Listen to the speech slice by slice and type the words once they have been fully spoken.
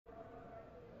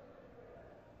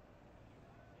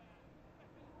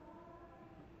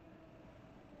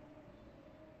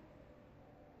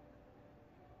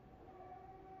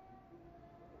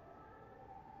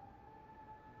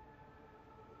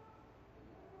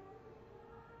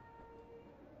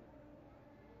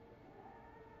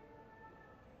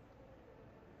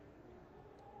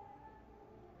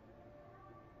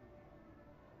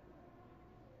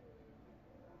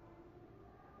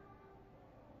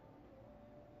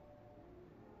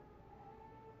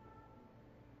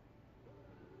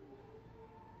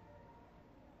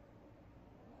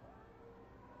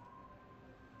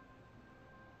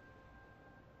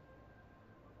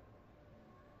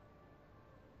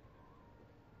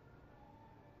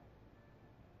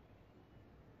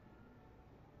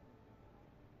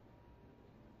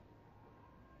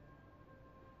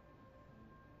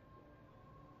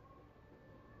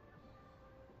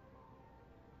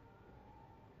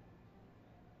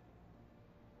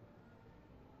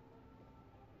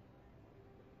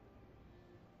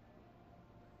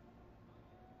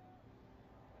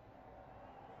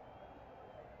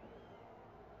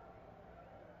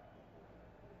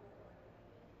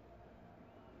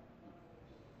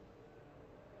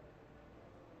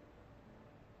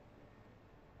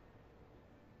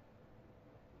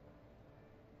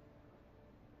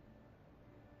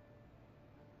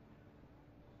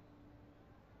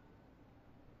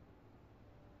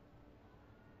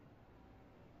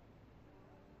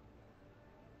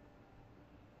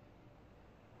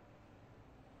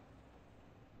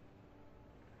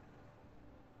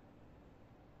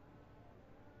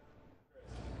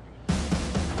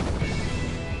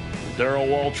Darrell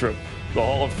Waltrip, the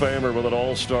Hall of Famer with an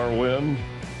all-star win.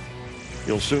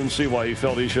 You'll soon see why he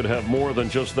felt he should have more than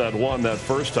just that one that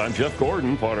first time. Jeff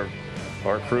Gordon, part of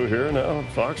our crew here now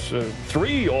at Fox,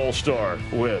 3 all-star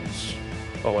wins.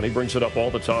 Oh, and he brings it up all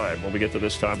the time when we get to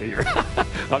this time of year.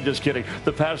 I'm just kidding.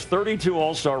 The past 32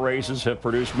 all-star races have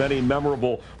produced many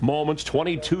memorable moments.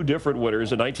 22 different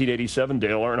winners. In 1987,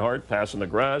 Dale Earnhardt passing the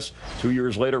grass. 2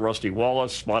 years later, Rusty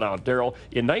Wallace spun out Darrell.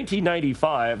 In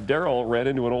 1995, Darrell ran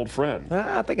into an old friend.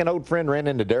 I think an old friend ran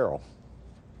into Darrell.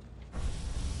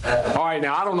 All right,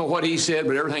 now, I don't know what he said,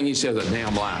 but everything he said is a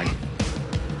damn lie.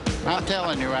 I'm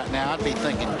telling you right now, I'd be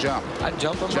thinking jump. I'd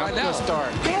jump him right now.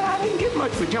 Start. Yeah, I didn't get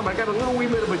much of a jump. I got a little wee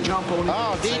bit of a jump on it.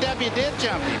 Oh, DW did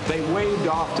jump him. They waved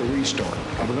off the restart.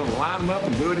 We're going to line them up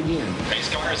and do it again.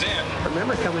 Pace car's in. I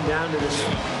remember coming down to this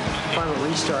final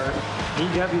restart.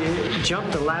 DW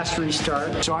jumped the last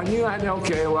restart. So I knew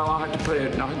okay, well, I'll have to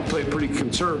play it pretty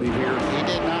conservative here. He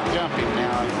did not jump him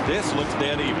now. This looks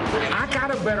dead even. I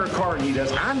got a better car than he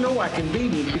does. I know I can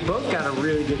beat him. We both got a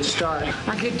really good start.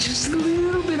 I get just a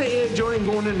little bit of edge on him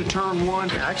going into turn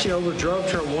 1. I actually overdrove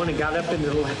turn 1 and got up into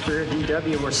the rear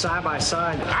DW, and we're side by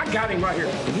side. I got him right here,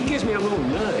 and he gives me a little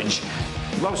nudge.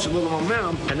 Lost a little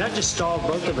momentum. And that just stalled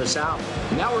both of us out.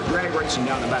 Now we're drag racing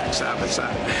down the back side by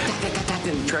side.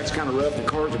 Then the track's kind of rough, the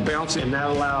cars are bouncing. And that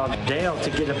allowed Dale to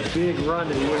get a big run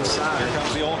to the inside. Here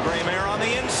comes the old gray mare on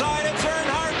the inside. It's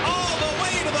Earnhardt all the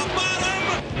way to the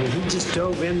bottom. And he just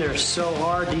dove in there so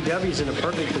hard. DW's in a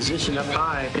perfect position up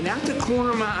high. And out the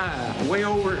corner of my eye, way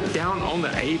over down on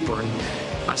the apron,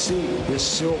 I see this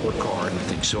silver car, and I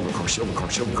think silver car.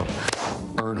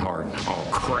 Earnhardt. Oh,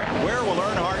 crap. Where will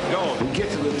Earnhardt go? We get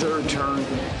to the 3rd turn,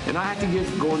 and I have to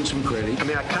give Gordon some credit. I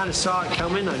mean, I kind of saw it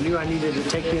coming. I knew I needed to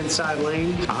take the inside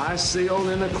lane. I sealed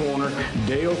in the corner.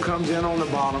 Dale comes in on the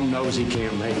bottom, knows he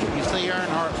can't make it. You see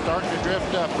Earnhardt starting to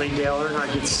drift up. When Dale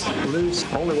Earnhardt gets loose.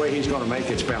 Only way he's going to make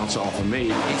it's bounce off of me.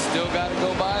 He's still got to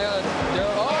go by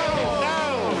Darrell.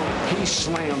 He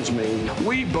slams me.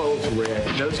 We both wreck.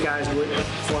 Those guys went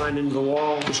flying into the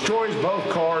wall. Destroys both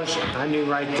cars. I knew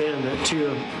right then that 2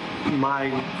 of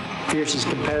my fiercest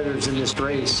competitors in this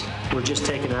race were just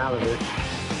taken out of it.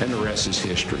 And the rest is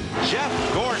history.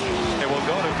 Jeff Gordon. It will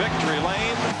go to victory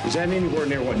lane. Is that anywhere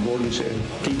near what Gordon said?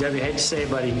 DW, hate to say it,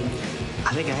 buddy,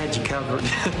 I think I had you covered.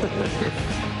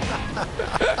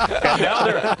 And now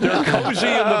they're cozy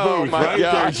in the booth, right?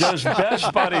 Gosh. They're just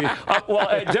best buddy.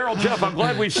 Darrell, Jeff, I'm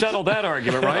glad we settled that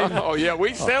argument, right? Oh, yeah,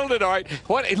 we settled it all right.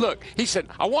 Hey, look, he said,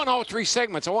 I won all 3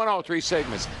 segments.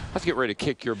 Let's get ready to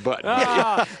kick your butt.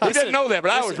 He didn't know that,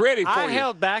 but I was ready for you. I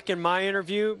held back in my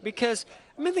interview because,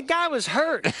 I mean, the guy was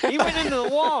hurt. He went into the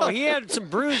wall. He had some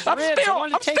bruised ribs. I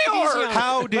wanted to take it easy on him.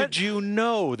 How did you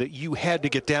know that you had to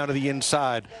get down to the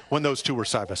inside when those 2 were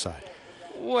side by side?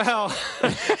 Well,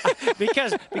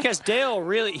 because Dale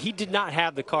really, he did not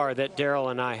have the car that Darrell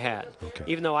and I had,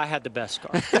 even though I had the best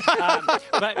car.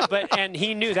 And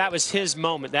he knew that was his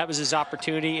moment. That was his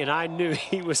opportunity, and I knew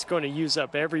he was going to use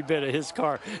up every bit of his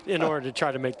car in order to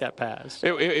try to make that pass.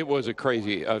 It was a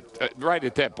crazy, right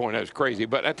at that point, it was crazy.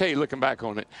 But I tell you, looking back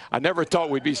on it, I never thought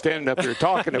we'd be standing up here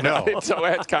talking about it, so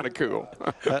that's kind of cool.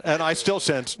 And I still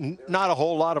sense not a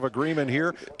whole lot of agreement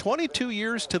here. 22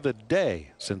 years to the day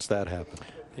since that happened.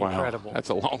 Wow, incredible. That's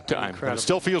a long time. It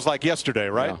still feels like yesterday,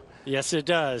 right? Yeah. Yes, it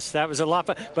does. That was a lot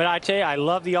fun. But I tell you, I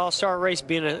love the All-Star race,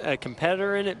 being a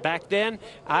competitor in it back then.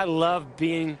 I love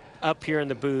being up here in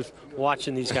the booth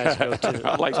watching these guys go to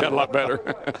I like that a lot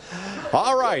better.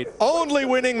 All right, only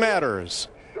winning matters.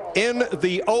 In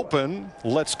the open,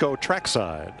 let's go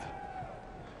trackside.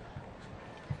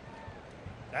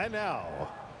 And now,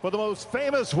 for the most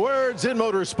famous words in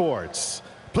motorsports,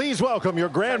 please welcome your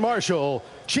Grand Marshal,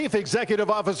 Chief Executive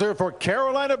Officer for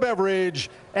Carolina Beverage,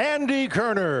 Andy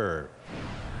Kerner.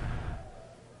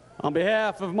 On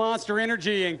behalf of Monster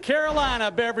Energy and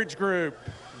Carolina Beverage Group,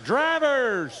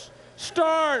 drivers,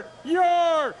 start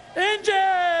your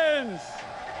engines!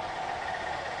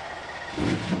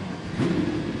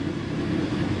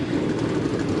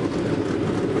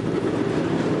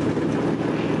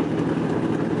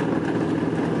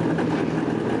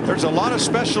 There's a lot of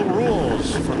special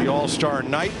rules for the All-Star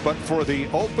night, but for the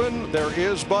Open, there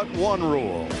is but one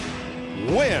rule.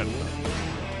 Win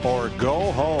or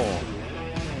go home.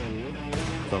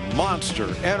 The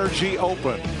Monster Energy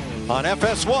Open on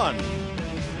FS1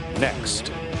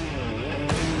 next.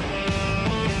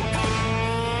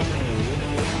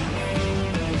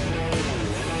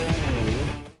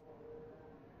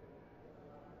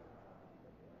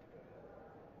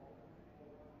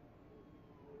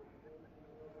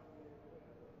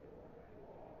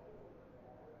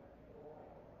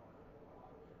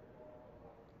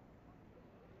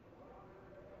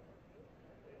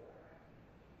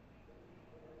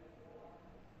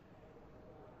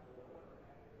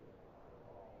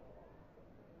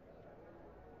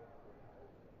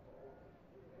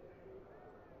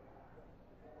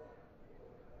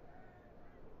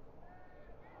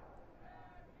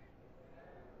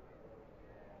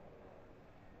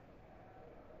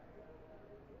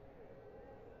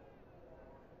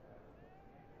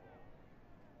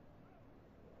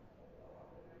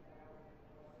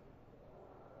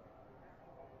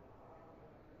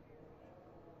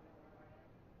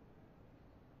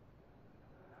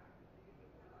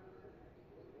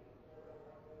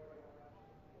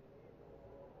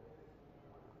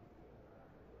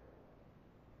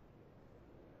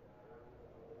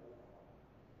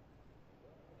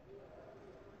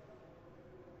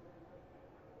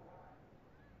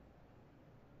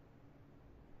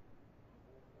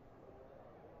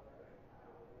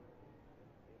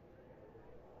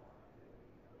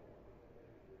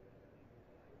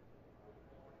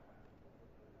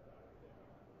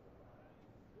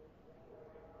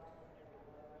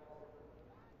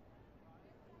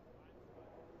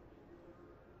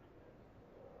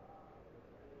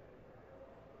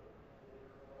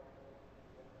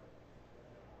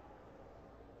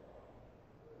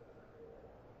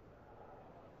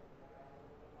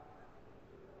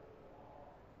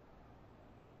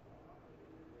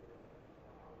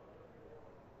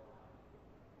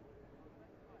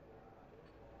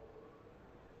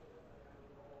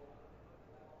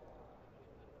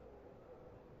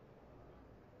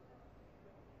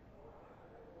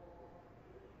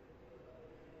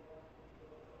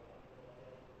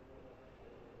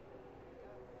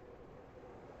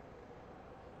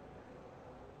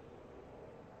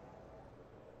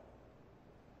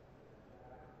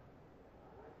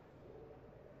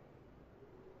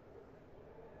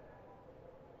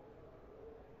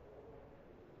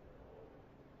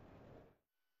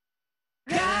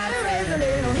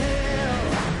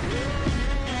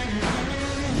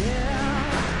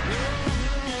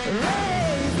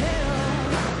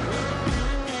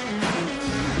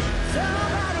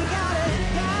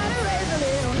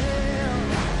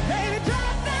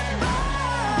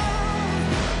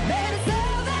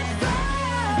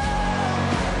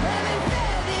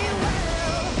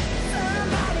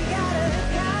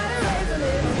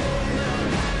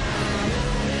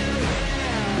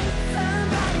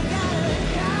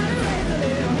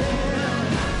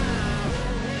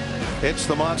 It's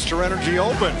the Monster Energy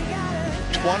Open.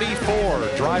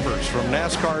 24 drivers from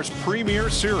NASCAR's Premier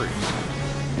Series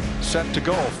set to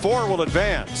go. 4 will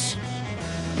advance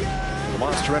the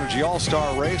Monster Energy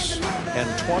All-Star Race,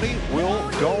 and 20 will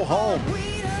go home.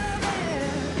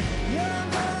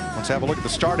 Let's have a look at the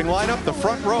starting lineup. The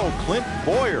front row, Clint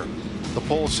Boyer, the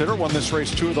pole sitter, won this race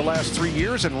 2 of the last 3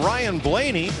 years, and Ryan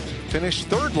Blaney finished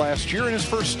 3rd last year in his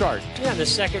first start. Yeah, in the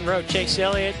second row, Chase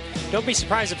Elliott. Don't be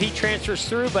surprised if he transfers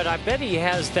through, but I bet he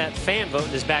has that fan vote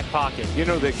in his back pocket. You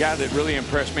know, the guy that really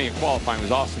impressed me in qualifying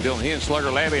was Austin Dillon. He and Slugger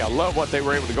Labby, I love what they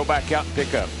were able to go back out and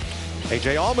pick up.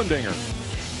 A.J. Allmendinger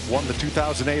won the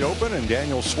 2008 Open, and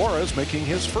Daniel Suarez making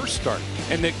his first start.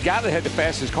 And the guy that had the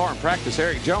fastest car in practice,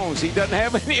 Eric Jones, he doesn't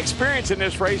have any experience in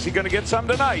this race. He's going to get some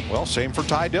tonight. Well, same for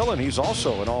Ty Dillon. He's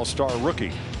also an all-star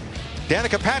rookie.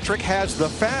 Danica Patrick has the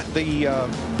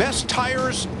best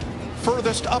tires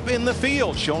furthest up in the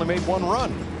field. She only made 1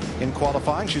 run in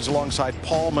qualifying. She's alongside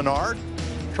Paul Menard,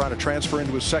 trying to transfer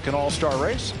into his second all-star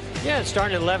race. Yeah,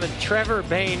 starting at 11, Trevor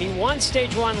Bayne. He won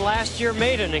stage 1 last year,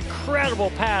 made an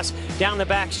incredible pass down the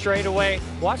back straightaway.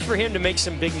 Watch for him to make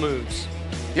some big moves.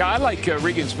 Yeah, I like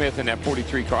Regan Smith in that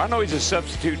 43 car. I know he's a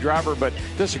substitute driver, but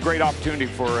this is a great opportunity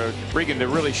for Regan to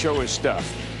really show his stuff.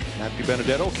 Matthew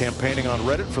Benedetto campaigning on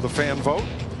Reddit for the fan vote.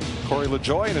 Corey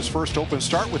LaJoie in his first open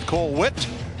start with Cole Witt.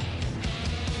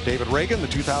 David Reagan, the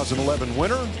 2011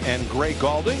 winner, and Gray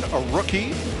Galding, a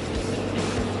rookie,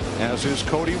 as is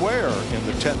Cody Ware in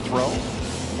the 10th row,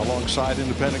 alongside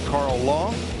independent Carl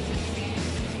Long.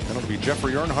 Then it'll be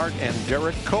Jeffrey Earnhardt and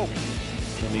Derek Cope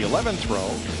in the 11th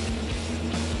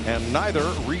row. And neither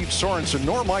Reed Sorensen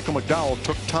nor Michael McDowell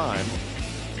took time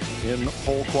in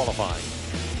pole qualifying.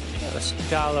 Let's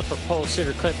dial up our pole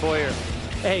sitter, Clint Boyer.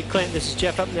 Hey, Clint, this is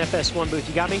Jeff up in the FS1 booth.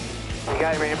 You got me? You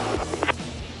got it, man.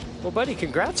 Well, buddy,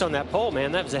 congrats on that pole,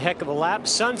 man. That was a heck of a lap.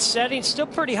 Sun setting, still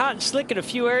pretty hot and slick in a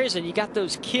few areas, and you got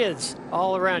those kids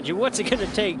all around you. What's it going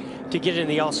to take to get in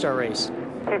the All-Star race?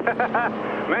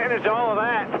 Manage all of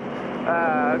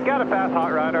that. Got a fast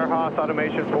hot rod. Our Haas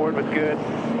automation Ford was good.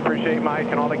 Appreciate Mike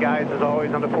and all the guys, as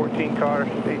always, on the 14 car.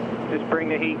 They just bring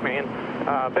the heat, man.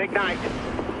 Big night.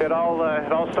 It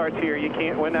all starts here. You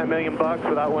can't win that $1 million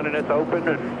without winning this Open,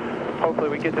 and hopefully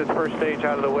we get this first stage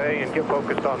out of the way and get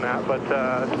focused on that. But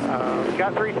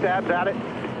got 3 stabs at it.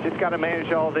 Just got to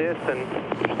manage all this and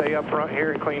stay up front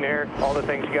here in clean air. All the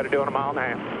things you got to do in a mile and a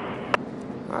half.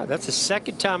 All right, that's the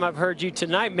second time I've heard you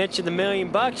tonight mention the $1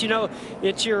 million. You know,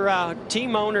 it's your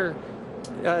team owner,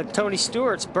 Tony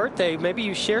Stewart's birthday. Maybe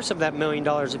you share some of that $1 million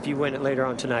if you win it later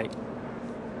on tonight.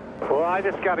 Well, I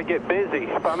just got to get busy.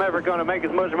 If I'm ever going to make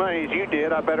as much money as you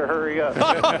did, I better hurry up.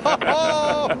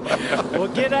 Well,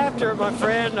 get after it, my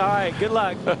friend. All right, good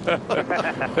luck.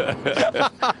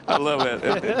 I love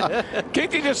it.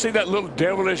 Can't you just see that little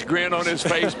devilish grin on his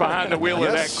face behind the wheel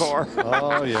of that car?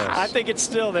 Oh, yes. I think it's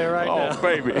still there right now. Oh,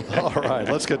 baby. All right,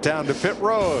 let's get down to pit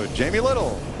road. Jamie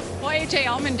Little. Well, A.J.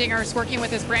 Allmendinger is working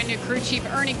with his brand new crew chief,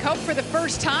 Ernie Cope, for the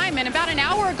first time. And about an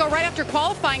hour ago, right after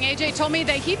qualifying, A.J. told me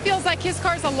that he feels like his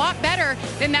car's a lot better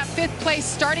than that 5th place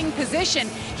starting position.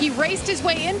 He raced his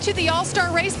way into the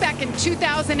All-Star race back in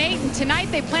 2008. And tonight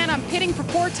they plan on pitting for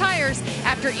 4 tires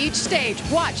after each stage.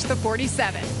 Watch the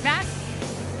 47. Matt?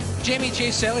 Jamie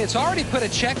Chase Elliott's already put a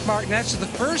check mark, and that's the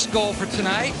first goal for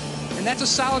tonight. And that's a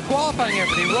solid qualifying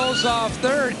effort. He rolls off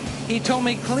 3rd. He told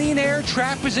me clean air,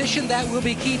 track position, that will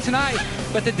be key tonight.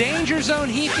 But the danger zone,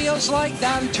 he feels like,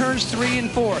 down in turns 3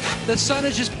 and 4. The sun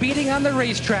is just beating on the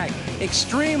racetrack.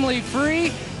 Extremely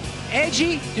free,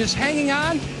 edgy, just hanging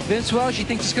on. Vince Welch, he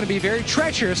thinks it's going to be very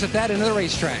treacherous at that end of the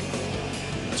racetrack.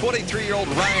 23-year-old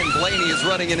Ryan Blaney is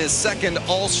running in his second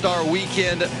All-Star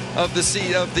weekend of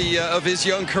his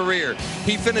young career.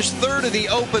 He finished 3rd in the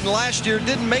Open last year,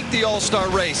 didn't make the All-Star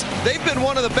race. They've been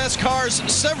one of the best cars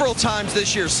several times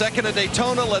this year. 2nd at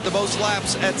Daytona, led the most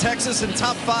laps at Texas, and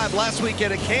top 5 last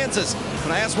weekend at Kansas.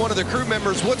 When I asked one of the crew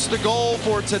members, what's the goal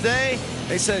for today?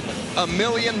 They said, $1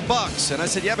 million. And I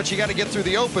said, yeah, but you got to get through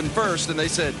the Open first. And they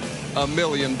said, $1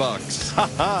 million. Ha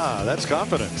ha, that's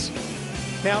confidence.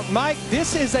 Now, Mike,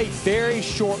 this is a very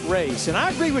short race, and I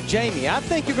agree with Jamie. I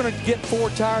think you're going to get 4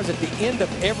 tires at the end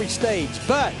of every stage,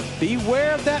 but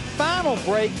beware of that final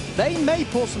break. They may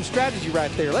pull some strategy right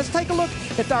there. Let's take a look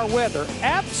at our weather.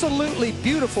 Absolutely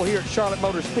beautiful here at Charlotte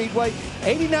Motor Speedway.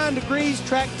 89 degrees,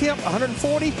 track temp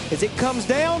 140. As it comes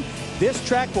down, this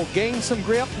track will gain some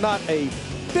grip, not a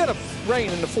bit of rain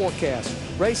in the forecast.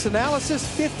 Race analysis,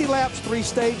 50 laps, 3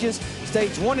 stages.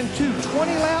 Stage 1 and 2,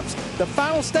 20 laps. The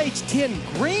final stage, 10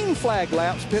 green flag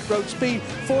laps. Pit road speed,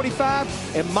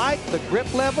 45. And Mike, the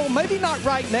grip level, maybe not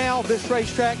right now, this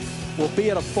racetrack will be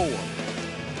at a 4.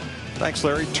 Thanks,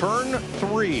 Larry. Turn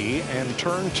 3 and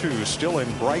turn 2 still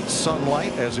in bright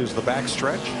sunlight, as is the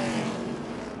backstretch.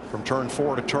 From turn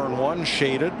 4 to turn 1,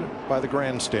 shaded by the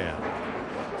grandstand.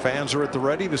 Fans are at the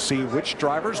ready to see which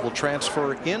drivers will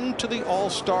transfer into the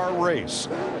All-Star race.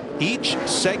 Each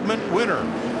segment winner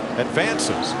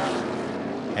advances,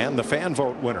 and the fan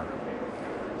vote winner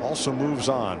also moves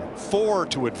on. 4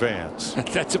 to advance.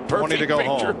 That's a perfect 20 to go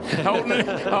picture. home.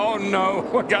 Oh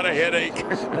no, I got a headache.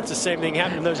 That's the same thing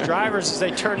happened to those drivers as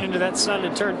they turned into that sun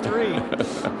in turn 3.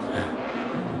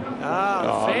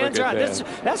 Fans are out.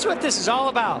 That's what this is all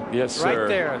about. Yes, sir. Right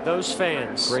there, those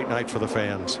fans. Great night for the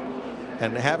fans.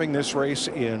 And having this race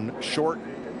in short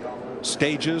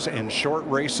stages and short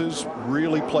races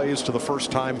really plays to the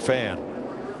first-time fan.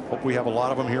 Hope we have a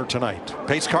lot of them here tonight.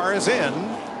 Pace car is in.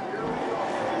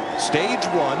 Stage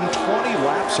 1, 20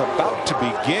 laps about to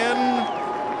begin.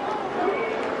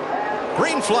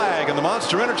 Green flag and the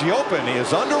Monster Energy Open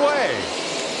is underway.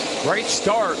 Great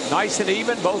start, nice and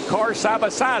even. Both cars side by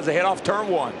side as they head off turn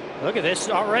 1. Look at this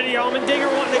already.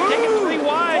 Allmendinger wanting to take it 3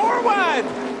 wide. 4 wide.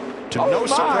 To no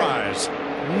surprise.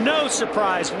 No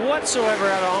surprise whatsoever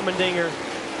out of Allmendinger.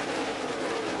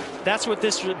 That's what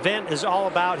this event is all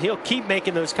about. He'll keep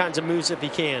making those kinds of moves if he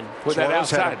can. With that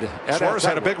outside. Suarez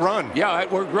had a big run. Yeah, it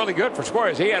worked really good for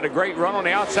Suarez. He had a great run on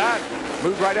the outside.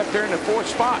 Moved right up there in the 4th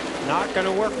spot. Not going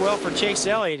to work well for Chase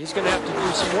Elliott. He's going to have to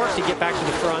do some work to get back to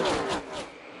the front.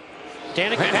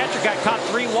 Danica Patrick got caught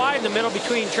 3 wide in the middle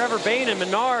between Trevor Bayne and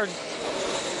Menard.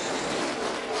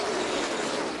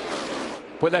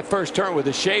 With that first turn, with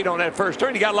the shade on that first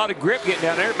turn, he got a lot of grip getting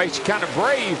down there. It makes you kind of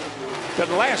brave.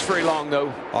 Doesn't last very long,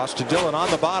 though. Austin Dillon on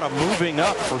the bottom, moving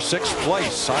up for 6th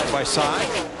place, side by side.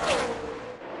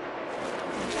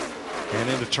 And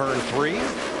into turn 3.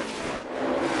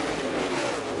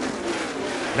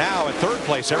 Now at 3rd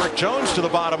place, Eric Jones to the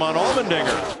bottom on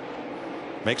Allmendinger.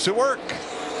 Makes it work.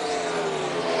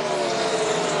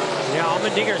 Yeah,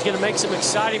 Allmendinger is going to make some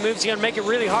exciting moves. He's going to make it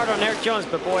really hard on Eric Jones.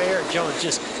 But boy, Eric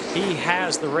Jones he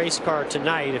has the race car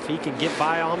tonight. If he can get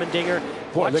by Allmendinger,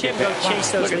 watch him go chase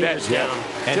those leaders down.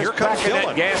 And here comes Dillon.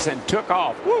 That gas and took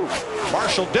off. Woo.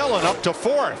 Marshall Dillon up to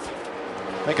 4th.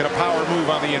 Making a power move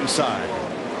on the inside.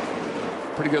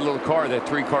 Pretty good little car that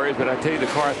 3 car is, but I tell you, the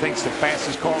car I think is the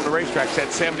fastest car on the racetrack.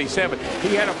 At 77.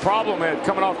 He had a problem at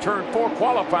coming off turn 4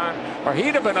 qualifying, or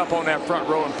he'd have been up on that front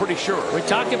row, I'm pretty sure. We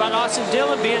talked about Austin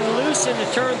Dillon being loose into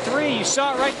turn 3. You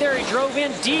saw it right there. He drove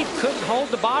in deep, couldn't hold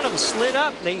the bottom, slid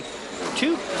up.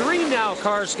 2-3 now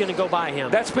cars going to go by him.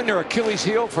 That's been their Achilles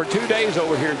heel for 2 days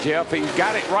over here, Jeff. He's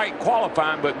got it right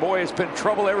qualifying, but boy, it's been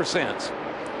trouble ever since.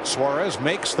 Suarez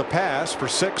makes the pass for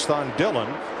 6th on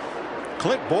Dillon.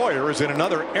 Clint Boyer is in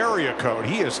another area code.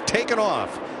 He has taken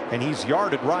off, and he's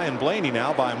yarded Ryan Blaney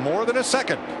now by more than a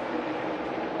second.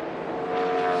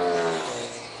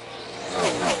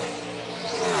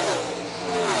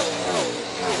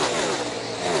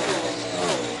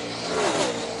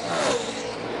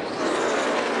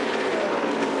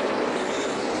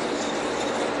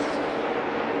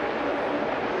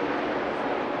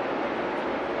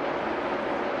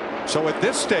 So at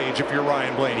this stage, if you're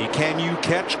Ryan Blaney, can you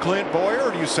catch Clint Boyer,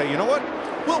 or do you say, you know what,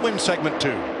 we'll win segment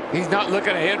 2? He's not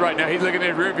looking ahead right now. He's looking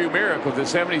at rearview mirror, because the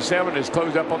 77 is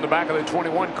closed up on the back of the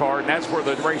 21 car, and that's where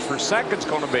the race for second's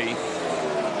going to be.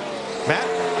 Matt?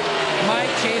 Mike,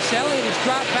 Chase Elliott has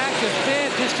dropped back to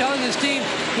 5th, just telling his team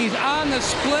he's on the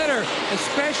splitter,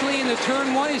 especially in the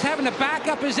turn 1. He's having to back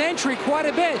up his entry quite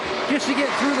a bit just to get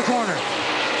through the corner.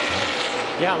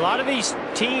 Yeah, a lot of these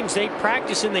teams, they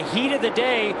practice in the heat of the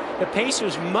day. The pace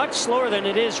was much slower than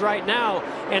it is right now,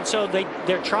 and so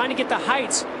they're trying to get the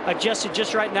heights adjusted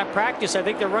just right in that practice. I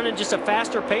think they're running just a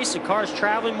faster pace. The car's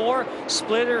traveling more,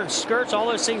 splitter and skirts,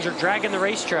 all those things are dragging the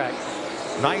racetrack.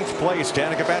 9th place,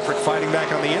 Danica Patrick fighting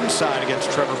back on the inside against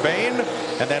Trevor Bayne,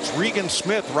 and that's Regan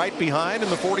Smith right behind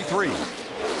in the 43.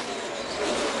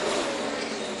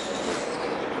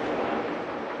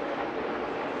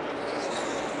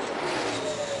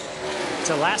 It's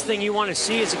the last thing you want to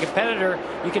see as a competitor.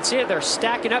 You can see it, they're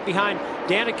stacking up behind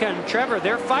Danica and Trevor.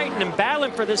 They're fighting and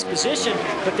battling for this position,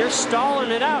 but they're stalling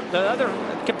it out. The other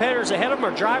competitors ahead of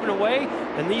them are driving away,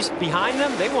 and these behind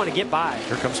them, they want to get by.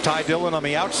 Here comes Ty Dillon on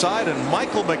the outside, and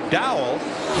Michael McDowell,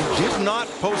 who did not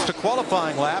post a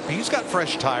qualifying lap. He's got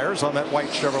fresh tires on that white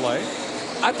Chevrolet.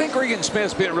 I think Regan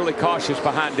Smith's being really cautious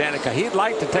behind Danica. He'd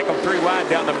like to take them 3 wide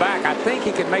down the back. I think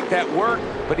he can make that work,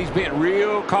 but he's being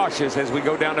real cautious as we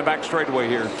go down the back straightaway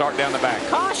here. Start down the back.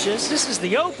 Cautious? This is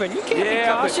the Open. You can't be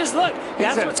cautious. Look,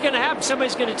 that's what's going to happen.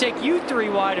 Somebody's going to take you 3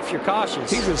 wide if you're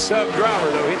cautious. He's a sub driver,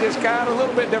 though. He just got a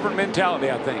little bit different mentality,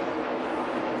 I think.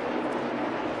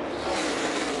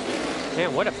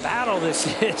 Man, what a battle this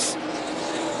is.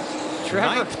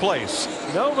 Trevor, 9th place.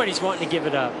 Nobody's wanting to give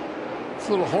it up. It's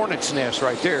a little hornet's nest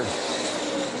right there.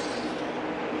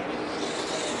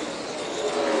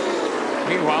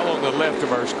 Meanwhile, on the left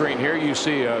of our screen here, you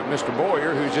see Mr.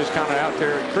 Boyer, who's just kind of out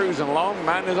there cruising along,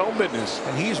 minding his own business.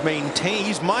 And he's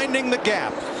minding the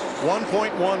gap.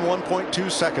 1.1,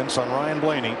 1.2 seconds on Ryan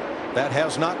Blaney. That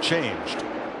has not changed.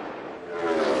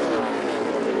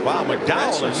 Wow,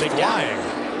 McDowell is flying.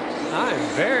 I'm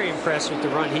very impressed with the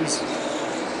run he's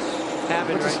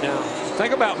having right now.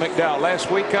 Think about McDowell last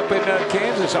week up in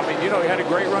Kansas. I mean, you know, he had a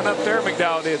great run up there.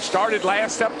 McDowell did. Started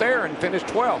last up there and finished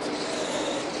 12th.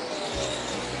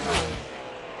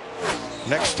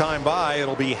 Next time by,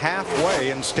 it'll be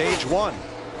halfway in stage 1.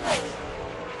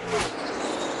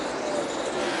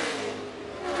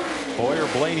 Boyer,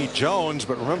 Blaney, Jones,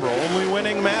 but remember, only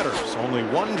winning matters. Only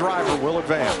one driver will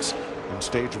advance in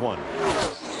stage 1.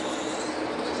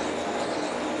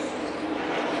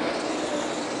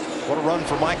 What a run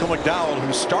for Michael McDowell,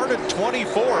 who started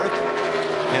 24th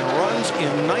and runs in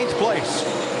 9th place.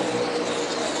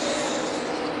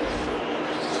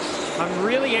 I'm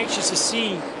really anxious to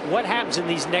see what happens in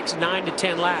these next 9 to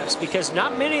 10 laps, because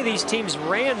not many of these teams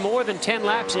ran more than 10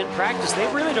 laps in practice. They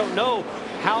really don't know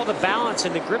how the balance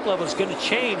and the grip level is going to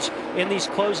change in these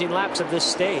closing laps of this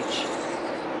stage.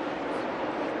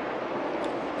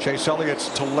 Chase Elliott's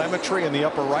telemetry in the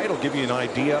upper right will give you an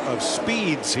idea of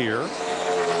speeds here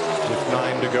with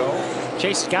 9 to go.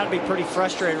 Chase has got to be pretty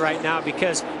frustrated right now,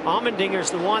 because Allmendinger's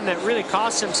the one that really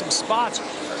cost him some spots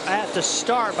at the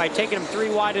start by taking him 3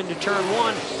 wide into turn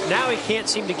 1. Now he can't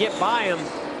seem to get by him.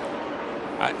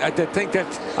 I think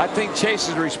Chase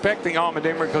is respecting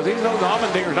Allmendinger, because he knows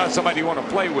Allmendinger's not somebody you want to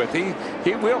play with. He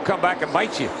will come back and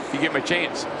bite you if you give him a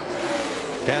chance.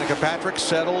 Danica Patrick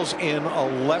settles in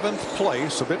 11th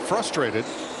place, a bit frustrated.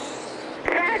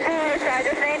 I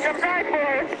just need some drive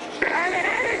force.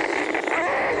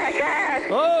 Oh my God.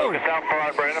 Oh! Down far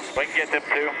out, Brandon. We can get them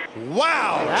too.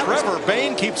 Wow! Trevor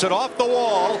Bayne keeps it off the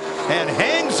wall and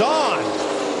hangs on.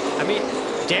 I mean,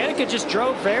 Danica just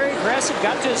drove very aggressive,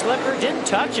 got to his left rear, didn't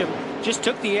touch him, just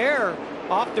took the air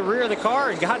off the rear of the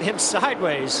car and got him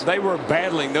sideways. They were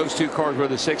battling, those two cars were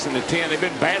the 6 and the 10. They've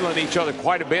been battling each other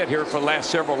quite a bit here for the last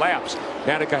several laps.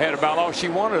 Danica had about all she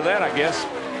wanted of that, I guess.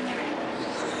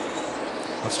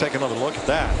 Let's take another look at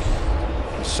that.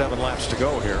 7 laps to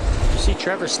go here. You see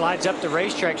Trevor slides up the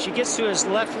racetrack. She gets to his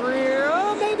left rear.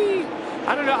 Oh, maybe.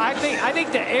 I don't know. I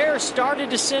think the air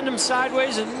started to send him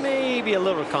sideways and maybe a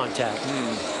little contact.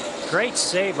 Great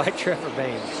save by Trevor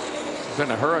Bayne. It's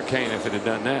been a hurricane if it had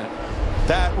done that.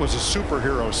 That was a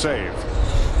superhero save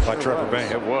by Trevor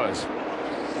Bayne. It was.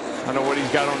 I know what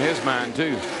he's got on his mind,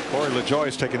 too. Corey LaJoie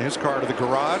is taking his car to the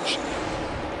garage.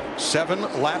 7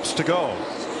 laps to go.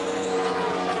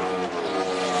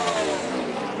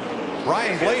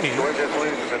 Ryan Blaney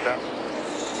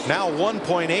now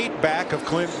 1.8 back of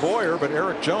Clint Boyer, but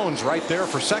Eric Jones right there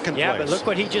for second place. Yeah, but look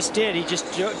what he just did. He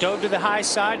just dove to the high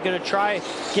side, going to try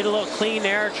get a little clean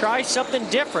air, try something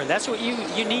different. That's what you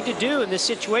need to do in this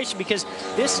situation, because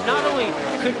this not only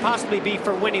could possibly be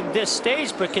for winning this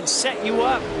stage, but can set you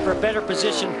up for a better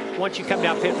position once you come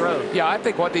down pit road. Yeah, I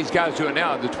think what these guys doing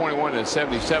now, the 21 and the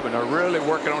 77, are really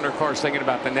working on their cars, thinking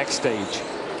about the next stage.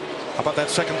 How about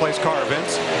that second place car,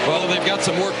 Vince? Well, they've got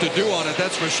some work to do on it,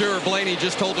 that's for sure. Blaney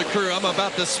just told the crew, I'm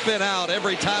about to spin out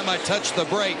every time I touch the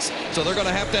brakes. So they're going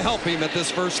to have to help him at this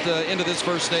first into this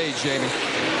first stage, Jamie.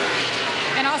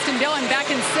 And Austin Dillon back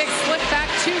in 6th, slipped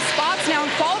back 2 spots now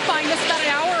in qualifying just about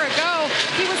an hour ago.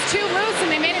 He was too loose,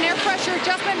 and they made an air pressure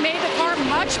adjustment, made the car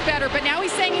much better. But now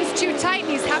he's saying he's too tight,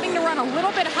 and he's having to run a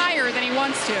little bit higher than he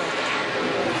wants to.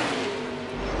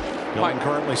 Dillon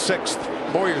currently 6th.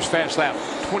 Boyer's fast lap,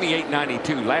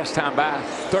 28.92. Last time by,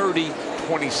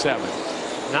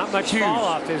 30.27. Not much fall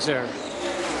off, is there?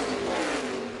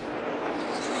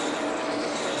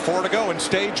 4 to go in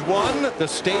stage 1. The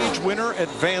stage winner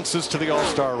advances to the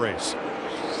All-Star race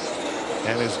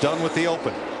and is done with the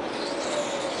Open.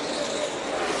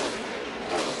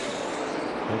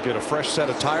 He'll get a fresh set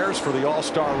of tires for the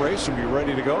All-Star race and be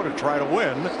ready to go to try to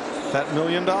win that $1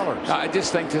 million. I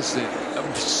just think this is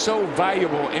so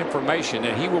valuable information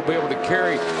that he will be able to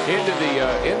carry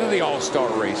into the All-Star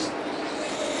race.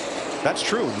 That's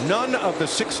true. None of the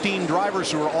 16 drivers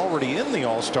who are already in the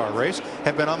All-Star race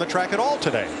have been on the track at all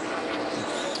today.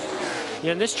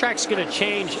 Yeah, and this track's going to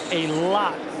change a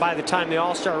lot by the time the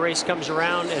All-Star race comes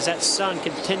around, as that sun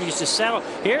continues to settle.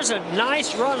 Here's a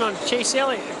nice run on Chase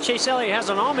Elliott. Chase Elliott has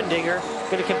an Allmendinger,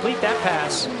 going to complete that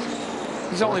pass.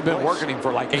 He's only been working him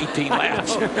for like 18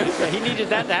 laps. Yeah, he needed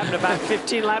that to happen about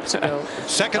 15 laps ago.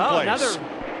 Second place.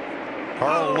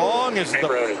 Carl Long is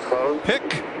the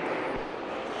pick.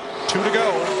 2 to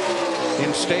go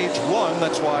in stage 1.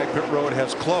 That's why pit road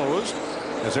has closed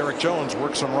as Eric Jones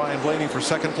works on Ryan Blaney for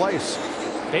second place.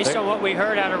 Based on what we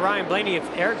heard out of Ryan Blaney,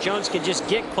 if Eric Jones can just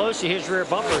get close to his rear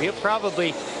bumper, he'll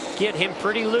probably get him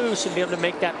pretty loose and be able to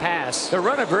make that pass. They're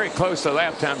running very close to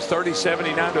lap times,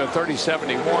 30.79 to a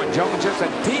 30.71. Jones just a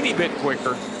teeny bit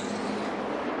quicker.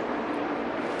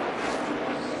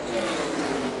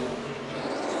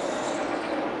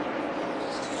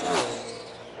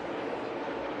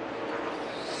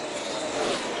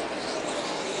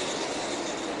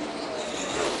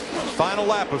 Final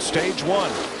lap of stage 1.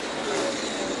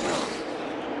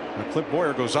 Now Clint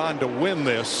Boyer goes on to win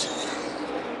this.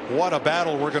 What a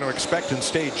battle we're going to expect in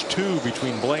stage 2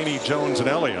 between Blaney, Jones, and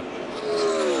Elliott.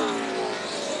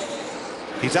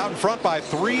 He's out in front by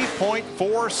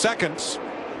 3.4 seconds.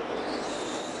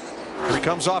 Here he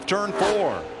comes off turn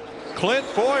 4. Clint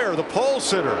Boyer, the pole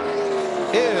sitter,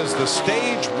 is the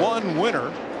stage 1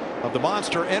 winner of the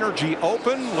Monster Energy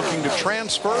Open, looking to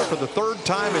transfer for the 3rd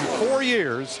time in 4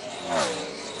 years.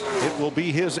 It will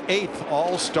be his 8th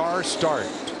All-Star start.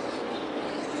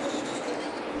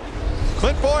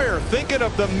 Clint Boyer thinking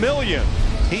of the million.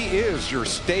 He is your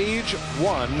stage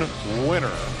 1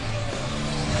 winner.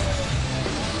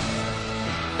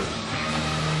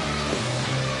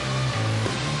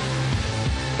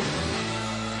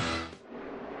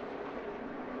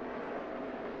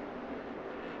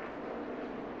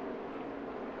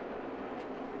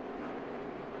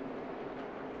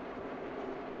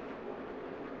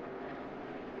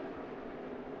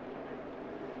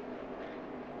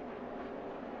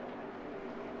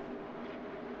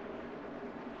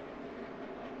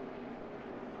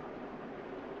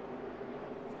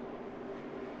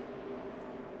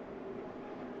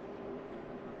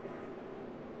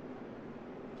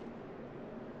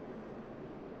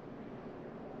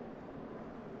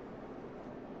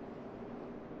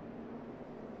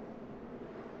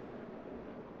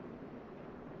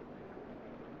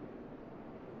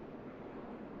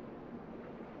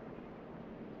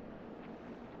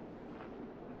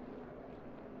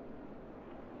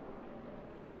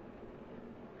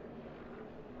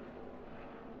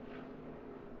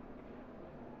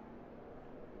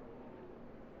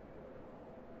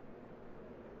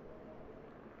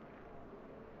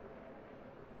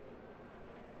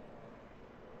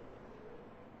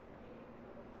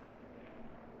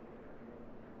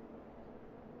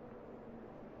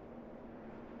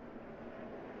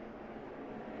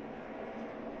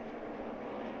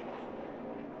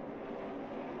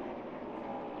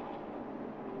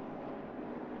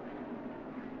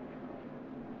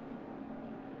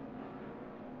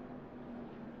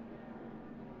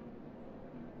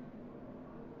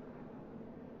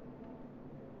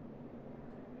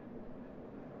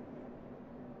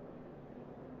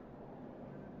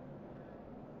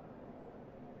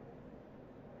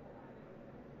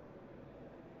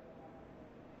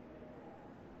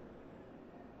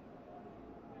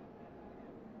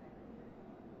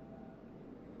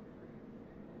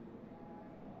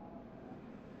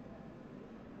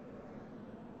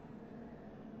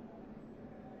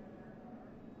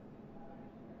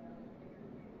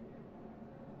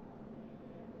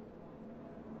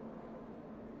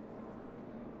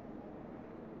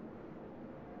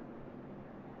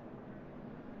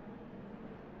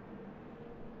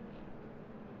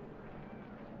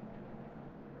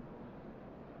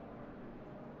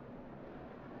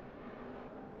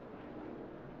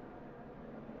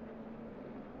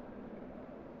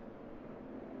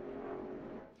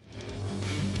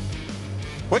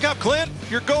 Wake up, Clint.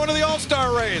 You're going to the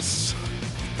All-Star race.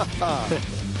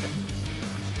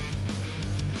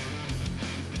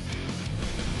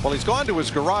 Well, he's gone to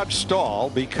his garage stall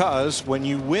because when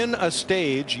you win a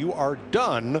stage, you are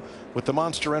done with the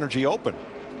Monster Energy Open.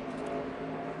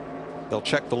 They'll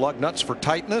check the lug nuts for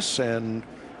tightness, and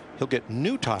he'll get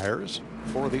new tires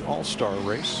for the All-Star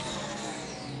race.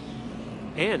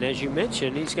 And as you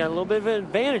mentioned, he's got a little bit of an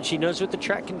advantage. He knows what the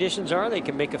track conditions are. They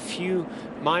can make a few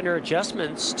minor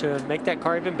adjustments to make that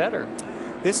car even better.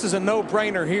 This is a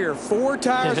no-brainer here. 4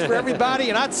 tires for everybody,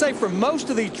 and I'd say for most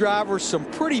of these drivers, some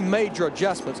pretty major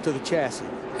adjustments to the chassis.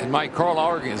 And Mike Carl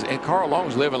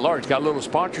Long's living large. Got a little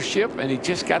sponsorship, and he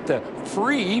just got the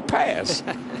free pass.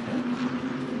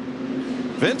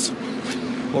 Vince?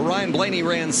 Well, Ryan Blaney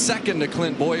ran second to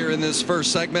Clint Boyer in this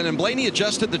first segment, and Blaney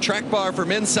adjusted the track bar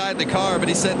from inside the car, but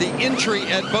he said the entry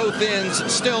at both ends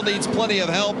still needs plenty of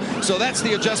help, so that's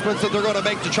the adjustments that they're going to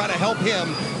make to try to help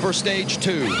him for stage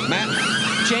 2. Matt?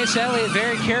 Chase Elliott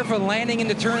very careful landing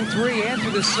into turn 3 and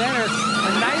through the center.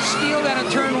 A nice steal down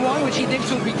at turn 1, which he thinks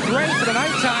will be great for the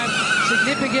nighttime.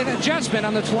 significant adjustment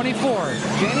on the 24.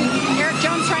 Jamie? Eric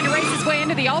Jones trying to race his way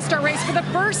into the All-Star race for the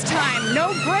first time.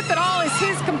 No grip at all as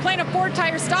his complaint of Ford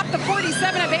tires stopped the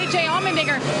 47 of A.J.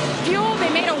 Allmendinger. Fuel,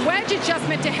 they made a wedge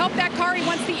adjustment to help that car. He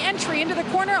wants the entry into the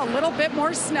corner a little bit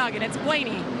more snug, and it's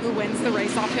Blaney who wins the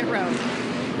race off pit road.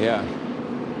 Yeah.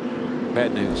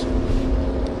 Bad news.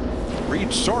 Reed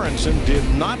Sorensen did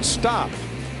not stop.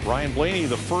 Ryan Blaney,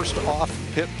 the first off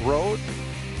pit road.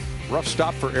 Rough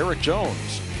stop for Eric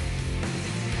Jones.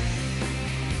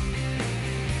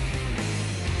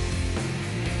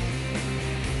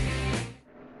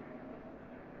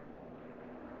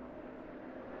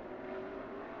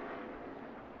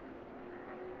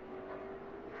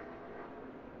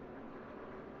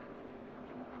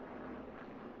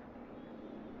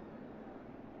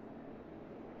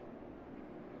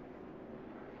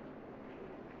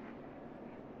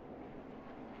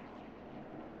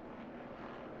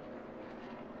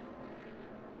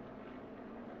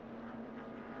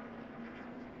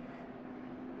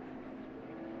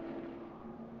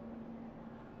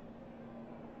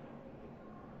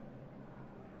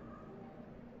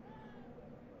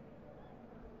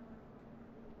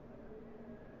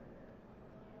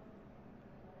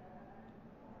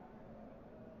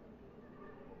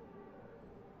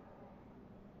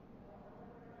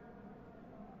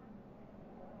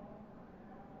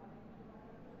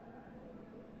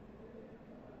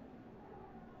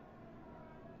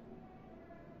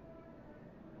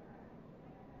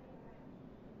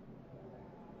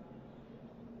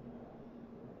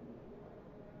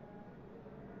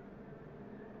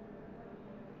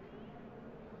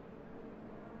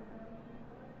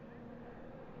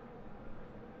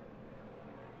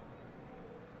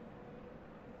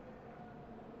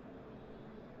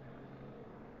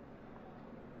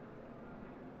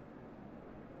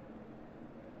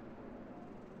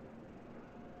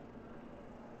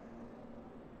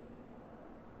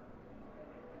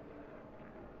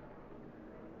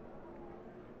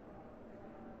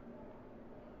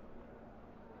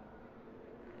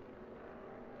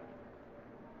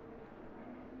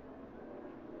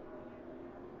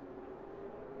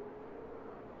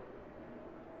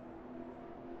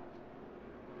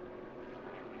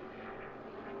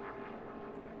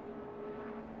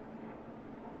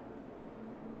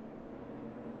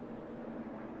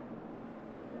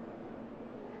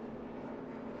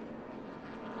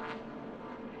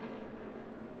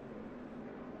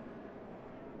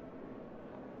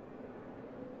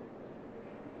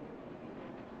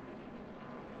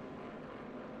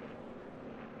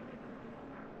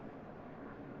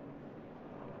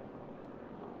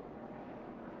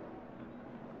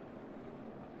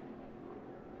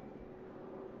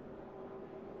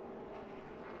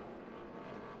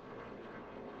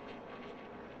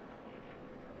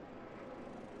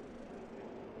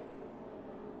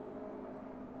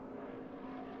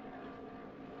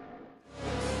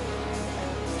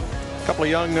 A couple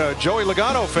of young Joey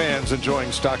Logano fans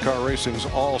enjoying Stock Car Racing's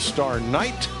All-Star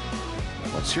Night.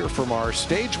 Let's hear from our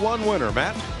Stage 1 winner,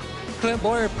 Matt. Clint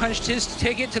Boyer punched his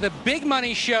ticket to the big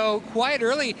money show quite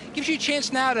early. Gives you a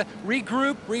chance now to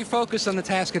regroup, refocus on the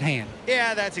task at hand.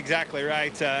 Yeah, that's exactly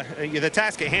right. The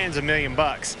task at hand's $1 million.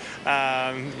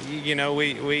 You know,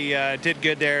 we did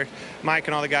good there. Mike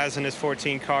and all the guys in this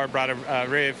 14 car brought a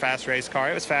really fast race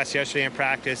car. It was fast yesterday in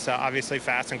practice, obviously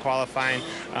fast in qualifying.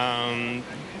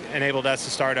 Enabled us to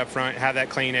start up front, have that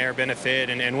clean air benefit,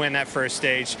 and win that first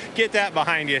stage. Get that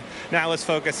behind you. Now let's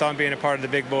focus on being a part of the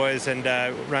big boys and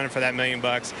running for that $1 million.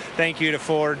 Thank you to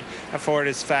Ford. Ford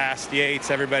is fast.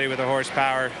 Yates, everybody with the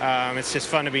horsepower. It's just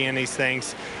fun to be in these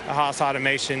things. Haas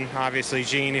Automation, obviously,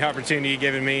 Gene, the opportunity you've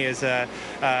given me is a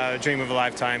dream of a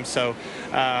lifetime. So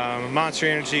Monster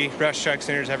Energy, Rush Truck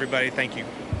Centers, everybody, thank you.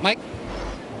 Mike?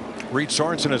 Reed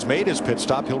Sorensen has made his pit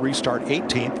stop. He'll restart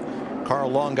 18th.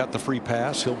 Carl Long got the free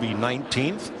pass. He'll be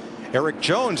 19th. Eric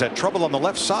Jones had trouble on the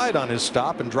left side on his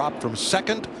stop and dropped from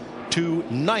 2nd to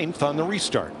 9th on the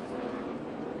restart.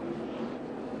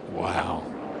 Wow.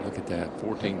 Look at that.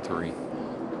 14-3.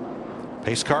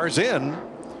 Pace cars in.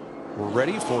 We're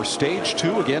ready for stage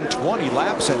 2. Again, 20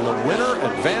 laps, and the winner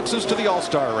advances to the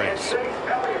All-Star race.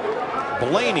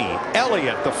 Blaney,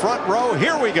 Elliott, the front row.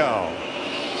 Here we go.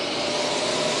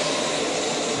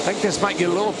 I think this might get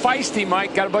a little feisty,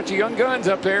 Mike. Got a bunch of young guns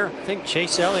up there. I think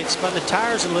Chase Elliott spun the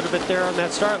tires a little bit there on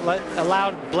that start.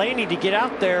 Allowed Blaney to get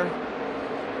out there.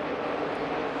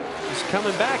 He's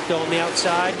coming back, though, on the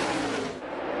outside.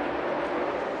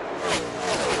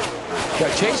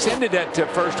 Yeah, Chase ended that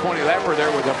first 20 lapper there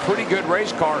with a pretty good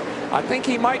race car. I think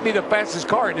he might be the fastest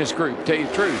car in this group, to tell you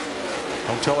the truth.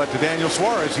 Don't tell that to Daniel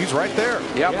Suarez. He's right there.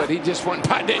 Yeah, but he just went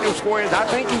by Daniel Suarez. I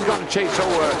think he's going to chase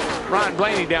Ryan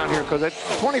Blaney down here because that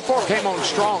 24 came on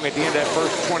strong at the end of that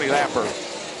first 20 lapper.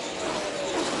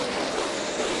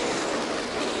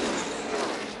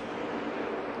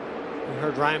 We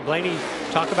heard Ryan Blaney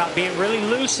talk about being really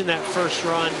loose in that first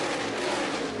run.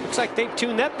 Looks like they've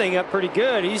tuned that thing up pretty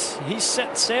good. He's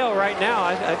set sail right now.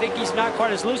 I think he's not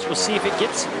quite as loose. We'll see if it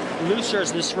gets looser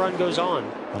as this run goes on.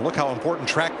 And look how important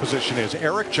track position is.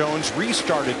 Eric Jones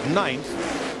restarted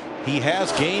 9th. He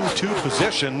has gained 2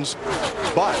 positions,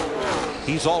 but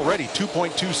he's already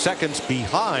 2.2 seconds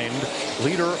behind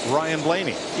leader Ryan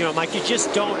Blaney. You know, Mike, you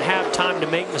just don't have time to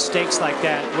make mistakes like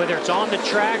that, whether it's on the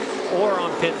track or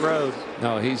on pit road.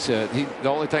 No, the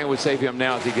only thing that would save him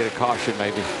now is he get a caution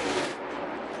maybe.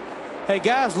 Hey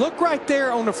guys, look right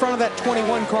there on the front of that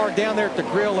 21 car down there at the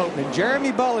grill opening.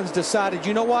 Jeremy Bullins decided,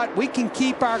 you know what, we can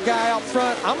keep our guy out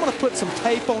front. I'm going to put some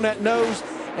tape on that nose,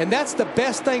 and that's the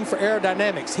best thing for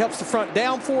aerodynamics. Helps the front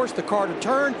downforce, the car to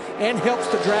turn, and helps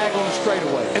the drag on the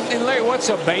straightaway. And Larry, what's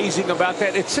amazing about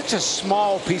that, it's such a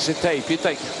small piece of tape. You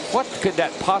think, what could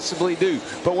that possibly do?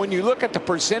 But when you look at the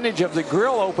percentage of the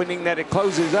grill opening that it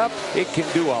closes up, it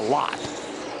can do a lot.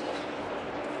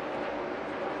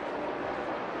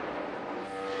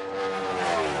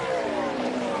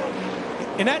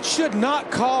 And that should not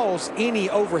cause any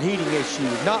overheating issue,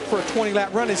 not for a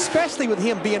 20-lap run, especially with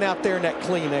him being out there in that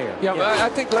clean air. Yeah, but I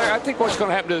think, Larry, I think what's going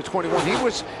to happen to the 21,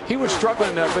 he was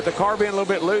struggling with the car being a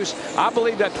little bit loose. I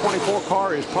believe that 24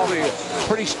 car is probably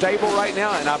pretty stable right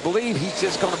now, and I believe he's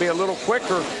just going to be a little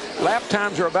quicker. Lap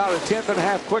times are about 1/10 and a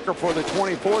half quicker for the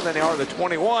 24 than they are the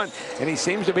 21, and he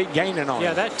seems to be gaining on it.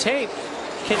 Yeah, that tape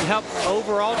can help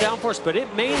overall downforce, but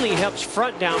it mainly helps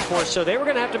front downforce. So they were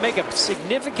going to have to make a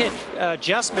significant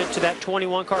adjustment to that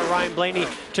 21 car, Ryan Blaney,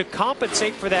 to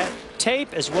compensate for that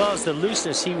tape as well as the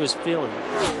looseness he was feeling.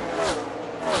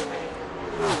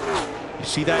 You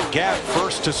see that gap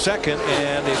first to second,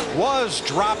 and it was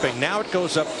dropping. Now it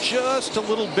goes up just a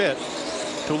little bit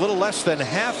to a little less than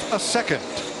half a second.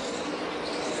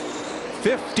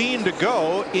 15 to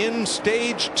go in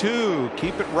stage 2.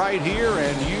 Keep it right here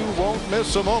and you won't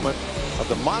miss a moment of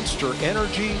the Monster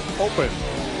Energy Open.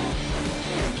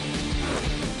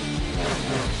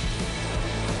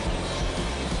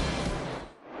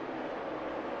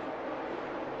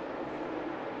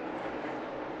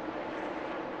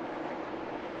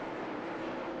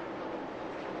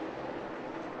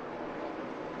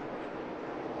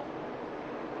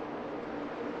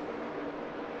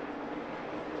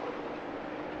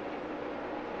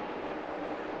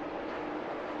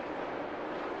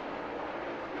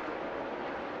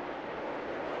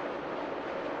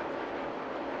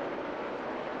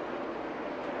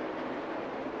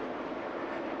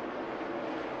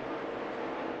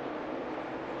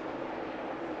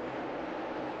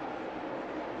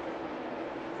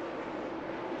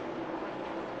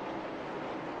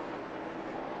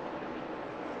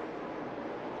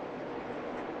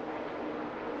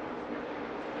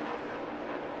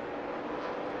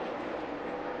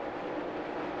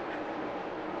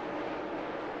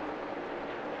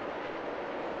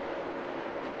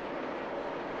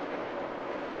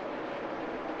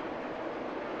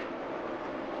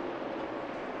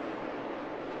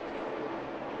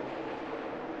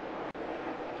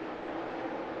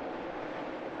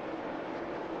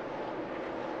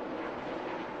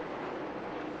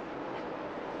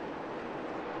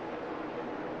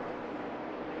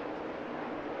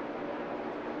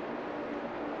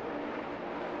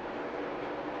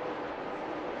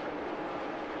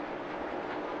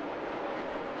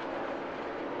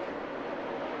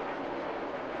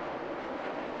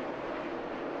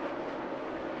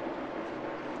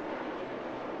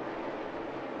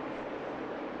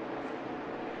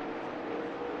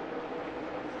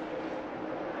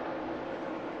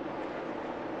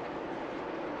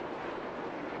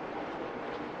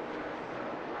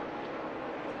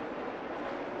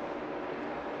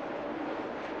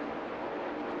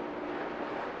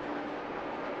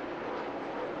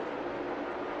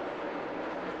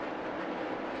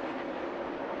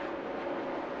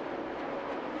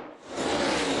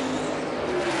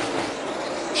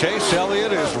 Chase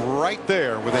Elliott is right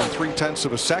there within 0.3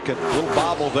 of a second. A little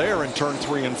bobble there in turn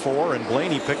 3 and 4, and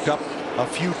Blaney picked up a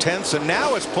few tenths and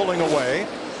now is pulling away.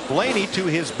 Blaney to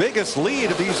his biggest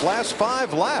lead of these last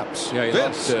 5 laps. Yeah, he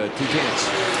lost 2 tenths.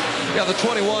 Yeah, the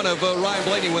 21 of Ryan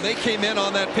Blaney, when they came in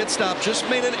on that pit stop, just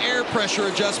made an air pressure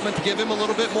adjustment to give him a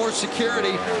little bit more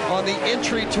security on the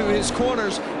entry to his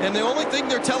corners. And the only thing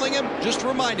they're telling him, just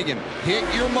reminding him, hit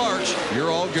your march,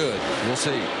 you're all good. We'll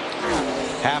see.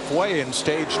 Halfway in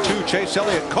stage 2, Chase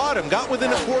Elliott caught him, got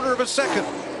within a quarter of a second,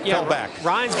 fell back.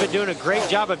 Ryan's been doing a great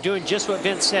job of doing just what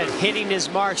Vince said, hitting his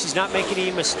marks. He's not making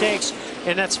any mistakes,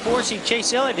 and that's forcing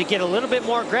Chase Elliott to get a little bit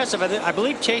more aggressive. I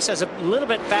believe Chase has a little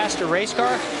bit faster race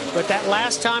car, but that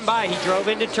last time by, he drove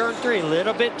into turn 3 a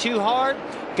little bit too hard,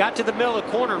 got to the middle of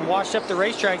the corner and washed up the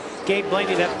racetrack, gave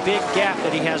Blaney that big gap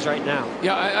that he has right now.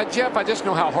 Yeah, Jeff, I just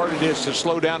know how hard it is to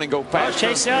slow down and go faster.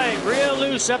 Chase Elliott real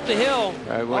loose up the hill,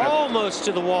 almost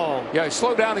to the wall. Yeah,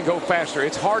 slow down and go faster.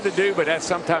 It's hard to do, but that's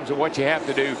sometimes what you have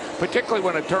to do, particularly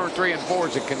when a turn 3 and 4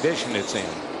 is the condition it's in.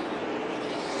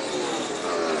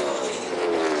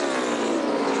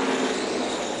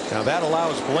 Now that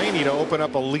allows Blaney to open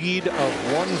up a lead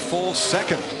of 1 full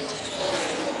second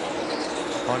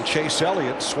on Chase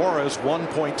Elliott. Suarez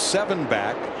 1.7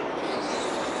 back,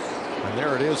 and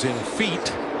there it is in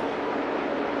feet,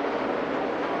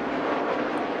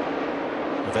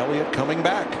 with Elliott coming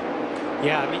back.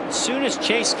 Yeah, I mean, as soon as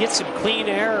Chase gets some clean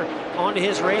air onto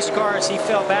his race car as he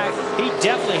fell back, he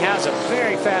definitely has a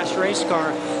very fast race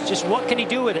car. Just what can he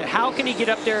do with it? How can he get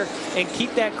up there and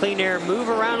keep that clean air, move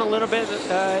around a little bit,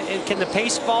 and can the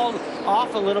pace fall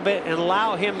off a little bit and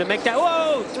allow him to make that,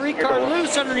 whoa, 3-car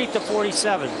loose underneath the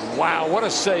 47. Wow, what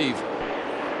a save.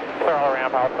 Clear all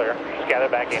around, power clear. Just gather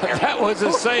back in here. That was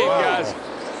a save, guys.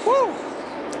 Woo!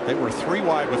 They were 3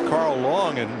 wide with Carl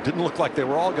Long and didn't look like they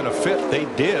were all going to fit. They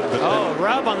did, but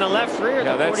rub on the left rear.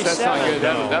 Yeah, the that's 47. not good.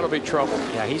 That'll be trouble.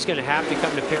 Yeah, he's going to have to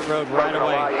come to pit road right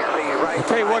away. I'll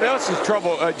tell you what else is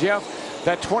trouble, Jeff.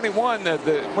 That 21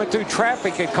 went through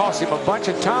traffic. It cost him a bunch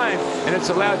of time, and it's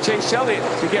allowed Chase Elliott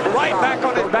to get right back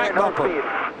on his back bumper.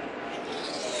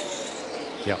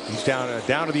 Yeah, he's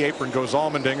down to the apron goes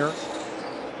Allmendinger.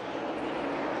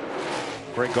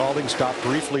 Greg Galding stopped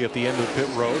briefly at the end of the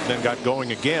pit road, then got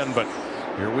going again, but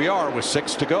here we are with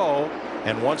 6 to go,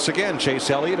 and once again Chase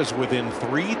Elliott is within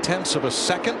 0.3 of a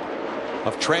second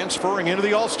of transferring into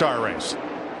the All-Star race.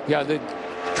 Yeah, the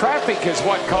traffic is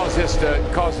what caused this to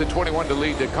cause the 21 to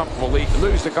lose the comfortable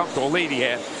lead he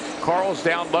had. Carl's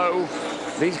down low.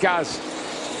 These guys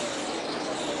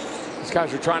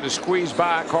are trying to squeeze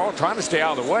by Carl, trying to stay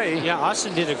out of the way. Yeah,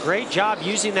 Austin did a great job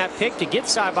using that pick to get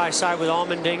side by side with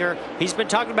Allmendinger. He's been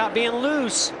talking about being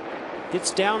loose.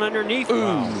 Gets down underneath.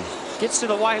 Ooh. Gets to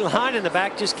the white line, and the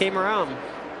back just came around.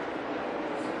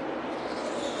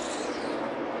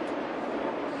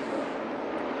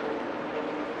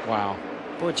 Wow.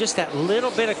 Boy, just that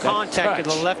little bit of contact in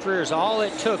the left rear is all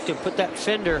it took to put that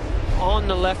fender on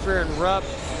the left rear and rub.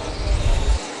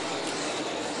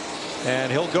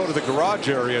 And he'll go to the garage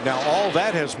area. Now all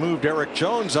that has moved Eric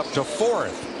Jones up to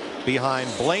 4th behind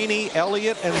Blaney,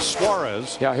 Elliott, and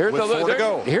Suarez. Yeah, here's with 4 to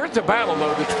go. Here's the battle,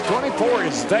 though. The 24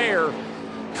 is there.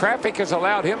 Traffic has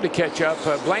allowed him to catch up.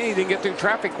 Blaney didn't get through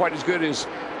traffic quite as good as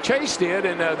Chase did,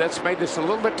 and that's made this a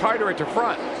little bit tighter at the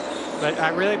front. But I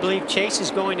really believe Chase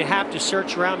is going to have to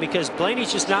search around because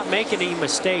Blaney's just not making any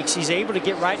mistakes. He's able to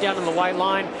get right down to the white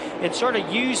line and sort of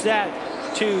use that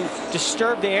to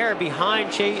disturb the air behind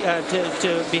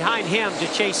behind him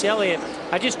to Chase Elliott.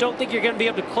 I just don't think you're going to be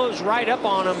able to close right up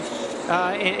on him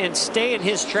and stay in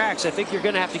his tracks. I think you're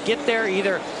going to have to get there,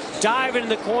 either dive into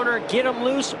the corner, get him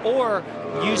loose, or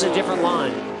use a different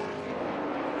line.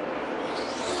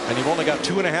 And you've only got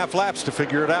 2.5 laps to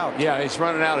figure it out. Yeah, he's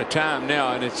running out of time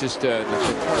now, and it's just the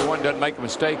 21 doesn't make a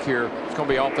mistake here. It's going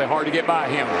to be awfully hard to get by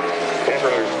him.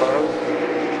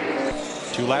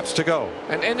 2 laps to go.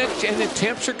 And the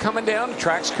temps are coming down, the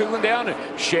track's cooling down,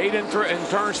 and shade in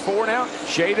turns 4 now,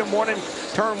 shade in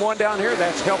turn 1 down here.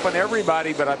 That's helping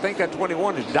everybody, but I think that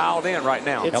 21 is dialed in right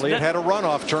now. Elliott had a run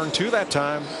off turn 2 that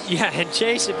time. Yeah, and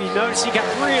Chase, if you notice, he got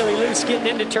really loose getting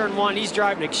into turn 1. He's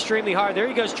driving extremely hard. There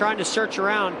he goes trying to search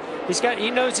around.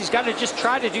 He knows he's got to just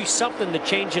try to do something to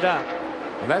change it up.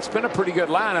 Well, that's been a pretty good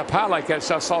lineup high like that.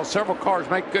 So I saw several cars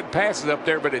make good passes up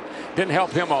there, but it didn't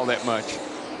help him all that much.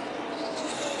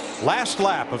 Last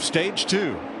lap of stage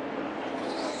 2.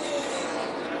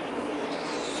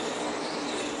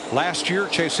 Last year,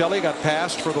 Chase Elliott got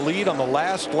passed for the lead on the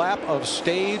last lap of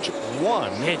stage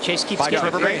 1. And Chase keeps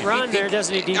getting a great run there,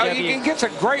 doesn't he, DW? He gets a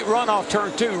great run off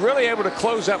turn 2, really able to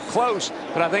close up close,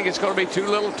 but I think it's going to be too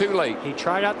little too late. He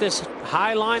tried out this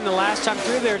high line the last time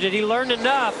through there. Did he learn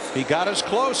enough? He got as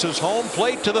close as home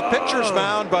plate to the pitcher's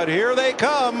mound, but here they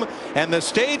come. And the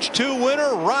stage 2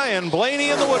 winner, Ryan Blaney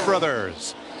and the Wood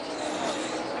Brothers.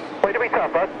 Way to be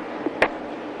tough, bud.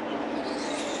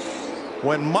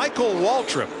 When Michael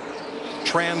Waltrip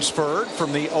transferred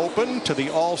from the Open to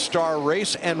the All-Star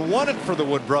race and won it for the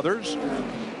Wood Brothers,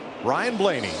 Ryan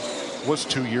Blaney was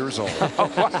 2 years old.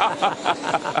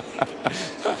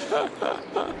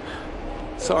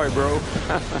 Sorry, bro.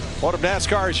 One of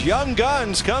NASCAR's young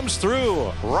guns comes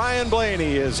through. Ryan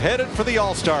Blaney is headed for the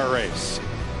All-Star race.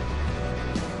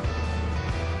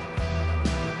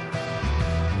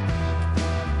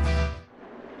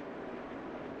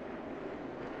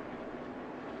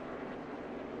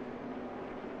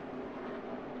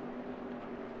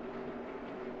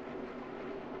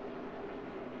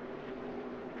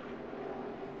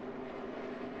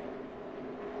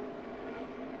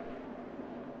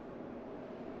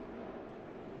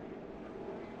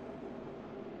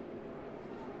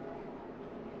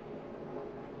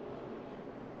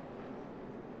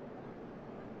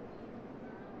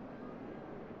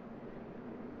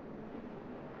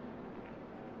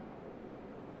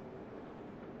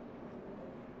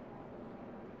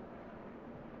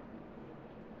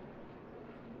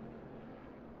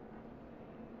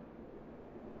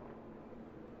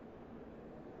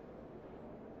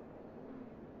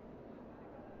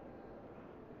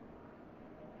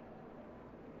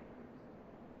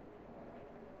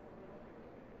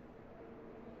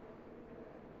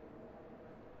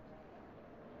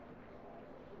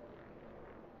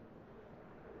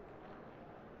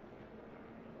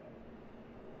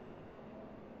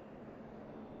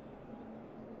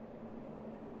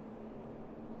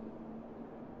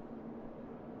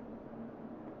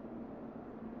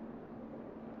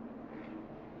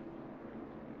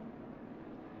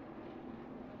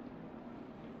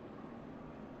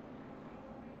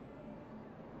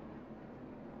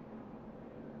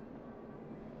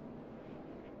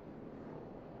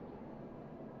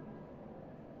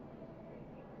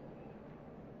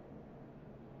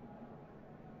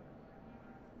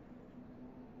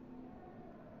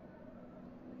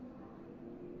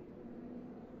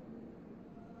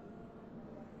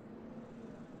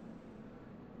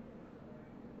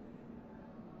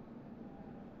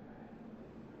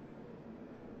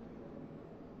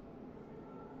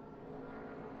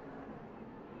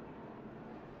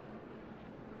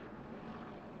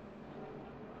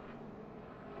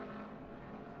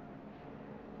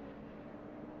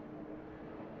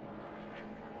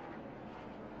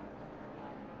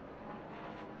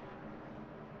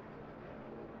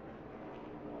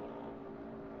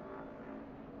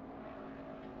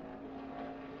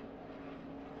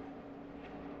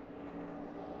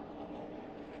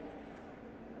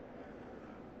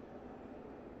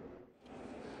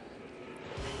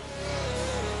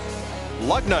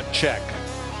 Lug nut check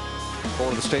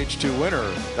for the stage 2 winner.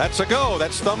 That's a go.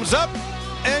 That's thumbs up,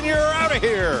 and you're out of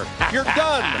here. You're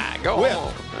done Go with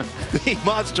home. the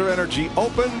Monster Energy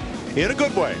Open in a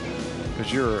good way,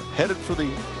 because you're headed for the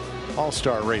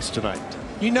All-Star race tonight.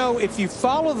 You know, if you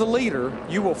follow the leader,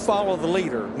 you will follow the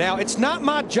leader. Now, it's not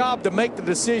my job to make the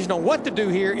decision on what to do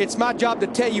here. It's my job to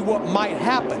tell you what might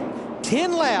happen.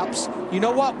 10 laps, you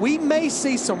know what? We may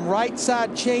see some right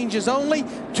side changes only.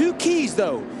 2 keys,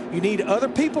 though. You need other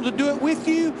people to do it with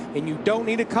you, and you don't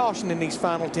need a caution in these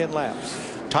final 10 laps.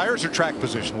 Tires or track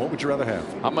position, what would you rather have?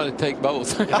 I'm going to take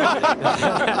both. If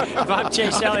I'm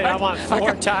Chase Elliott, I want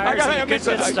 4 tires and a good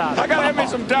pit stop. I got to have me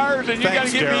some tires, and you got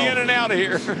to get me in and out of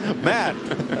here. Matt.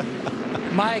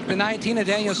 Mike, the 19 of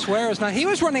Daniel Suarez. Now, he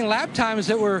was running lap times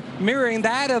that were mirroring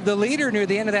that of the leader near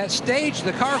the end of that stage.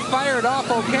 The car fired off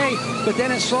okay, but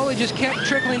then it slowly just kept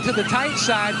trickling to the tight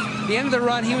side. The end of the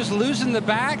run, he was losing the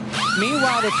back.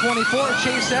 Meanwhile, the 24,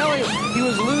 Chase Elliott, he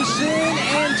was losing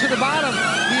and to the bottom.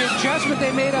 The adjustment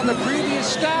they made on the previous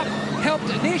stop helped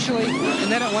initially, and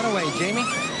then it went away. Jamie?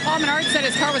 Paul Menard said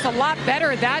his car was a lot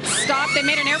better that stop. They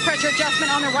made an air pressure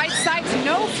adjustment on the right side.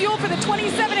 No fuel for the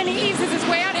 27, and he eases his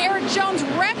way out. Eric Jones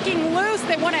wrecking loose.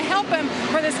 They want to help him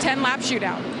for this 10-lap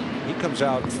shootout. He comes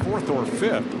out 4th or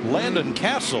 5th. Landon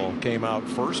Castle came out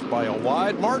first by a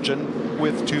wide margin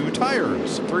with 2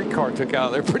 tires. 3 car took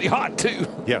out. They're pretty hot, too.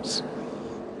 Yes.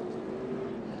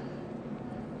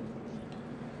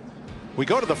 We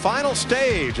go to the final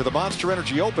stage of the Monster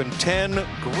Energy Open. 10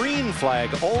 green flag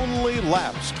only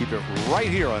laps. Keep it right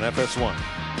here on FS1.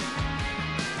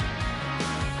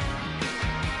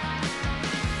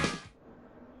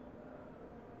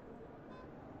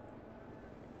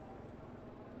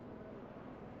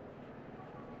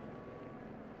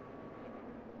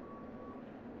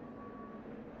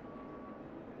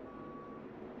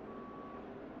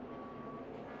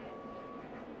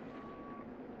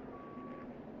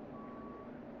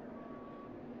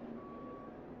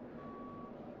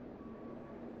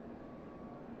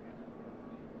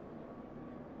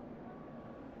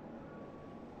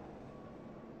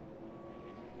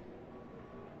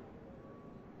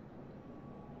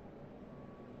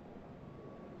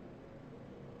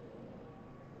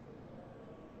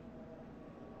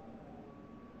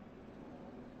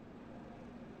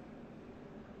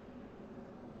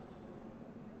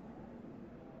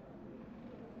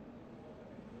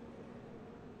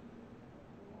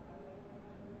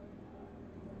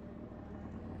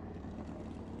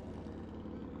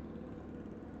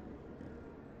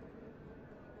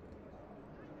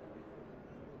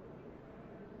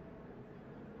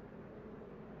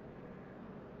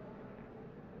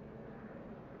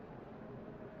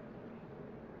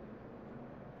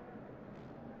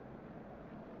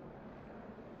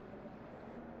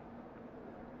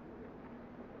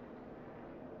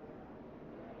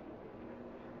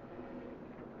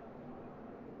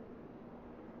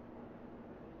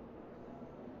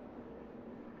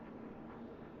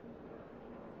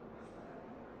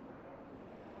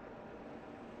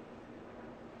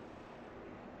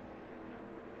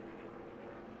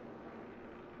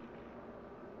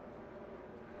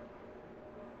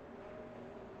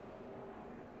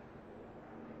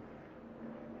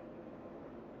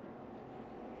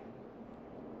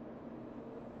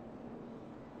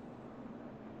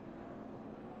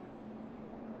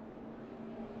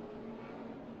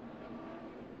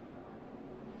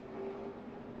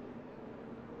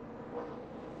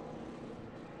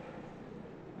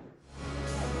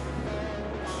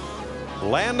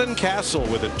 Landon Castle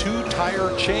with a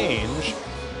 2-tire change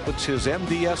puts his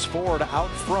MDS Ford out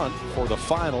front for the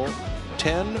final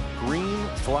 10 green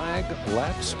flag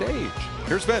lap stage.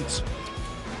 Here's Vince.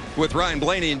 With Ryan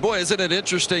Blaney, and boy, isn't it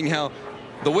interesting how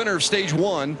the winner of stage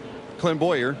 1, Clint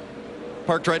Boyer,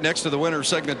 parked right next to the winner of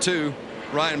segment 2,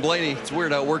 Ryan Blaney. It's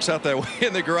weird how it works out that way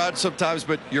in the garage sometimes,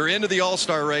 but you're into the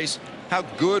All-Star race. How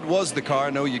good was the car? I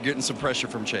know you're getting some pressure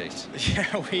from Chase.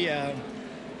 Yeah,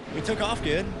 we took off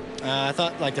good. I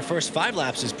thought like the first 5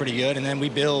 laps is pretty good, and then we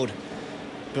build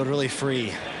really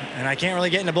free. And I can't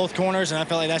really get into both corners, and I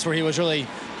felt like that's where he was really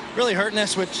hurting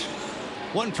us, which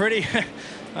wasn't pretty.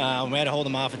 We had to hold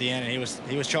him off at the end, and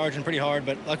he was charging pretty hard,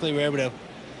 but luckily we were able to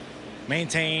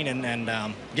maintain, and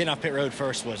getting off pit road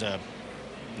first was a,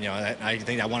 I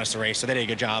think that won us the race. So they did a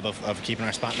good job of keeping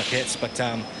our spot in the pits. But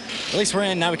at least we're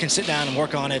in. Now we can sit down and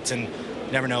work on it, and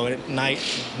you never know. At night,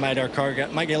 our car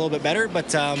might get a little bit better, but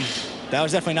that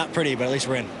was definitely not pretty, but at least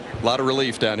we're in. A lot of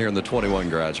relief down here in the 21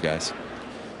 garage, guys.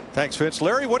 Thanks, Vince.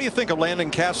 Larry, what do you think of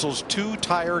Landon Castle's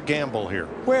 2-tire gamble here?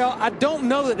 Well, I don't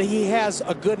know that he has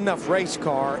a good enough race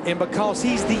car, and because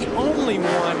he's the only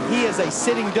one, he is a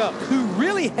sitting duck. Who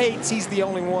really hates he's the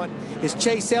only one is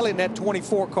Chase Elliott in that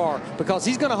 24 car, because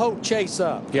he's going to hold Chase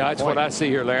up. Yeah, that's what I see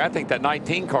here, Larry. I think that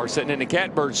 19 car sitting in the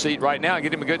catbird seat right now,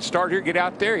 get him a good start here, get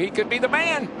out there. He could be the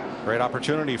man. Great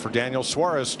opportunity for Daniel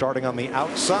Suarez starting on the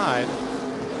outside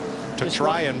to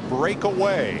try and break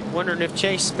away. Wondering if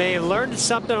Chase may have learned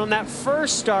something on that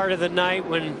first start of the night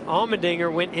when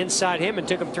Allmendinger went inside him and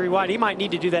took him 3 wide. He might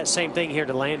need to do that same thing here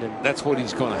to Landon. That's what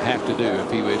he's going to have to do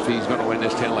if he's going to win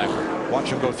this 10-lapper. Watch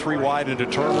him go 3 wide into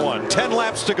turn 1. 10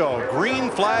 laps to go. Green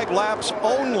flag laps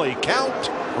only.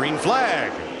 Count. Green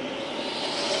flag.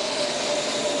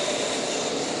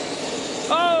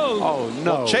 Oh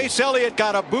no. Well, Chase Elliott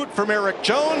got a boot from Eric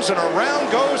Jones, and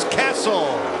around goes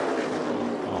Castle.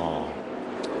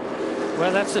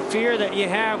 Well, that's the fear that you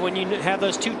have when you have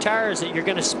those 2 tires, that you're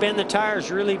going to spin the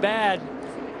tires really bad.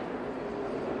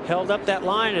 Held up that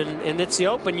line, and it's the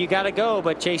open. You got to go,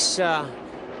 but Chase got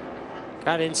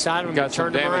inside him and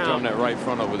turned him around. Got some damage on that right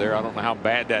front over there. I don't know how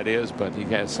bad that is, but he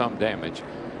has some damage.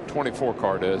 24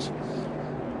 car does.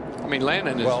 I mean,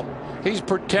 Landon is, he's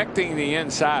protecting the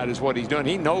inside is what he's doing.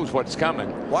 He knows what's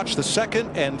coming. Watch the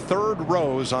 2nd and 3rd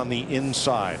rows on the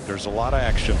inside. There's a lot of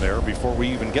action there before we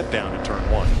even get down to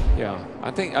turn 1. Yeah,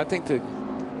 I think that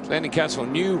Landon Castle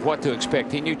knew what to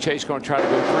expect. He knew Chase going to try to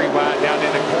go 3 wide down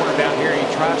in the corner down here.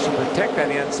 He tries to protect that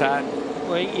inside.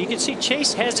 Well, you can see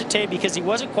Chase hesitate because he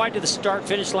wasn't quite to the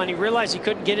start-finish line. He realized he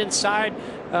couldn't get inside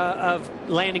of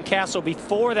Landon Castle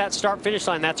before that start-finish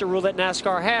line. That's a rule that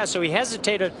NASCAR has, so he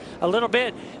hesitated a little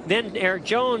bit. Then Eric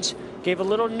Jones gave a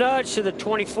little nudge to the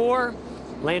 24.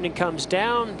 Landon comes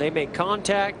down. They make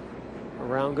contact.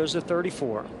 Around goes the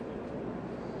 34.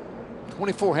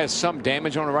 24 has some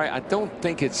damage on the right. I don't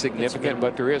think it's significant,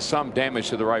 but there is some damage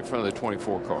to the right front of the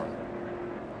 24 car.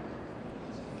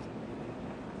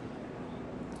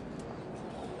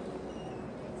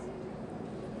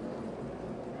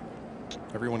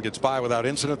 Everyone gets by without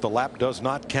incident. The lap does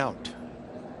not count.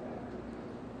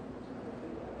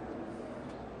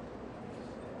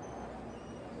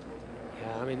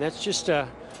 Yeah, I mean, that's just a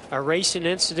racing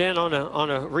incident on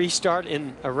a restart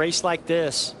in a race like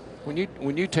this. When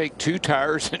you take 2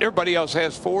 tires and everybody else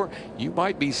has 4, you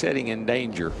might be setting in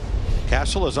danger.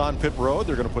 Castle is on pit road.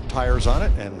 They're going to put tires on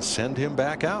it and send him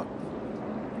back out.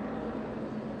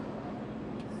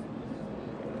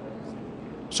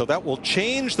 So that will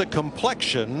change the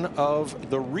complexion of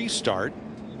the restart.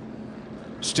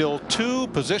 Still 2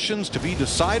 positions to be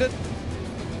decided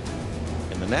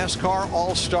in the NASCAR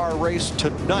All-Star race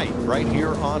tonight, right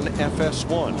here on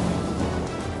FS1.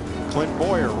 Clint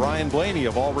Boyer, Ryan Blaney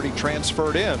have already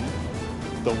transferred in.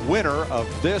 The winner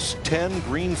of this 10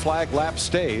 green flag lap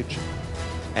stage,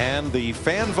 and the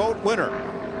fan vote winner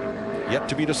yet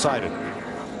to be decided.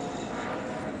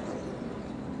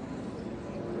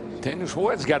 Daniel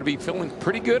Suarez got to be feeling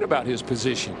pretty good about his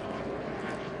position.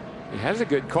 He has a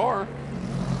good car.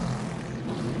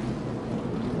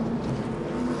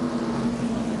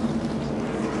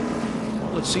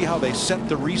 Let's see how they set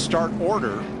the restart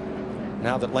order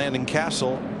now that Landon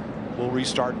Castle will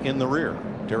restart in the rear.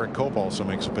 Derek Cope also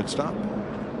makes a pit stop.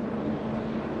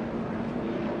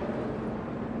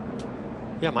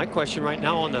 Yeah, my question right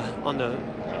now on the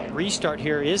restart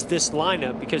here is this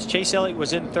lineup, because Chase Elliott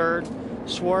was in 3rd,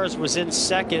 Suarez was in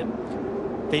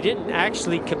 2nd. They didn't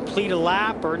actually complete a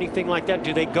lap or anything like that.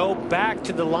 Do they go back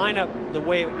to the lineup the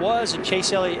way it was, and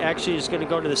Chase Elliott actually is going to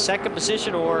go to the 2nd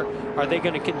position, or are they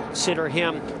going to consider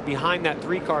him behind that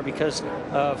 3 car because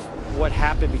of what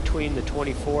happened between the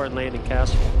 24 and Landon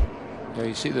Castle? Yeah,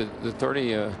 you see the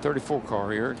 34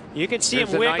 car here. You can see There's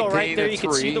him the wiggle right there. You can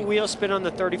 19-3. see the wheel spin on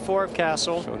the 34 of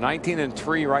Castle. So 19 and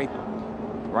 3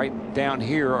 right down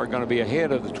here are going to be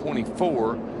ahead of the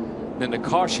 24. Then the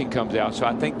caution comes out, so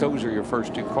I think those are your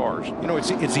first two cars. You know,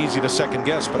 it's easy to second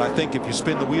guess, but I think if you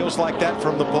spin the wheels like that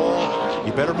from the pole,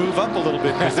 you better move up a little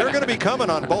bit because they're going to be coming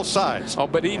on both sides. Oh,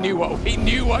 but he knew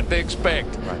what to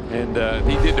expect, and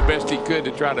he did the best he could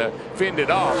to try to fend it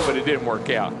off, but it didn't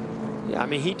work out. Yeah, I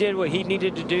mean, he did what he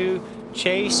needed to do.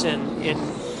 Chase and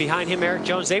behind him, Eric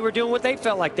Jones, they were doing what they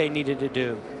felt like they needed to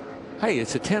do. Hey,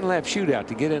 it's a 10-lap shootout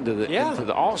to get into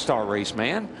the All-Star race,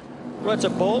 man. Well, it's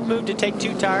a bold move to take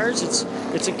 2 tires. It's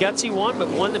a gutsy one, but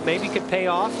one that maybe could pay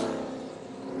off.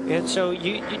 And so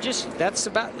you just that's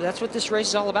what this race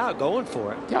is all about, going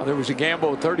for it. Yeah, there was a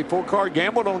gamble. 34 car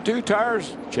gambled on 2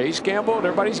 tires. Chase gambled.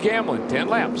 Everybody's gambling. 10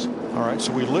 laps. All right,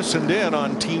 so we listened in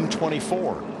on Team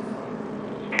 24.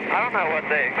 I don't know what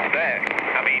they expect.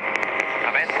 I mean,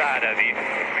 I'm inside of you.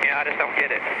 You know, I just don't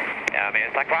get it. Yeah, I mean,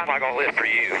 it's like, why am I going to live for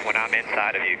you when I'm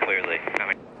inside of you, clearly? I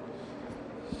mean.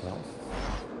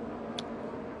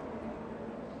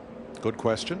 Good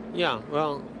question. Yeah,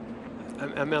 well,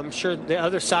 I'm sure the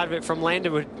other side of it from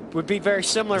Landon would be very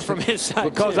similar from his side.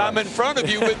 Because too. I'm in front of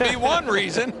you would be one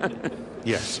reason.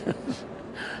 Yes.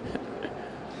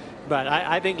 But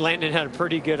I think Landon had a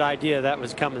pretty good idea that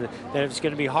was coming, that it was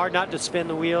going to be hard not to spin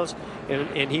the wheels,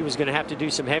 and he was going to have to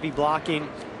do some heavy blocking,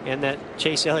 and that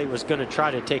Chase Elliott was going to try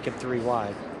to take him 3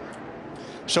 wide.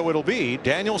 So it'll be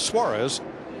Daniel Suarez,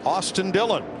 Austin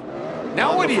Dillon.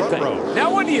 Now what do you think?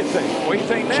 Now what do you think? What do you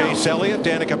think now? Chase Elliott,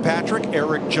 Danica Patrick,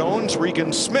 Eric Jones,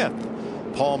 Regan Smith,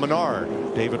 Paul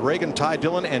Menard, David Reagan, Ty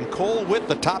Dillon, and Cole Witt,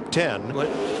 the top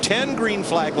 10. 10 green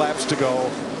flag laps to go.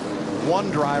 1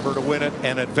 driver to win it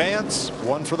and advance,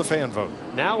 1 for the fan vote.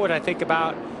 Now what I think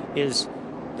about is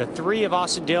the 3 of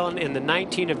Austin Dillon and the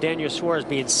 19 of Daniel Suarez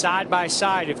being side by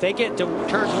side. If they get to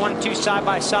turns 1 and 2 side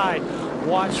by side,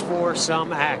 watch for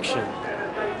some action.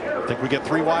 Think we get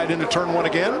 3 wide into turn 1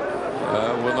 again?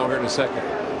 We'll know here in a second.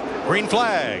 Green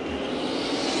flag.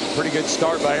 Pretty good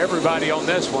start by everybody on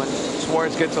this one.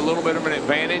 Suarez gets a little bit of an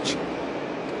advantage.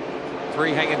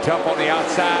 3 hanging tough on the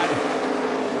outside.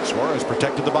 Suarez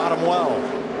protected the bottom well.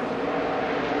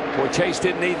 Boy, Chase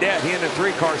didn't need that. He and the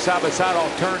 3 car side by side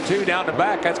off turn 2 down the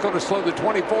back. That's going to slow the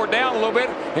 24 down a little bit.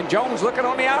 And Jones looking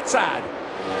on the outside.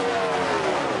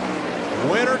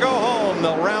 Win or go home.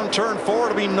 They'll round turn 4.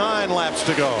 It'll be 9 laps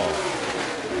to go.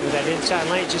 With that inside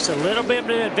lane, just a little bit of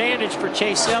an advantage for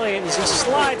Chase Elliott as he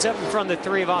slides up in front of the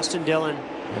 3 of Austin Dillon.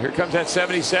 Here comes that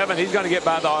 77. He's going to get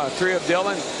by the 3 of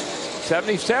Dillon.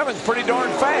 77's pretty darn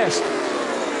fast.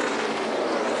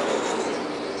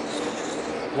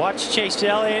 Watch Chase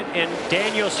Elliott and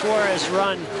Daniel Suarez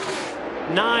run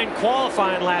 9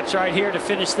 qualifying laps right here to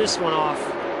finish this one off.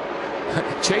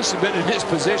 Chase has been in this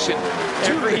position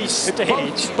every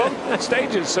stage. Both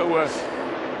stages. So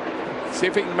see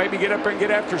if he can maybe get up and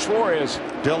get after Suarez.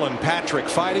 Dillon, Patrick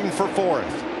fighting for 4th.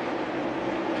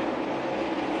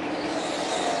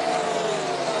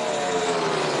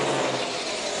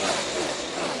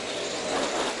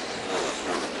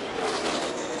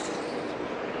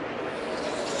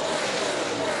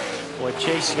 Boy,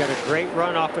 Chase got a great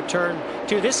run off of turn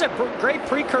 2. This is a great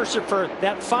precursor for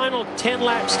that final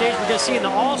 10-lap stage we're going to see in the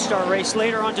All-Star race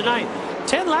later on tonight.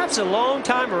 10 laps is a long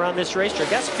time around this racetrack.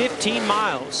 That's 15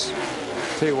 miles.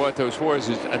 Tell you what, though, Suarez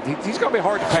is he's going to be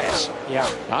hard to pass. Yeah.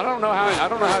 I don't know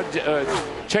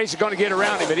how Chase is going to get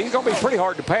around him, but he's going to be pretty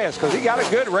hard to pass because he got a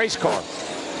good race car.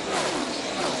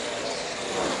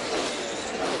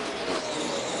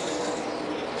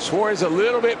 Suarez a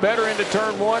little bit better into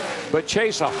turn 1, but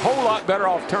Chase a whole lot better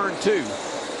off turn 2.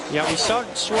 Yeah, we saw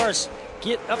Suarez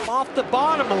get up off the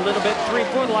bottom a little bit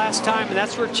 3-4 the last time, and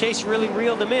that's where Chase really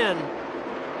reeled him in.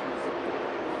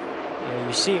 And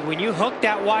you see, when you hook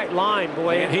that white line,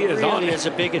 boy, man, it really is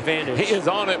a big advantage. He is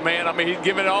on it, man. I mean, he's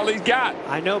giving it all he's got.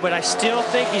 I know, but I still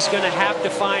think he's going to have to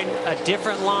find a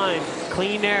different line,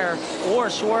 clean air, or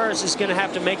Suarez is going to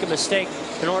have to make a mistake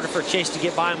in order for Chase to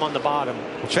get by him on the bottom.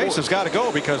 Well, Chase has got to go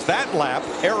because that lap,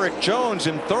 Eric Jones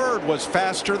in 3rd was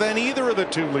faster than either of the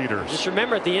 2 leaders. Just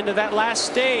remember, at the end of that last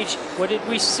stage, what did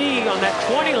we see on that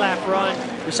 20-lap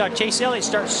run? We saw Chase Elliott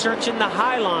start searching the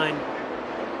high line.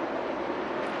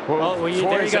 Well, there you go.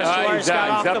 Suarez got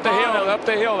off the bottom. Up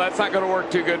the hill. That's not going to work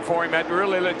too good for him. Had to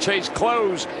really let Chase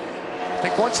close. I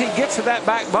think once he gets to that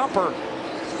back bumper,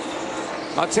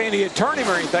 not saying he'd turn him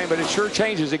or anything, but it sure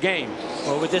changes the game.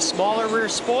 Well, with this smaller rear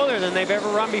spoiler than they've ever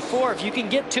run before, if you can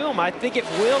get to him, I think it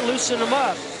will loosen them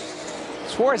up.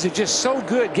 Suarez is just so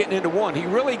good getting into one. He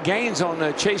really gains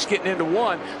on Chase getting into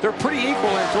one. They're pretty equal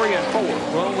in 3 and 4.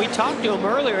 Well, we talked to him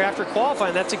earlier after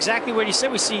qualifying. That's exactly what he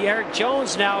said. We see Eric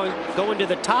Jones now going to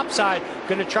the top side,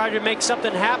 going to try to make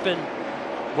something happen.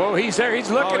 Whoa, he's there. He's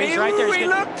looking. Oh, he's right there. He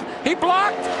looked. He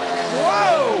blocked.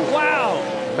 Whoa. Wow.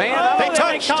 Man, they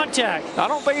touched. Contact. I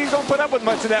don't think he's going to put up with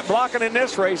much of that blocking in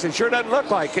this race. It sure doesn't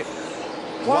look like it.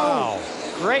 Wow.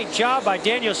 Great job by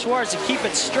Daniel Suarez to keep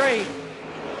it straight.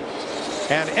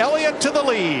 And Elliott to the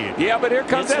lead. Yeah, but here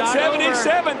comes It's that not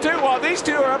 77 too. While these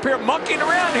two are up here monkeying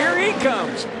around, here he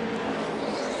comes.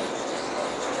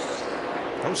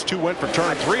 Those two went for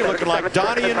turn 3, looking like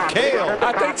Donnie and Cale.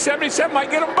 I think 77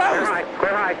 might get them both.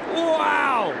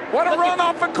 Wow. What a run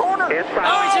off the corner.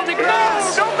 Oh, he's in the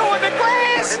grass. No, don't go in the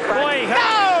grass. Boy,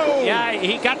 no. Yeah,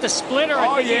 he got the splitter.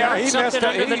 Oh, I think yeah, he he hurt messed something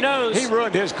up. under the nose. He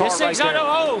ruined his car This thing's right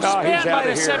there. spanned by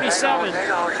the 77.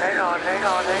 Hang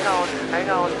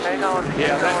on.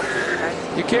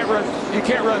 Yeah, you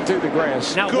can't run through the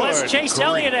grass. Now, was Chase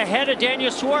Elliott ahead of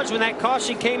Daniel Suarez when that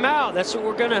caution came out? That's what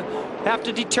we're going to have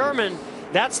to determine.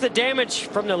 That's the damage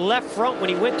from the left front when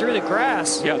he went through the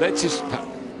grass. Yeah, that's just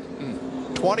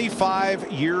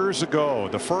 25 years ago,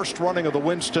 the first running of the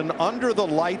Winston under the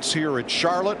lights here at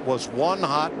Charlotte was one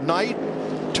hot night.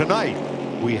 Tonight,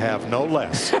 we have no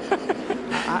less.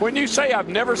 When you say I've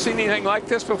never seen anything like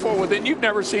this before, well, then you've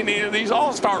never seen any of these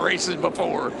all-star races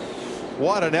before.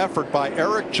 What an effort by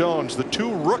Eric Jones, the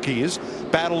two rookies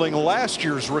battling last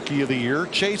year's Rookie of the Year,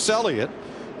 Chase Elliott.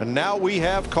 And now we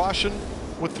have caution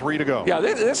with 3 to go. Yeah,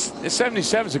 this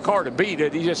 77 is a car to beat.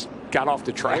 He just got off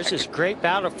the track. There's this great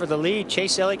battle for the lead.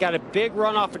 Chase Elliott got a big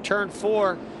run off of turn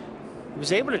 4. He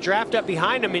was able to draft up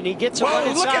behind him, and he gets a run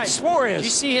inside. Look at Suarez. Did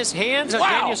you see his hands on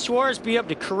Daniel Suarez be able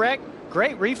to correct?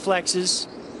 Great reflexes.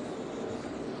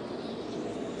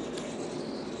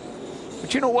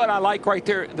 But you know what I like right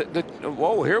there?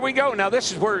 Whoa, here we go. Now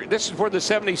this is where the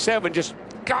 77 just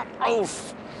got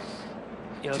off.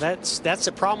 You know, that's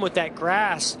the problem with that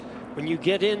grass. When you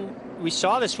get in, we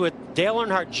saw this with Dale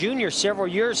Earnhardt Jr. several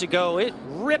years ago. It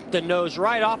ripped the nose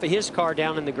right off of his car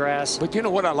down in the grass. But you know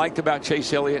what I liked about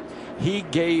Chase Elliott? He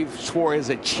gave Suarez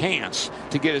a chance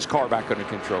to get his car back under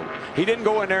control. He didn't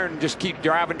go in there and just keep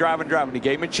driving. He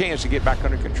gave him a chance to get back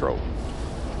under control.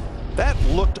 That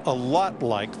looked a lot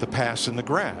like the pass in the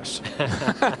grass.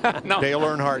 Dale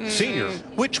Earnhardt Sr.,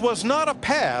 which was not a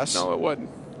pass. No, it wasn't.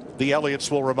 The Elliots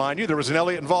will remind you there was an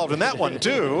Elliott involved in that one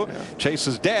too. Yeah.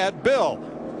 Chase's dad, Bill.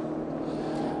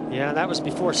 Yeah, that was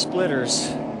before splitters.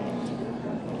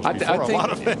 I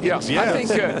think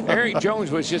Eric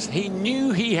Jones was he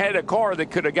knew he had a car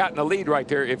that could have gotten the lead right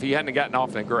there if he hadn't gotten off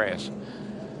in the grass.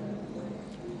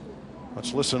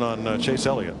 Let's listen on Chase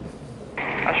Elliott.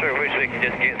 I sure wish we could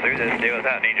just get through this deal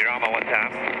without any drama one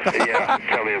time. Yeah,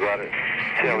 tell me about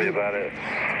it.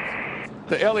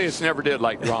 The Elliots never did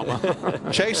like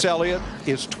drama. Chase Elliott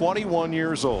is 21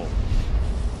 years old.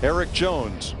 Eric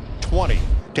Jones, 20.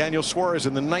 Daniel Suarez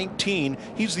in the 19.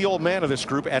 He's the old man of this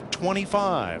group at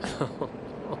 25.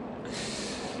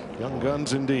 Young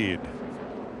guns indeed.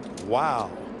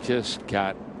 Wow. Just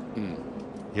got.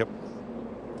 Yep.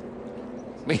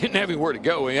 He didn't have anywhere to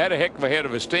go. He had a heck of a head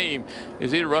of steam.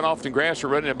 Is either run off the grass or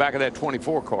run in the back of that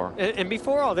 24 car. And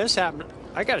before all this happened,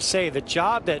 I got to say the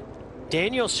job that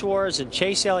Daniel Suarez and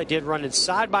Chase Elliott did running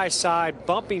side by side,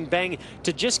 bumping, banging,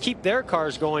 to just keep their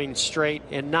cars going straight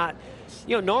and not,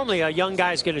 you know, normally a young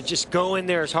guy's going to just go in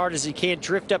there as hard as he can,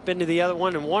 drift up into the other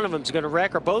one, and one of them's going to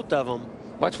wreck or both of them.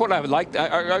 That's what I would like.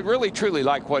 I really, truly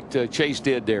like what Chase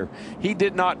did there. He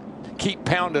did not keep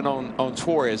pounding on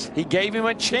Suarez. He gave him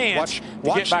a chance to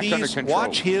get back under control.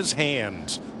 Watch his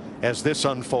hands as this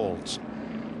unfolds.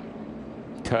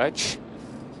 Touch.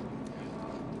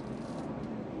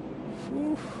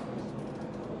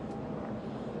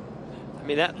 I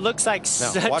mean, that looks like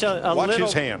such a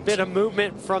little bit of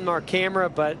movement from our camera,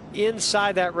 but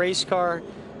inside that race car,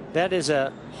 that is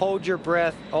a hold your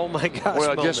breath, oh my gosh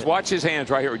moment. Just watch his hands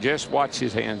right here. Just watch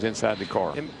his hands inside the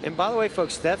car. And by the way,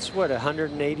 folks, that's what,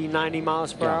 180, 90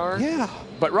 miles per hour? Yeah.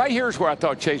 But right here's where I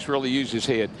thought Chase really used his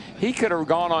head. He could have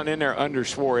gone on in there under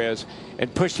Suarez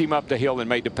and pushed him up the hill and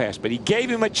made the pass, but he gave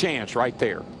him a chance right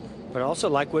there. But also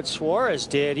like what Suarez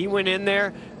did. He went in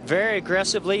there very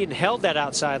aggressively and held that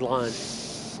outside line.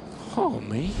 Oh,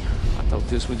 me. I thought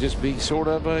this would just be sort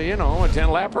of a, you know, a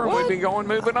 10-lapper and we'd be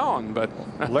moving on. But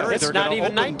Larry, it's not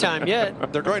even nighttime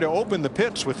yet. They're going to open the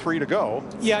pits with 3 to go.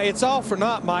 Yeah, it's all for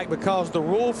naught, Mike, because the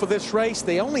rule for this race,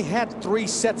 they only had 3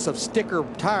 sets of sticker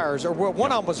tires, or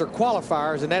one of them was their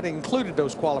qualifiers, and that included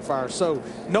those qualifiers. So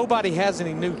nobody has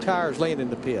any new tires laying in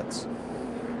the pits.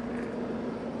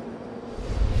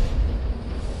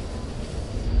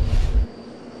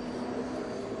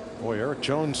 Boy, Eric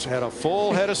Jones had a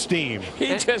full head of steam.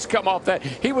 He just come off that.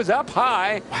 He was up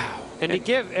high. Wow. And to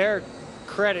give Eric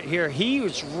credit here, he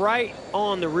was right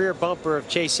on the rear bumper of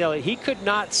Chase Elliott. He could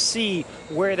not see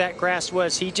where that grass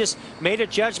was. He just made a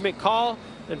judgment call.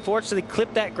 Unfortunately,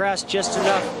 clipped that grass just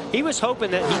enough. He was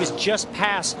hoping that he was just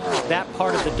past that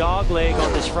part of the dog leg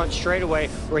on this front straightaway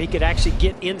where he could actually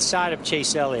get inside of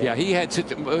Chase Elliott. Yeah,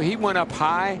 he went up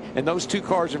high, and those two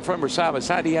cars in front were side by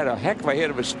side. He had a heck of a head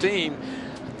of steam.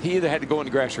 He either had to go in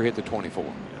the grass or hit the 24.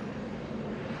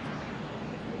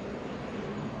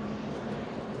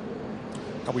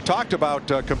 Now, we talked about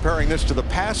comparing this to the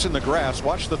pass in the grass.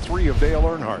 Watch the 3 of Dale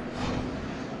Earnhardt.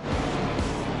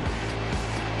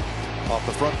 Off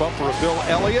the front bumper of Bill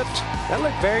Elliott. That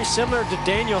looked very similar to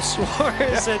Daniel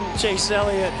Suarez and Chase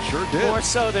Elliott. Sure did. More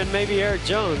so than maybe Eric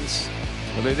Jones.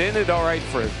 Well, it ended all right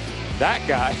for that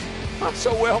guy. Not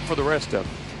so well for the rest of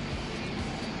them.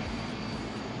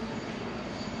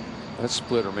 That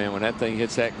splitter, man, when that thing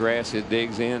hits that grass, it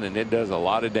digs in and it does a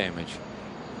lot of damage.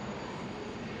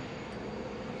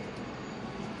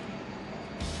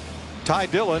 Ty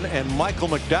Dillon and Michael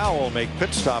McDowell make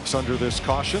pit stops under this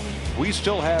caution. We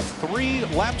still have 3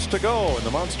 laps to go in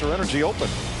the Monster Energy Open.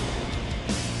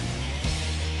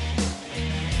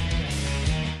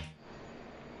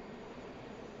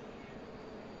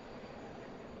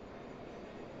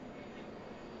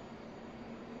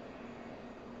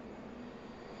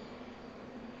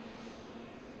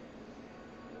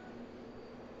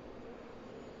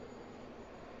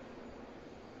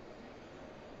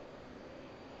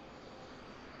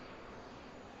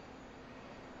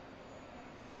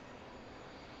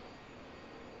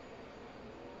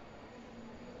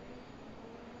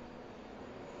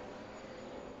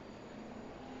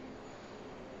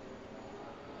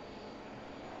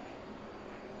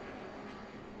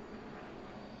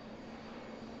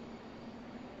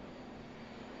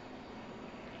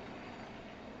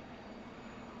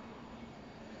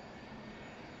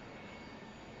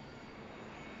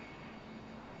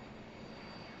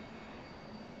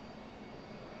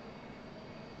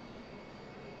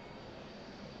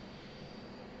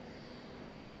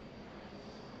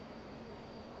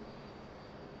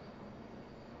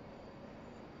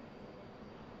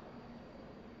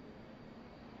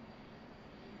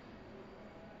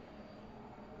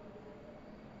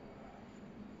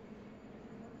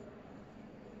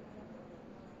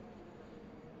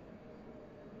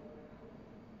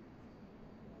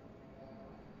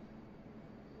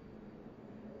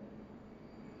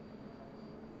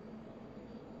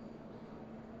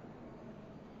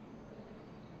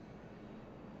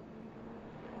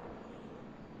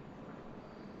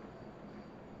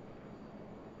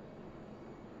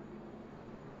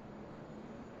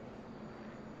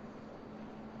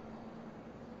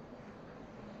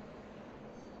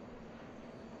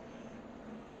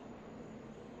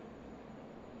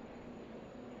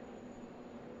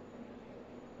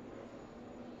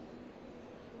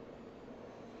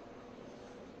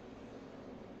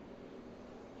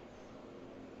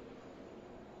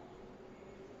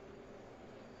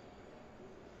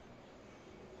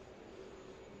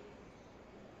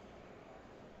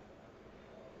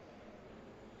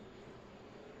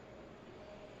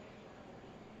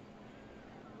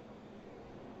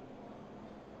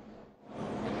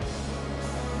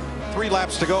 Three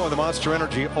laps to go in the Monster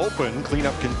Energy Open.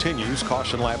 Cleanup continues.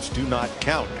 Caution laps do not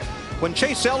count. When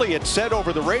Chase Elliott said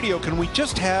over the radio, can we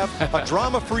just have a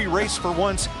drama-free race for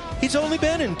once? He's only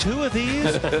been in 2 of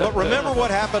these. But remember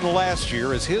what happened last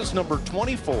year as his number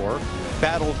 24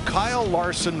 battled Kyle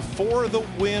Larson for the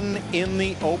win in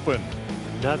the Open.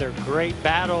 Another great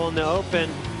battle in the Open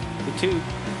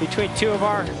between 2 of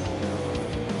our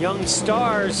young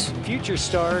stars, future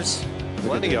stars.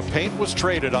 Plenty of paint was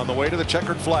traded on the way to the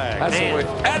checkered flag.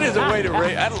 That is a way to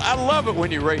race. I love it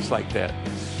when you race like that.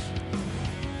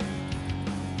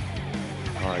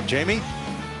 All right, Jamie.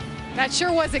 That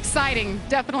sure was exciting.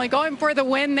 Definitely going for the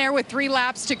win there with 3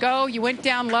 laps to go. You went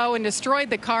down low and destroyed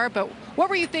the car, but what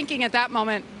were you thinking at that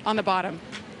moment on the bottom?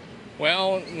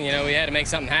 Well, we had to make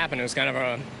something happen. It was kind of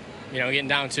a, getting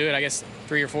down to it. I guess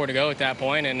 3 or 4 to go at that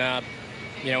point, and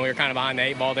we were kind of behind the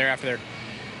 8 ball there after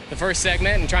the first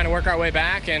segment and trying to work our way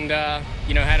back, and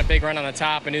had a big run on the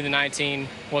top. I knew the 19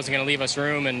 wasn't going to leave us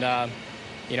room, and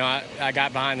I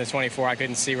got behind the 24. I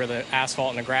couldn't see where the asphalt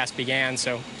and the grass began,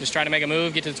 so just tried to make a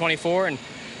move, get to the 24, and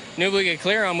knew if we could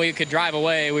clear them, we could drive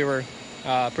away. We were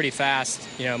pretty fast,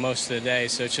 most of the day,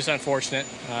 so it's just unfortunate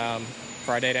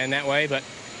for our day to end that way, but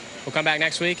we'll come back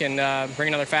next week and bring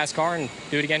another fast car and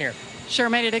do it again here. Sure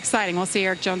made it exciting. We'll see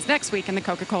Eric Jones next week in the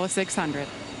Coca-Cola 600.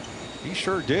 He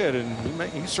sure did, and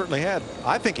he certainly had.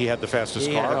 I think he had the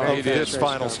fastest car of this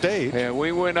final stage. Yeah,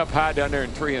 we went up high down there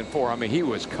in 3 and 4. I mean, he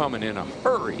was coming in a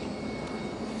hurry.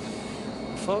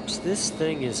 Folks, this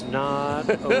thing is not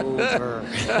over.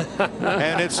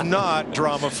 And it's not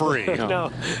drama-free.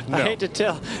 No. I hate to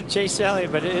tell Chase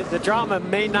Elliott, but the drama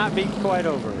may not be quite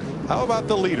over. How about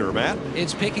the leader, Matt?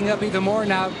 It's picking up even more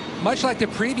now. Much like the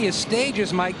previous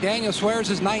stages, Mike, Daniel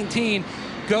Suarez is 19.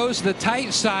 Goes to the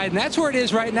tight side, and that's where it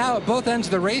is right now at both ends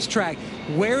of the racetrack.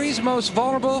 Where he's most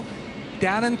vulnerable,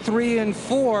 down in 3 and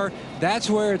 4, that's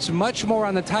where it's much more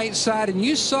on the tight side. And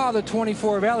you saw the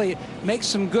 24 of Elliott make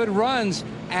some good runs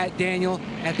at Daniel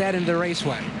at that end of the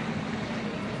raceway.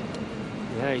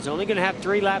 Yeah, he's only going to have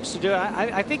 3 laps to do it.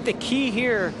 I think the key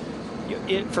here,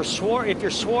 if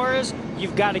you're Suarez,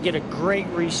 you've got to get a great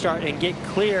restart and get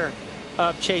clear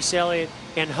of Chase Elliott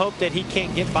and hope that he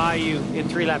can't get by you in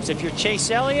 3 laps. If you're Chase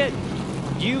Elliott,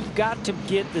 you've got to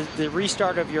get the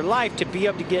restart of your life to be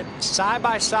able to get side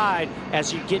by side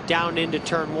as you get down into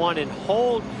turn 1 and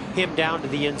hold him down to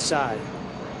the inside.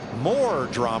 More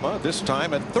drama, this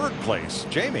time at 3rd place.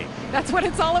 Jamie. That's what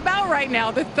it's all about right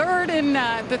now. The 3rd in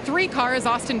the 3 car is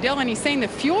Austin Dillon. He's saying the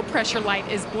fuel pressure light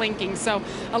is blinking. So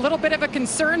a little bit of a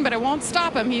concern, but it won't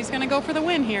stop him. He's going to go for the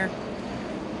win here.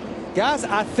 Guys,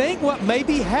 I think what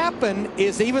maybe happened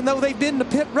is even though they've been to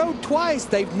pit road twice,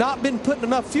 they've not been putting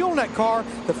enough fuel in that car.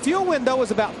 The fuel window is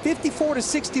about 54 to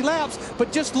 60 laps,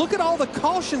 but just look at all the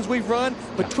cautions we've run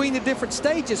between the different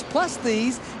stages, plus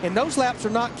these, and those laps are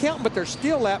not counting, but they're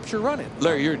still laps you're running.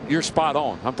 Larry, you're spot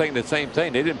on. I'm thinking the same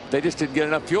thing. They just didn't get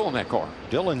enough fuel in that car.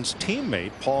 Dillon's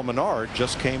teammate, Paul Menard,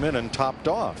 just came in and topped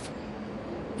off.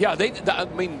 Yeah, I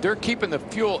mean, they're keeping the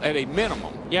fuel at a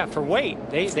minimum. Yeah, for weight.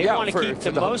 They want to keep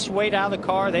the most weight out of the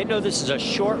car. They know this is a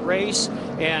short race,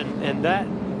 and that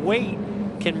weight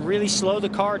can really slow the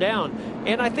car down.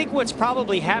 And I think what's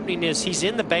probably happening is he's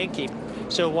in the banking.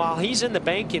 So while he's in the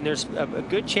banking, there's a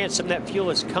good chance some of that fuel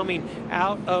is coming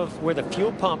out of where the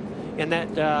fuel pump and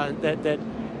that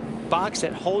box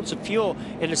that holds the fuel,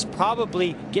 and it's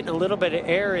probably getting a little bit of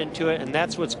air into it, and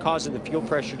that's what's causing the fuel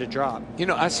pressure to drop. You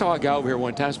know, I saw a guy over here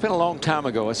one time. It's been a long time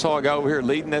ago. I saw a guy over here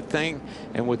leading that thing,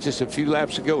 and with just a few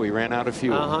laps to go, he ran out of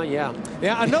fuel. Yeah.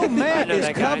 Yeah, I know Matt is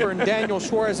covering Daniel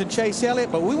Suarez and Chase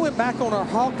Elliott, but we went back on our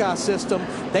Hawkeye system.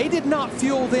 They did not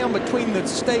fuel them between the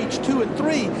stage 2 and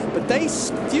 3, but they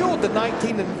fueled the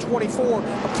 19 and 24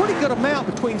 a pretty good amount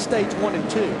between stage 1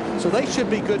 and 2. So they should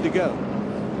be good to go.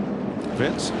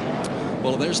 Vince?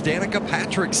 Well, there's Danica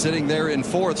Patrick sitting there in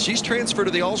 4th. She's transferred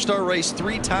to the All-Star race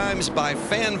 3 times by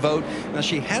fan vote. Now,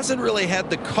 she hasn't really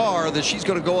had the car that she's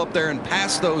going to go up there and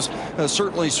pass those,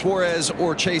 certainly Suarez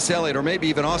or Chase Elliott or maybe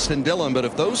even Austin Dillon. But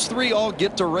if those 3 all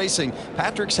get to racing,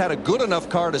 Patrick's had a good enough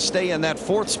car to stay in that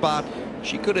 4th spot.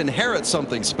 She could inherit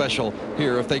something special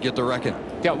here if they get to wreck it.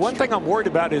 Yeah, one thing I'm worried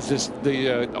about is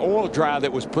the oil dry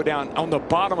that was put down on the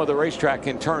bottom of the racetrack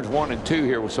in turns 1 and 2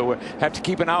 here. So we have to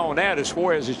keep an eye on that as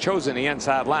Suarez has chosen the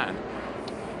inside line.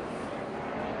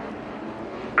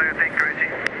 What do you think, Tracy?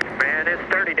 Man,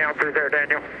 it's 30 down through there,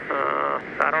 Daniel.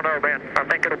 I don't know, man. I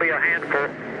think it'll be a handful,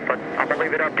 but I'm going to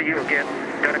leave it up to you again.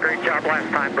 Done a great job last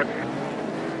time, but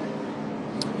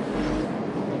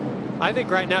I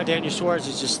think right now Daniel Suarez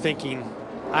is just thinking,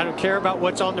 I don't care about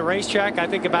what's on the racetrack. I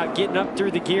think about getting up through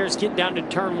the gears, getting down to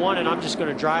turn 1, and I'm just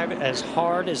going to drive it as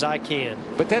hard as I can.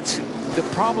 But that's the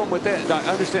problem with that.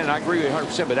 I understand, I agree with you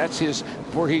 100%, but that's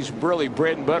where he's really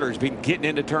bread and butter, is been getting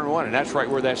into turn 1, and that's right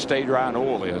where that stay dry and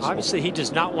oil is. Obviously, he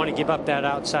does not want to give up that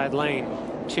outside lane.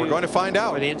 We're going to find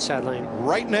out. Or the inside lane.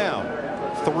 Right now,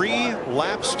 3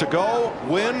 laps to go.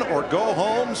 Win or go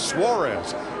home.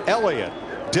 Suarez, Elliott,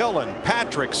 Dillon,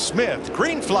 Patrick, Smith,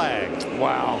 green flag.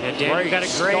 Wow. And Daniel got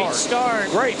a great start.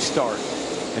 Great start.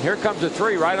 And here comes the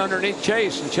 3 right underneath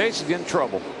Chase, and Chase is getting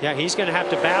trouble. Yeah, he's going to have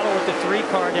to battle with the 3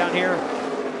 car down here.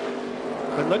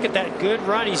 But look at that good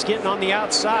run he's getting on the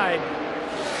outside.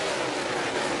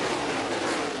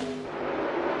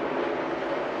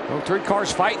 Well, 3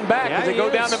 cars fighting back as they go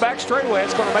down the back straightaway.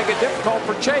 It's going to make it difficult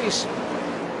for Chase.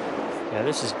 Yeah,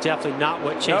 this is definitely not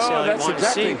what Chase Elliott wanted to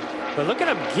see. But look at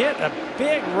him get a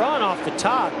big run off the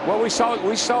top. Well, we saw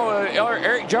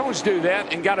Eric Jones do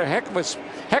that and got a heck of a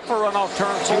run off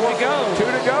turn 4. 2 to go. 2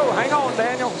 to go. Hang on,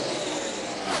 Daniel.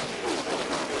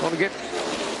 Going to get.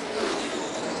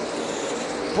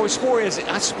 Boy, Suarez,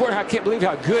 I swear I can't believe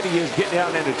how good he is getting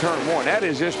down into turn 1. That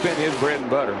has just been his bread and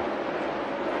butter.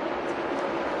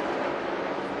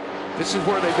 This is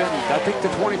where they've been. I think the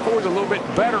 24 is a little bit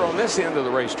better on this end of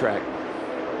the racetrack.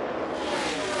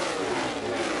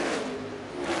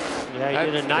 Yeah,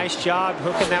 he did a nice job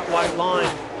hooking that white line.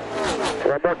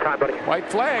 One more time, buddy.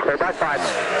 White flag. Clear by 5.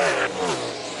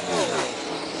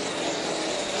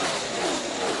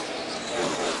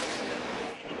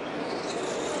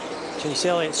 Chase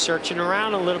Elliott searching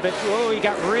around a little bit. Whoa, he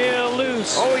got real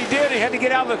loose. Oh, he did. He had to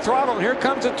get out of the throttle. And here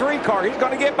comes the 3 car. He's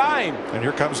going to get by him. And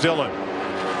here comes Dillon.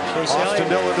 Chase Austin Elliott.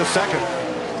 Dillon the second.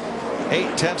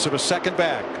 0.8 of a second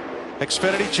back.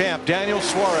 Xfinity champ Daniel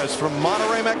Suarez from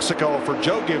Monterrey, Mexico for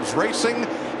Joe Gibbs Racing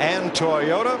and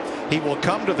Toyota. He will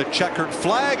come to the checkered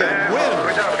flag and win.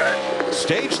 Good job, guys.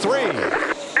 Stage 3. Yeah,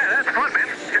 that's fun, man.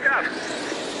 Good job.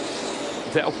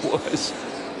 That was.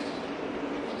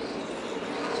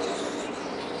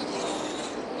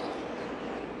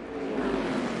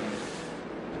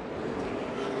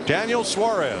 Daniel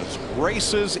Suarez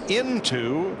races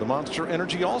into the Monster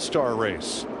Energy All-Star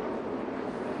race.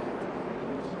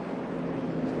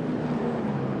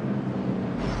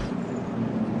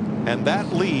 And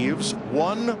that leaves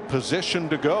 1 position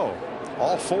to go.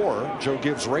 All 4 Joe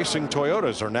Gibbs Racing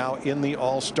Toyotas are now in the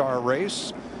All-Star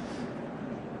race.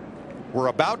 We're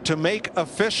about to make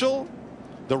official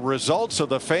the results of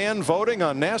the fan voting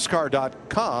on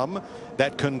NASCAR.com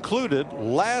that concluded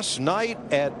last night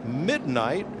at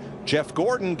midnight. Jeff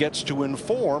Gordon gets to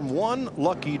inform 1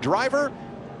 lucky driver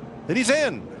that he's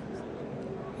in.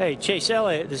 Hey, Chase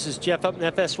Elliott, this is Jeff up in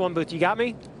the FS1 booth. You got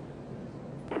me?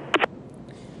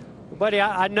 Buddy,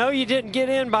 I know you didn't get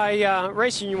in by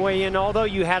racing your way in, although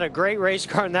you had a great race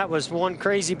car and that was one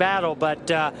crazy battle.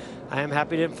 But I am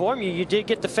happy to inform you, you did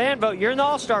get the fan vote. You're in the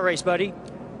All-Star race, buddy.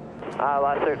 Well,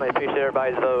 I certainly appreciate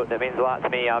everybody's vote. It means a lot to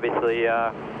me, obviously.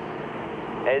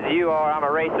 As you are, I'm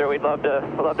a racer. We'd love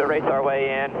to race our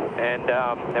way in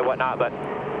and whatnot. But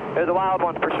it was a wild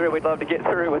one for sure. We'd love to get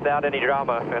through without any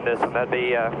drama in this one. That'd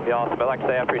be awesome. But like I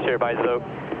say, I appreciate everybody's vote.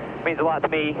 It means a lot to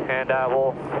me, and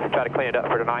we'll try to clean it up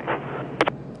for tonight.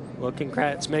 Well,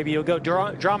 congrats. Maybe you'll go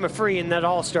drama-free in that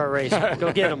All-Star race.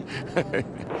 Go get them.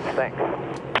 Thanks.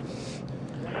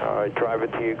 All right, drive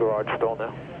it to your garage stall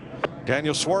now.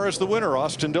 Daniel Suarez the winner.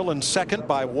 Austin Dillon second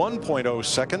by 1.0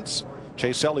 seconds.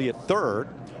 Chase Elliott third.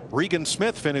 Regan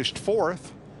Smith finished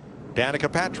fourth.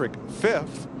 Danica Patrick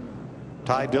fifth.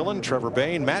 Ty Dillon, Trevor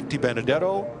Bayne, Matt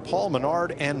DiBenedetto, Paul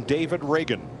Menard, and David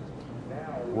Reagan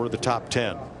were the top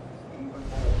 10.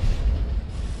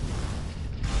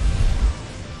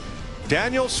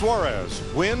 Daniel Suarez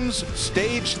wins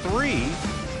stage 3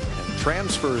 and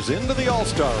transfers into the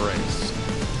All-Star race.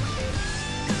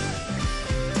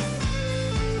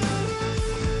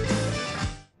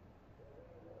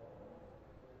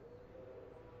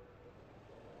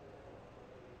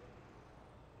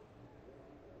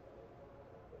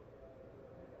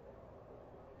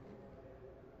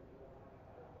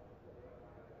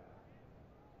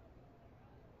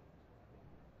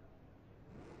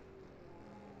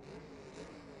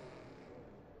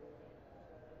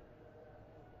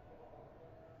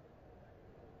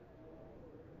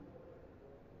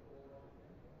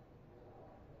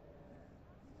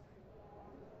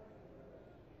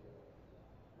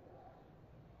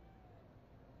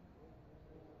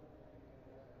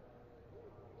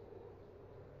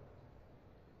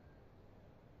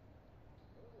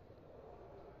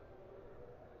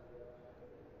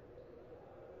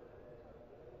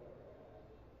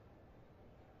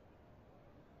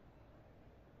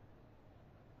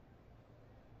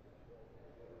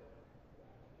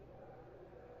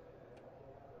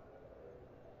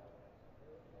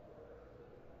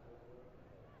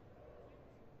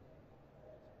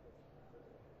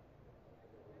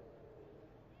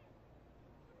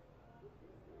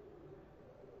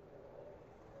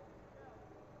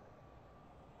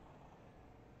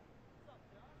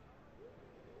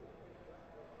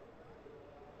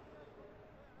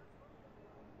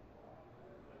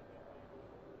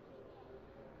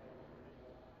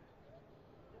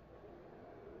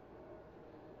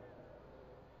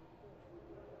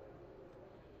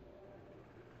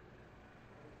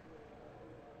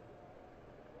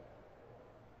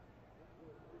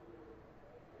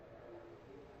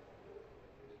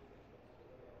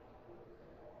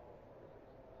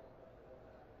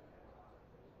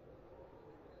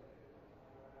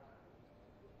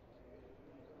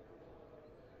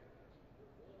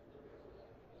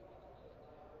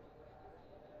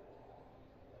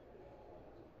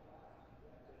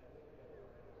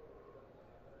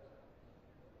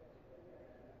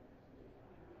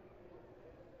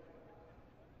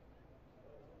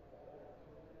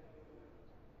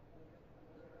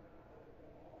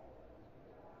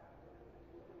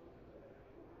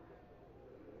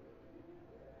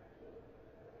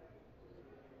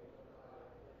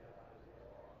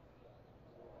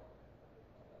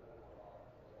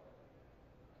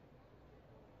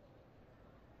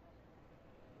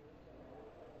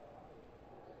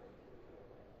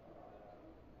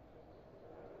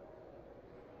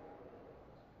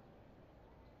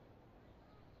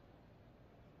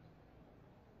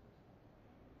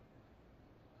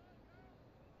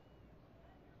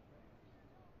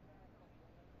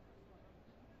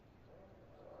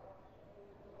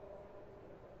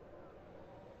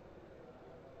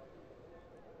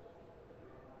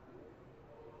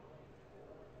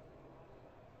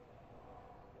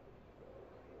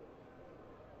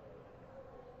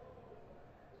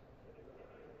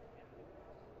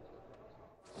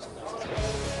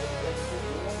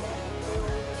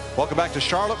 Welcome back to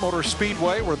Charlotte Motor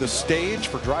Speedway, where the stage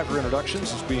for driver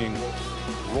introductions is being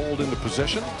rolled into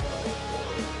position.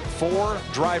 4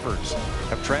 drivers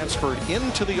have transferred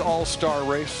into the All-Star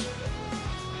race.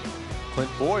 Clint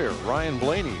Boyer, Ryan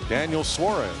Blaney, Daniel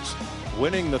Suarez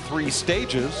winning the 3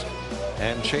 stages,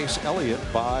 and Chase Elliott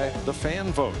by the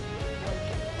fan vote.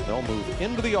 They'll move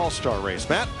into the All-Star race.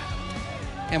 Matt?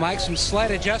 And Mike, some slight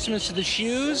adjustments to the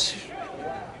shoes.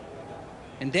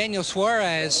 And Daniel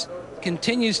Suarez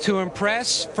continues to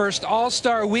impress. First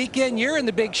All-Star weekend. You're in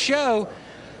the big show.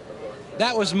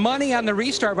 That was money on the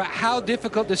restart, but how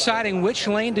difficult deciding which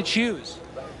lane to choose?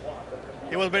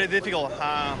 It was very difficult.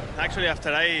 Actually,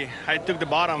 after I took the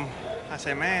bottom, I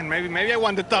said, man, maybe I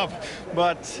want the top.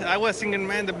 But I was thinking,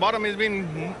 man, the bottom has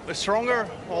been stronger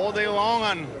all day long,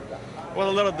 and it was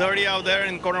a little dirty out there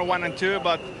in corner 1 and 2.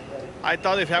 But I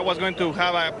thought if I was going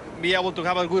to be able to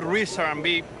have a good restart and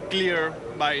be clear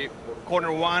by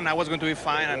corner 1, I was going to be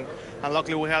fine. And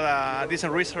luckily, we had a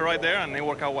decent restart right there, and it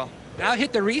worked out well. Now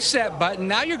hit the reset button.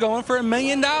 Now you're going for $1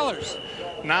 million.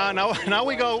 Now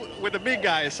we go with the big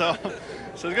guys. So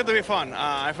it's going to be fun.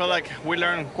 I feel like we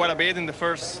learned quite a bit in the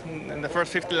first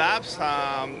 50 laps.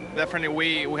 Definitely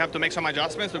we have to make some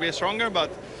adjustments to be stronger,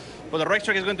 but the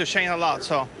racetrack is going to change a lot.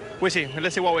 So we'll see.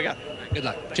 Let's see what we got. Good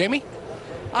luck. Jamie?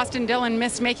 Austin Dillon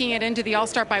missed making it into the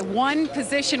All-Star by 1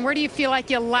 position. Where do you feel like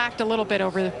you lacked a little bit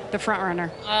over the front runner?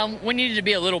 We needed to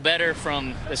be a little better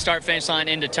from the start-finish line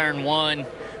into turn 1.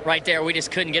 Right there, we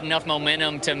just couldn't get enough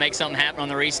momentum to make something happen on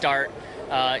the restart.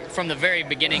 From the very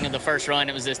beginning of the first run,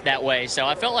 it was just that way. So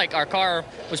I felt like our car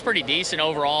was pretty decent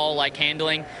overall, like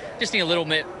handling. Just need a little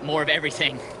bit more of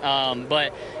everything.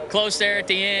 But close there at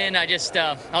the end. I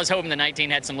was hoping the 19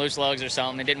 had some loose lugs or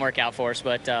something. It didn't work out for us,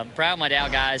 but proud of my Dow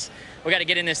guys. We got to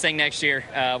get in this thing next year.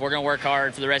 We're going to work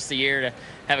hard for the rest of the year to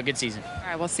have a good season. All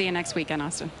right, we'll see you next weekend,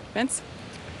 Austin. Vince?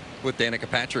 With Danica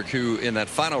Patrick, who in that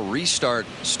final restart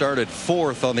started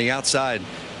 4th on the outside.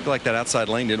 I feel like that outside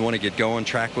lane didn't want to get going.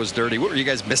 Track was dirty. What were you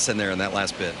guys missing there in that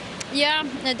last bit? Yeah,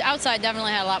 the outside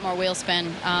definitely had a lot more wheel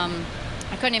spin.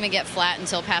 I couldn't even get flat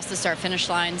until past the start-finish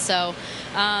line. So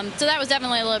that was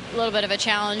definitely a little bit of a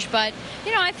challenge. But,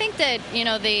 I think that,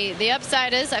 the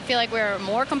upside is I feel like we're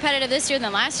more competitive this year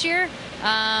than last year.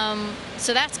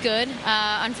 So that's good.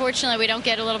 Unfortunately, we don't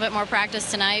get a little bit more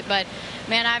practice tonight. But,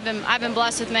 man, I've been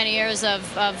blessed with many years of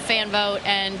fan vote.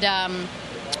 And,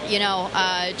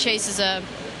 Chase is a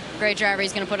great driver.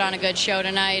 He's going to put on a good show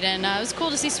tonight. And it was cool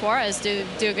to see Suarez do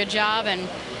a good job and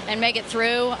make it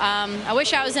through. I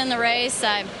wish I was in the race.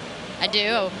 I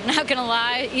do. I'm not going to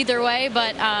lie either way.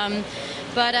 But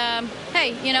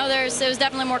hey, it was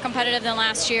definitely more competitive than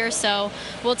last year. So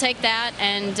we'll take that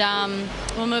and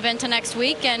we'll move into next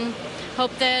week and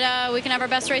hope that we can have our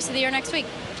best race of the year next week.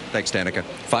 Thanks, Danica.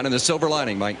 Finding the silver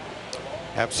lining, Mike.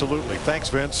 Absolutely. Thanks,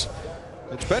 Vince.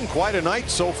 It's been quite a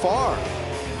night so far.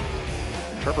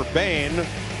 Trevor Bayne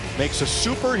makes a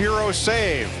superhero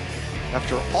save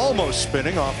after almost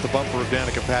spinning off the bumper of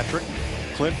Danica Patrick.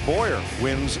 Clint Boyer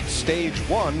wins stage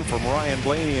 1 from Ryan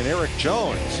Blaney and Eric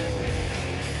Jones.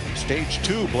 Stage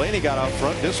 2, Blaney got out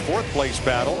front. This 4th place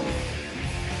battle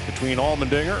between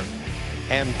Allmendinger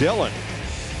and Dillon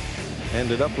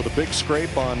ended up with a big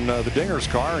scrape on the Dinger's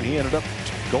car, and he ended up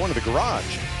going to the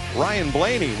garage. Ryan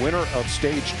Blaney, winner of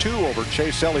stage 2 over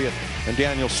Chase Elliott and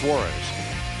Daniel Suarez.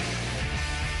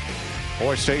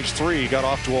 Boy, stage 3 got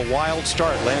off to a wild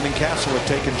start. Landon Castle had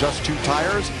taken just 2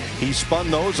 tires. He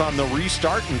spun those on the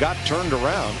restart and got turned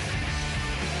around.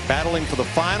 Battling for the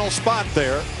final spot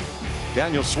there.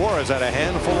 Daniel Suarez had a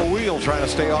handful of wheel trying to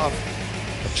stay off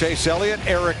of Chase Elliott.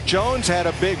 Eric Jones had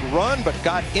a big run but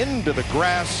got into the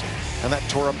grass, and that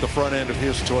tore up the front end of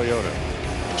his Toyota.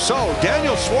 So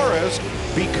Daniel Suarez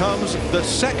becomes the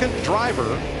 2nd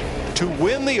driver to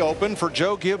win the Open for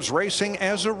Joe Gibbs Racing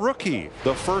as a rookie.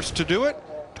 The first to do it,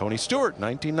 Tony Stewart,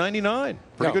 1999.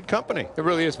 Pretty good company. It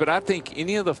really is, but I think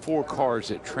any of the 4 cars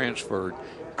that transferred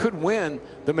could win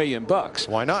the $1 million.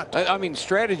 Why not? I mean,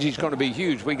 strategy is going to be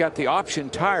huge. We got the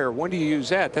option tire. When do you use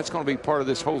that? That's going to be part of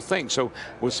this whole thing. So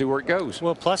we'll see where it goes.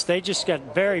 Well, plus they just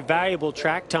got very valuable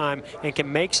track time and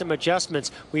can make some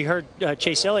adjustments. We heard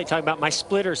Chase Elliott talking about my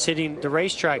splitters hitting the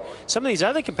racetrack. Some of these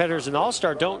other competitors in the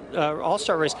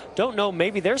All-Star race don't know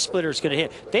maybe their splitter is going to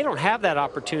hit. They don't have that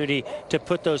opportunity to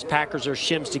put those Packers or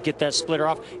shims to get that splitter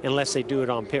off unless they do it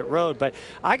on pit road. But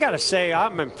I got to say,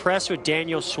 I'm impressed with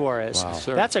Daniel Suarez.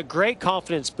 Wow. That's a great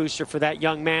confidence booster for that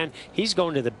young man. He's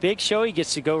going to the big show. He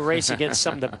gets to go race against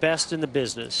some of the best in the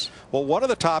business. Well, one of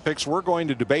the topics we're going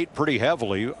to debate pretty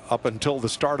heavily up until the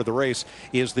start of the race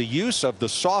is the use of the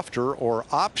softer or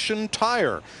option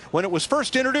tire. When it was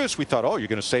first introduced, we thought, oh, you're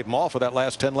going to save them all for that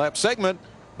last 10-lap segment.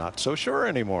 not so sure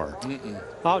anymore.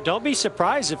 Oh, don't be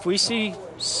surprised if we see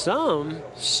some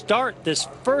start this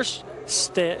first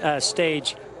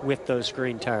stage with those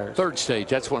green tires. Third stage,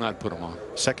 that's when I'd put them on.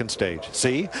 Second stage.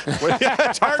 See?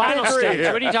 It's hard Final to agree stage.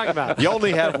 here. What are you talking about? You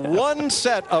only have one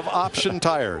set of option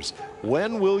tires.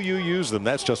 When will you use them?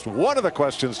 That's just one of the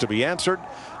questions to be answered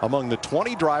among the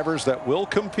 20 drivers that will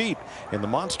compete in the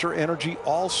Monster Energy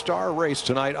All-Star Race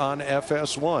tonight on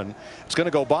FS1. It's going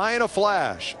to go by in a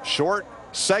flash, short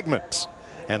segments,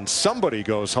 and somebody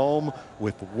goes home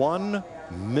with $1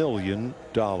 million.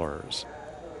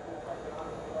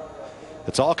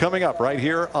 It's all coming up right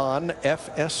here on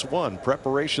FS1.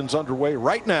 Preparations underway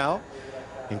right now,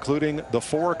 including the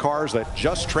 4 cars that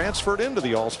just transferred into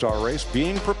the All-Star race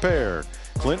being prepared.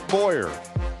 Clint Boyer,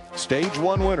 Stage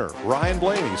 1 winner. Ryan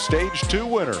Blaney, Stage 2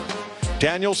 winner.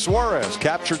 Daniel Suarez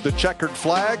captured the checkered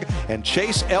flag, and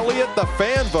Chase Elliott the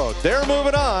fan vote. They're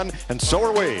moving on, and so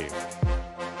are we.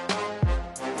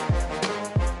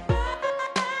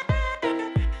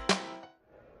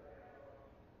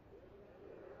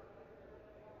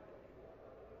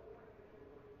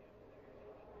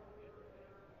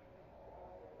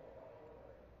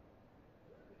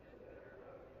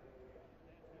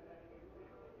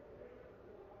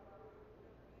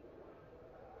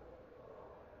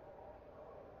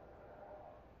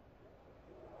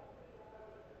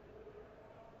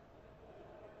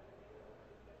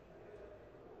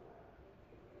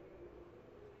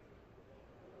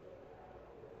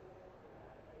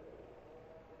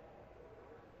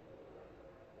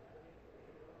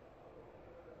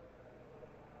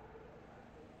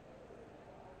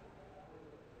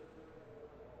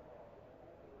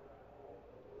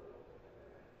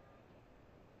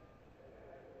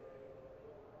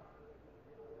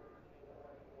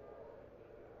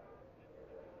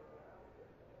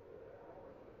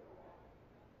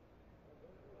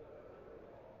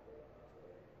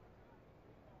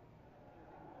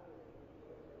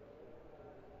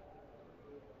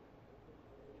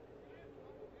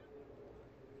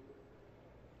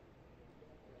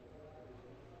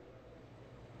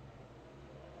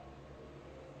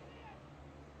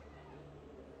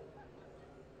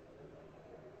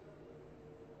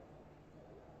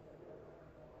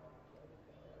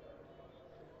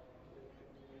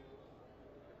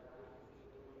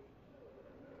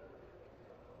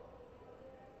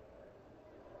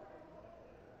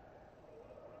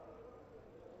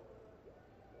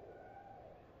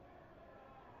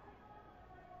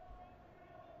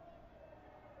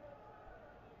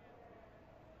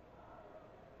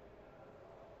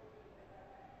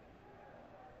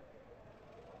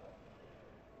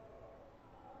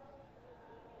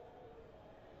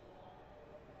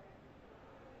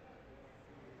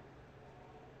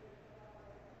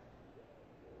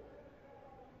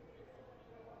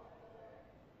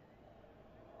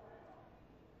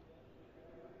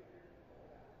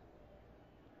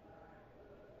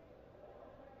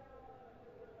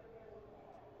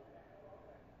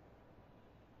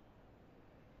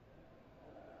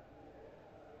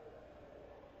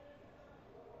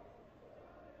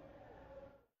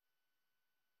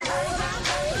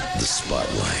 The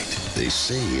spotlight. They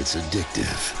say it's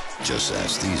addictive. Just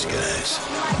ask these guys.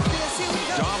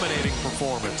 Dominating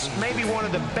performance. Maybe one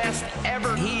of the best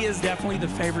ever. He is definitely the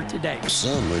favorite today.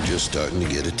 Some are just starting to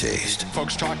get a taste.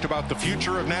 Folks talked about the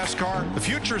future of NASCAR. The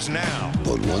future's now.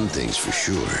 But one thing's for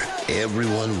sure.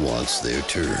 Everyone wants their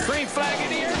turn. Green flag in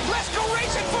the air. Let's go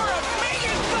racing for $1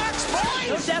 million, boys.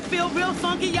 Don't that feel real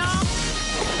funky, y'all?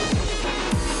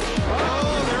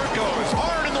 Oh, there it goes.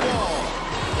 Hard in the wall.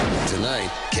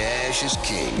 Tonight, cash is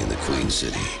king in the Queen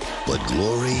City. But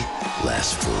glory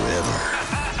lasts forever.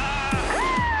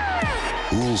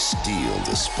 Who'll steal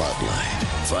the spotlight?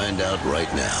 Find out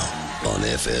right now on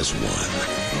FS1.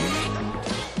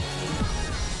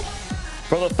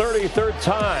 For the 33rd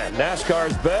time,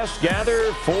 NASCAR's best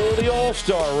gather for the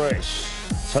All-Star race.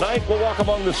 Tonight, we'll walk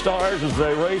among the stars as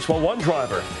they race while one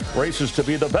driver races to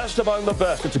be the best among the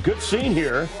best. It's a good scene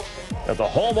here at the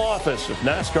home office of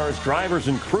NASCAR's drivers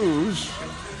and crews.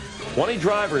 20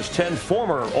 drivers, 10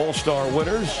 former All-Star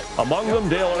winners. Among them,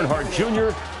 Dale Earnhardt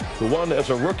Jr., who won as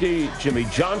a rookie, Jimmy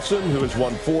Johnson, who has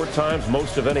won 4 times,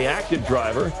 most of any active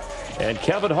driver, and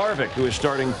Kevin Harvick, who is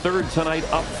starting third tonight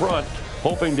up front,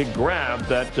 hoping to grab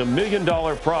that $1 million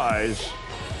prize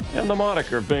And the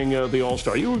moniker of being the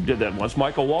All-Star. You did that once.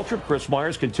 Michael Waltrip, Chris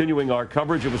Myers, continuing our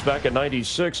coverage. It was back in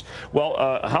 '96. Well,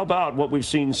 how about what we've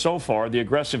seen so far? The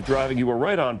aggressive driving. You were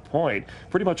right on point,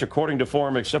 pretty much according to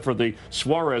form, except for the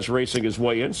Suarez racing his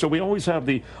way in. So we always have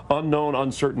the unknown,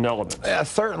 uncertain elements.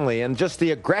 Certainly, and just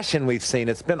the aggression we've seen.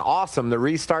 It's been awesome. The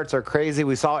restarts are crazy.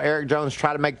 We saw Eric Jones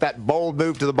try to make that bold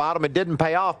move to the bottom. It didn't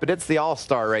pay off, but it's the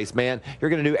All-Star race, man. You're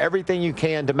going to do everything you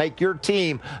can to make your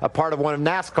team a part of one of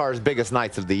NASCAR's biggest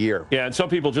nights of the year. Yeah, and some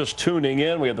people just tuning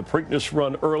in. We had the Preakness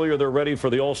run earlier. They're ready for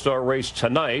the All-Star race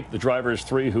tonight. The drivers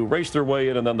 3 who raced their way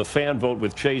in, and then the fan vote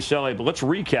with Chase Elliott. But let's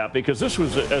recap, because this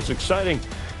was as exciting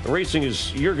racing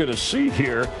as you're going to see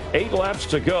here. 8 laps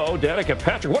to go. Danica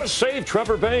Patrick, what a save,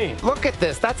 Trevor Bayne. Look at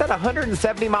this. That's at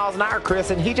 170 miles an hour,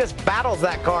 Chris, and he just battles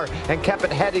that car and kept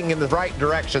it heading in the right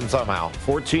direction somehow.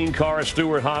 14 car,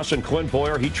 Stuart Haas and Clint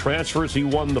Boyer. He transfers. He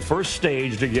won the first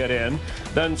stage to get in.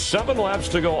 Then 7 laps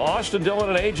to go. Austin Dillon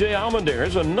and A.J. Allmendinger.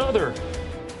 Here's another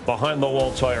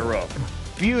behind-the-wall tire up.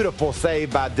 Beautiful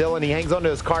save by Dillon. He hangs onto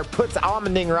his car, puts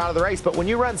Allmendinger out of the race. But when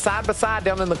you run side by side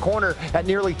down in the corner at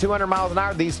nearly 200 miles an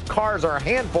hour, these cars are a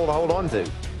handful to hold on to.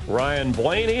 Ryan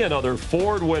Blaney, another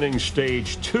Ford winning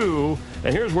stage 2.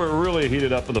 And here's where it really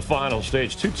heated up in the final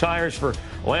stage. 2 tires for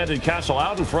Landon Castle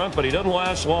out in front, but he doesn't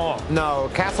last long. No,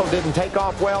 Castle didn't take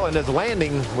off well, and his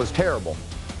landing was terrible.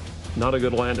 Not a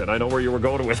good landing. I know where you were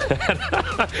going with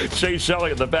that. Chase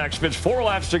Elliott in the back spins. 4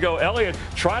 laps to go. Elliott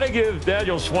trying to give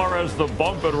Daniel Suarez the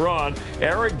bump and run.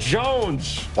 Eric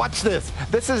Jones. Watch this.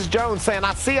 This is Jones saying,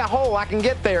 I see a hole, I can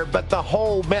get there. But the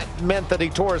hole meant that he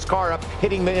tore his car up,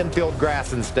 hitting the infield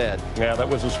grass instead. Yeah, that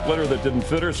was a splitter that didn't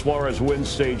fit her. Suarez wins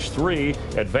stage 3,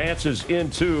 advances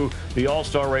into the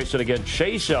All-Star race. And again,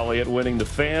 Chase Elliott winning the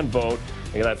fan vote.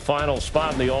 And that final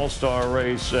spot in the All-Star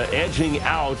race, edging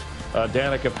out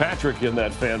Danica Patrick in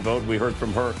that fan vote. We heard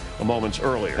from her moments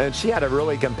earlier. And she had a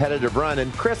really competitive run.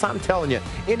 And Chris, I'm telling you,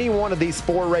 any one of these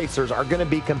 4 racers are going to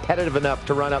be competitive enough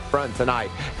to run up front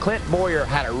tonight. Clint Boyer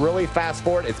had it really fast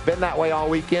for it. It's been that way all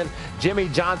weekend. Jimmy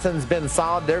Johnson's been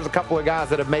solid. There's a couple of guys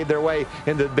that have made their way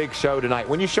into the big show tonight.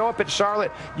 When you show up at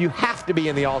Charlotte, you have to be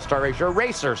in the All-Star race. You're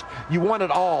racers. You want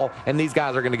it all, and these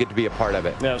guys are going to get to be a part of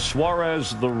it. Now,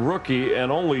 Suarez, the rookie,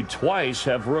 and only twice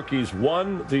have rookies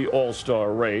won the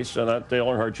All-Star race. And that Dale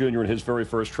Earnhardt Jr. in his very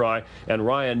first try, and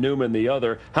Ryan Newman the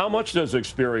other. How much does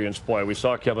experience play? We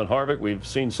saw Kevin Harvick. We've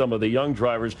seen some of the young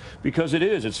drivers, because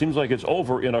it seems like it's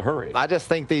over in a hurry. I just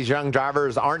think these young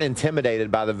drivers aren't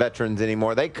intimidated by the veterans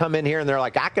anymore. They come in here and they're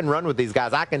like, I can run with these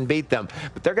guys. I can beat them.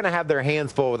 But they're going to have their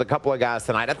hands full with a couple of guys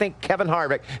tonight. I think Kevin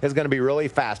Harvick is going to be really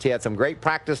fast. He had some great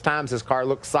practice times. His car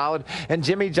looks solid. And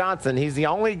Jimmy Johnson, he's the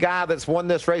only guy that's won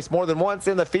this race more than once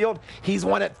in the field. He's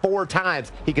won it 4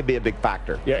 times. He could be a big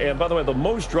factor. Yeah, and by the way, the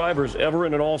most drivers ever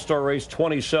in an All-Star race,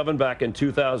 27 back in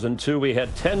 2002. We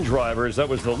had 10 drivers. That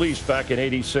was the least back in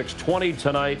 '86. 20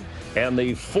 tonight. And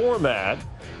the format,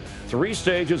 3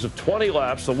 stages of 20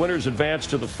 laps. The winners advance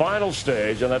to the final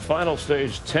stage. And that final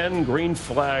stage, 10 green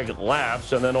flag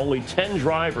laps. And then only 10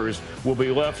 drivers will be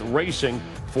left racing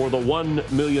for the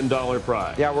 $1 million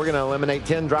prize. Yeah, we're going to eliminate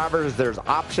 10 drivers. There's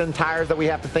option tires that we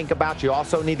have to think about. You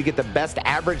also need to get the best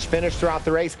average finish throughout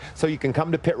the race so you can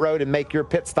come to pit road and make your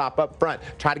pit stop up front.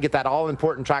 Try to get that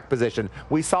all-important track position.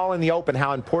 We saw in the Open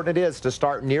how important it is to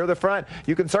start near the front.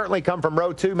 You can certainly come from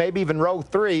row 2, maybe even row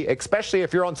 3, especially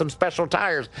if you're on some special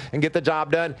tires, and get the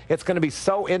job done. It's going to be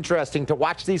so interesting to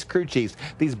watch these crew chiefs,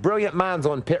 these brilliant minds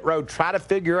on pit road, try to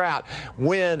figure out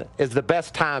when is the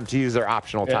best time to use their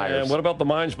optional tires. And what about the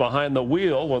minds behind the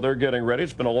wheel? Well, they're getting ready.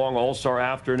 It's been a long All-Star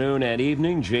afternoon and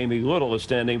evening. Jamie Little is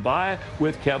standing by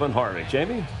with Kevin Harvick.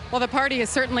 Jamie? Well, the party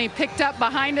is certainly picked up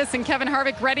behind us, and Kevin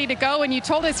Harvick ready to go. And you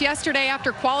told us yesterday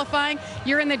after qualifying,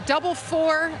 you're in the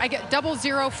 004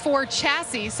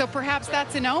 chassis, so perhaps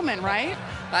that's an omen, right?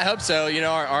 I hope so. You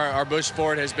know, our Busch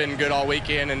Ford has been good all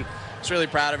weekend, and just really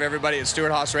proud of everybody at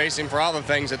Stewart Haas Racing for all the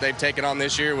things that they've taken on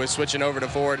this year with switching over to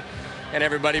Ford, and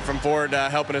everybody from Ford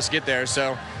helping us get there.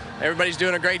 So everybody's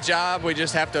doing a great job. We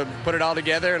just have to put it all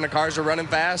together, and the cars are running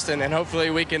fast, and hopefully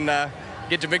we can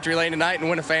get to victory lane tonight and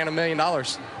win a fan $1 million.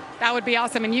 That would be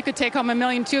awesome, and you could take home $1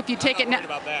 million too if you take it now.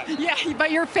 About that. Yeah,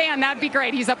 but you're a fan. That'd be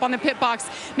great. He's up on the pit box.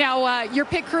 Now, your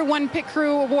pit crew won Pit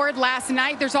Crew Award last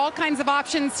night. There's all kinds of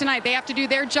options tonight. They have to do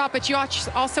their job, but you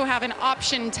also have an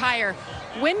option tire.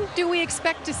 When do we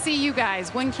expect to see you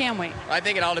guys? When can we? I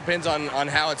think it all depends on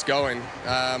how it's going.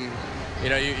 You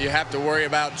know, you have to worry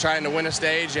about trying to win a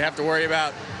stage. You have to worry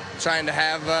about trying to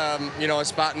have, you know, a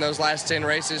spot in those last 10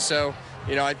 races. So,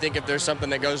 you know, I think if there's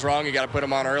something that goes wrong, you got to put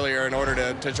them on earlier in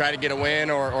order to try to get a win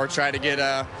or try to get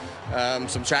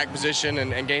some track position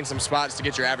and gain some spots to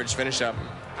get your average finish up.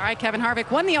 All right, Kevin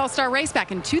Harvick won the All-Star race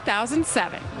back in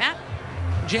 2007. Matt?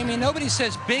 Jamie, nobody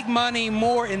says big money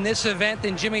more in this event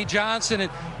than Jimmy Johnson,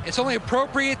 and it's only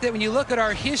appropriate that when you look at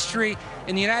our history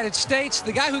in the United States,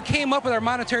 the guy who came up with our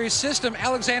monetary system,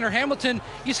 Alexander Hamilton,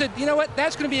 you said, you know what,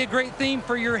 that's going to be a great theme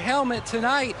for your helmet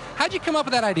tonight. How'd you come up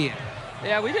with that idea?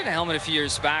 Yeah, we did a helmet a few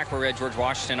years back where we had George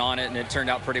Washington on it, and it turned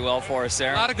out pretty well for us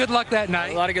there. A lot of good luck that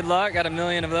night. A lot of good luck. Got 1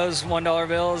 million of those $1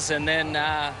 bills, and then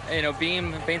you know,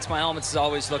 Beam Paints My Helmets is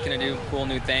always looking to do cool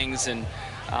new things, and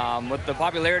with the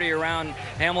popularity around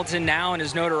Hamilton now and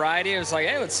his notoriety, it was like,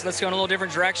 hey, let's go in a little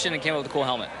different direction, and came up with a cool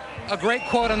helmet. A great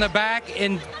quote on the back,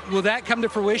 and will that come to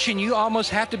fruition? You almost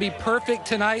have to be perfect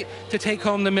tonight to take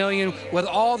home the $1 million with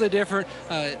all the different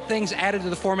things added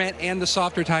to the format and the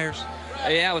softer tires.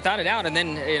 Yeah, without a doubt. And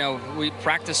then, you know, we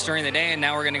practiced during the day, and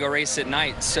now we're going to go race at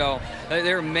night. So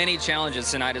there are many challenges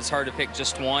tonight. It's hard to pick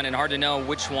just one, and hard to know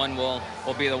which one will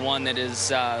be the one that is,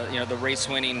 you know, the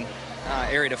race-winning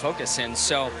area to focus in.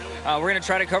 So we're going to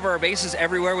try to cover our bases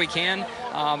everywhere we can,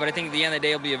 but I think at the end of the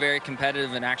day, it'll be a very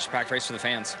competitive and action-packed race for the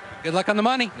fans. Good luck on the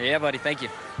money. Yeah, buddy. Thank you.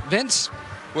 Vince?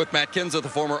 With Matt Kinza, the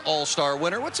former All-Star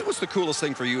winner, what's the coolest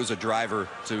thing for you as a driver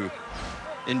to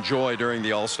enjoy during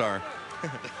the All-Star?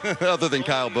 Other than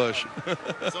Kyle Busch.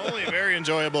 It's only very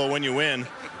enjoyable when you win.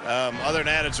 Other than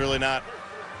that, it's really not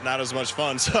as much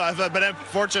fun. So I've been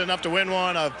fortunate enough to win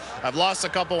one. I've lost a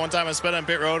couple. One time I sped on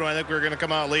pit road when I think we were going to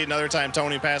come out lead. Another time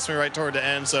Tony passed me right toward the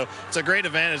end. So it's a great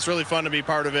event. It's really fun to be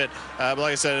part of it. But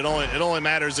like I said, it only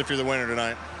matters if you're the winner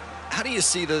tonight. How do you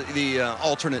see the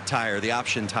alternate tire, the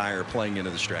option tire, playing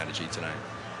into the strategy tonight?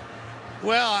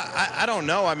 Well, I don't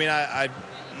know. I mean,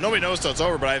 nobody knows till it's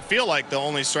over, but I feel like the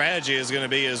only strategy is going to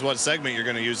be what segment you're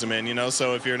going to use them in, you know.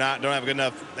 So if you're don't have a good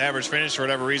enough average finish for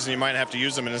whatever reason, you might have to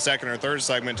use them in the second or third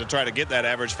segment to try to get that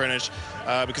average finish,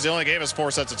 because they only gave us 4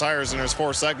 sets of tires and there's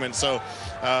 4 segments. So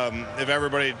if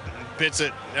everybody pits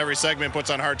it, every segment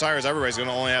puts on hard tires, everybody's going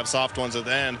to only have soft ones at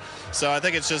the end. So I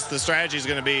think it's just the strategy is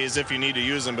going to be as if you need to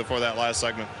use them before that last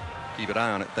segment. Keep an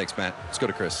eye on it. Thanks, Matt. Let's go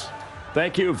to Chris.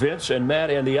 Thank you, Vince and Matt.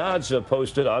 And the odds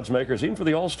posted, odds makers, even for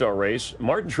the All-Star race.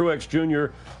 Martin Truex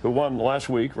Jr., who won last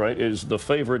week, right, is the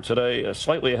favorite today,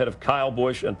 slightly ahead of Kyle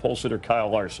Busch and pole sitter Kyle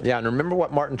Larson. Yeah, and remember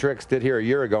what Martin Truex did here a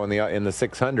year ago in the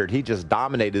 600. He just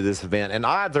dominated this event. And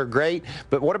odds are great,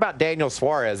 but what about Daniel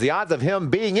Suarez? The odds of him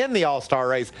being in the All-Star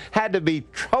race had to be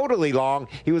totally long.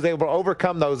 He was able to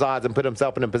overcome those odds and put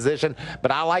himself in a position.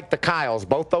 But I like the Kyles.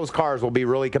 Both those cars will be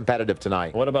really competitive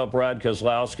tonight. What about Brad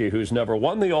Keselowski, who's never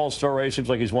won the All-Star race? Seems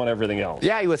like he's won everything else.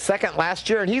 Yeah, he was second last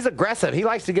year, and he's aggressive. He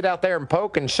likes to get out there and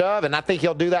poke and shove, and I think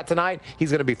he'll do that tonight.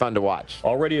 He's going to be fun to watch.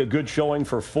 Already a good showing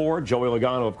for Ford. Joey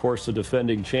Logano, of course, the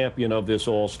defending champion of this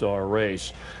All-Star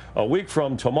race. A week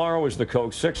from tomorrow is the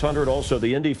Coke 600, also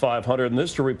the Indy 500, and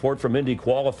this to report from Indy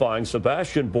qualifying,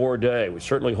 Sebastian Bourdais. We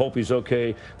certainly hope he's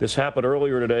okay. This happened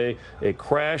earlier today, a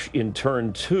crash in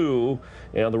turn 2,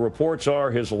 and the reports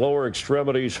are his lower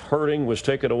extremities hurting, was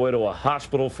taken away to a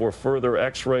hospital for further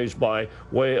x-rays by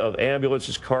way of ambulance.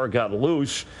 His car got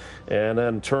loose and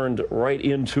then turned right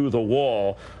into the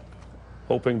wall,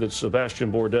 hoping that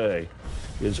Sebastian Bourdais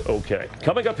is okay.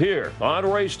 Coming up here on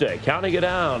race day, counting it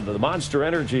down to the Monster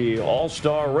Energy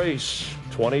All-Star Race.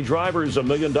 20 drivers, $1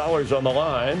 million on the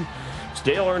line. It's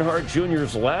Dale Earnhardt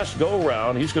Jr.'s last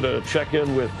go-round. He's going to check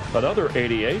in with another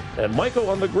 88. And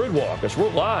Michael on the grid walk as we're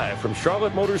live from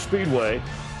Charlotte Motor Speedway.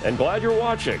 And glad you're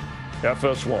watching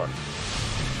FS1.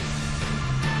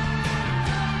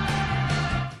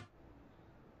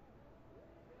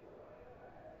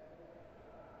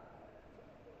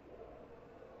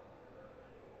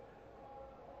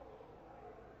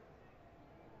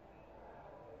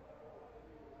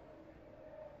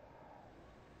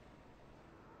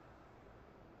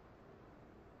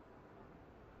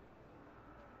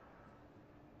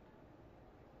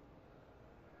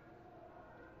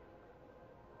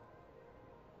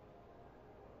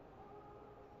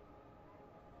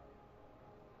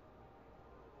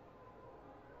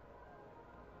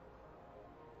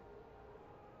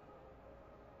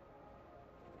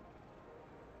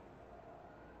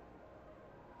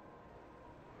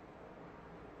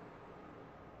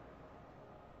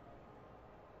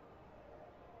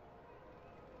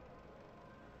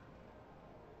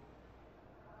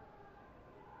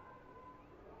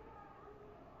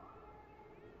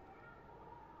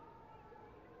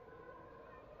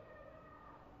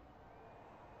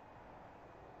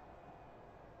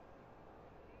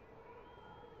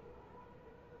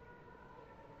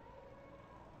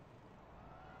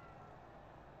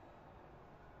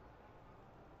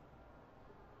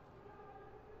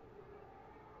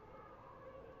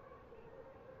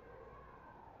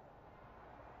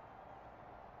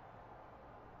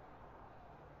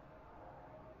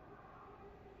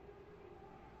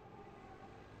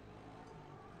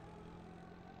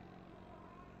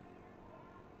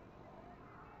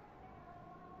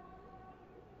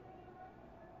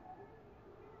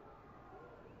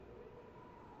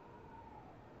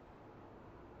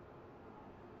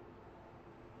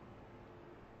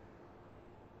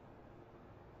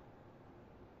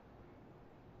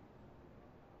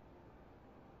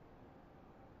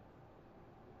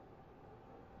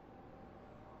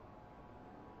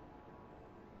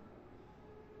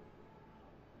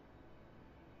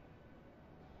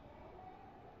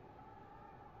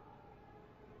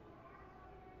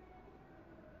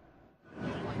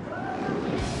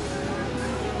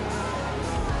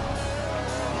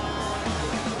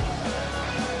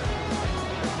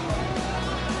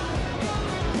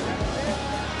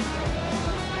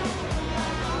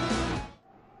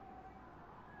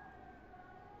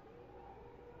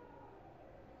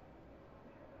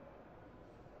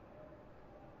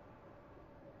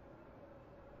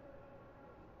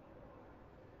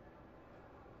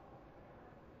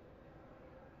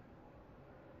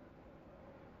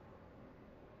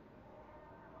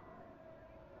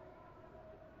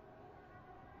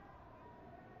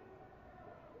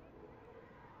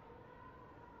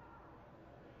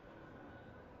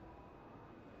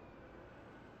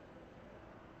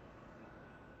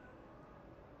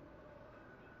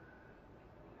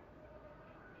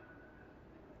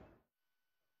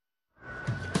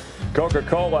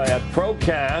 Coca-Cola at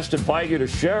Procast invite you to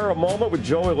share a moment with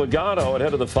Joey Logano and head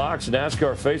to the Fox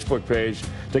NASCAR Facebook page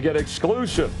to get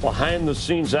exclusive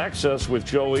behind-the-scenes access with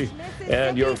Joey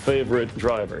and your favorite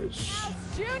drivers.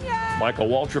 Michael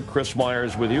Waltrip, Chris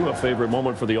Myers with you. A favorite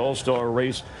moment for the All-Star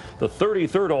race, the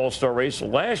 33rd All-Star race.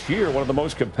 Last year, one of the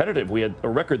most competitive. We had a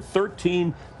record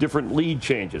 13 different lead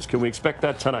changes. Can we expect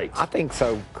that tonight? I think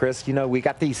so, Chris. You know, we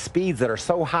got these speeds that are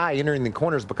so high entering the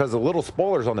corners because of little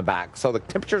spoilers on the back. So the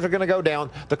temperatures are going to go down.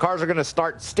 The cars are going to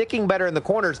start sticking better in the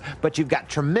corners, but you've got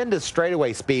tremendous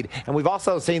straightaway speed. And we've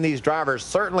also seen these drivers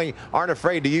certainly aren't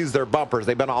afraid to use their bumpers.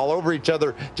 They've been all over each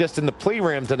other just in the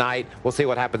pre-rim tonight. We'll see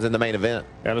what happens in the main event.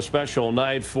 And a special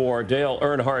night for Dale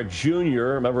Earnhardt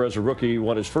Jr. Remember, as a rookie, he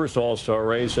won his first All-Star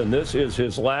race, and this is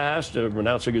his last,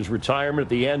 announcing his retirement at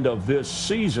the end of this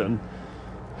season.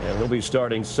 And he'll be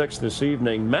starting 6th this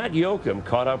evening. Matt Yoakum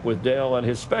caught up with Dale and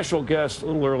his special guest a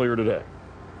little earlier today.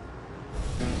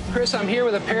 Chris, I'm here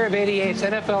with a pair of 88s,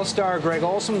 NFL star Greg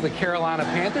Olson of the Carolina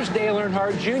Panthers, Dale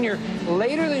Earnhardt Jr.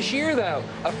 Later this year, though,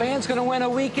 a fan's going to win a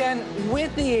weekend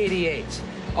with the 88s.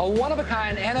 A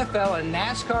one-of-a-kind NFL and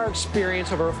NASCAR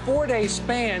experience over a 4-day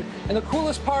span. And the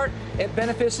coolest part, it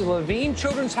benefits the Levine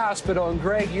Children's Hospital and,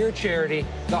 Greg, your charity,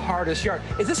 the Hardest Yard.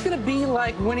 Is this going to be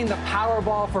like winning the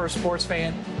Powerball for a sports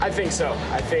fan? I think so.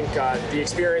 I think the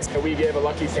experience that we give a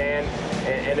lucky fan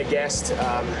and a guest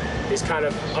is kind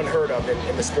of unheard of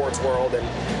in the sports world. And,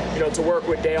 you know, to work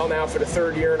with Dale now for the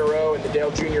 3rd year in a row and the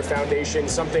Dale Jr. Foundation,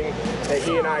 something that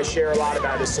he and I share a lot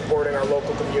about is supporting our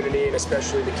local community and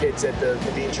especially the kids at the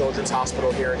Levine Children's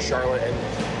Hospital here in Charlotte.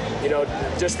 And, you know,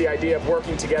 just the idea of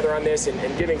working together on this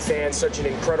and giving fans such an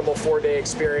incredible 4-day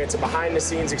experience, a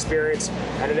behind-the-scenes experience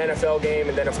at an NFL game,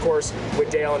 and then, of course, with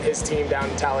Dale and his team down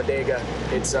in Talladega,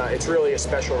 it's really a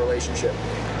special relationship.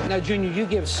 Now, Junior, you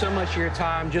give so much of your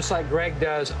time, just like Greg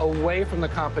does, away from the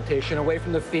competition, away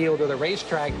from the field or the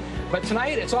racetrack. But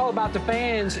tonight, it's all about the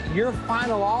fans, your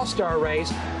final All-Star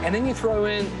race, and then you throw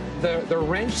in the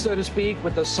wrench, so to speak,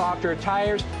 with the softer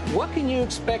tires. What can you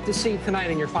expect to see tonight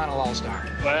in your final All-Star?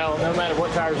 Well, no matter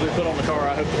what tires we put on the car,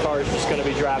 I hope the car is just going to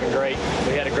be driving great.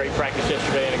 We had a great practice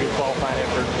yesterday and a good qualifying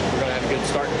effort. We're going to have a good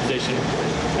starting position.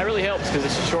 That really helps because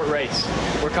it's a short race.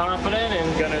 We're confident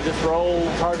and going to just roll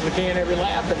as hard as we can every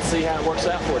lap and see how it works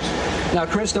out for us. Now,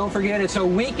 Chris, don't forget, it's a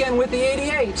weekend with the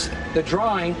 88s. The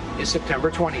drawing is September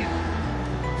 20th.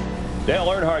 Dale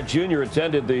Earnhardt Jr.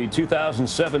 attended the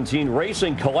 2017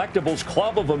 Racing Collectibles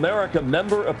Club of America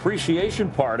Member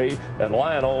Appreciation Party at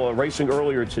Lionel Racing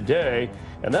earlier today.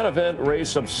 And that event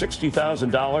raised some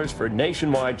 $60,000 for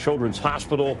Nationwide Children's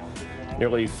Hospital.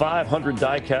 Nearly 500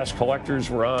 die-cast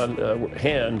collectors were on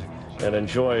hand and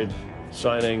enjoyed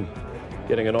signing,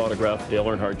 getting an autograph, Dale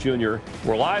Earnhardt Jr.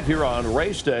 We're live here on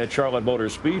race day at Charlotte Motor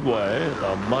Speedway.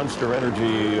 A Monster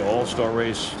Energy All-Star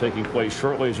race taking place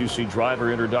shortly as you see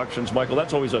driver introductions. Michael,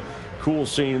 that's always a cool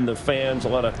scene. The fans, a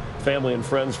lot of family and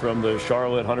friends from the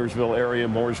Charlotte, Huntersville area,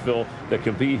 Mooresville that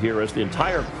can be here as the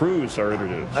entire crews are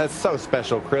introduced. That's so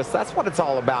special, Chris. That's what it's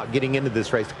all about, getting into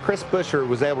this race. Chris Buescher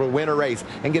was able to win a race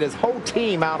and get his whole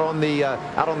team out on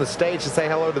the stage to say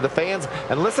hello to the fans.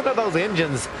 And listen to those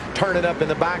engines turning up in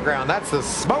the background. That's the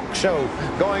smoke show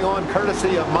going on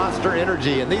courtesy of Monster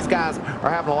Energy, and these guys are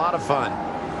having a lot of fun.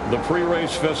 The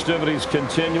pre-race festivities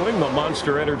continuing, the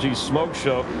Monster Energy Smoke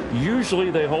Show. Usually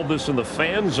they hold this in the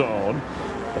fan zone.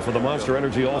 But for the Monster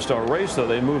Energy All-Star race, though,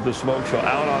 they moved the smoke show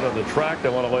out onto the track. They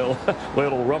want to lay a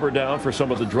little rubber down for some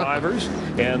of the drivers.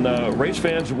 And race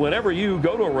fans, whenever you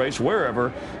go to a race,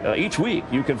 wherever, each week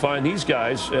you can find these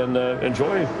guys and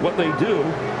enjoy what they do.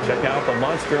 Check out the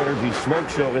Monster Energy Smoke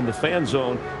Show in the fan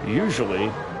zone, usually,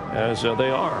 as they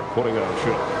are putting on a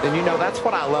show. And you know, that's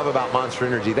what I love about Monster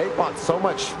Energy. They brought so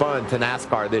much fun to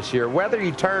NASCAR this year. Whether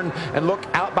you turn and look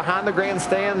out behind the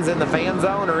grandstands in the fan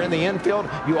zone or in the infield,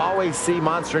 you always see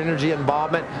Monster Energy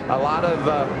involvement. A lot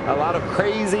of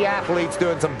crazy athletes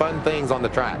doing some fun things on the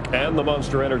track. And the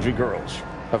Monster Energy girls.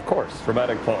 Of course.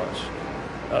 Dramatic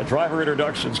pause. Driver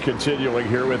introductions continuing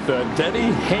here with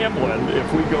Denny Hamlin.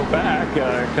 If we go back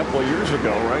a couple of years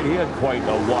ago, right, he had quite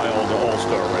a wild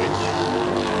All-Star race.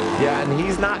 Yeah, and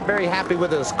he's not very happy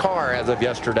with his car as of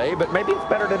yesterday, but maybe it's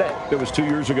better today. It was 2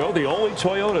 years ago, the only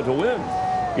Toyota to win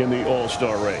in the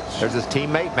All-Star race. There's his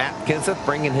teammate, Matt Kenseth,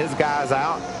 bringing his guys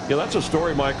out. Yeah, that's a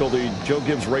story, Michael. The Joe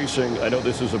Gibbs Racing, I know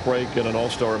this is a break in an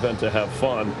All-Star event to have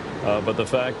fun, but the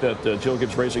fact that Joe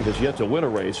Gibbs Racing has yet to win a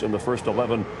race in the first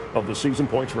 11 of the season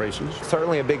points races.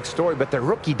 Certainly a big story, but the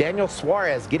rookie Daniel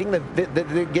Suarez getting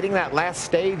getting that last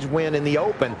stage win in the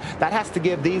Open, that has to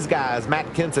give these guys, Matt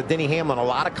Kenseth, Denny Hamlin, a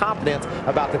lot of confidence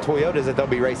about the Toyotas that they'll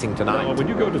be racing tonight. Now, when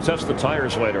you go to test the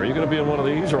tires later, are you going to be in one of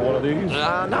these or one of these?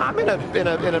 No, I'm in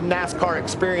in a NASCAR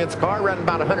experience car, running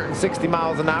about 160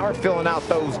 miles an hour, filling out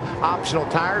those optional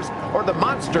tires, or the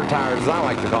monster tires, as I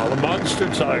like to call them. Monster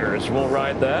tires. We'll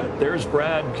ride that. There's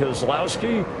Brad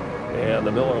Keselowski and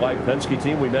the Miller Lite Penske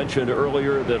team. We mentioned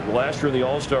earlier that last year in the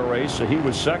All-Star race, he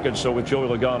was second. So with Joey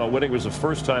Logano winning, it was the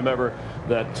first time ever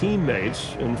that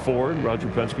teammates in Ford, Roger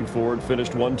Penske Ford,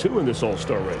 finished 1-2 in this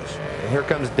All-Star race. And here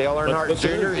comes Dale Earnhardt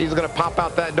Jr. He's going to pop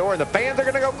out that door, and the fans are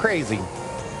going to go crazy.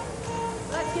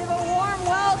 Let's give a warm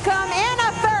welcome and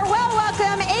a farewell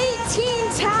welcome.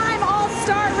 18-time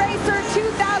All-Star Racer,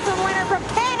 2000 winner from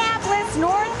Kannapolis,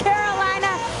 North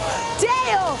Carolina,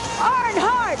 Dale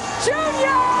Earnhardt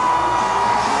Jr.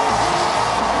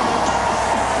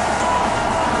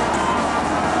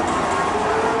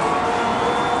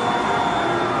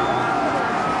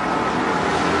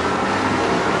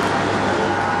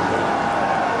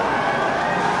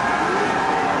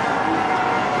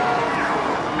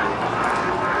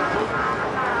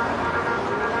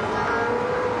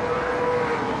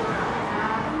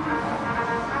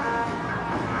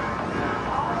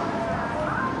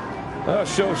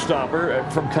 Showstopper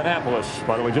from Kannapolis,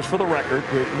 by the way, just for the record.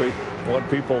 We want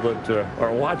people that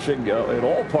are watching in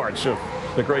all parts of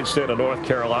the great state of North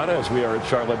Carolina, as we are at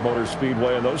Charlotte Motor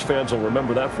Speedway, and those fans will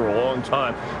remember that for a long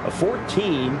time.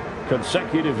 14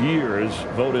 consecutive years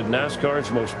voted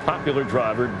NASCAR's most popular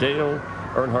driver, Dale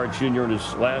Earnhardt Jr. in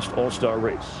his last All-Star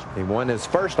race. He won his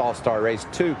first All-Star race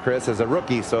too, Chris, as a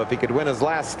rookie. So if he could win his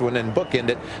last one and bookend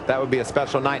it, that would be a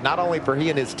special night, not only for he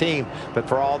and his team, but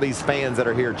for all these fans that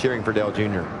are here cheering for Dale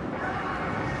Jr.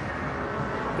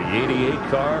 The 88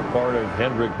 car, part of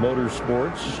Hendrick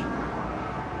Motorsports.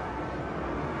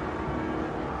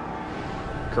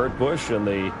 Kurt Busch and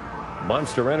the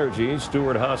Monster Energy,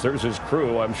 Stuart Haas. There's his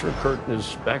crew. I'm sure Kurt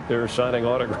is back there signing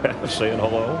autographs, saying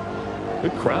hello.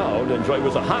 Good crowd. Enjoy. It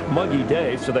was a hot, muggy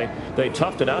day, so they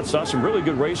toughed it out. Saw some really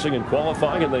good racing and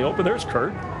qualifying, and they opened. There's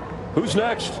Kurt. Who's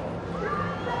next?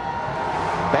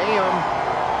 Bam.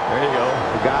 There you go.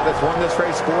 The guy that's won this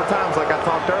race 4 times, like I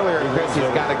talked earlier, Chris. He's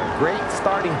got a great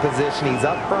starting position. He's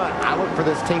up front. I look for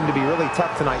this team to be really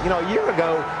tough tonight. You know, a year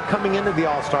ago, coming into the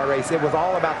All-Star race, it was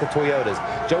all about the Toyotas.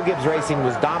 Joe Gibbs Racing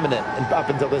was dominant up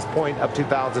until this point of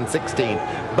 2016.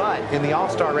 But in the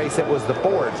All-Star race, it was the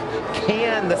Fords.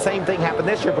 Can the same thing happen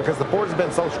this year? Because the Fords have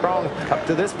been so strong up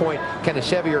to this point. Can a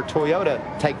Chevy or Toyota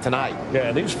take tonight?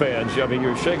 Yeah, these fans, I mean,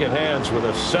 you're shaking hands with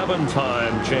a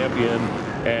 7-time champion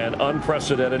and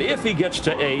unprecedented if he gets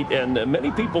to 8, and many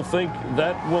people think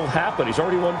that will happen. He's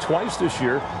already won twice this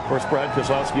year. Of course, Brad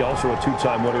Keselowski, also a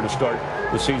 2-time winner to start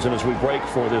the season as we break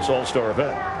for this All-Star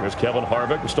event. There's Kevin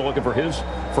Harvick. We're still looking for his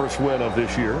first win of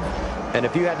this year. And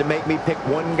if you had to make me pick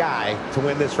one guy to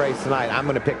win this race tonight, I'm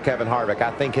going to pick Kevin Harvick. I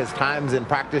think his times in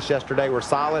practice yesterday were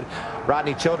solid.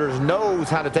 Rodney Childers knows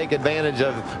how to take advantage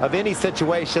of any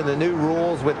situation. The new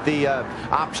rules with the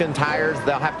option tires,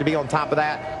 they'll have to be on top of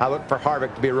that. I look for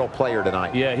Harvick to be a real player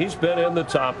tonight. Yeah, he's been in the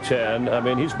top 10. I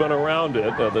mean, he's been around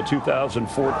it. The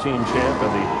 2014 champ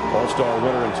and the All-Star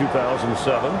winner in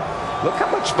 2007. Look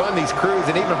how much fun these crews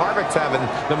and even Harvick's having.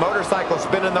 The motorcycle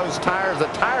spinning those tires. The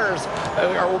tires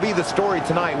will be the story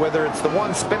tonight, whether it's the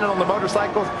one spinning on the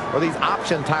motorcycles or these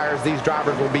option tires these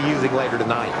drivers will be using later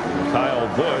tonight.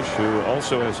 Kyle Busch, who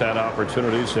also has had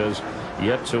opportunities, has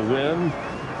yet to win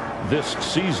this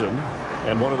season.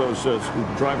 And one of those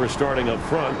drivers starting up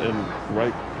front,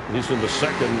 and he's in the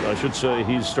second, I should say,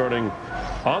 he's starting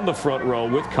on the front row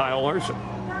with Kyle Larson.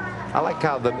 I like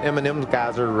how the M&M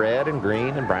guys are red and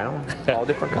green and brown, all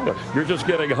different colors. You're just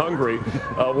getting hungry.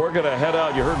 We're going to head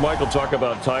out. You heard Michael talk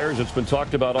about tires. It's been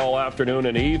talked about all afternoon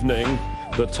and evening.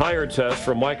 The tire test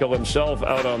from Michael himself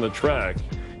out on the track.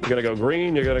 You're going to go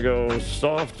green. You're going to go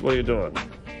soft. What are you doing?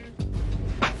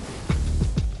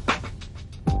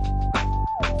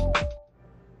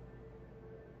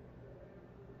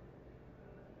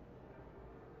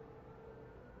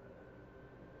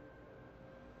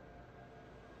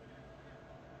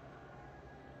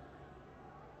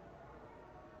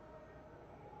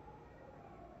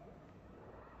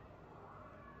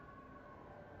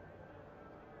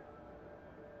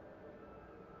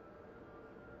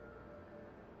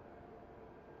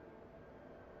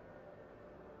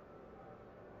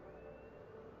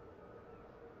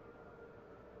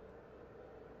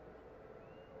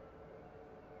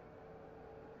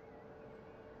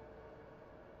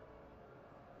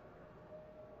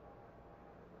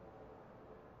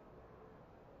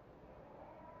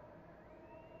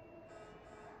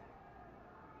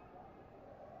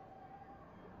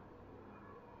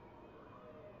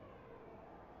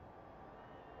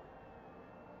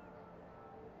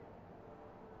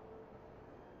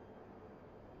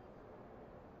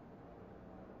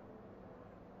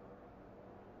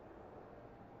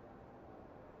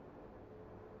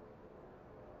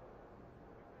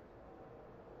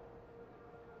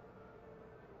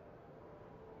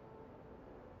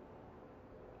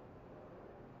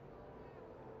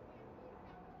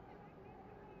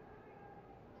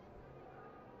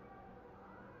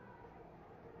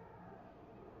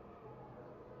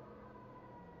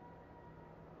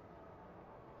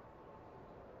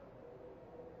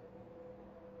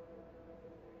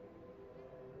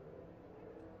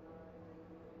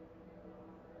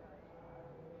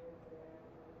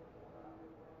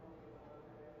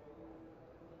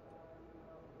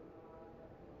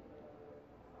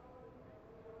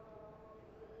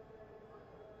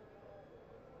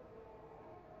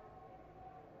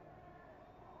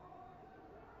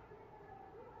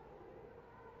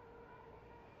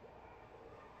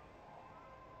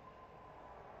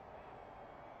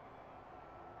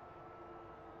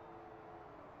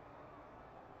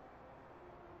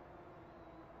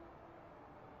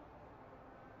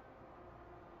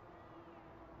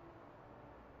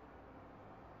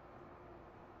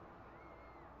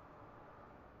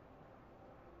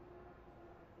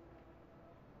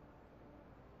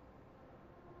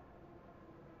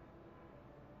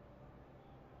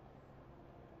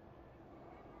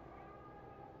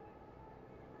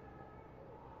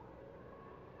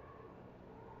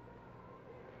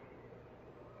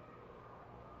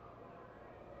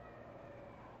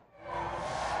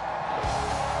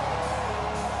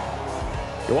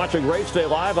 You're watching Race Day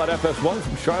live on FS1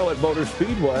 from Charlotte Motor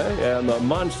Speedway and the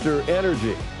Monster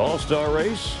Energy All-Star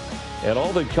Race and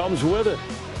all that comes with it.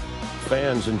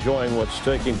 Fans enjoying what's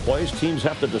taking place. Teams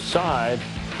have to decide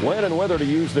when and whether to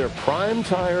use their prime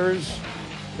tires.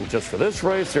 And just for this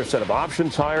race, their set of option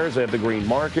tires, they have the green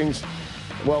markings.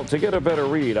 Well, to get a better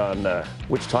read on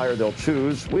which tire they'll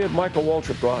choose, we had Michael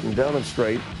Waltrip go out and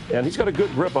demonstrate, and he's got a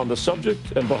good grip on the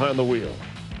subject and behind the wheel.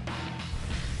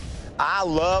 I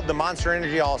love the Monster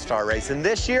Energy All-Star Race, and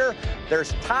this year,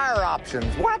 there's tire options.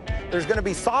 What? There's going to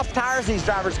be soft tires these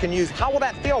drivers can use. How will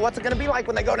that feel? What's it going to be like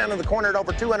when they go down to the corner at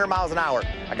over 200 miles an hour?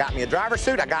 I got me a driver's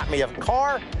suit, I got me a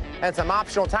car, and some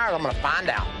optional tires. I'm going to find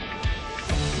out.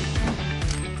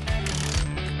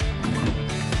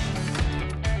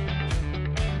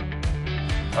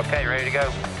 Okay, ready to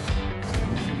go.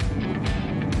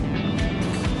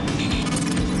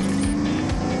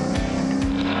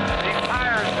 These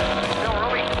tires feel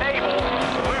really stable,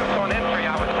 loose on entry,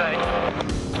 I would say.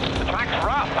 The track's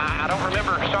rough. I don't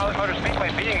remember Charlotte Motor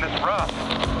Speedway being this rough.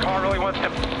 The car really wants to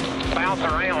bounce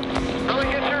around.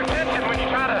 Really gets your attention when you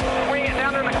try to swing it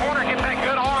down in the corner, get that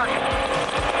good arc.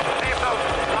 See if those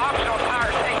optional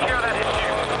tires take care of that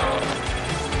issue.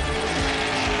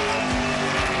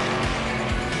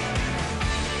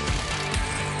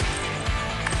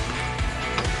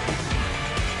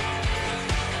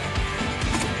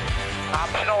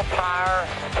 Optional tire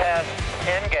test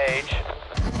engage.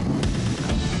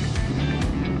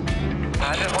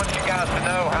 I just want you guys to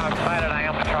know how excited I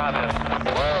am to try this.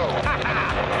 Whoa.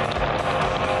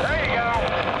 There you go.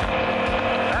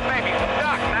 That baby's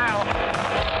stuck now.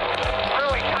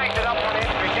 Really tightened it up on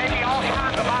entry. Gave me all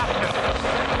kinds of options.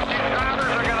 These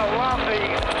drivers are going to love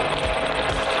these.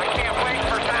 I can't wait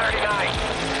for Saturday night.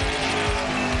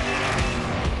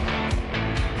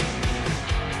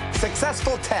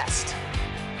 Successful test.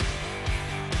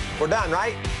 We're done,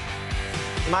 right?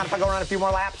 You mind if I go run a few more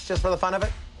laps just for the fun of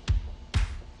it?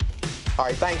 All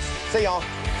right, thanks. See y'all.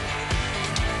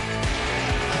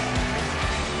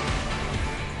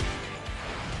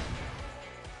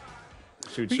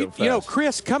 You know,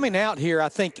 Chris, coming out here, I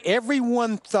think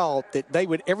everyone thought that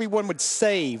everyone would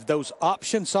save those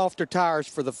option softer tires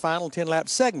for the final 10-lap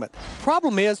segment.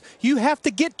 Problem is, you have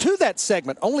to get to that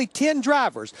segment. Only 10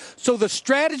 drivers. So the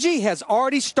strategy has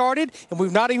already started, and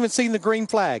we've not even seen the green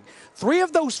flag. 3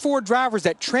 of those 4 drivers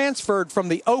that transferred from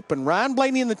the Open, Ryan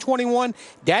Blaney in the 21,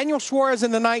 Daniel Suarez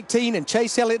in the 19, and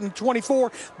Chase Elliott in the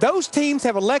 24, those teams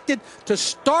have elected to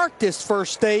start this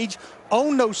first stage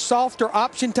on those softer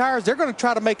option tires. They're going to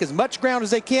try to make as much ground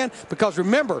as they can because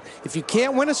remember, if you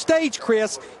can't win a stage,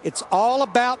 Chris, it's all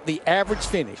about the average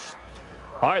finish.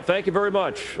 All right, thank you very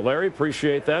much, Larry.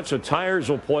 Appreciate that. So tires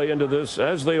will play into this,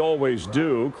 as they always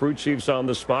do. Crew chiefs on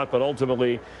the spot, but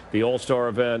ultimately the All-Star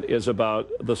event is about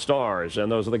the stars,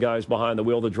 and those are the guys behind the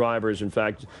wheel, the drivers. In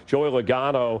fact, Joey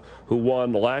Logano, who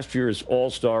won last year's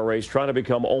All-Star race, trying to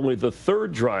become only the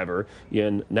 3rd driver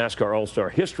in NASCAR All-Star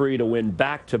history to win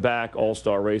back-to-back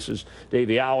All-Star races.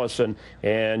 Davey Allison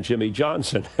and Jimmy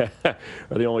Johnson are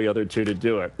the only other 2 to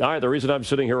do it. All right, the reason I'm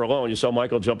sitting here alone, you saw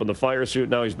Michael jump in the fire suit.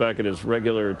 Now he's back in his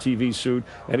regular TV suit,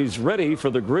 and he's ready for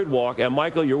the grid walk. And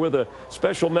Michael, you're with a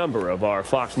special member of our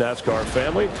Fox NASCAR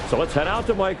family. So let's head out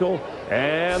to Michael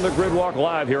and the grid walk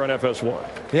live here on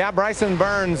FS1. Yeah, Bryson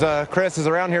Burns, Chris, is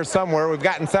around here somewhere. We've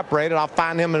gotten separated. I'll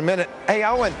find him in a minute. Hey,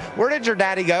 Owen, where did your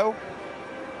daddy go?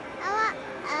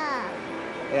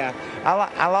 Yeah,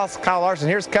 I lost Kyle Larson.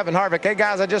 Here's Kevin Harvick. Hey,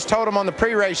 guys, I just told him on the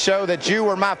pre-race show that you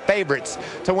were my favorites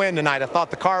to win tonight. I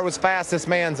thought the car was fast. This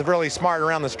man's really smart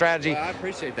around the strategy. Well, I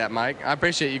appreciate that, Mike. I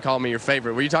appreciate you calling me your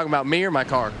favorite. Were you talking about me or my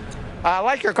car? I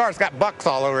like your car. It's got bucks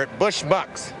all over it, Busch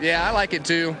bucks. Yeah, I like it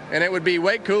too. And it would be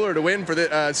way cooler to win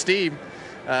for Steve,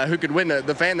 who could win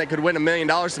the fan that could win $1 million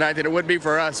tonight, than it would be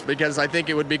for us, because I think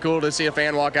it would be cool to see a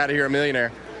fan walk out of here a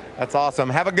millionaire. That's awesome.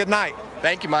 Have a good night.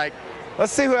 Thank you, Mike.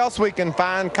 Let's see who else we can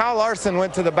find. Kyle Larson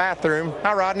went to the bathroom.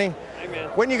 Hi, Rodney. Hey, man.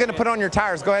 When are you going to put on your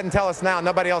tires? Go ahead and tell us now.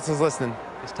 Nobody else is listening.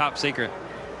 It's top secret.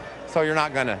 So you're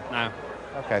not going to? No.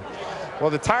 Okay. Well,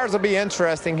 the tires will be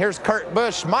interesting. Here's Kurt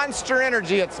Busch. Monster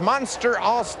Energy. It's Monster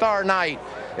All-Star Night.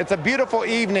 It's a beautiful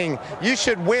evening. You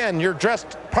should win. You're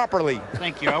dressed properly.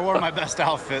 Thank you. I wore my best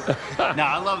outfit. No,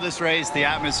 I love this race, the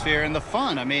atmosphere, and the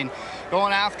fun. I mean,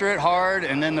 going after it hard,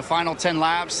 and then the final 10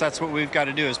 laps, that's what we've got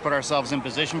to do, is put ourselves in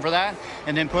position for that,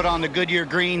 and then put on the Goodyear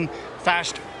green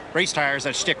fast race tires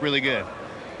that stick really good.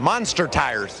 Monster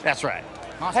tires. That's right.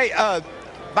 Monster. Hey,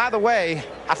 by the way,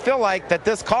 I feel like that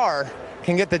this car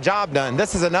can get the job done.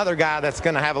 This is another guy that's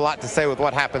going to have a lot to say with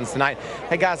what happens tonight.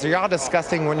 Hey, guys, are y'all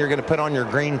discussing when you're going to put on your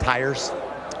green tires?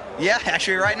 Yeah,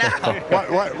 actually right now.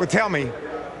 What? Tell me.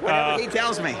 Whatever he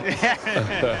tells me.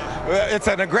 Well, it's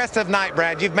an aggressive night,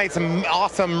 Brad. You've made some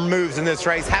awesome moves in this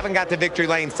race. Haven't got to victory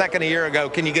lane second a year ago.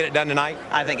 Can you get it done tonight?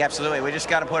 I think absolutely. We just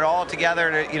got to put it all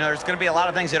together. There's going to be a lot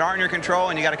of things that aren't in your control,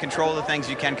 and you got to control the things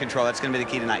you can control. That's going to be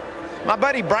the key tonight. My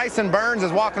buddy Bryson Burns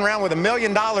is walking around with $1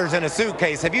 million in a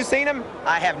suitcase. Have you seen him?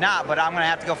 I have not, but I'm going to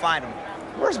have to go find him.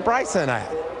 Where's Bryson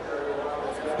at?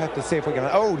 Have to see if we can.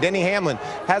 Oh, Denny Hamlin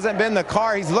hasn't been the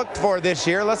car he's looked for this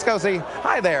year. Let's go see.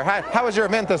 Hi there. Hi. How was your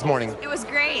event this morning? It was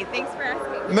great. Thanks for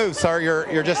asking. Move, sir.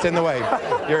 You're just in the way.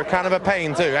 You're kind of a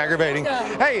pain too, aggravating.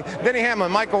 Hey, Denny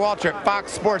Hamlin, Michael Waltrip,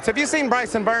 Fox Sports. Have you seen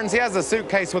Bryson Burns? He has a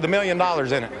suitcase with $1 million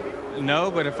in it. No,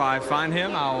 but if I find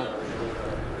him, I'll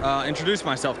introduce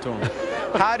myself to him.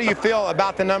 How do you feel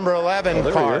about the number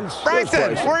 11 car?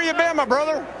 Bryson, where you been, my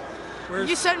brother?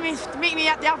 You said to meet me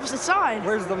at the opposite side.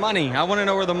 Where's the money? I want to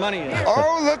know where the money is.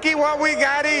 Oh, looky what we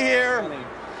got in here.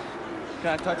 Can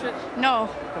I touch it? No.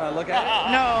 Can I look at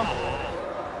it?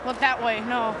 No. Look that way.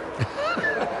 No.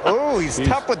 Oh, he's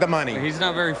tough with the money. He's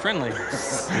not very friendly.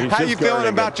 How you feeling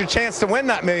about your chance to win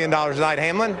that $1 million tonight,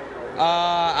 Hamlin?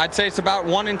 I'd say it's about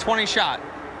 1 in 20 shot.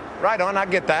 Right on, I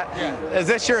get that. Yeah. Is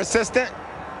this your assistant?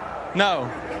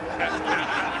 No.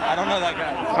 I don't know that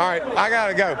guy. All right, I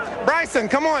gotta go. Bryson,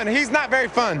 come on, he's not very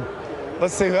fun.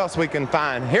 Let's see who else we can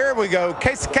find. Here we go,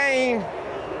 Casey Kane.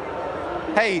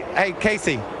 Hey,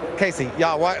 Casey,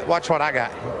 y'all watch what I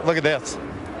got. Look at this.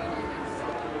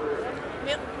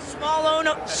 Small loan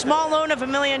of $1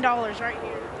 million right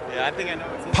here. Yeah, I think I know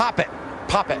what's in.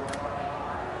 Pop it.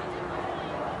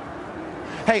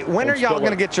 Hey, when are y'all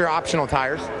gonna get your optional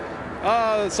tires?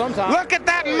 Sometime. Look at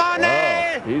that money!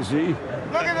 Wow, easy.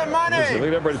 Look at the money! Listen, look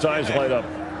at everybody's eyes light up.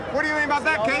 What do you mean about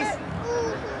that, Case?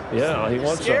 Yeah, he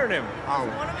wants scared some. him. Oh.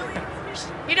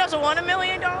 He doesn't want $1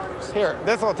 million. Here,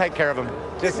 this will take care of him.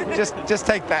 Just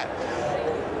take that.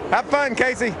 Have fun,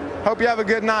 Casey. Hope you have a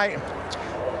good night.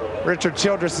 Richard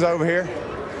Childress is over here.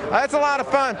 That's a lot of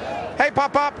fun. Hey,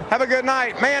 Pop, have a good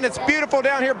night. Man, it's beautiful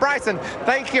down here. Bryson,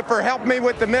 thank you for helping me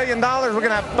with the $1 million. We're going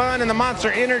to have fun in the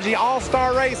Monster Energy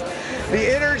All-Star Race.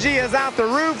 The energy is out the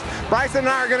roof. Bryson and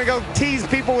I are going to go tease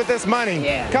people with this money.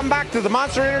 Yeah. Come back to the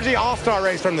Monster Energy All-Star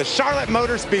Race from the Charlotte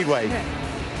Motor Speedway.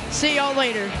 See y'all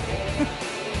later.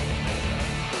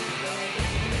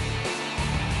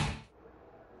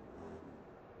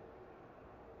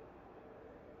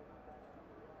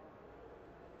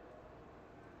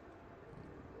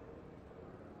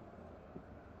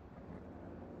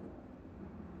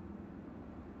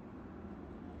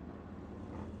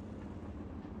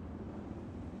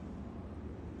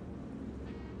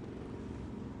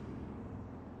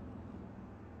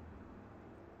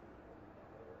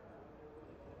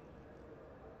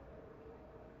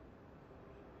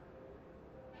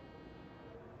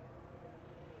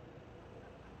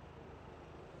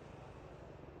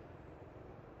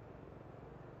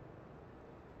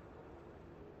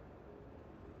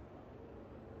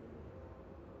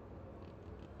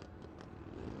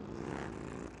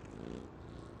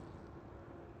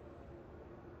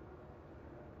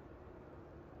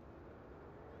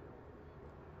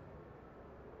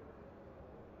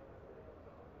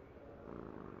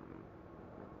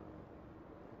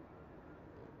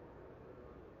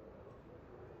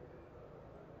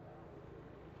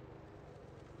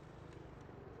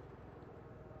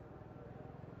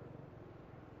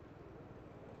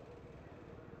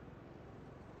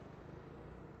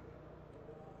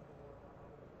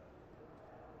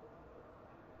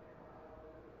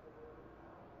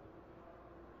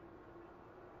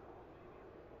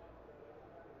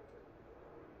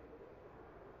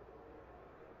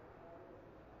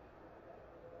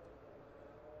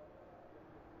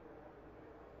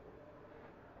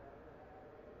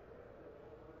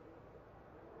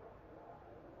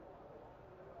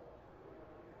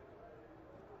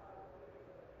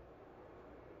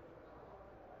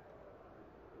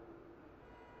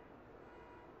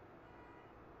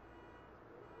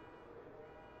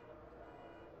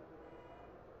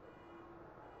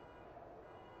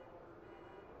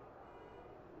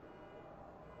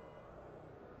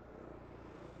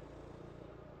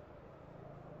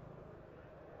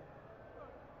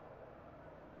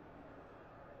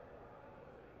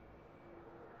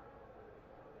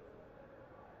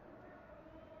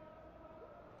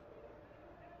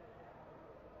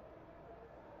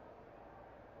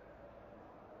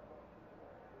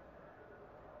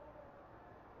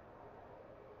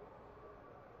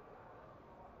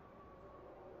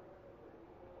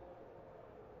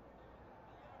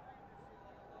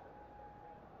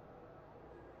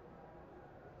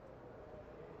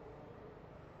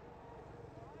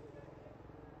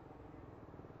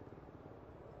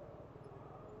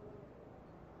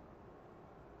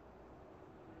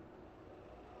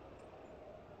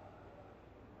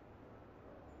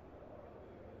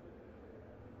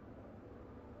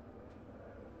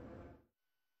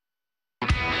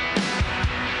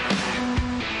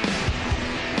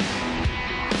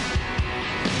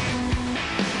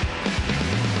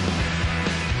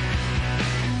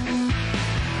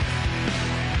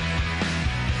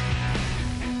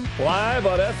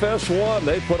 Live on FS1.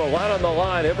 They put a lot on the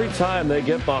line every time they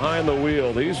get behind the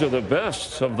wheel. These are the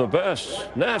best of the best.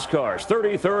 NASCAR's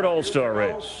 33rd All-Star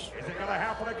race. Is it going to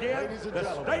happen again? Ladies and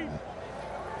gentlemen.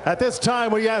 At this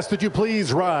time, we ask that you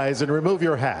please rise and remove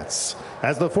your hats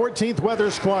as the 14th Weather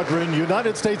Squadron,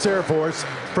 United States Air Force,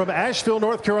 from Asheville,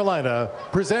 North Carolina,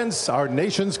 presents our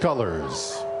nation's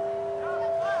colors.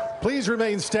 Please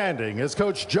remain standing as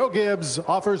Coach Joe Gibbs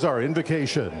offers our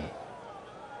invocation.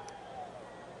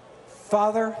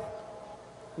 Father,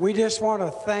 we just want to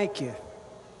thank you.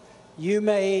 You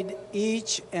made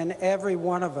each and every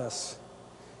one of us.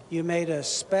 You made us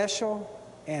special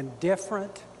and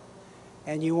different,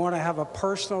 and you want to have a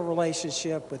personal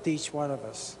relationship with each one of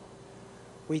us.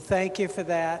 We thank you for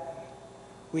that.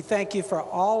 We thank you for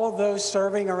all of those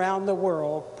serving around the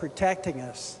world, protecting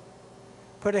us.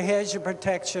 Put a hedge of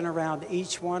protection around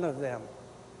each one of them.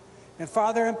 And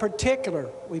Father, in particular,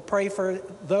 we pray for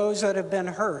those that have been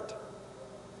hurt,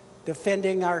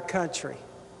 defending our country.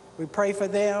 We pray for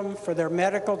them, for their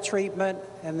medical treatment,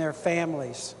 and their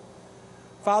families.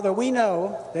 Father, we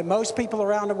know that most people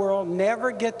around the world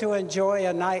never get to enjoy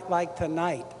a night like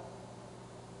tonight.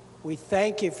 We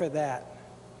thank you for that.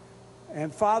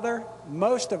 And Father,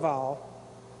 most of all,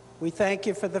 we thank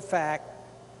you for the fact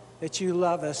that you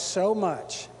love us so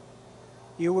much.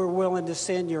 You were willing to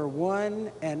send your one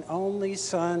and only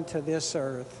Son to this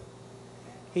earth.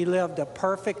 He lived a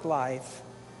perfect life.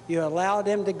 You allowed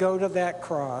him to go to that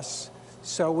cross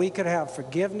so we could have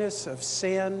forgiveness of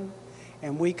sin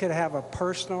and we could have a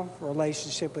personal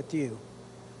relationship with you.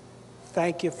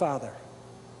 Thank you, Father.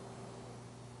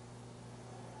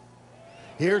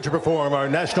 Here to perform our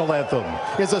national anthem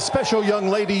is a special young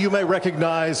lady you may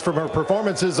recognize from her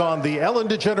performances on The Ellen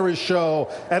DeGeneres Show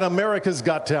and America's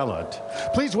Got Talent.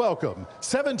 Please welcome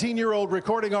 17-year-old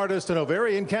recording artist and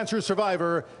ovarian cancer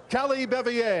survivor, Callie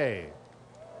Bevier.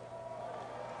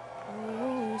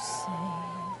 Oh,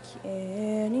 say,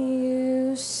 can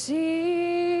you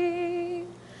see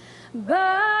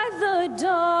by the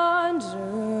dawn's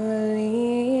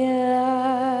early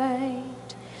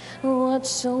light what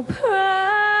so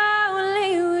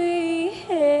proudly we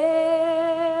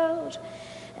hailed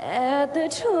at the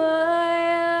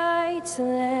twilight's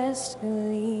last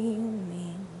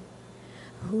gleaming,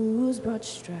 whose broad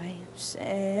stripes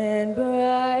and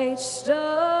bright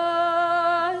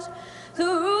stars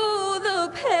through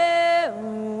the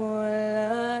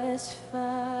perilous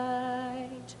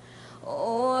fight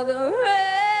o'er the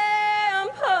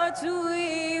ramparts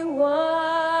we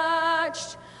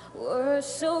watched were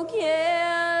so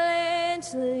gallantly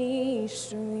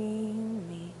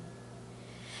streaming,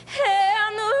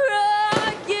 and the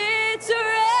rocket's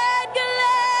red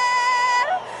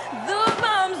glare, the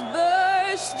bombs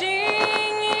bursting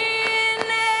in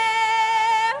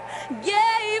air,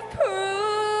 gave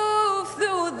proof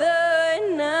through the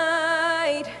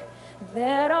night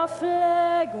that our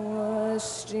flag was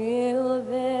still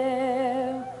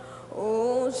there.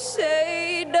 Oh,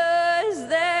 say does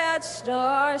that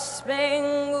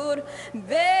star-spangled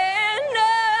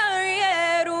banner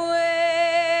yet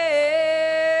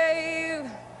wave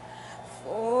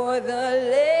for the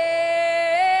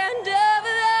land of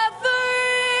the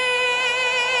free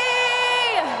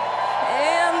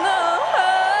and the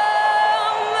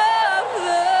home of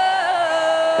the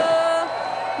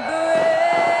brave.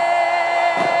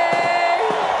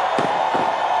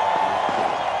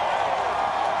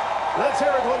 Let's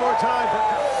hear it one more time.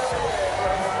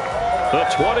 The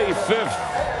 25th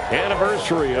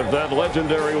anniversary of that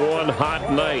legendary One Hot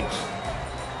Night.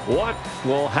 What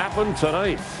will happen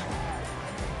tonight?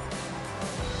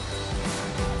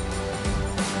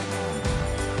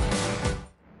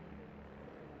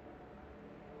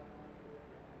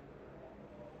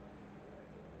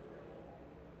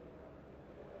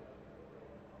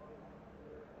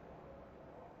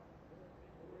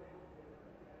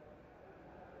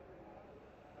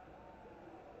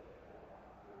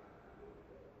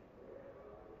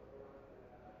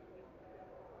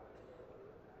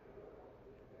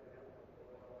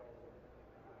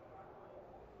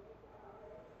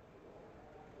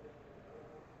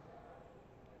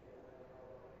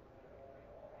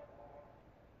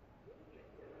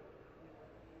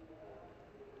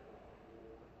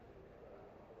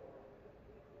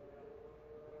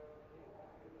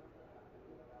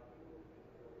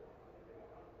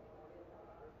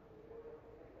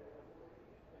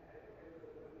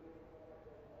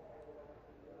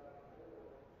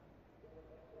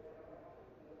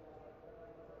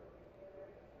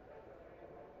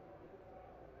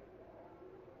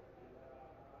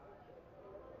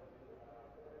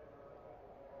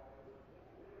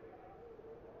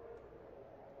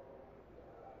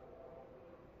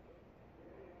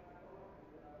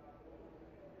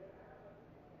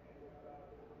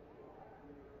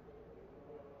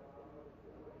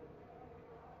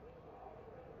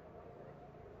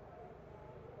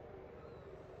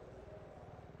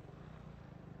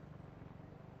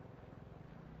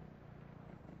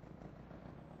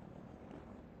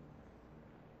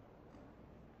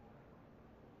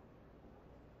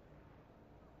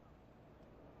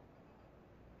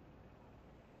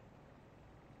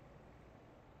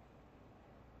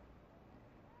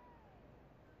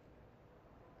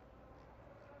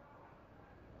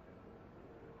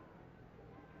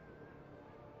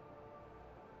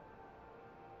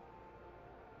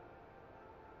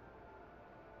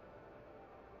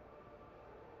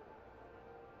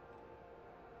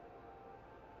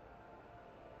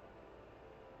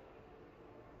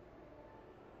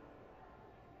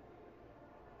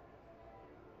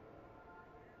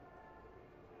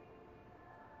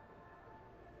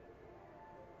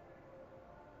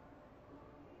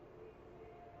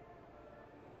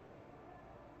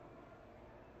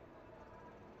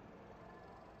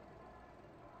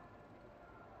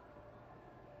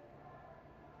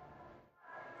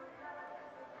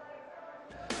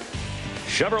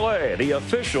 Chevrolet, the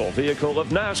official vehicle of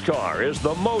NASCAR, is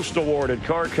the most awarded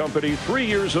car company 3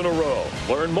 years in a row.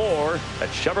 Learn more at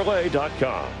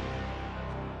Chevrolet.com.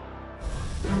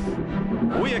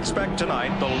 We expect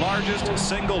tonight the largest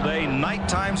single-day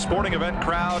nighttime sporting event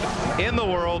crowd in the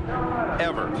world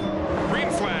ever.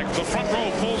 Green flag, the front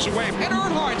row pulls away. And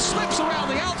Earnhardt slips around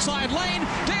the outside lane.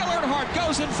 Dale Earnhardt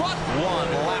goes in front.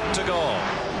 1 lap to go.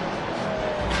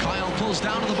 Kyle pulls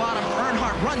down to the bottom.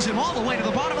 Earnhardt runs him all the way to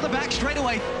the bottom of the back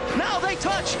straightaway. Now they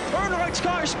touch. Earnhardt's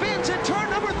car spins in turn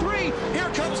number 3. Here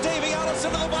comes Davey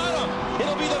Allison to the bottom.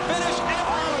 It'll be the finish.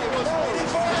 Everyone was waiting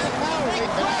for it. They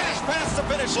crashed past the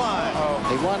finish line.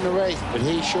 He won the race, but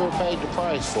he sure paid the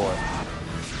price for it.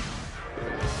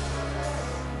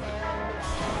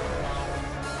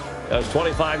 That's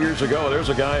 25 years ago. There's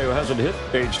a guy who hasn't hit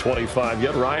age 25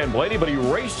 yet, Ryan Blaney, but he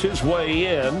raced his way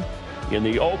in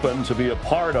the Open to be a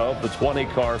part of the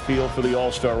 20-car field for the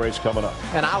All-Star race coming up.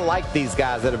 And I like these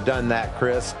guys that have done that,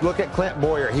 Chris. Look at Clint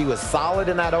Boyer. He was solid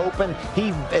in that Open. He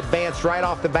advanced right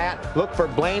off the bat. Look for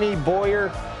Blaney, Boyer,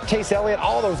 Chase Elliott,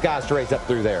 all those guys to race up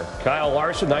through there. Kyle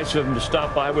Larson, nice of him to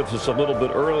stop by with us a little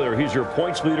bit earlier. He's your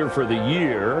points leader for the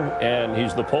year, and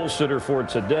he's the pole sitter for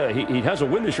today. He has a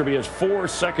win this year, but he has 4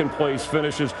 second-place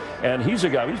finishes, and he's a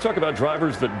guy, when you talk about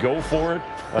drivers that go for it,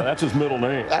 that's his middle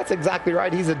name. That's exactly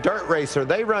right. He's a dirt racer.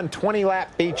 They run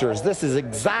 20-lap features. This is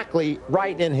exactly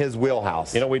right in his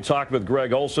wheelhouse. You know, we talked with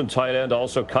Greg Olson, tight end,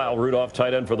 also Kyle Rudolph,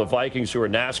 tight end for the Vikings, who are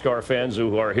NASCAR fans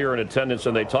who are here in attendance,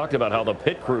 and they talked about how the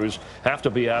pit crews have to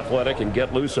be athletic and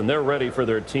get loose, and they're ready for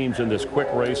their teams in this quick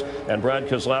race. And Brad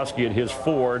Keselowski and his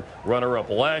Ford, runner-up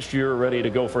last year, ready to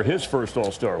go for his first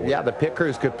All-Star win. Yeah, the pit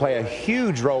crews could play a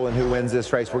huge role in who wins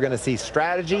this race. We're going to see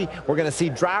strategy. We're going to see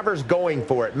drivers going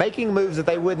for it, making moves that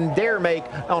they wouldn't dare make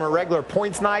on a regular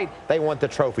points night. They want the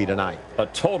trophy tonight. A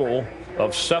total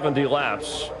of 70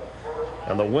 laps.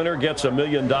 And the winner gets $1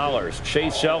 million.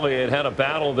 Chase Elliott had a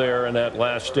battle there in that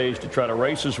last stage to try to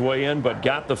race his way in, but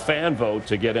got the fan vote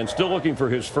to get in. Still looking for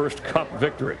his first Cup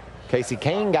victory. Casey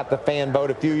Kane got the fan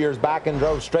vote a few years back and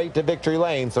drove straight to victory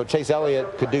lane, so Chase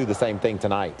Elliott could do the same thing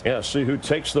tonight. Yeah, see who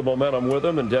takes the momentum with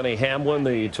him. And Denny Hamlin,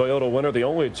 the Toyota winner, the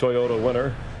only Toyota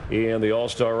winner in the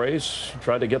All-Star race,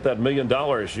 tried to get that $1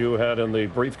 million you had in the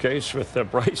briefcase with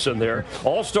Bryson there.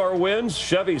 All-Star wins,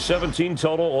 Chevy 17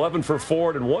 total, 11 for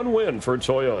Ford, and 1 win for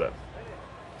Toyota.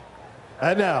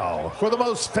 And now, for the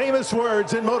most famous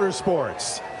words in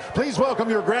motorsports, please welcome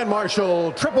your Grand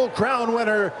Marshal, Triple Crown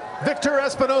winner, Victor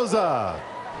Espinoza.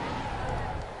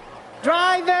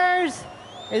 Drivers,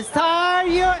 start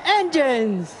your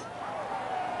engines.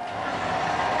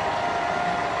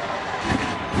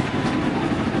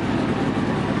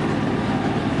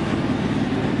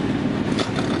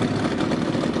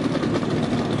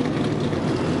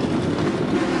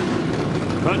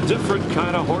 A different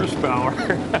kind of horsepower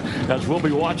as we'll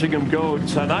be watching him go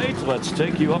tonight. Let's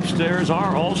take you upstairs,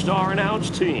 our All-Star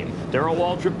announced team. Darrell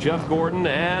Waltrip, Jeff Gordon,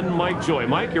 and Mike Joy.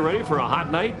 Mike, you ready for a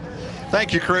hot night?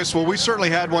 Thank you, Chris. Well, we certainly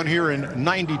had one here in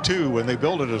 '92 when they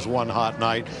built it as one hot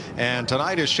night, and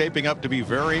tonight is shaping up to be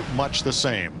very much the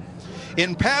same.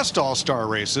 In past All-Star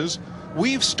races,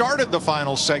 we've started the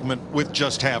final segment with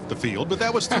just half the field, but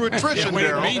that was through attrition,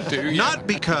 Darrell. Not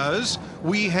because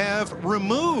we have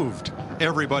removed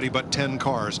everybody but 10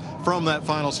 cars from that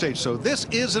final stage. So this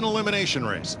is an elimination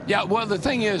race. Yeah, well, the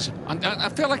thing is, I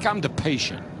feel like I'm the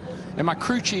patient, and my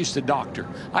crew chief's the doctor.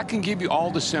 I can give you all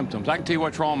the symptoms. I can tell you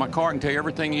what's wrong with my car. I can tell you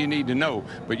everything you need to know,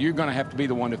 but you're going to have to be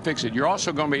the one to fix it. You're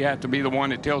also going to have to be the one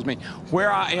that tells me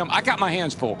where I am. I got my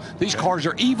hands full. These cars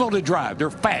are evil to drive. They're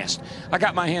fast. I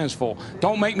got my hands full.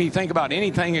 Don't make me think about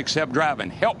anything except driving.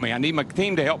 Help me. I need my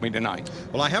team to help me tonight.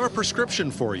 Well, I have a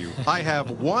prescription for you. I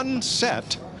have one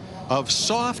set of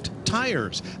soft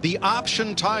tires, the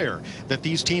option tire that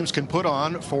these teams can put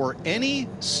on for any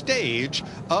stage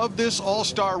of this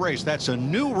All-Star race. That's a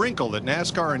new wrinkle that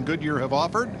NASCAR and Goodyear have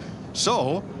offered.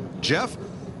 So, Jeff,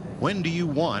 when do you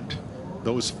want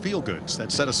those feel-goods, that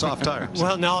set of soft tires?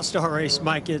 Well, an All-Star race,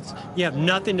 Mike, you have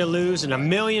nothing to lose and $1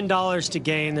 million to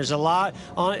gain. There's a lot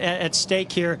at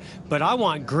stake here, but I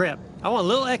want grip. I want a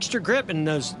little extra grip, in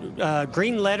those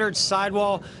green lettered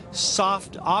sidewall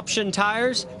soft option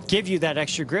tires give you that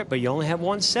extra grip, but you only have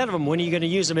one set of them. When are you going to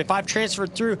use them? If I've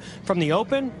transferred through from the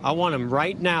Open, I want them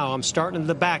right now. I'm starting in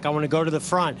the back. I want to go to the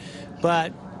front.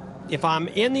 But if I'm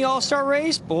in the All-Star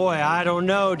race, boy, I don't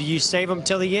know. Do you save them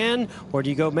till the end, or do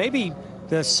you go maybe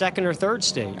the second or third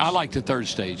stage? I like the third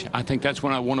stage. I think that's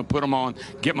when I want to put them on,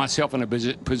 get myself in a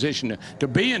position to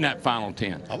be in that final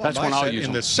 10. That's when I'll use them.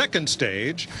 In the second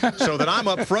stage, so that I'm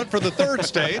up front for the third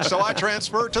stage, so I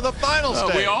transfer to the final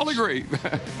stage. We all agree.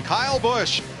 Kyle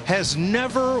Busch has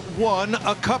never won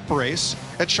a Cup race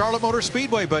at Charlotte Motor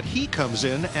Speedway, but he comes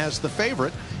in as the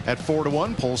favorite at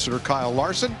 4-1. Pole sitter Kyle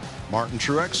Larson, Martin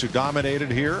Truex, who dominated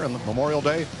here in the Memorial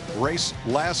Day race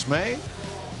last May.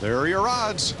 There are your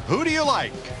odds. Who do you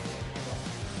like?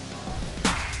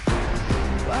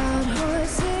 Wild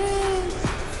horses,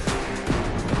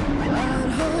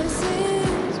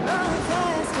 run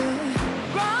faster,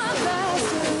 run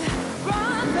faster,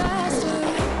 run faster.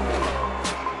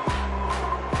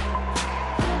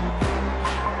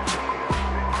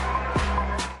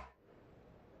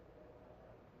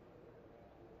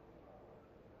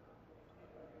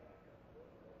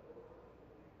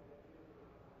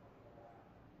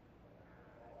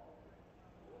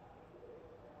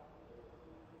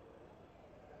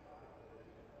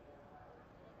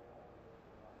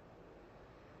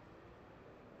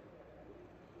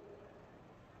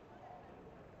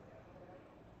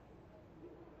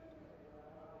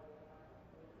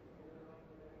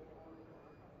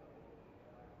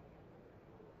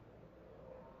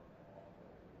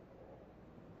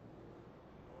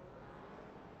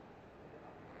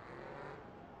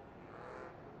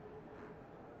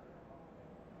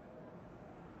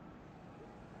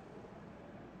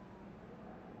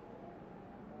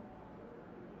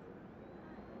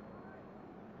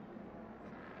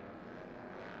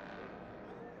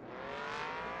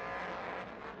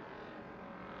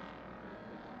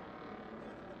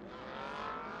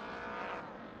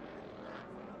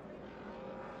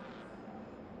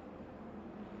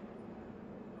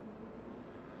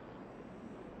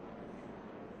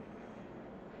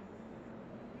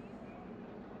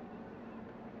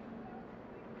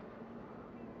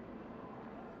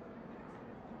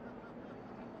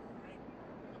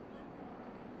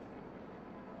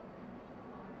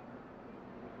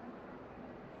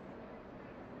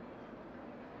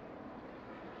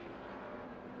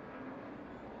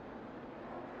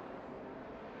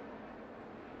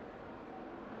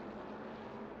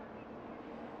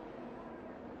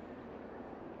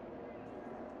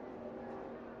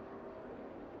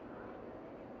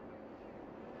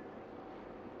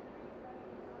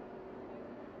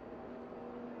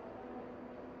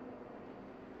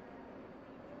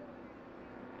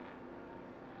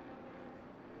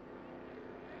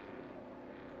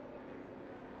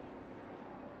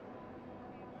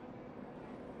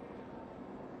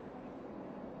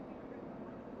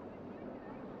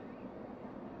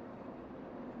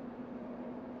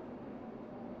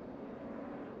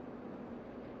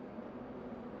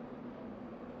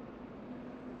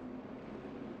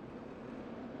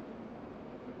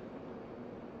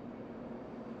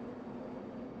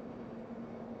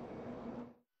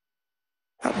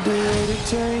 I'll do what it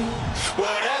takes,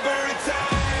 whatever it takes.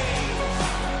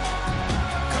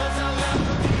 'Cause I love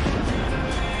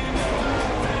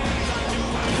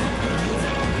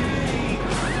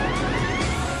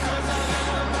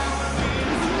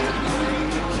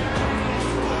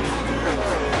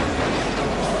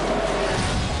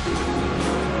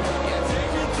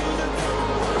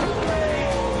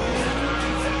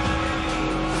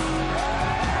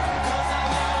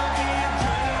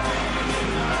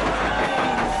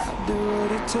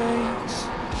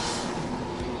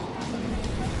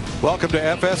Welcome to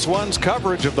FS1's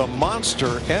coverage of the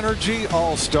Monster Energy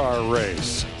All-Star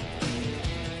Race.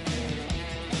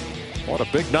 What a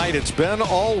big night it's been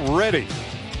already.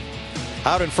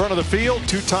 Out in front of the field,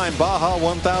 two-time Baja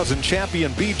 1000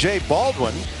 champion B.J.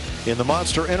 Baldwin in the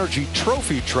Monster Energy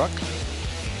Trophy truck.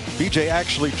 B.J.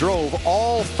 actually drove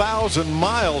all 1,000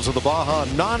 miles of the Baja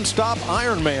non-stop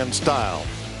Ironman style.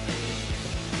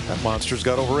 That monster's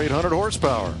got over 800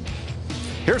 horsepower.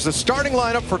 Here's the starting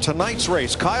lineup for tonight's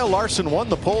race. Kyle Larson won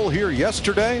the pole here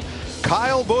yesterday.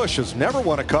 Kyle Busch has never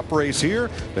won a cup race here,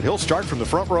 but he'll start from the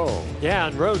front row. Yeah,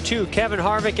 in row 2, Kevin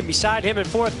Harvick, and beside him in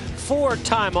fourth,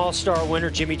 four-time All-Star winner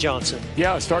Jimmy Johnson.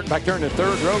 Yeah, starting back there in the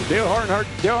third row, Dale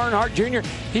Earnhardt Jr.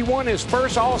 He won his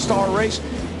first All-Star race.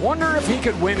 Wonder if he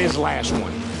could win his last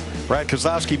one. Brad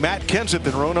Keselowski, Matt Kenseth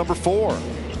in row number 4.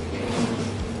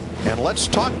 And let's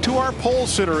talk to our pole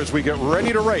sitter as we get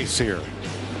ready to race here.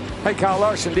 Hey, Kyle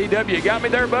Larson, DW, you got me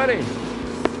there, buddy?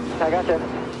 I got you.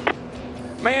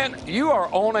 Man, you are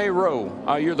on a roll.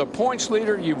 You're the points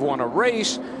leader. You've won a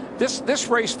race. This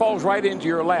race falls right into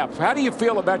your lap. How do you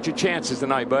feel about your chances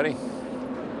tonight, buddy?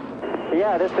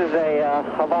 Yeah, this is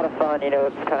a lot of fun. You know,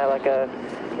 it's kind of like a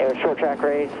short track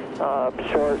race,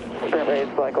 short sprint race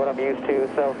like what I'm used to.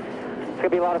 So it's gonna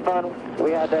be a lot of fun.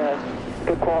 We had a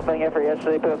good qualifying effort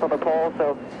yesterday, put us on the pole.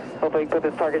 So hopefully we can put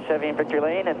this Target Chevy in victory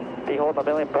lane and be holding $1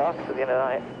 million at the end of the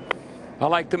night. I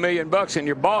like the $1 million, and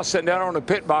your boss sitting down on the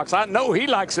pit box. I know he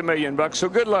likes $1 million, so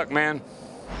good luck, man.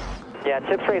 Yeah,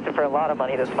 Chip's racing for a lot of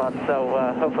money this month,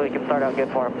 so hopefully we can start out good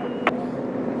for him.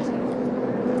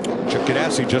 Chip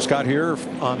Ganassi just got here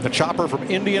on the chopper from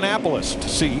Indianapolis to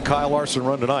see Kyle Larson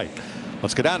run tonight.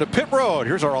 Let's go down to pit road.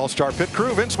 Here's our all-star pit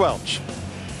crew, Vince Welch.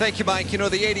 Thank you, Mike. You know,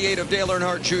 the 88 of Dale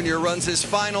Earnhardt Jr. runs his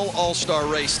final all-star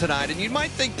race tonight, and you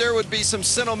might think there would be some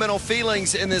sentimental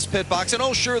feelings in this pit box, and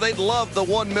oh sure, they'd love the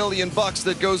 $1 million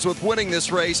that goes with winning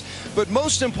this race, but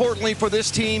most importantly for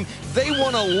this team, they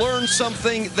want to learn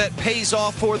something that pays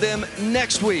off for them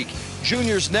next week.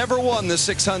 Junior's never won the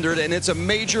 600, and it's a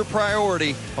major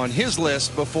priority on his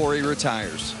list before he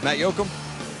retires. Matt Yoakum?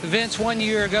 Vince, 1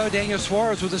 year ago, Daniel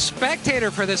Suarez was a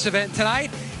spectator for this event tonight.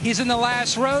 He's in the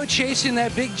last row chasing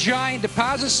that big giant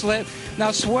deposit slip. Now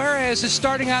Suarez is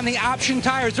starting on the option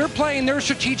tires. They're playing their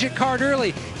strategic card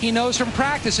early. He knows from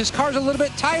practice his car's a little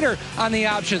bit tighter on the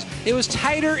options. It was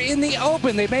tighter in the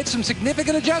open. They made some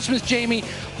significant adjustments, Jamie,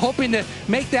 hoping to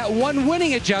make that one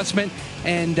winning adjustment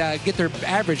and get their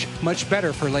average much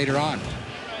better for later on.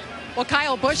 Well,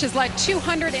 Kyle Busch has led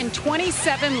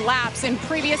 227 laps in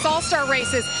previous All-Star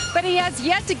races, but he has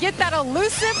yet to get that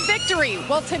elusive victory.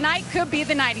 Well, tonight could be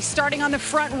the night. He's starting on the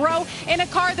front row in a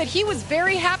car that he was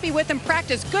very happy with in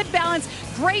practice. Good balance,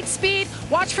 great speed.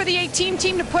 Watch for the 18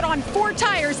 team to put on 4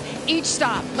 tires each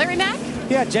stop. Larry Mack?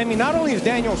 Yeah, Jamie, not only is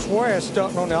Daniel Suarez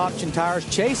starting on the option tires,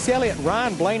 Chase Elliott,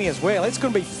 Ryan Blaney as well. It's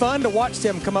going to be fun to watch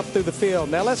them come up through the field.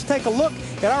 Now let's take a look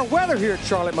at our weather here at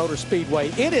Charlotte Motor Speedway.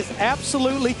 It is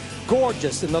absolutely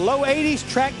gorgeous. In the low 80s,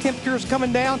 track temperatures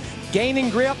coming down, gaining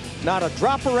grip, not a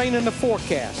drop of rain in the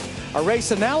forecast. Our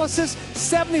race analysis,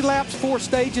 70 laps, 4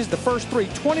 stages, the first 3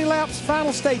 20 laps,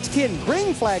 final stage 10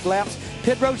 green flag laps,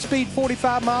 pit road speed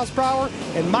 45 miles per hour,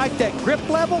 and Mike, that grip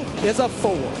level is a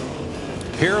 4.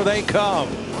 Here they come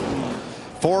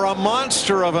for a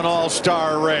monster of an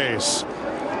all-star race.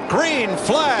 Green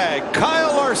flag,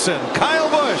 Kyle Larson, Kyle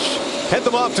Busch head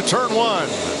them off to turn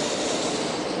 1.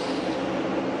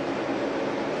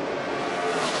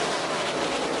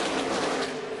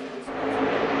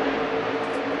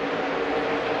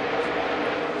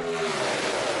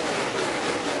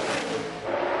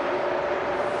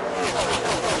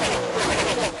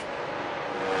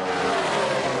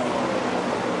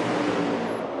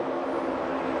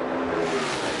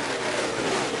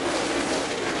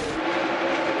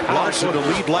 Larson to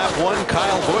lead lap 1.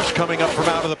 Kyle Busch coming up from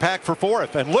out of the pack for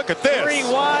 4th. And look at this. 3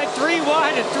 wide,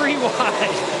 and 3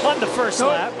 wide on the first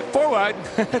lap. 4 wide.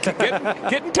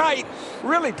 getting tight.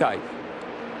 Really tight.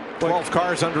 12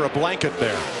 cars under a blanket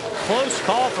there. Close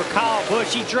call for Kyle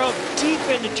Busch. He drove deep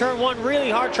into turn 1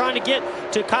 really hard trying to get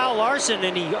to Kyle Larson,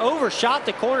 and he overshot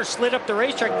the corner, slid up the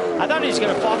racetrack. I thought he was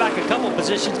going to fall back a couple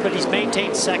positions, but he's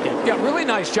maintained second. Yeah, really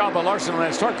nice job by Larson on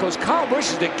that start, because Kyle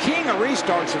Busch is the king of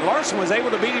restarts, and Larson was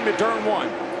able to beat him to turn 1.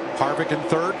 Harvick in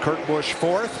 3rd, Kurt Busch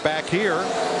 4th. Back here,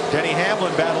 Denny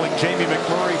Hamlin battling Jamie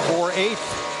McMurray for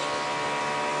 8th.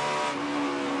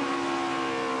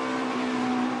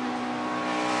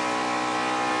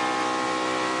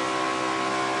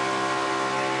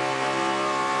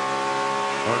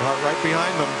 Earnhardt right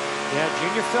behind them. Yeah,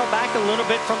 Junior fell back a little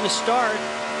bit from the start.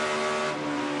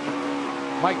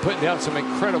 Mike putting down some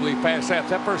incredibly fast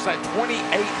laps. That first lap,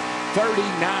 28:39.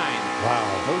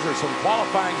 Wow. Those are some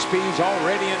qualifying speeds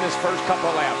already in this first couple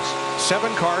of laps.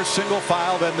 7 cars, single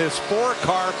file, then this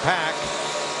 4-car pack,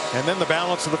 and then the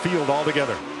balance of the field all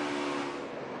together.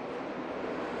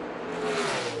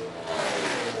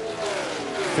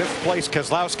 Fifth place,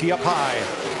 Keselowski up high.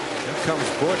 Here comes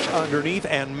Busch underneath,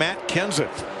 and Matt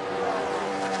Kenseth.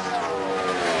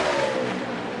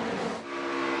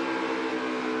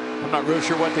 I'm not real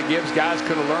sure what the Gibbs guys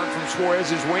could have learned from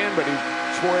Suarez's win, but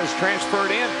Suarez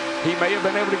transferred in. He may have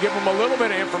been able to give them a little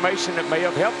bit of information that may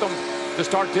have helped them to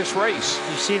start this race.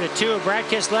 You see the two of Brad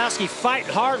Keselowski fight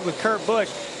hard with Kurt Busch.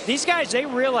 These guys, they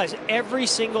realize every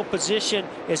single position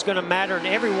is going to matter in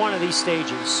every one of these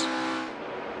stages.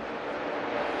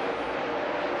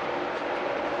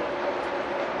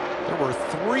 There were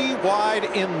 3 wide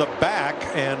in the back,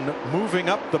 and moving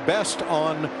up the best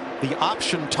on the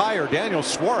option tire, Daniel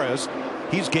Suarez.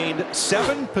 He's gained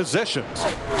 7 positions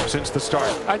since the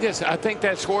start. I think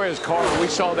that Suarez car, we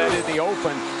saw that in the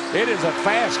open. It is a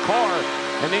fast car,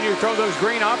 and then you throw those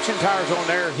green option tires on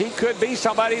there. He could be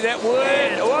somebody that would.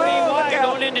 And 3 wide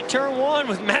going into turn 1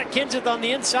 with Matt Kenseth on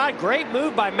the inside. Great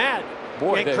move by Matt.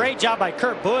 Boy, and great job by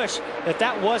Kurt Busch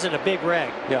that wasn't a big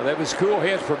wreck. Yeah, that was cool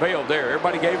heads prevailed there.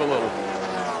 Everybody gave a little.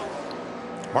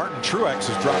 Martin Truex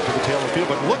has dropped to the tail of the field,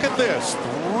 but look at this.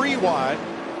 3 wide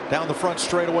down the front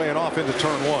straightaway and off into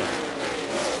turn 1.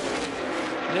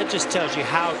 And it just tells you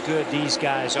how good these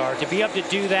guys are. To be able to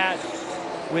do that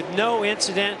with no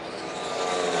incident.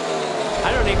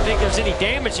 I don't even think there's any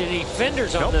damage to any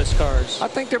fenders on those cars. I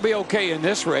think they'll be okay in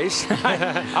this race.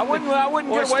 I wouldn't get away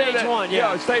with stage one,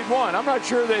 yeah. Stage one. I'm not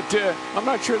sure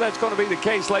that's going to be the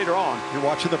case later on. You're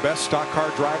watching the best stock car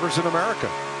drivers in America,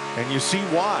 and you see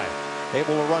why.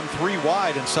 Able to run 3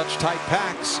 wide in such tight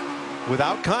packs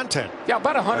without content. Yeah,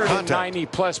 about 190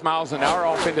 plus miles an hour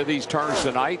off into these turns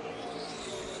tonight.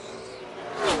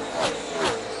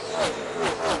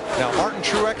 Now Martin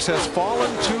Truex has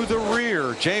fallen to the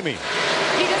rear. Jamie.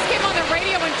 He just came on the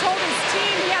radio and told his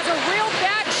team he has a real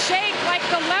bad shake, like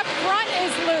the left front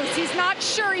is loose. He's not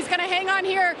sure he's going to hang on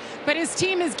here, but his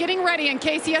team is getting ready in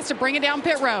case he has to bring it down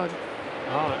pit road.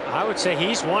 I would say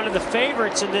he's one of the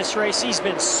favorites in this race. He's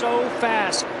been so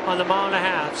fast on the mile and a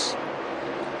halves.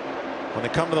 When they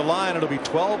come to the line, it'll be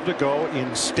 12 to go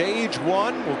in stage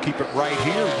 1. We'll keep it right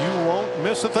here. You won't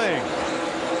miss a thing.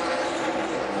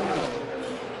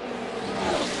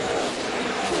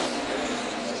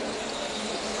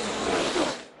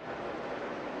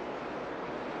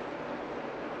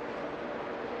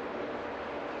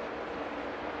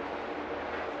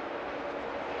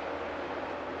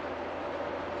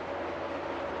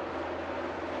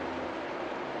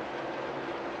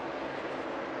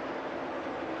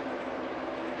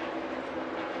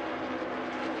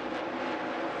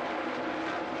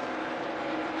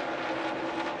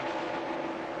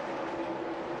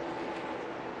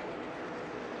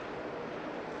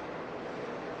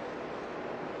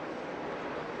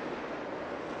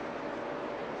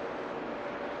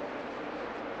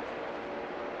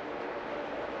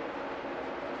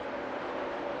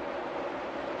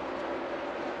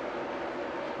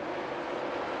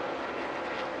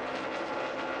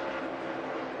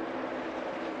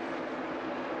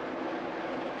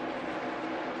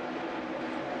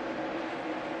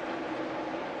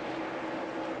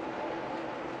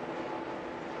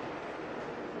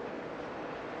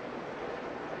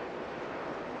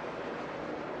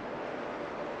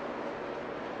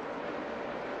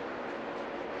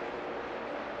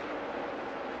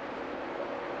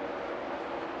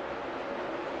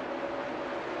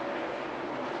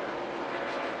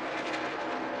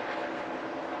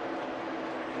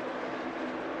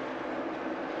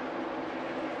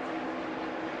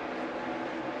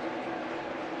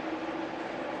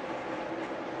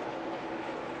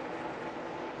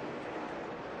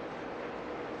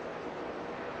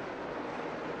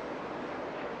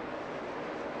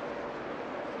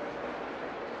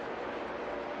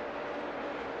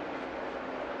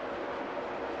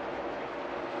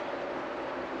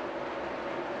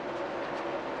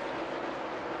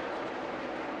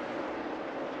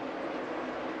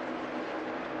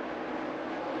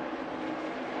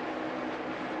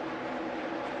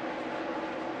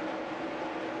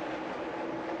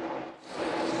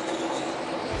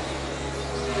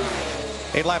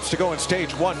 Eight laps to go in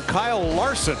stage 1. Kyle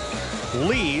Larson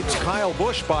leads Kyle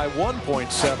Busch by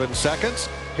 1.7 seconds.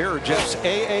 Here are Jeff's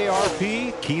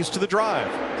AARP keys to the drive.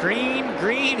 Green,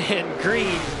 green, and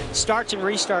green. Starts and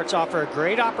restarts offer a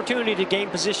great opportunity to gain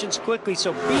positions quickly,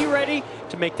 so be ready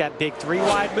to make that big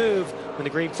 3-wide move when the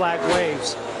green flag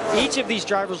waves. Each of these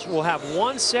drivers will have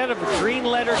one set of green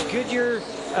lettered Goodyear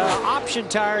option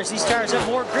tires. These tires have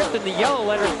more grip than the yellow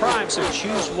lettered Prime, so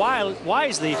choose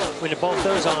wisely when to bolt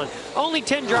those on. Only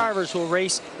 10 drivers will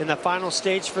race in the final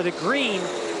stage for the green,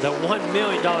 the $1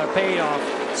 million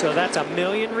payoff. So that's a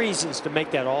million reasons to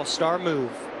make that all-star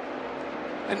move.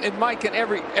 And Mike, in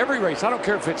every race, I don't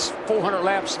care if it's 400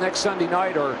 laps next Sunday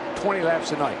night or 20 laps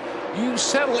tonight, you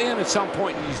settle in at some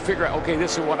point and you figure out, okay,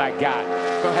 this is what I got.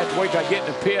 I'm going to have to wait till I get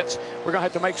in the pits. We're going to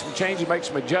have to make some changes, make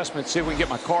some adjustments, see if we can get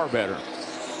my car better.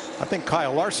 I think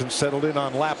Kyle Larson settled in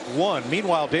on lap 1.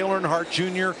 Meanwhile, Dale Earnhardt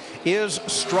Jr. is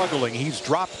struggling. He's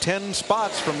dropped 10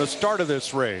 spots from the start of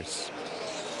this race.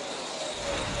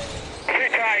 Too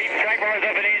tight. Track bar's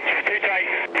up an inch. Too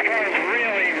tight. The car is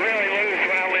really, really loose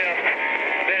when I lift.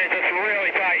 Then it's just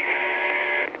really tight.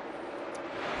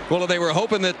 Well, they were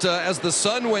hoping that as the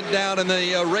sun went down and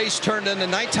the race turned into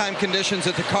nighttime conditions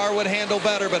that the car would handle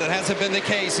better, but it hasn't been the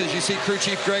case. As you see crew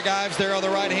chief Greg Ives there on the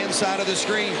right-hand side of the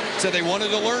screen, said they wanted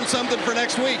to learn something for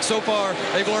next week. So far,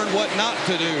 they've learned what not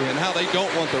to do and how they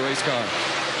don't want the race car.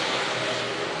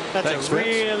 That's a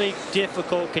really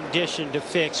difficult condition to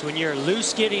fix when you're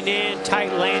loose getting in,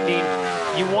 tight landing.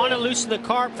 You want to loosen the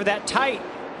car for that tight,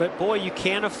 but boy, you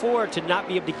can't afford to not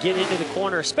be able to get into the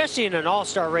corner, especially in an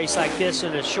all-star race like this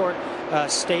in a short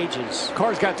stages.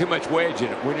 Car's got too much wedge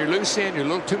in it. When you're loose in, you're a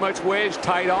little too much wedge,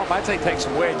 tight off. I'd say take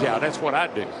some wedge out. That's what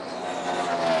I'd do.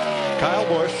 Kyle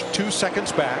Busch 2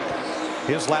 seconds back.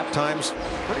 His lap times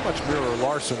pretty much mirror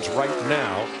Larson's right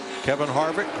now. Kevin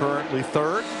Harvick currently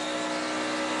third.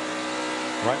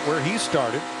 right where he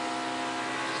started.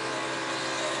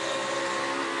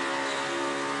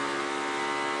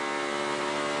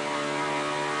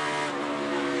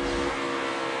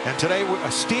 And today,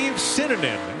 Steve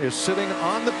Sinanen is sitting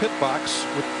on the pit box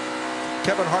with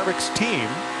Kevin Harvick's team.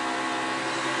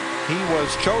 He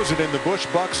was chosen in the Busch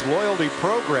Bucks loyalty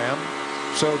program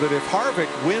so that if Harvick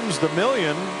wins the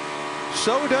million,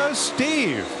 so does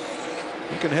Steve.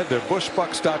 You can head to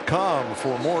bushbucks.com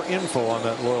for more info on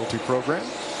that loyalty program.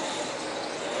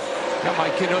 Now,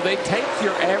 Mike, you know, they take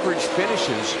your average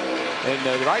finishes.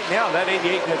 And right now, that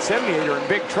 88 and that 78 are in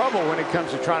big trouble when it comes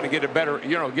to trying to get a better,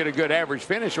 you know, get a good average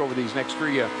finish over these next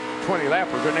 3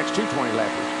 20-lappers, the next 2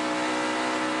 20-lappers.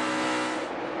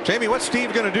 Jamie, what's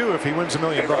Steve going to do if he wins $1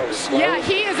 million? Yeah,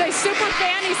 he is a super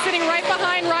fan. He's sitting right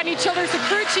behind Rodney Childers, the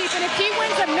crew chief. And if he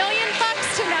wins $1 million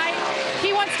tonight,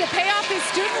 he wants to pay off his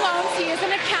student loans. He is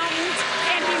an accountant,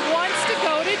 and he wants to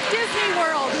go to Disney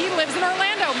World. He lives in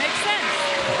Orlando. Makes sense.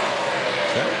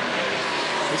 Okay.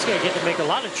 He's going to get to make a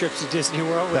lot of trips to Disney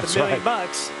World with $1 million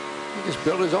bucks. He just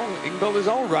build his own. He can build his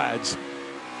own rides.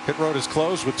 Pit road is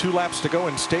closed with 2 laps to go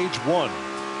in stage 1.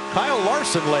 Kyle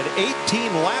Larson led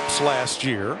 18 laps last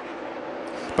year,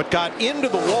 but got into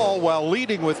the wall while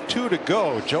leading with 2 to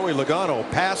go. Joey Logano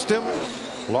passed him.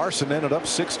 Larson ended up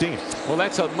 16th. Well,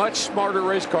 that's a much smarter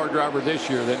race car driver this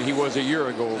year than he was a year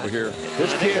ago over here.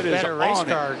 This kid is better race on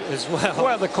car it. as well.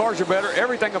 Well, the cars are better.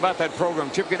 Everything about that program.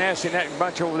 Chip Ganassi and that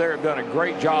bunch over there have done a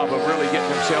great job of really getting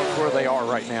themselves where they are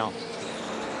right now.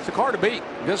 It's a car to beat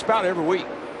just about every week.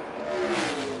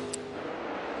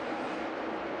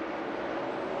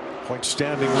 Point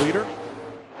standing leader.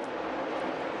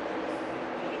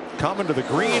 Coming to the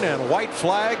green and white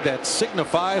flag that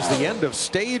signifies the end of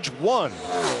stage 1.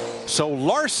 So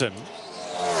Larson,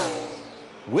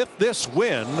 with this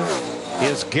win,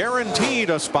 is guaranteed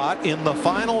a spot in the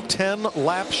final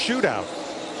 10-lap shootout,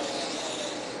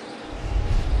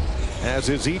 as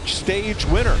is each stage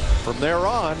winner. From there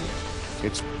on,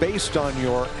 it's based on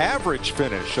your average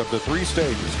finish of the 3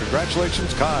 stages.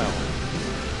 Congratulations, Kyle.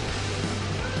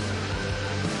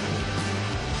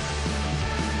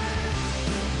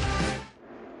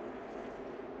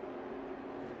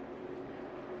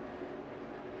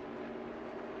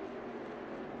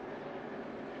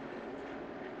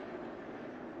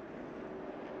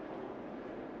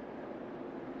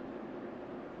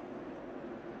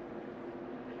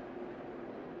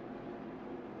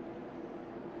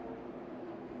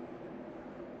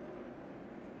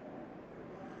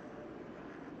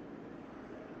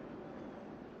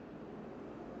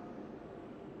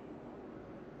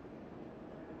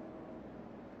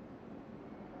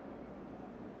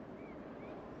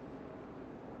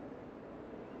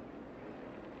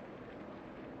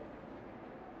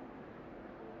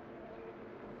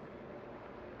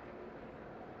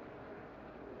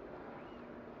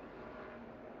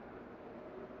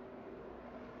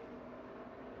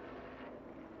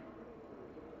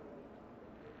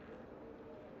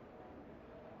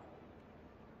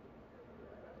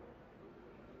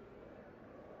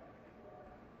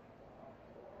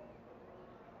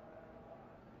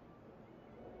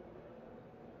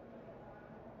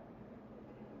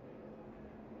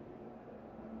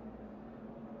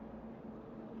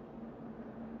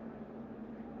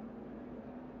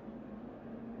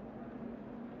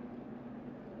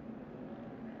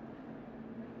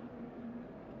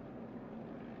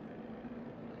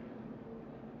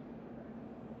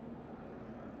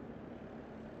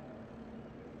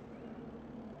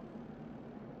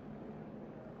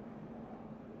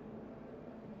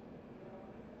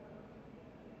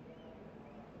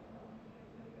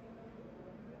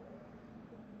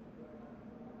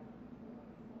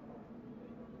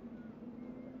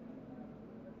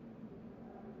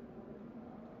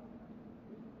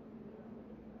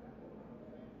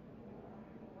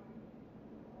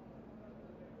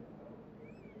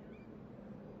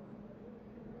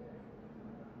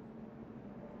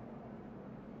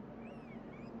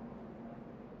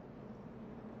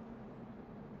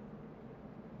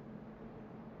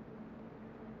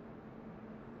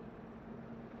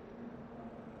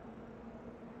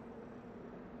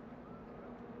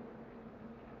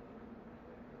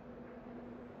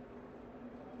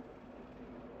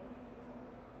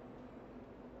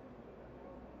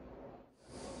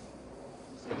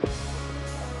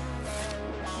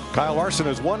 Kyle Larson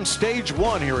has won stage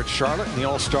 1 here at Charlotte in the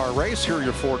All-Star race. Here are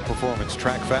your Ford Performance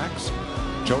track facts.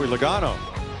 Joey Logano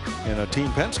in a Team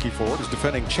Penske Ford is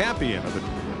defending champion of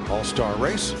the All-Star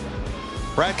race.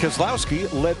 Brad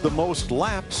Keselowski led the most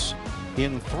laps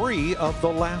in 3 of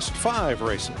the last 5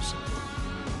 races.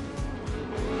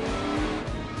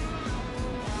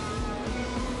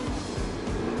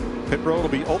 Pit road will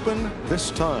be open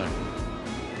this time.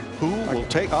 Who will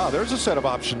take? There's a set of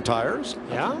option tires.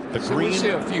 Yeah. The So green we see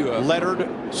a few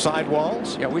lettered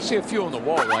sidewalls. Yeah, we see a few on the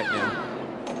wall right now.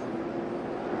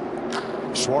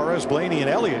 Suarez, Blaney, and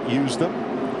Elliott used them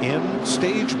in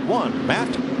stage 1.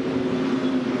 Matt.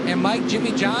 And Mike,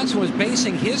 Jimmy Johnson was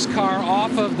basing his car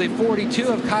off of the 42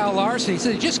 of Kyle Larson. He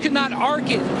said he just could not arc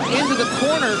it into the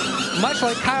corner, much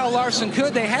like Kyle Larson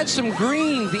could. They had some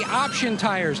green, the option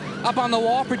tires, up on the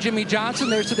wall for Jimmy Johnson.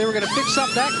 They said they were going to fix up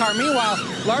that car. Meanwhile,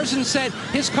 Larson said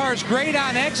his car is great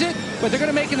on exit, but they're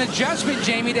going to make an adjustment,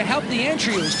 Jamie, to help the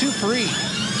entry. It was too free.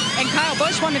 And Kyle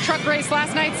Busch won the truck race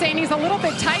last night, saying he's a little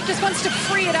bit tight, just wants to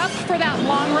free it up for that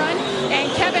long run.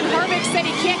 And Kevin Harvick said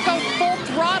he can't go full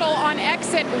throttle on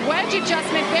exit. Wedge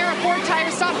adjustment there. Ford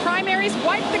tires stop primaries,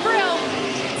 wipe the grill.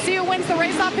 See who wins the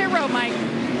race off pit road, Mike.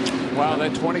 Wow,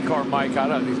 that 20 car, Mike,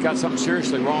 he's got something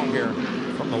seriously wrong here.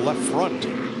 From the left front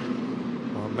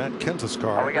on Matt Kenseth's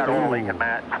car. Oh, we got oil leaking,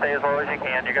 Matt. Stay as low as you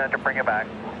can. You're going to have to bring it back.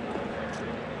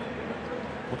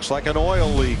 Looks like an oil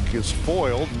leak is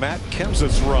foiled Matt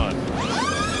Kenseth's run.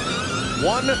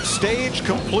 One stage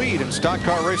complete in Stock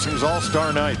Car Racing's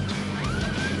All-Star Night.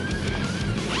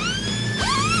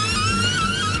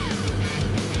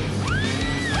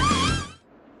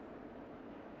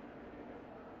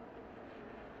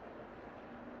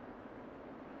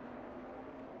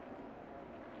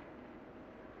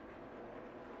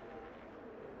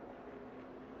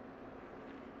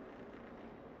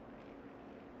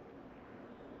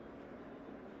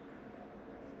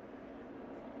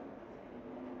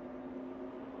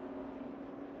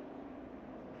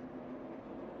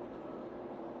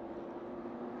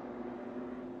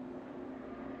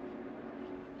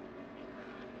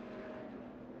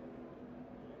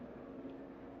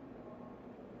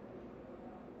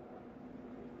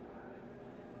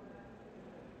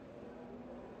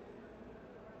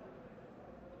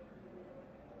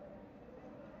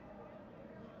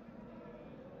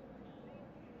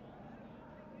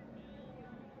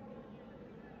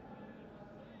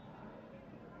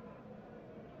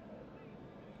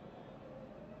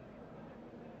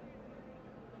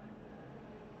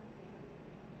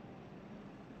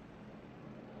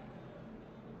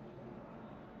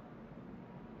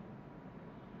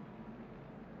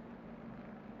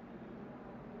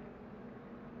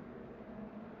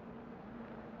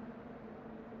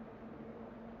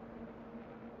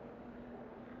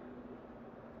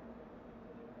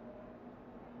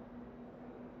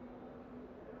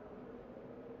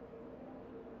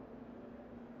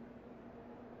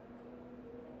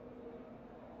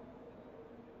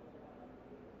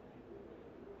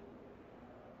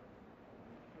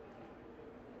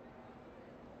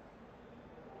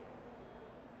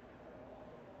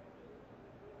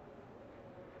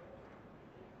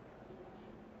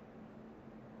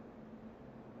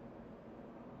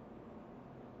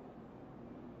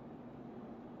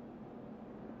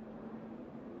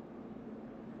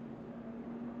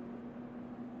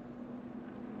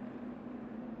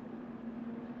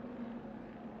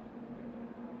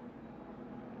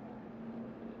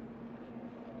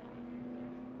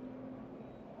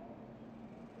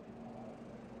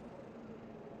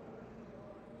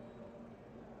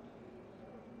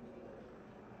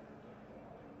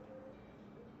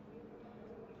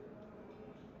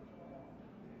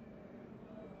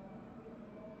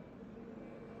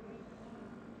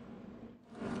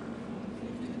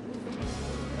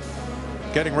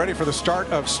 Getting ready for the start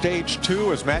of stage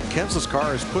 2 as Matt Kenseth's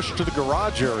car is pushed to the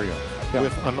garage area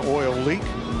with an oil leak.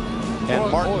 And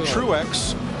Martin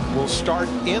Truex will start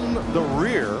in the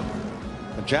rear.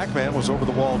 And Jackman was over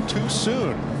the wall too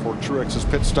soon for Truex's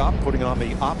pit stop, putting on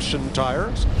the option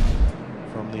tires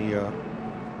from the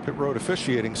pit road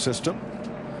officiating system.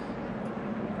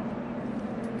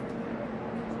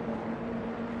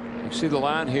 You see the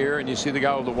line here, and you see the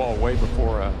guy over the wall way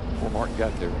before Martin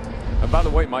got there. By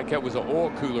the way, Mike, that was an oil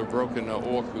cooler, broken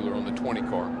oil cooler on the 20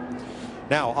 car.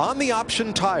 Now on the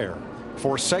option tire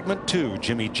for segment 2,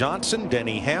 Jimmy Johnson,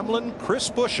 Denny Hamlin, Chris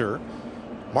Buescher,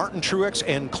 Martin Truex,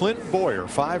 and Clint Bowyer,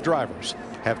 5 drivers,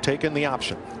 have taken the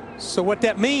option. So what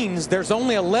that means, there's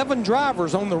only 11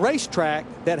 drivers on the racetrack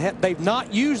that they've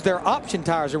not used their option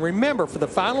tires. And remember, for the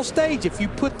final stage, if you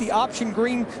put the option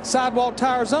green sidewall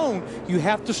tires on, you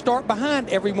have to start behind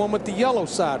everyone with the yellow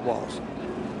sidewalls.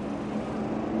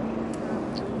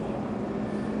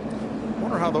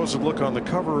 I wonder how those would look on the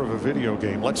cover of a video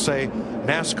game. Let's say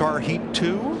NASCAR Heat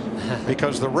 2,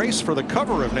 because the race for the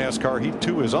cover of NASCAR Heat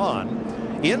 2 is on.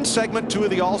 In segment 2 of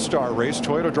the All-Star race,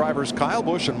 Toyota drivers Kyle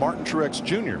Busch and Martin Truex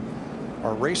Jr.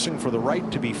 are racing for the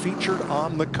right to be featured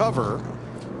on the cover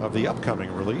of the upcoming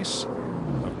release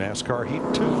of of NASCAR Heat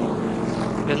 2.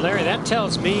 And Larry, that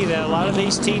tells me that a lot of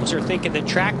these teams are thinking that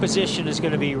track position is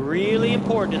going to be really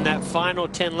important in that final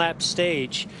 10-lap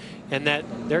stage, and that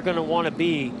they're going to want to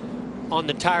be on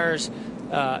the tires,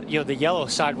 you know, the yellow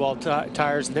sidewall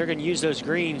tires, and they're going to use those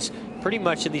greens pretty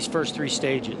much in these first 3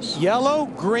 stages. Yellow,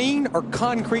 green, or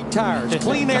concrete tires.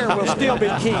 Clean air will still be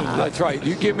king. That's right.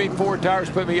 You give me 4 tires,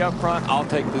 put me up front, I'll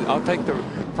take the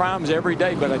primes every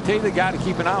day. But I tell you, the guy to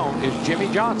keep an eye on is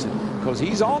Jimmy Johnson, because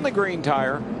he's on the green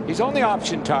tire, he's on the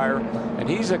option tire, and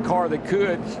he's a car that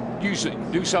could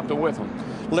do something with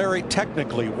him. Larry,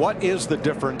 technically, what is the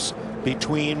difference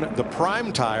between the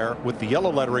prime tire with the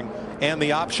yellow lettering and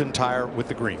the option tire with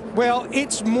the green? Well,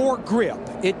 it's more grip.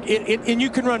 And you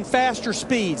can run faster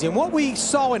speeds. And what we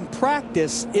saw in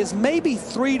practice is maybe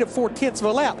 3 to 4 tenths of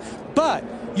a lap. But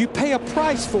you pay a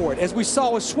price for it, as we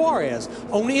saw with Suarez.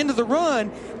 On the end of the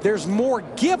run, there's more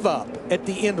give up at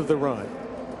the end of the run.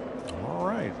 All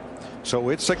right. So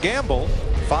it's a gamble.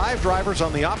 5 drivers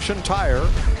on the option tire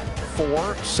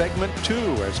for segment 2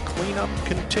 as cleanup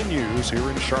continues here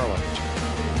in Charlotte.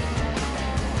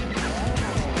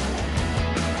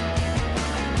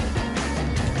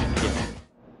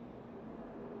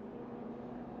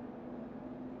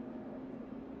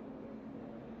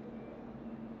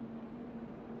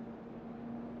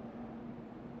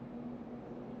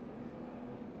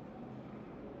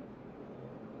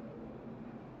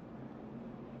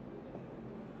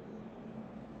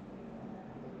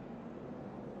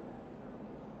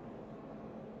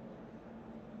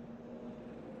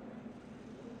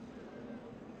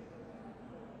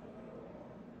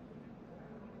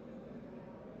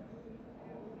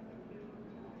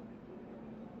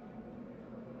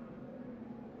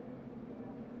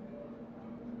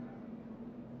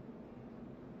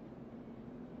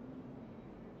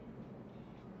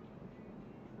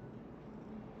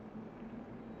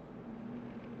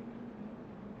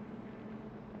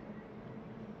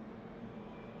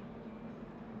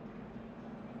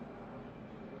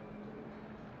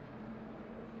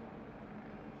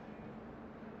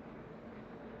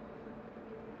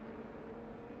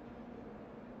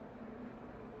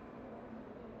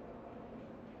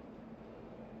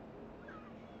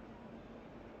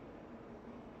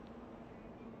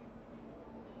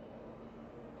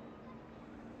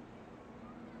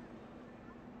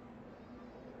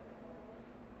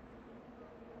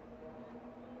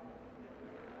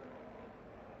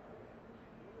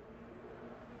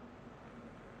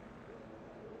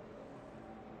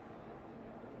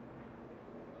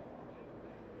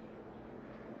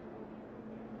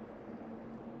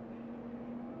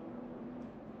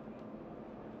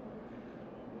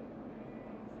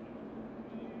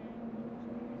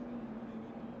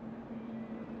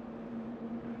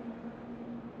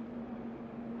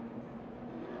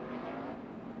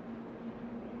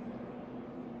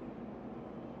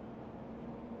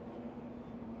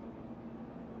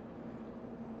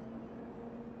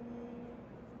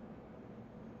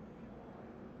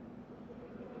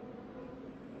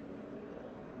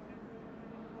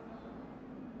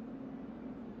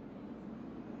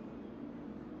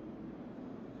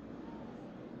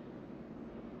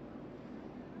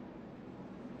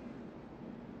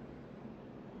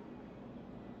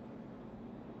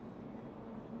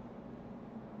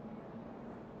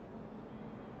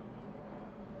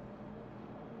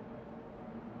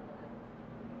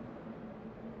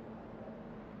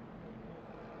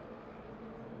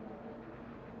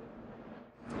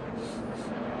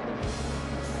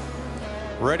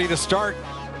 Ready to start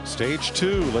stage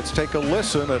 2. Let's take a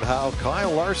listen at how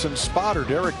Kyle Larson's spotter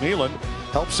Derek Nealon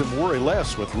helps him worry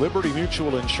less with Liberty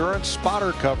Mutual Insurance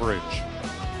spotter coverage.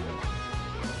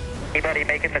 Anybody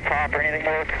making the top or anything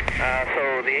work?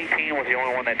 So the 18 was the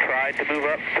only one that tried to move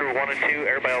up through 1 and 2.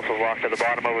 Everybody else was locked at the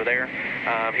bottom over there.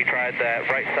 He tried that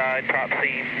right side top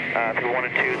seam through 1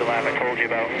 and 2, the lap I told you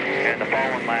about. And the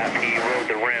following lap, he rode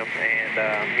the rim,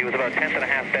 and he was about 1.5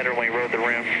 tenths better when he rode the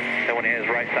rim than when his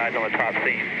right side's on the top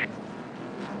seam.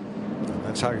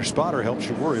 That's how your spotter helps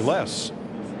you worry less.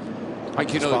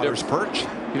 Like, you know, spotter's perch.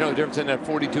 You know the difference in that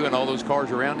 42 and all those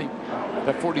cars around him?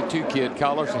 That 42 kid,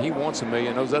 Kyle Larson, he wants $1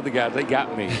 million. Those other guys, they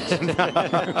got millions.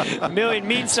 $1 million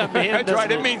means something to him. That's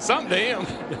right, it means something to him.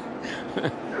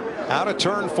 Out of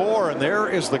turn 4, and there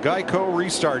is the Geico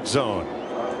restart zone,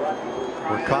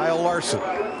 where Kyle Larson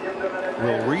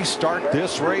will restart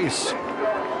this race.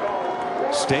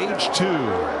 Stage 2,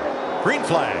 green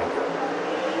flag.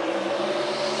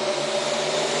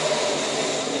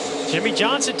 Jimmy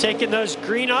Johnson taking those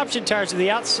green option tires to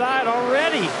the outside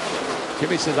already.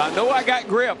 Jimmy says, I know I got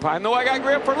grip. I know I got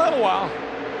grip for a little while.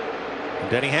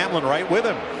 Denny Hamlin right with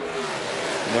him.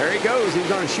 And there he goes. He's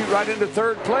going to shoot right into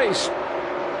third place.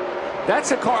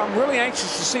 That's a car. I'm really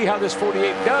anxious to see how this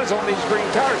 48 does on these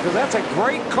green tires, because that's a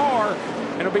great car,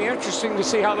 and it'll be interesting to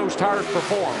see how those tires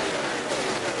perform.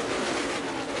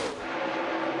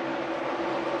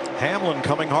 Hamlin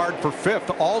coming hard for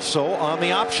 5th, also on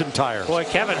the option tires. Boy,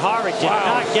 Kevin Harvick did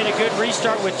not get a good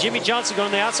restart with Jimmy Johnson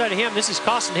going the outside of him. This is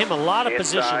costing him a lot of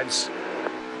positions.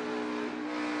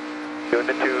 Doing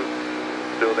the 2,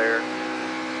 still there.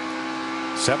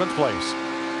 7th place.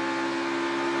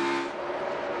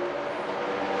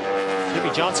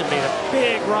 Jimmy Johnson made a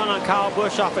big run on Kyle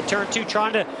Busch off of turn 2,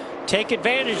 trying to take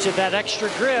advantage of that extra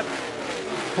grip.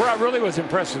 Where I really was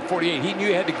impressed with 48, he knew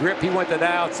he had the grip. He went to the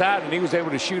outside, and he was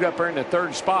able to shoot up there in the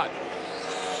 3rd spot.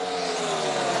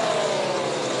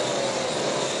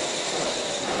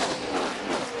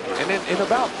 And then in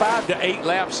about 5 to 8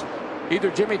 laps, either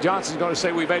Jimmy Johnson's going to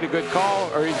say we made a good call,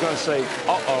 or he's going to say,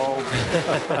 uh-oh.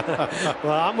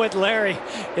 Well, I'm with Larry.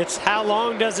 It's how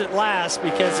long does it last,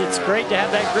 because it's great to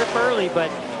have that grip early, but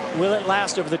will it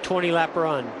last over the 20-lap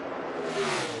run?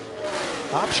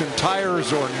 Option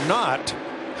tires or not,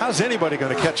 how's anybody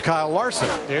going to catch Kyle Larson?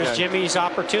 There's Jimmy's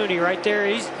opportunity right there.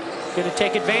 He's going to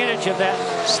take advantage of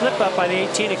that slip up by the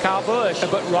 18 of Kyle Busch.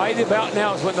 But right about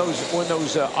now is when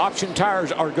those option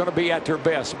tires are going to be at their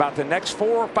best. About the next 4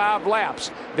 or 5 laps,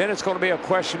 then it's going to be a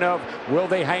question of will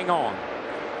they hang on.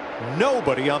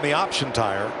 Nobody on the option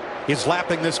tire is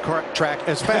lapping this track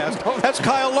as fast as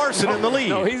Kyle Larson in the lead.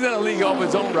 No, he's in a league of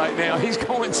his own right now. He's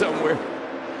going somewhere.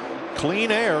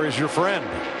 Clean air is your friend.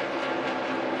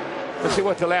 Let's see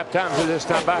what the lap times are this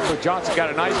time back. With Johnson got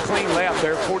a nice clean lap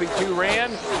there. 42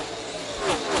 ran.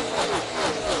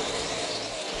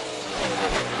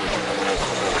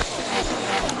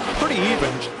 Pretty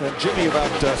even. Jimmy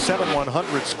about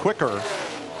 7/100ths quicker.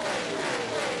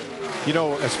 You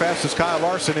know, as fast as Kyle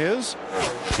Larson is,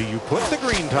 do you put the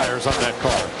green tires on that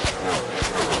car?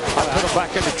 I put them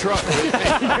back in the truck.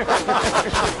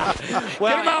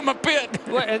 Well, get him out of my pit.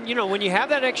 Well, and you know, when you have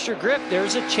that extra grip,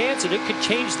 there's a chance that it could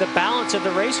change the balance of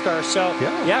the race car. So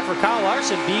yeah, for Kyle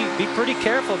Larson, be pretty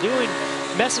careful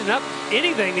messing up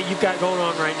anything that you've got going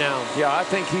on right now. Yeah, I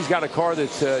think he's got a car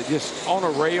that's just on a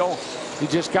rail. You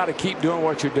just got to keep doing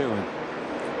what you're doing.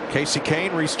 Casey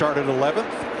Kane restarted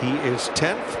 11th. He is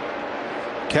 10th.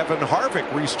 Kevin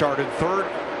Harvick restarted 3rd.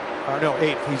 No,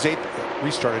 8th. He's 8th.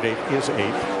 Restarted 8th. Is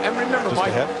 8th. And remember,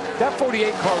 Mike, that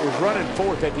 48 car was running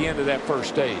 4th at the end of that first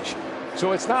stage.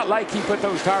 So it's not like he put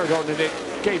those tires on and it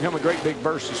gave him a great big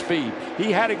burst of speed.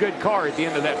 He had a good car at the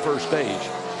end of that first stage.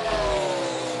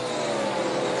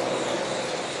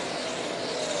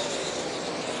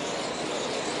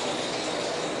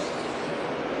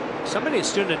 Somebody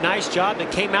that's doing a nice job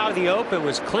that came out of the Open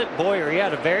was Clint Boyer. He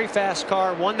had a very fast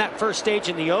car, won that first stage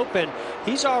in the Open.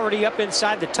 He's already up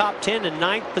inside the top 10 in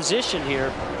 9th position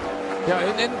here. Yeah,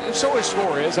 and so is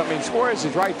Suarez. I mean, Suarez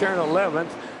is right there in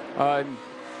 11th.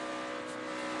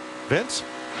 Vince?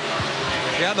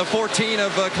 Yeah, the 14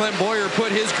 of Clint Boyer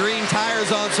put his green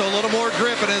tires on, so a little more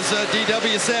grip. And as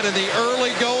DW said, in the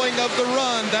early going of the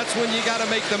run, that's when you got to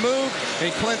make the move.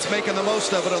 And Clint's making the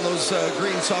most of it on those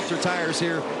green softer tires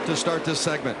here to start this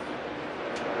segment.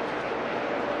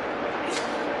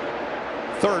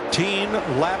 13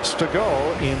 laps to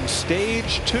go in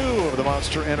stage 2 of the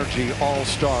Monster Energy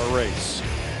All-Star Race.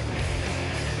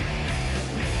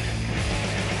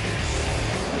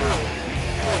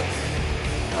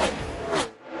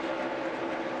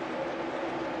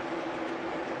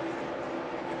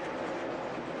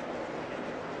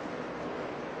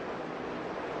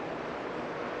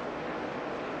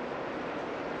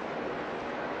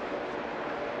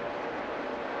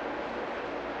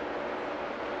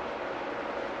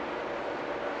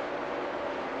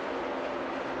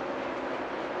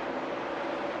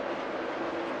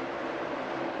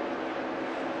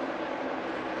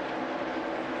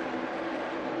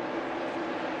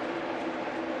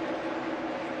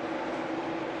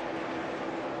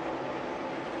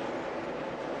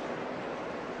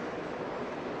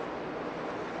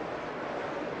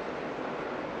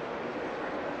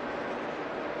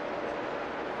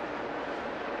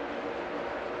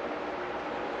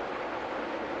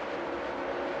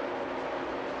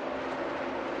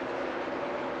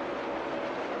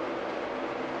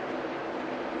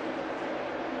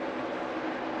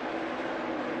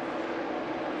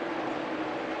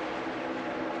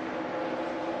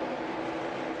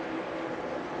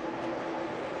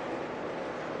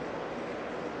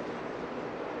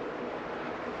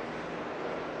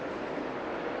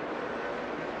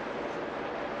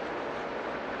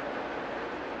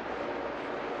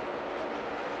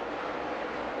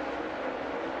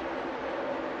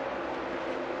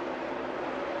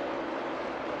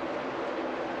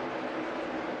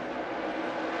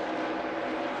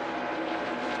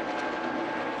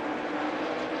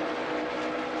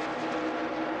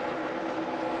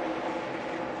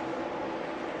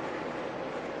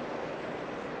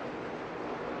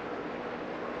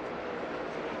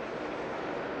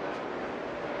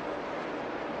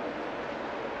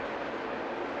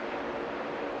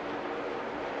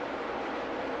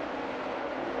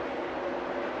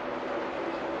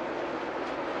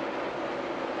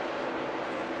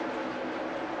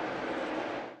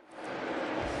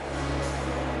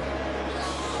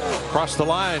 Across the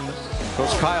line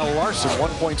goes Kyle Larson,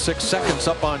 1.6 seconds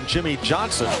up on Jimmy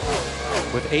Johnson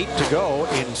with 8 to go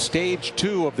in stage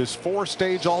 2 of this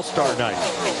 4-stage All-Star night.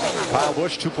 Kyle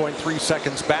Busch 2.3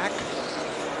 seconds back.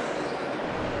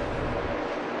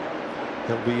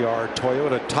 He'll be our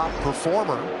Toyota top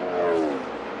performer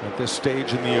at this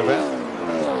stage in the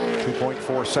event.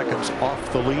 2.4 seconds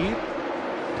off the lead.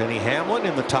 Denny Hamlin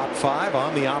in the top 5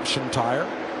 on the option tire.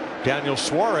 Daniel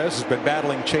Suarez has been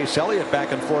battling Chase Elliott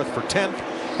back and forth for 10th.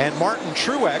 And Martin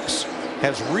Truex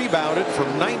has rebounded from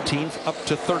 19th up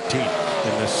to 13th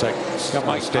in this segment. Yeah,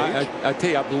 Mike, I tell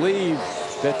you, I believe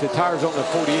that the tires on the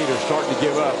 48 are starting to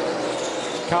give up.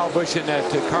 Kyle Busch in that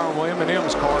Carl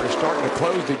M&M's car is starting to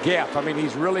close the gap. I mean,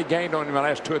 he's really gained on him the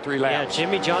last 2 or 3 laps. Yeah,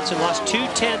 Jimmy Johnson lost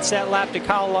 0.2 that lap to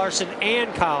Kyle Larson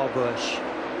and Kyle Busch.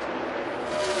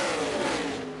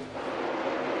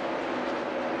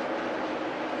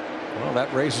 Well,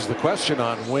 that raises the question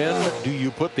on when do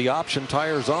you put the option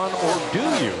tires on, or do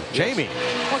you? Jamie.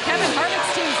 Well, Kevin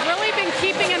Harvick's team's really been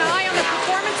keeping an eye on the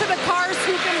performance of the cars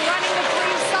who've been running the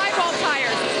green sidewall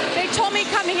tires. They told me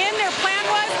coming in, their plan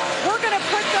was, we're going to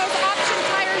put those option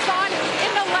tires on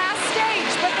in the last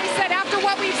stage. But they said after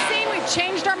what we've seen, we've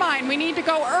changed our mind. We need to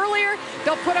go earlier.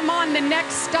 They'll put them on the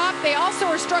next stop. They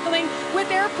also are struggling with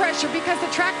air pressure because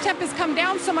the track temp has come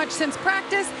down so much since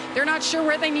practice. They're not sure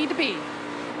where they need to be.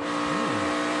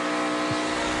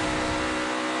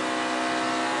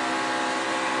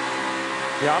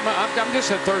 Yeah, I'm just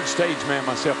a 3rd stage man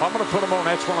myself. I'm going to put them on.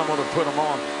 That's when I'm going to put them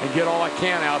on and get all I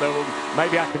can out of them.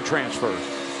 Maybe I can transfer.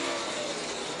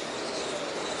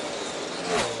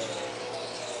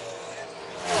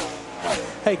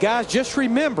 Hey guys, just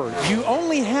remember, you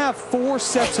only have 4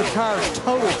 sets of tires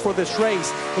total for this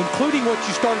race, including what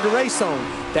you started the race on.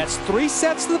 That's 3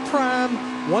 sets of the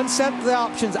prime, 1 set of the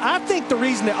options. I think the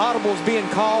reason the audible is being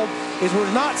called is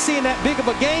we're not seeing that big of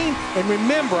a gain. And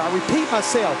remember, I repeat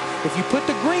myself, if you put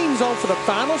the greens on for the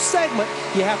final segment,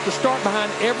 you have to start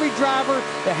behind every driver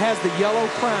that has the yellow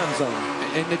prime zone.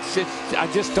 And I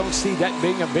just don't see that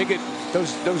being a big,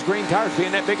 those green tires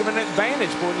being that big of an advantage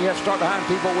when you have to start behind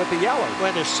people with the yellow.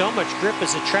 Well, there's so much grip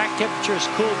as the track temperature has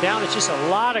cooled down. It's just a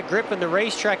lot of grip in the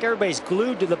racetrack. Everybody's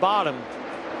glued to the bottom.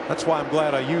 That's why I'm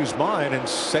glad I used mine in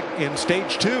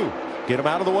stage 2. Get them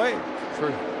out of the way.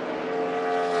 True.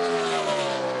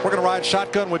 We're going to ride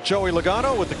shotgun with Joey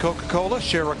Logano with the Coca-Cola.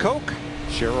 Share a Coke,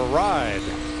 share a ride.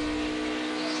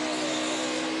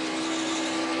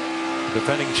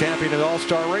 Defending champion of the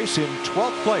All-Star race in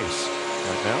 12th place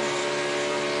right now.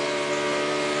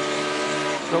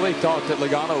 Really thought that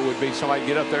Logano would be somebody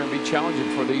get up there and be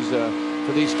challenging for these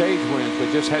stage wins,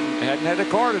 but just hadn't had a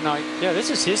car tonight. Yeah, this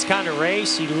is his kind of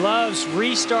race. He loves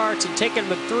restarts and taking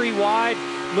them 3 wide,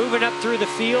 moving up through the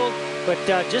field, but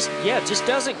just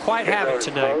doesn't quite have it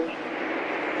tonight.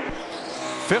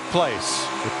 5th place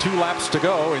with 2 laps to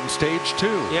go in stage 2.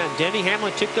 Yeah, and Denny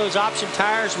Hamlin took those option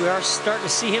tires. We are starting to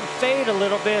see him fade a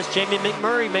little bit as Jamie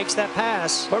McMurray makes that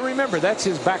pass. But remember, that's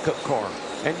his backup car.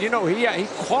 And, you know, he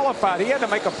qualified. He had to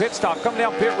make a pit stop, come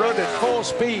down pit road at full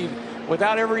speed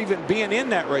without ever even being in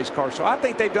that race car. So I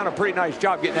think they've done a pretty nice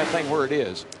job getting that thing where it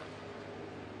is.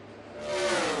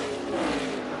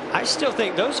 I still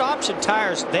think those option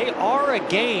tires, they are a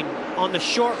gain on the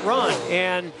short run,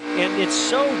 and it's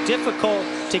so difficult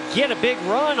to get a big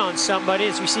run on somebody,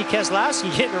 as we see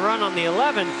Keselowski getting a run on the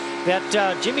 11,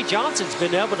 that Jimmy Johnson's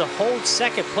been able to hold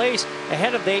 2nd place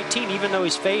ahead of the 18, even though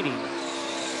he's fading.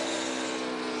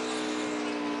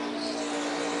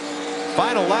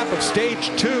 Final lap of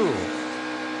stage 2.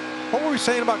 What were we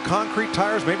saying about concrete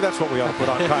tires? Maybe that's what we ought to put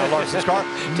on Kyle Larson's car.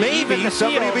 Maybe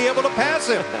somebody will be able to pass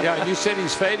him. Yeah, and you said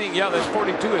he's fading. Yeah, this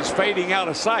 42 is fading out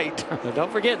of sight. Now,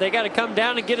 don't forget, they got to come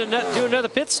down and do another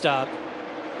pit stop.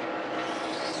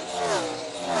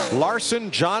 Larson,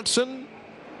 Johnson,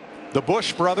 the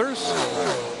Busch brothers,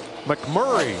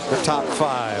 McMurray, the top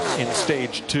 5 in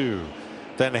stage 2.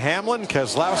 Then Hamlin,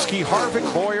 Keselowski,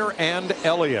 Harvick, Boyer, and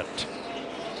Elliott.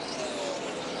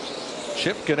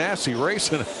 Chip Ganassi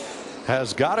racing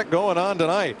has got it going on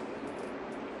tonight.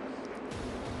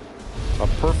 A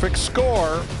perfect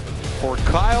score for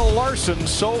Kyle Larson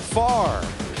so far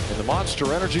in the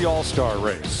Monster Energy All-Star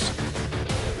race.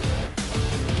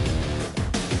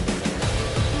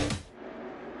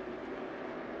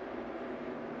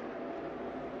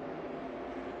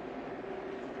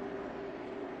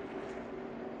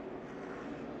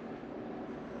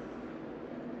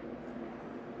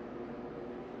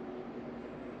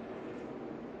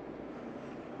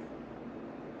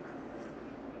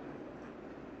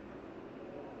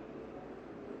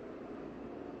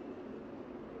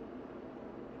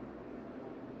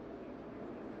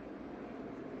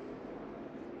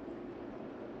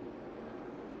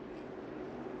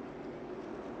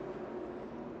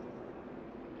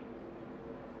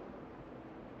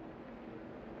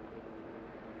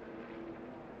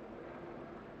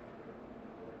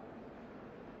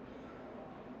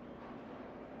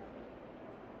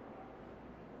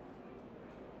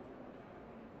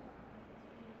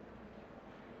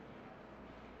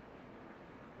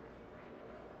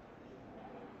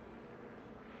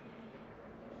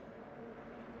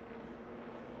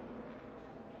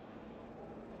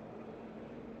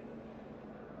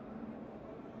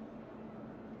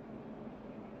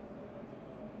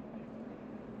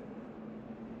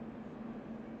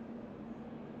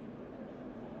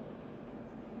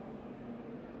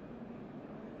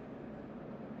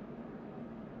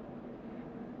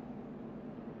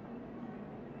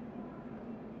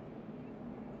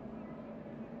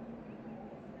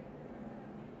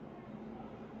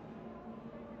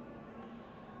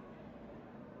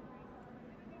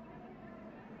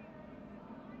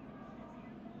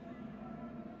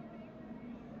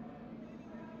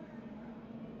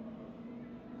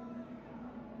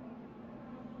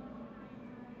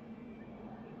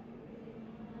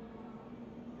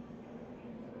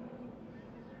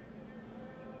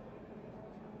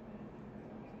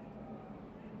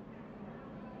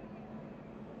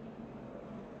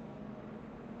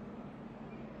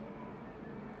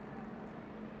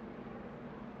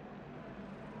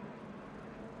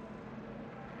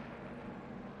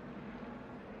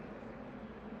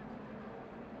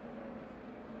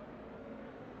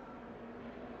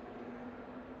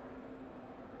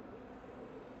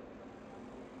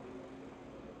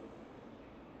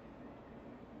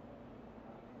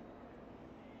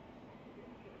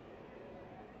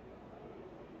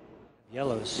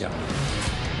 Yellows. Yeah.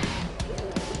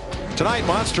 Tonight,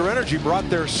 Monster Energy brought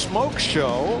their smoke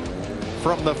show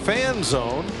from the fan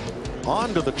zone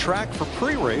onto the track for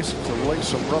pre-race to lay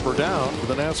some rubber down for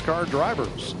the NASCAR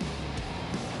drivers.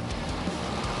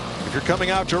 If you're coming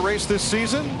out to race this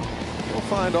season, you'll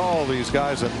find all these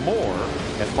guys and more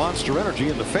at Monster Energy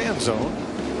in the fan zone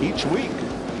each week.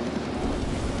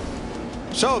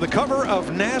 So the cover of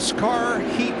NASCAR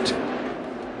Heat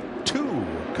 2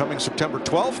 coming September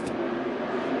 12th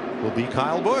will be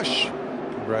Kyle Busch.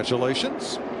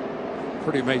 Congratulations.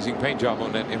 Pretty amazing paint job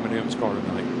on that M&M's car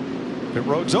tonight. Pit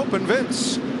road's open,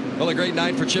 Vince. Well, a great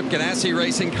night for Chip Ganassi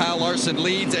Racing. Kyle Larson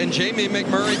leads, and Jamie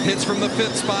McMurray pits from the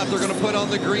 5th spot. They're going to put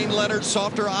on the green lettered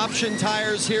softer option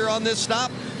tires here on this stop.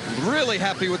 Really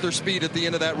happy with their speed at the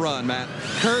end of that run, Matt.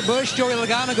 Kurt Busch, Joey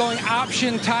Logano going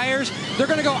option tires. They're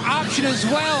going to go option as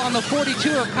well on the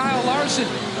 42 of Kyle Larson.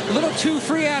 A little too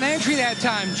free on entry that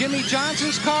time. Jimmy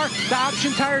Johnson's car, the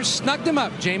option tires snugged him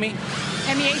up, Jamie.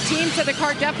 And the 18 said the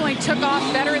car definitely took off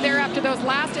better there after those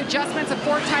last adjustments. A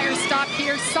 4 tires stop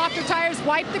here. Softer tires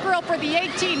wipe the grill for the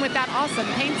 18 with that awesome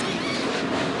paint scheme.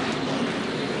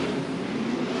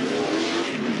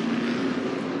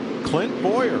 Clint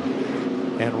Boyer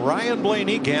and Ryan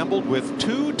Blaney gambled with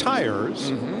 2 tires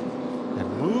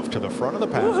and moved to the front of the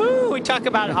pack. Woohoo! We talk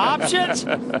about options.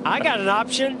 I got an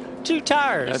option, 2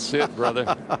 tires. That's it, brother.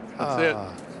 That's it.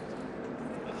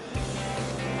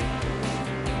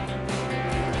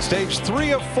 Stage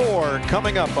 3 of 4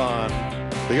 coming up on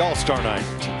the All-Star Night.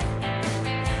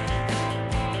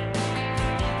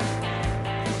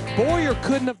 Boyer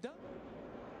couldn't have done.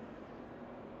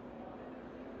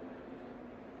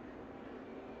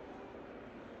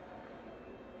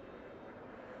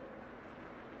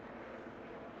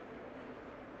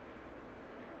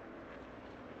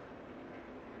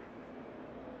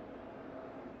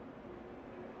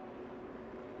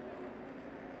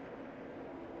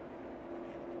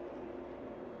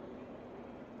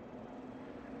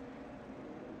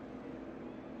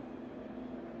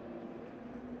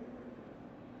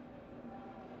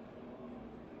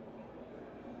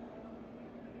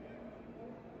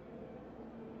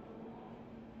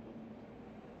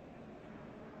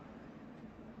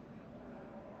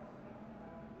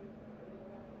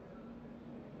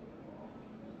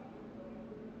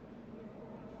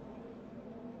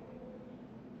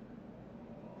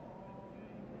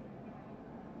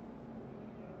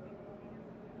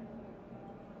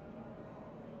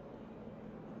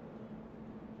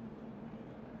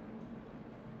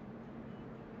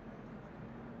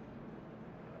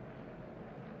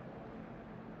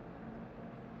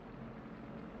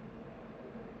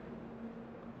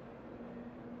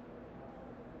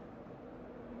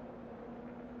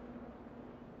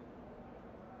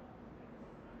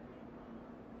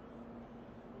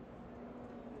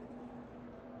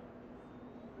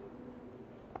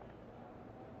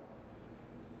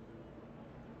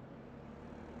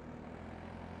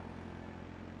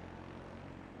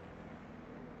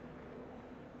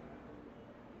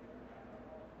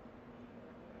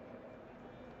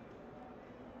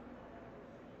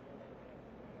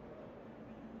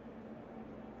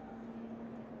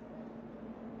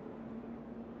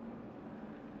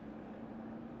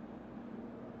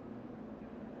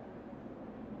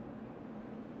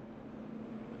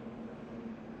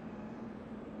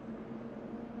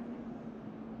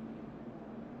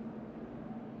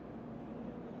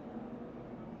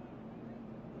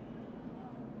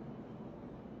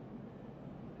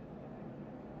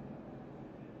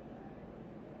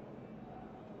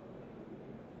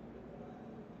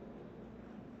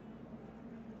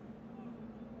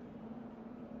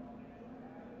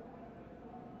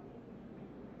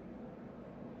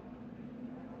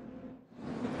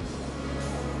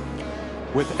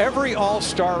 With every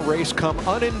all-star race come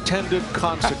unintended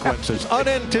consequences,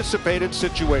 unanticipated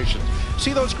situations.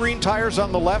 See those green tires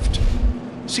on the left?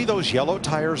 See those yellow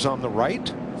tires on the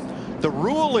right? The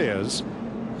rule is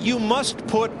you must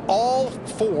put all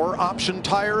 4 option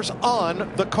tires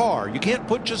on the car. You can't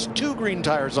put just 2 green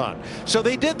tires on. So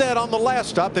they did that on the last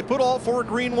stop. They put all 4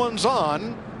 green ones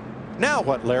on. Now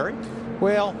what, Larry?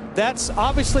 Well, that's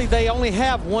obviously they only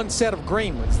have 1 set of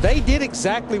green ones. They did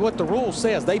exactly what the rule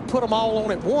says. They put them all on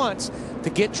at once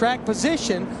to get track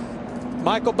position.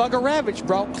 Michael Bugaravich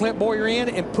brought Clint Boyer in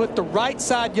and put the right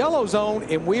side yellows on,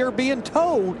 and we are being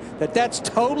told that that's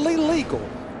totally legal.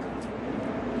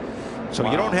 So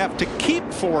you don't have to keep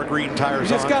 4 green tires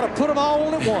You just on. got to put them all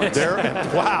on at once.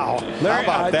 Wow. Larry, how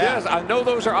about that? I know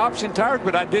those are option tires,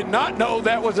 but I did not know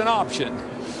that was an option.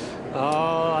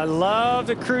 Oh, I love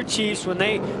the crew chiefs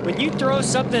when you throw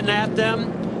something at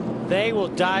them They will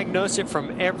diagnose it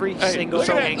from every single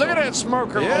angle. Look at that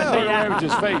smirk on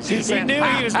Ravage's face. He knew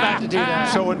he was about to do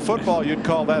that. So in football, you'd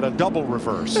call that a double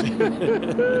reverse. I call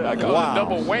it a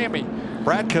double whammy.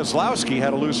 Brad Keselowski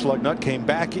had a loose lug nut, came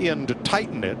back in to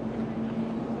tighten it.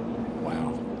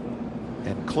 Wow.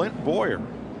 And Clint Boyer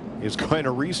is going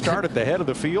to restart at the head of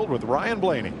the field with Ryan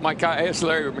Blaney. Mike, I asked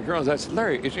Larry McCrone, I said,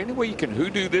 Larry, is there any way you can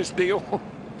hoodoo this deal?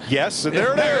 Yes, and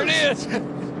there it is.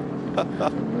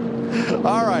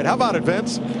 All right, how about it,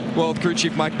 Vince? Well, Crew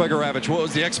Chief Mike Bugaravich, what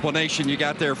was the explanation you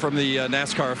got there from the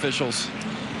NASCAR officials?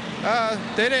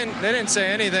 They didn't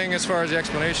say anything as far as the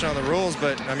explanation on the rules,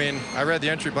 but I mean, I read the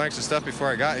entry blanks and stuff before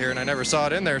I got here, and I never saw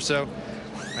it in there, so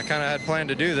I kind of had planned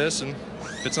to do this, and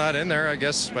if it's not in there, I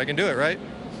guess I can do it, right?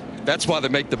 That's why they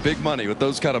make the big money with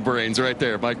those kind of brains right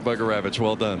there. Mike Bugaravich,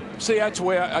 well done. See, that's the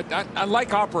way I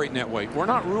like operating that way. We're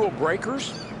not rule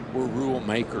breakers, we're rule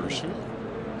makers.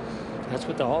 That's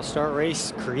what the All-Star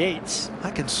race creates.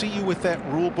 I can see you with that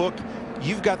rule book.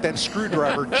 You've got that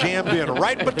screwdriver jammed in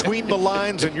right between the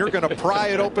lines, and you're going to pry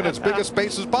it open as big a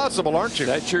space as possible, aren't you?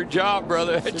 That's your job,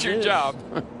 brother. That's your job.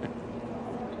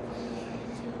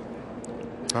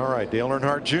 All right, Dale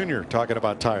Earnhardt Jr. talking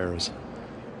about tires.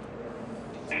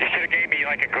 You should have gave me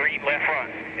like a green left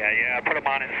front. Yeah, I put them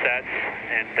on in sets,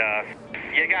 and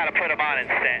you got to put them on in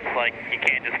sets. Like, you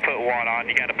can't just put one on.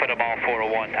 You got to put them all four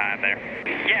at one time there.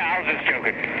 Yeah, I was just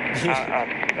joking.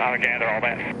 I'll gather all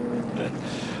that.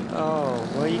 Oh,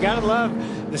 well, you got to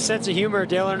love the sense of humor of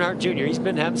Dale Earnhardt Jr. He's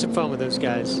been having some fun with those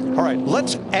guys. All right,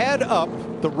 let's add up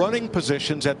the running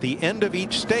positions at the end of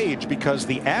each stage, because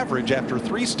the average after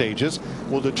 3 stages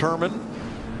will determine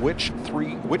which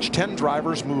 10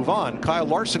 drivers move on. Kyle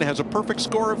Larson has a perfect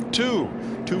score of 2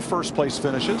 first-place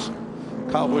finishes.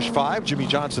 Kyle Busch 5, Jimmy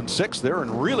Johnson 6. They're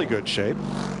in really good shape.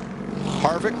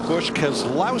 Harvick, Busch,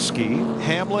 Keselowski,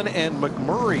 Hamlin, and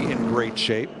McMurray in great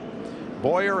shape.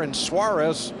 Boyer and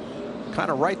Suarez kind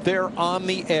of right there on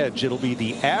the edge. It'll be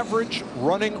the average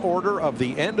running order of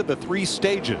the end of the 3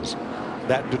 stages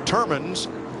that determines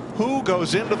who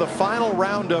goes into the final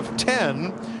round of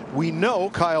 10. We know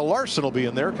Kyle Larson will be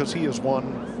in there because he has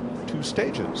won 2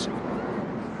 stages.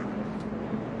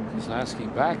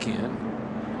 Keselowski back in.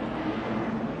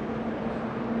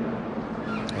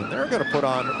 And they're going to put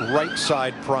on right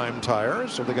side prime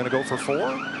tires. Are they going to go for 4?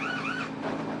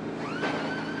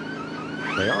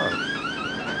 They are.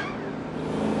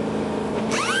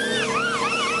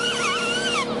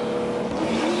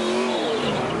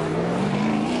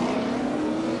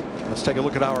 Let's take a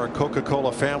look at how our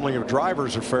Coca-Cola family of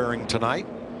drivers are faring tonight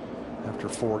after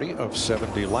 40 of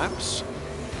 70 laps.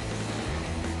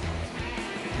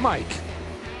 Mike,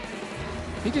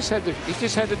 he just had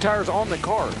the tires on the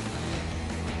car.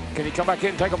 Can he come back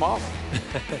in and take them off?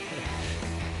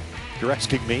 You're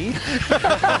asking me?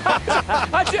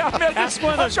 That's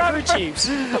one of those crew chiefs.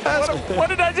 What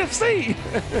did I just see?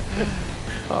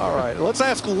 All right, let's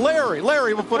ask Larry.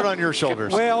 Larry, we'll put it on your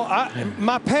shoulders. Well,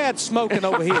 my pad's smoking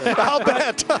over here. I'll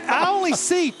bet. I only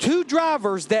see 2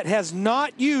 drivers that has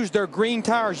not used their green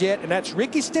tires yet, and that's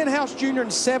Ricky Stenhouse Jr. in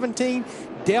 17,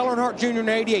 Dale Earnhardt Jr. in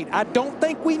 88. I don't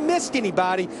think we missed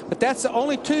anybody, but that's the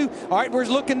only 2. All right, we're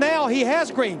looking now. He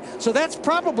has green. So that's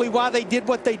probably why they did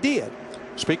what they did.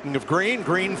 Speaking of green,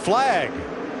 green flag.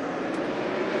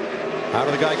 Out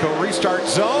of the Geico restart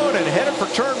zone and headed for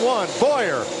turn 1.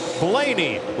 Boyer,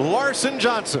 Blaney, Larson,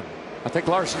 Johnson. I think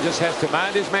Larson just has to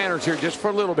mind his manners here just for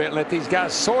a little bit and let these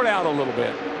guys sort out a little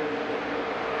bit.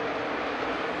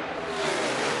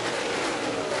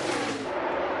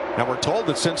 Now we're told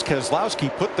that since Keselowski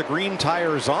put the green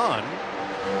tires on,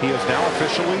 he has now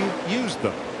officially used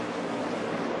them,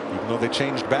 even though they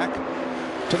changed back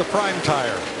to the prime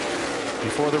tire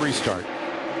before the restart.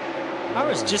 I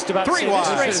was just about to say this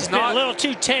race has been a little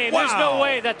too tame. There's no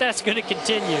way that that's going to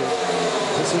continue.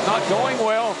 This is not going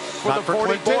well for the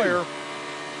 42. Boyer.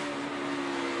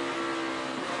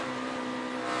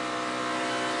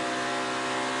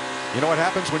 You know what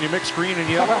happens when you mix green and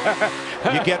yellow?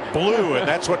 You get blue, and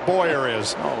that's what Boyer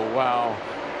is. Oh, wow.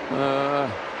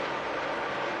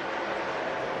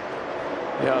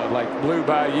 Yeah, like Blue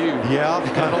Bayou. Yeah,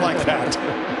 kind of like that.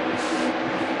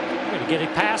 Going to get a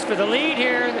pass for the lead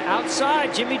here.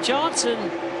 Outside, Jimmy Johnson.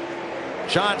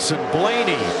 Johnson,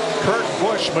 Blaney, Kurt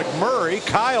Busch, McMurray,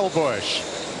 Kyle Busch.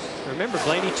 Remember,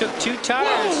 Blaney took 2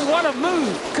 tires. Whoa, what a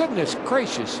move. Goodness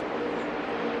gracious.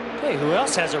 Hey, who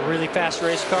else has a really fast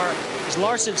race car? It's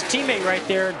Larson's teammate right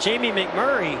there, Jamie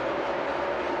McMurray.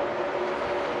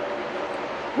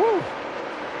 Woo.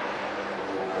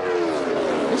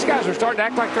 These guys are starting to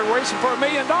act like they're racing for $1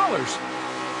 million.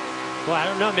 Well, I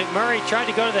don't know. McMurray tried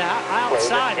to go to the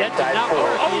outside. That did not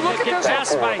work. Oh, look at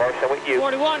this.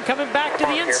 41 coming back to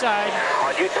the inside.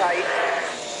 On you tight.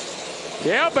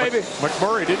 Yeah, baby.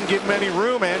 McMurray didn't give him any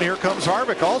room, and here comes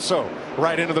Harvick also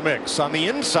right into the mix. On the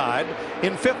inside,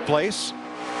 in 5th place,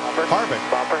 Harvick.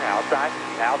 Bumper, outside,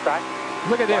 outside.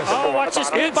 Look at this. Oh, watch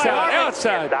this move by Inside,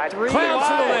 Harvick. outside. Three Clowns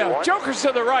to the wide. left. Jokers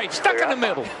to the right. Stuck in the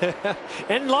middle.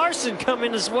 And Larson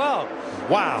coming as well.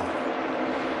 Wow.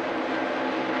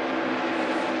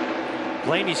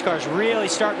 Blaney's car's really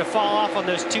starting to fall off on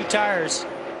those 2 tires.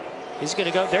 He's going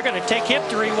to go. They're going to take him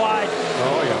 3 wide.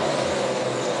 Oh, yeah.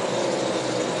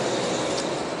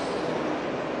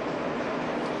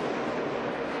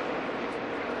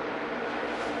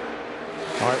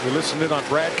 All right, we listened in on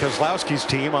Brad Keselowski's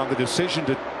team on the decision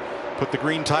to put the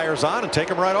green tires on and take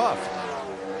them right off.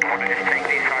 We're going to just take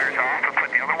these tires off and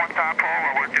put the other ones on, Paul,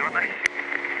 while we're doing this.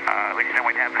 At least then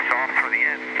we'd have this off for the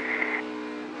end.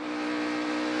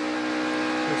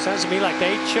 It sounds to me like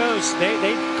they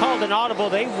called an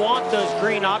audible. They want those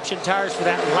green option tires for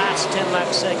that last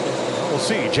 10-lap segment. We'll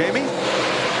see. Jamie?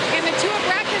 And the 2 of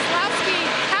Brad Keselowski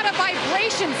had a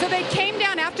vibration, so they came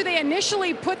down after they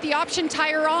initially put the option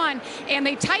tire on, and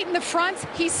they tightened the fronts.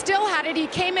 He still had it. He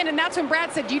came in, and that's when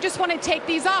Brad said, "Do you just want to take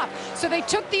these off?" So they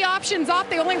took the options off.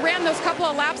 They only ran those couple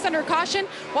of laps under caution.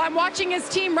 Well, I'm watching his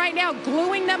team right now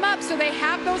gluing them up, so they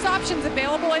have those options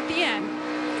available at the end.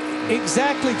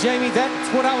 Exactly, Jamie. That's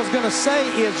what I was going to say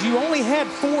is you only had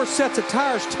 4 sets of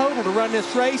tires total to run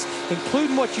this race,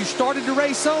 including what you started the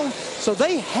race on. So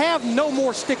they have no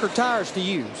more sticker tires to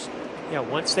use. Yeah,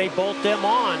 once they bolt them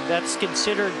on, that's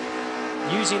considered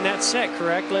using that set,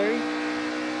 correct, Larry?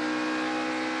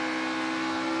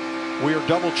 We are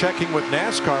double checking with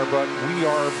NASCAR, but we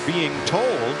are being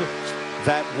told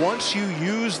that once you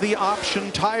use the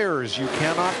option tires, you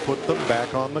cannot put them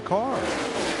back on the car.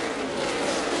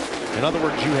 In other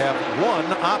words, you have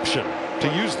 1 option to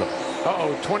use them.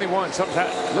 Uh-oh, 21.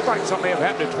 Looked like something may have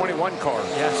happened to 21 car.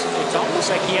 Yes, it's almost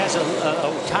like he has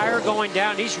a tire going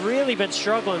down. He's really been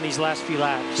struggling these last few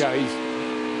laps. Yeah, he's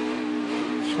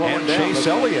slowing And down. Chase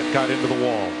Elliott got into the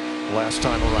wall last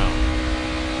time around.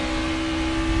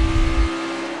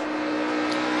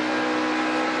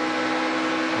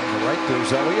 On the right,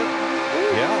 there's Elliott.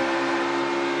 Yeah.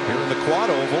 Here in the quad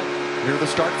oval, near the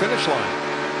start-finish line.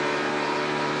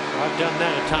 I've done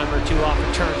that a time or 2 off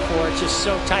of turn 4. It's just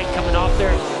so tight coming off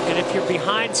there. And if you're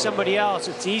behind somebody else,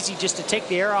 it's easy just to take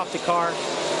the air off the car.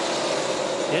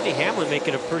 Denny Hamlin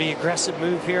making a pretty aggressive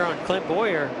move here on Clint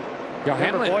Boyer.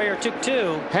 Yeah, Boyer took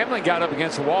 2. Hamlin got up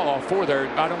against the wall off 4 there.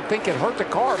 I don't think it hurt the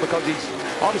car because he's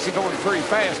obviously going pretty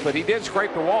fast, but he did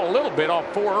scrape the wall a little bit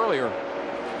off 4 earlier.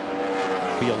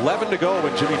 Be 11 to go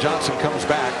when Jimmy Johnson comes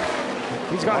back.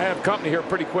 He's going to have company here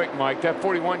pretty quick, Mike. That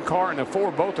 41 car and the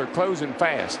 4 both are closing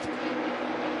fast.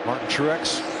 Martin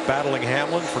Truex battling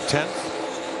Hamlin for 10th.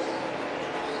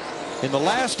 In the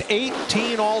last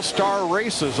 18 All-Star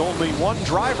races, only 1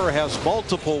 driver has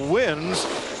multiple wins.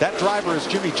 That driver is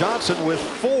Jimmy Johnson with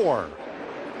 4.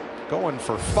 Going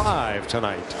for 5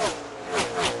 tonight.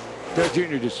 Dale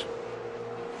Jr. just...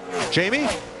 Jamie?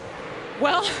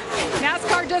 Well,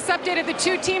 NASCAR just updated. The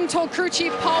 2 team told crew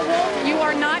chief Paul Wolfe, you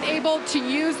are not able to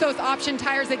use those option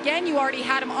tires again. You already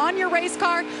had them on your race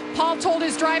car. Paul told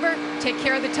his driver, take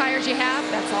care of the tires you have.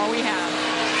 That's all we have.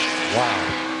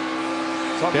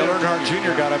 Wow. Dale Earnhardt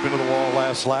Jr. got up into the wall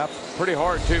last lap. Pretty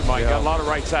hard, too, Mike. Got a lot of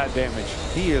right side damage.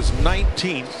 He is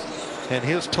 19th, and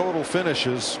his total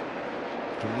finishes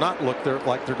do not look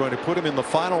like they're going to put him in the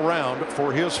final round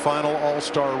for his final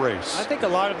All-Star race. I think a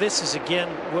lot of this is, again,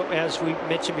 as we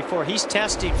mentioned before, he's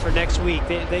testing for next week.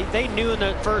 They knew in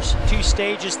the first 2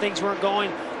 stages things weren't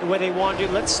going the way they wanted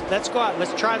to. Let's go out.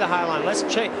 Let's try the high line. Let's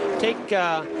try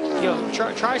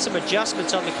some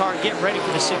adjustments on the car and get ready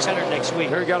for the 600 next week.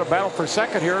 Here we got a battle for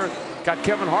second here. Got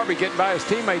Kevin Harvick getting by his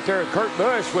teammate there, Kurt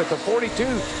Busch, with the 42.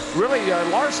 Really,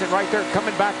 Larson right there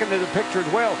coming back into the picture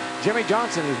as well. Jimmy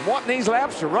Johnson is wanting these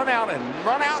laps to run out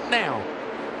now.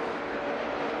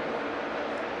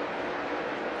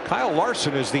 Kyle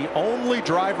Larson is the only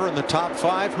driver in the top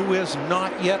 5 who has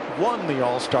not yet won the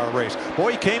All-Star race.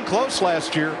 Boy, he came close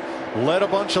last year, led a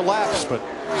bunch of laps, but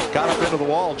got up into the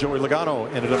wall. Joey Logano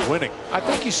ended up winning. I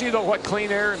think you see, though, what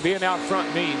clean air and being out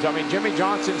front means. I mean, Jimmy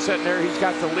Johnson sitting there, he's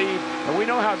got the lead, and we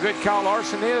know how good Kyle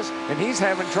Larson is, and he's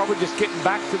having trouble just getting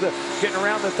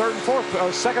around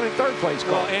the second and third place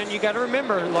car. Well, and you got to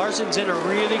remember, Larson's in a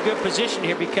really good position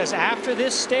here because after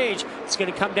this stage, it's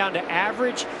going to come down to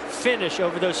average finish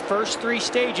over those first 3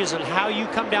 stages and how you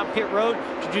come down pit road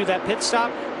to do that pit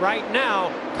stop. Right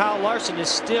now, Kyle Larson is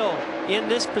still in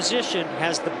this position,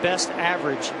 has the best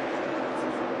average.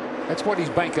 That's what he's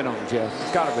banking on, Jeff.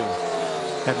 It's got to be.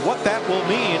 And what that will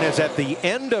mean is at the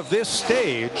end of this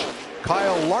stage,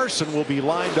 Kyle Larson will be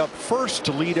lined up first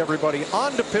to lead everybody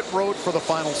onto pit road for the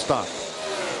final stop.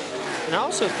 And I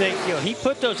also think, he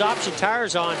put those option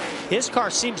tires on. His car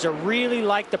seems to really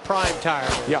like the prime tire.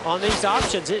 Yeah. On these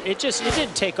options, it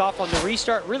didn't take off on the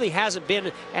restart. Really hasn't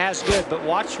been as good. But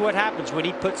watch what happens when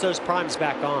he puts those primes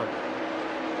back on.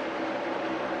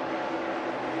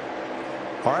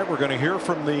 All right, we're going to hear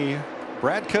from the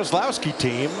Brad Keselowski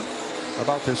team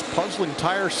about this puzzling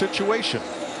tire situation.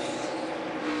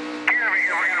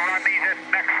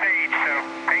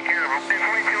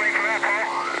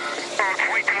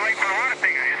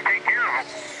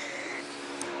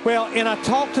 Well, and I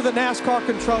talked to the NASCAR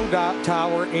control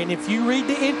tower, and if you read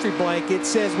the entry blank, it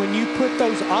says when you put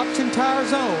those option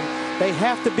tires on, they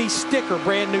have to be sticker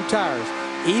brand new tires.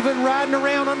 Even riding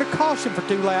around under caution for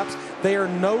 2 laps, they are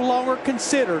no longer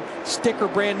considered sticker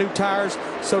brand new tires.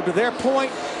 So to their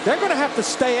point, they're going to have to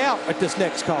stay out at this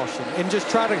next caution and just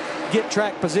try to get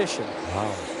track position.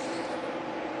 Wow.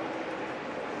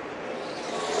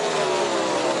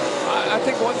 I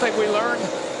think one thing we learned,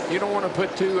 you don't want to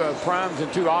put 2 primes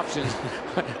and 2 options.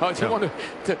 You want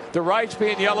the right's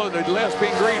being yellow and the left's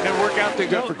being green, and work out too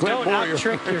good for Clint Boyer. Don't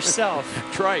trick yourself.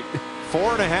 That's right.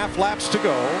 4.5 laps to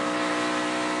go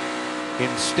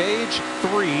in stage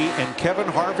 3, and Kevin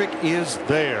Harvick is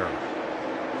there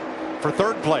for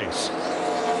 3rd place.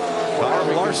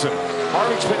 Kyle Larson.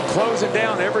 Harvick's been closing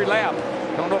down every lap.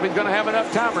 Don't know if he's going to have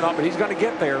enough time or not, but he's going to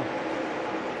get there.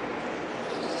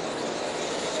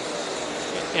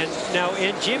 And now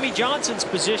in Jimmy Johnson's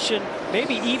position,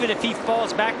 maybe even if he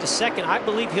falls back to 2nd, I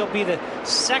believe he'll be the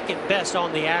 2nd best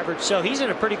on the average. So he's in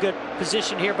a pretty good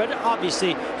position here, but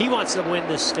obviously he wants to win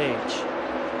this stage.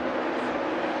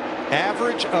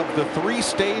 Average of the 3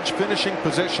 stage finishing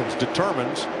positions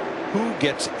determines who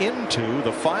gets into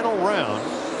the final round,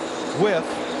 with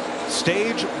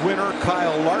stage winner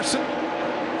Kyle Larson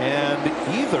and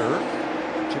either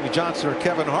Jimmy Johnson or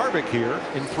Kevin Harvick here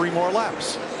in 3 more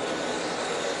laps.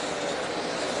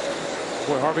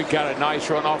 Boy, Harvick got a nice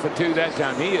run off of 2 that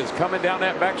time. He is coming down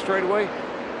that back straightaway.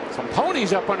 Some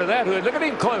ponies up under that hood. Look at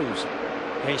him close.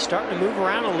 He's starting to move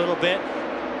around a little bit.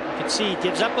 You can see he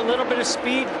gives up a little bit of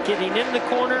speed, getting in the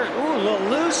corner. Ooh, a little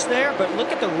loose there, but look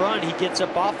at the run he gets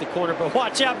up off the corner. But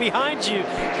watch out behind you,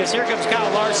 because here comes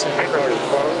Kyle Larson.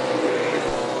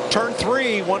 Turn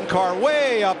 3, 1 car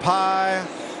way up high.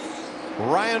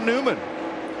 Ryan Newman.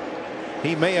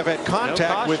 He may have had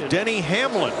contact with Denny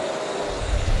Hamlin.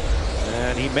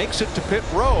 And he makes it to pit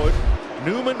road.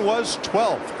 Newman was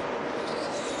 12th.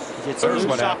 He gets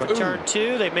loose off of turn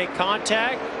 2. They make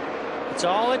contact. It's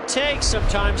all it takes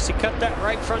sometimes to cut that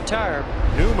right front tire.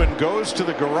 Newman goes to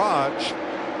the garage,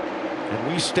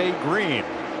 and we stay green.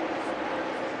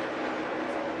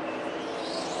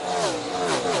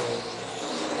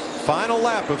 Final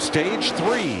lap of stage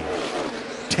 3.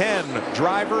 10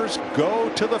 drivers go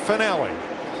to the finale.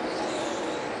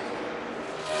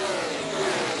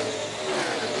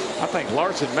 I think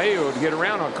Larson may be able to get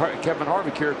around on Kevin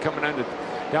Harvick here coming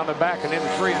down the back and into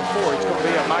 3 and 4. It's going to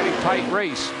be a mighty tight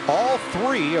race. All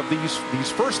 3 of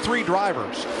these first 3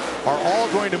 drivers are all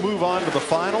going to move on to the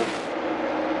final,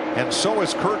 and so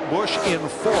is Kurt Busch in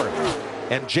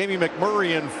 4th and Jamie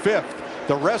McMurray in 5th.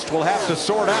 The rest will have to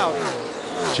sort out.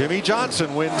 Jimmy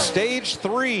Johnson wins stage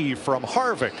 3 from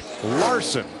Harvick,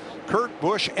 Larson, Kurt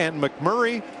Busch, and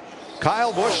McMurray.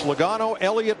 Kyle Busch, Logano,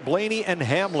 Elliott, Blaney, and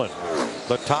Hamlin,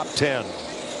 the top 10.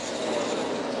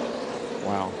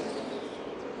 Wow.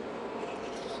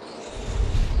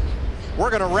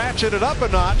 We're going to ratchet it up a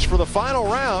notch for the final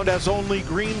round, as only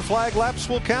green flag laps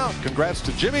will count. Congrats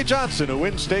to Jimmy Johnson, who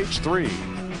wins stage 3.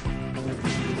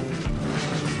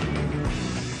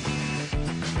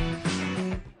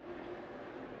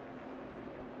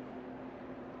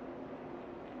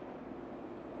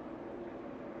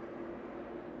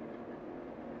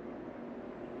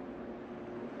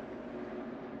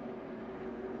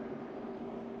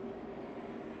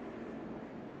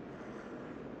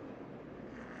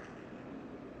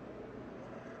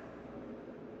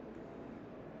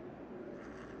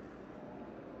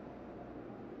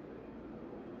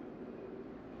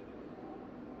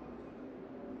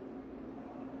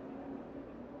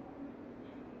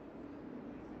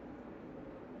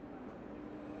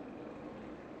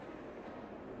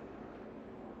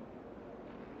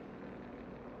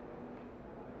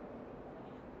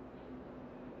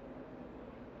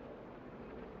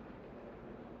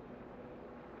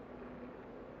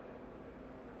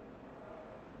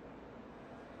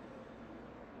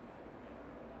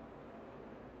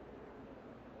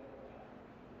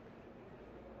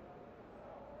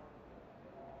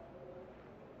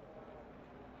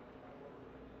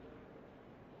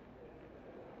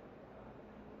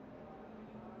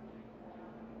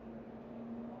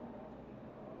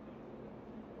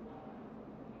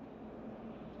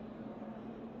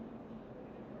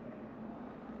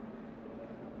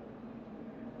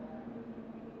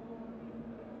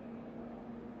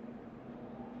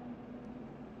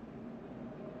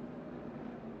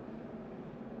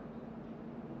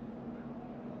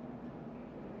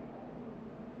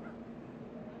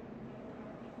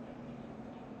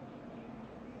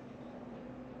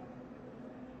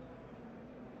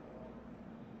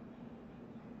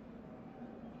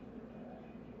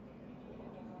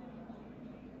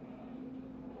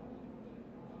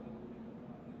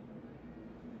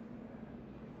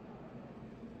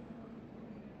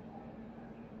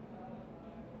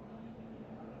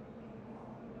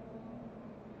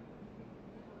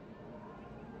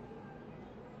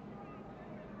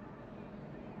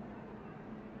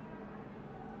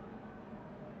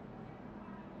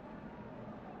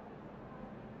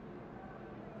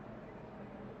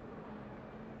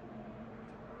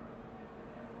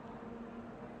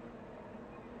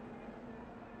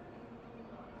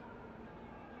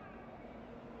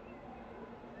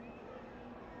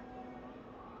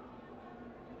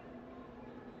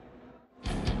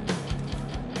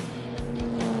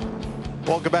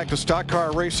 Welcome back to Stock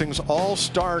Car Racing's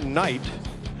All-Star Night,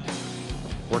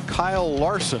 where Kyle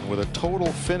Larson with a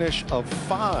total finish of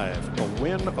 5. A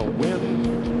win,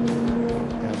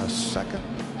 and a second.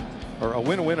 Or a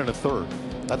win, and a third.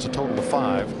 That's a total of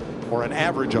 5, or an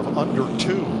average of under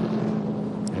 2.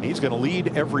 And he's going to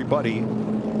lead everybody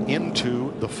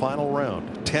into the final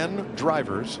round. 10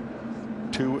 drivers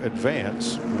to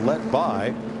advance, led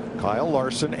by Kyle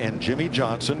Larson and Jimmy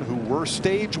Johnson, who were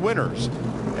stage winners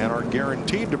and are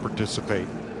guaranteed to participate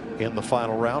in the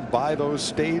final round by those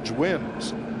stage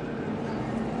wins.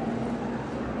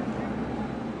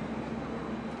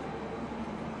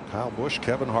 Kyle Busch,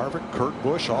 Kevin Harvick, Kurt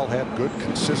Busch all had good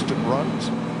consistent runs,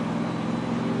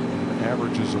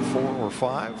 averages of 4 or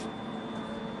 5.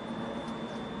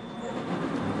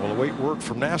 We'll await word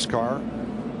from NASCAR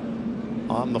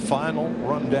on the final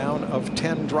rundown of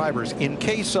 10 drivers. In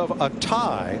case of a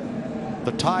tie,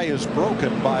 the tie is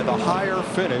broken by the higher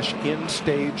finish in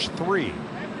stage 3.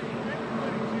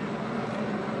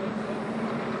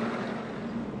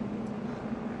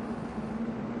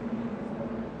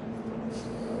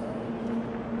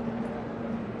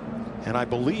 And I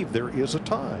believe there is a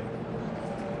tie.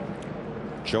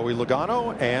 Joey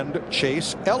Logano and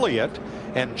Chase Elliott.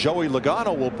 And Joey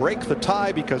Logano will break the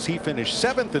tie because he finished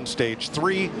 7th in stage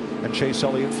 3 and Chase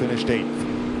Elliott finished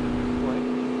 8th.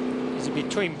 Is it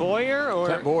between Boyer or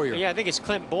Clint Boyer? Yeah, I think it's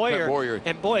Clint Boyer. Clint Boyer.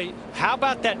 And boy, how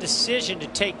about that decision to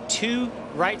take 2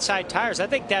 right side tires? I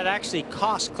think that actually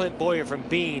cost Clint Boyer from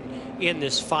being in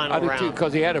this final round. I do too,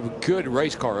 because he had a good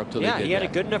race car up to yeah, he had a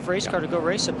good enough race car to go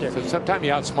race up there. So sometimes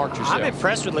you outsmart yourself. I'm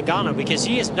impressed with Logano because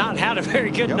he has not had a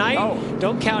very good night. No.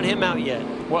 Don't count him out yet.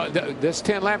 Well, this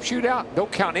 10-lap shootout,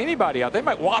 don't count anybody out. They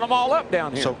might wad them all up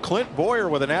down here. So Clint Boyer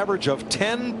with an average of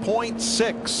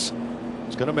 10.6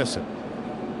 is going to miss it.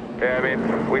 Yeah, I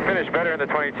mean, we finished better in the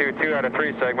 22. 2 out of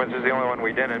 3 segments is the only one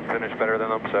we didn't finish better than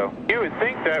them. So you would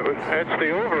think that's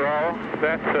the overall.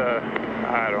 That's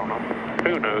I don't know.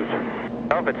 Who knows?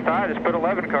 Well, if it's tied, just put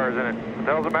 11 cars in it. It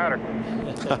doesn't matter.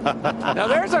 Now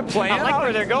there's a plan. I like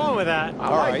where they're going with that.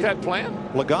 I like that plan.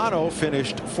 Logano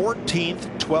finished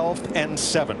 14th, 12th, and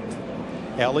 7th.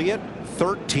 Elliott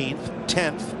 13th,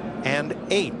 10th, and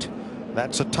 8th.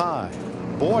 That's a tie.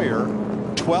 Boyer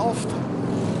 12th,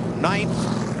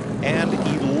 9th, and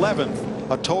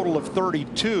 11th. A total of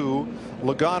 32.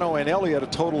 Logano and Elliott a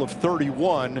total of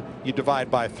 31. You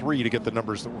divide by 3 to get the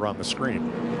numbers that were on the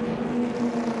screen.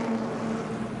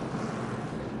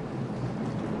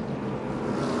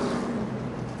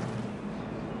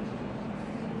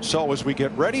 So as we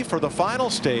get ready for the final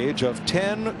stage of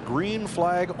 10 green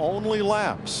flag only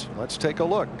laps, let's take a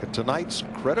look at tonight's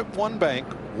Credit One Bank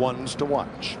ones to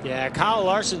watch. Yeah, Kyle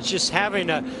Larson's just having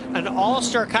an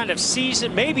all-star kind of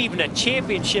season, maybe even a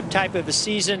championship type of a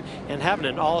season, and having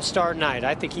an all-star night.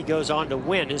 I think he goes on to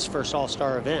win his first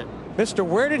all-star event. Mister,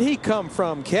 where did he come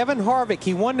from? Kevin Harvick.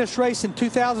 He won this race in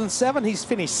 2007. He's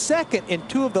finished 2nd in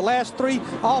 2 of the last 3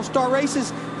 all-star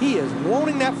races. He is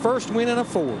wanting that first win in a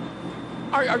Ford.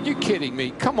 Are you kidding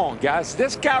me? Come on, guys.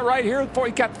 This guy right here,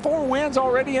 he got 4 wins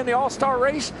already in the all-star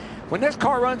race. When this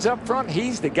car runs up front,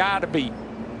 he's the guy to beat.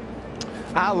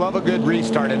 I love a good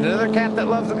restart. And another cat that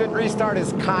loves a good restart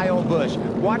is Kyle Busch.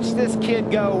 Watch this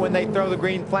kid go when they throw the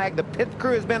green flag. The pit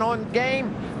crew has been on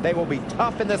game. They will be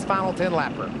tough in this final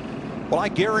 10-lapper. Well, I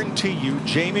guarantee you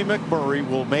Jamie McMurray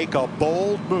will make a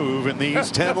bold move in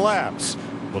these 10 laps.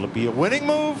 Will it be a winning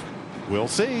move? We'll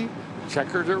see.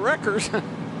 Checkers or wreckers.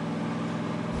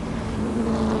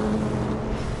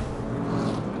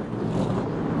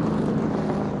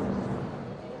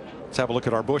 Let's have a look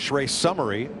at our Busch race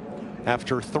summary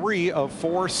after 3 of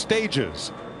 4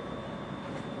 stages.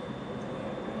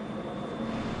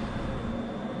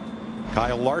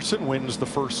 Kyle Larson wins the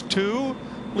first 2,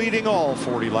 leading all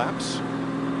 40 laps.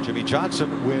 Jimmy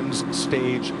Johnson wins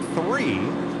stage 3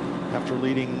 after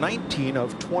leading 19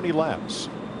 of 20 laps.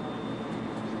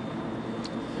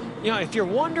 You know, if you're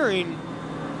wondering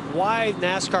why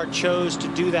NASCAR chose to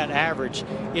do that average,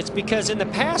 it's because in the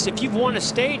past, if you've won a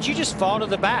stage, you just fall to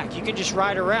the back. You can just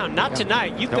ride around. Not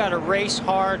tonight. You've got to race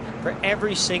hard for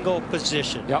every single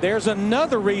position. There's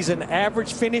another reason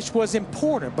average finish was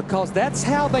important, because that's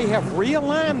how they have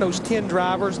realigned those 10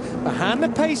 drivers behind the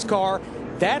pace car.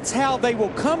 That's how they will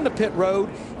come to pit road,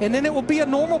 and then it will be a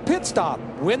normal pit stop.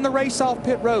 Win the race off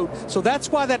pit road. So that's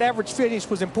why that average finish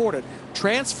was important.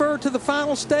 Transfer to the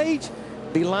final stage,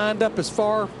 be lined up as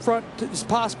far front as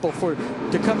possible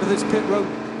to come to this pit road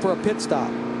for a pit stop.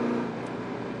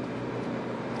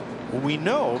 Well, we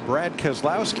know Brad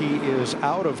Keselowski is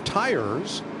out of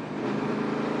tires.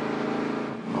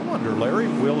 I wonder, Larry,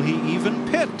 will he even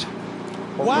pit?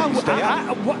 Why would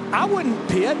I wouldn't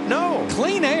pit? No.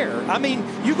 Clean air. I mean,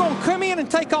 you're going to come in and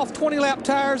take off 20-lap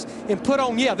tires and put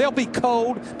on, yeah, they'll be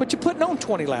cold, but you're putting on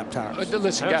 20-lap tires.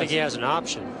 Listen, I don't guys, think he has an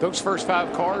option. Those first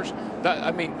 5 cars,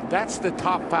 I mean, that's the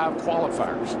top 5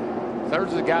 qualifiers.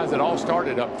 Those are the guys that all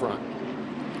started up front.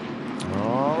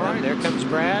 All right. And there comes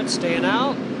Brad staying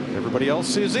out. Everybody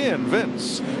else is in.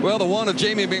 Vince. Well, the one of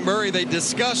Jamie McMurray, they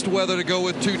discussed whether to go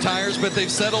with 2 tires, but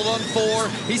they've settled on 4.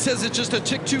 He says it's just a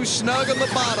tick too snug on the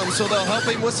bottom, so they'll help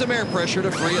him with some air pressure to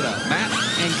free it up. Matt?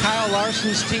 And Kyle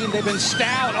Larson's team, they've been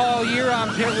stout all year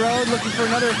on pit road, looking for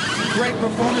another great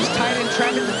performance. Tight in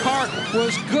traffic. The car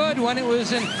was good when it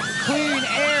was in clean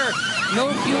air.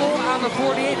 No fuel on the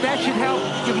 48. That should help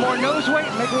give more nose weight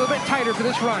and make it a little bit tighter for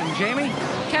this run. Jamie?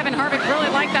 Kevin Harvick really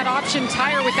liked that option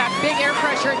tire with that big air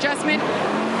pressure adjustment.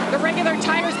 The regular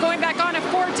tires going back on a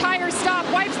 4-tire stop,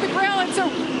 wipes the grill, and so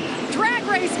drag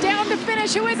race down to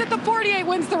finish. Who is it? The 48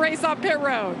 wins the race off pit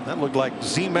road. That looked like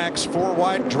Z-Max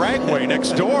 4-wide dragway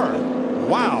next door.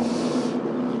 Wow.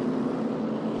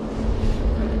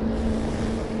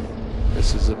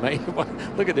 This is amazing.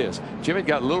 Look at this. Jimmy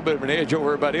got a little bit of an edge over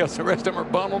everybody else. The rest of them are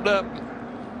bundled up.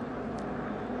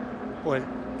 Boy,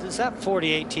 does that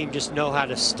 48 team just know how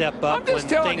to step up when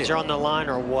things are on the line,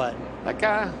 or what? That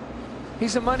guy,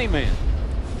 he's a money man.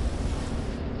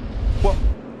 Well,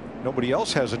 nobody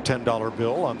else has a $10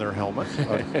 bill on their helmet.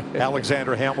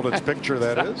 Alexander Hamilton's picture,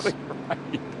 that is. Right.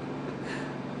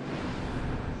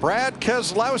 Brad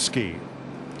Keselowski.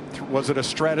 Was it a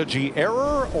strategy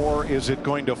error, or is it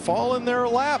going to fall in their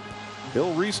lap?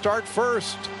 He'll restart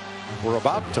first. We're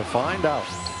about to find out.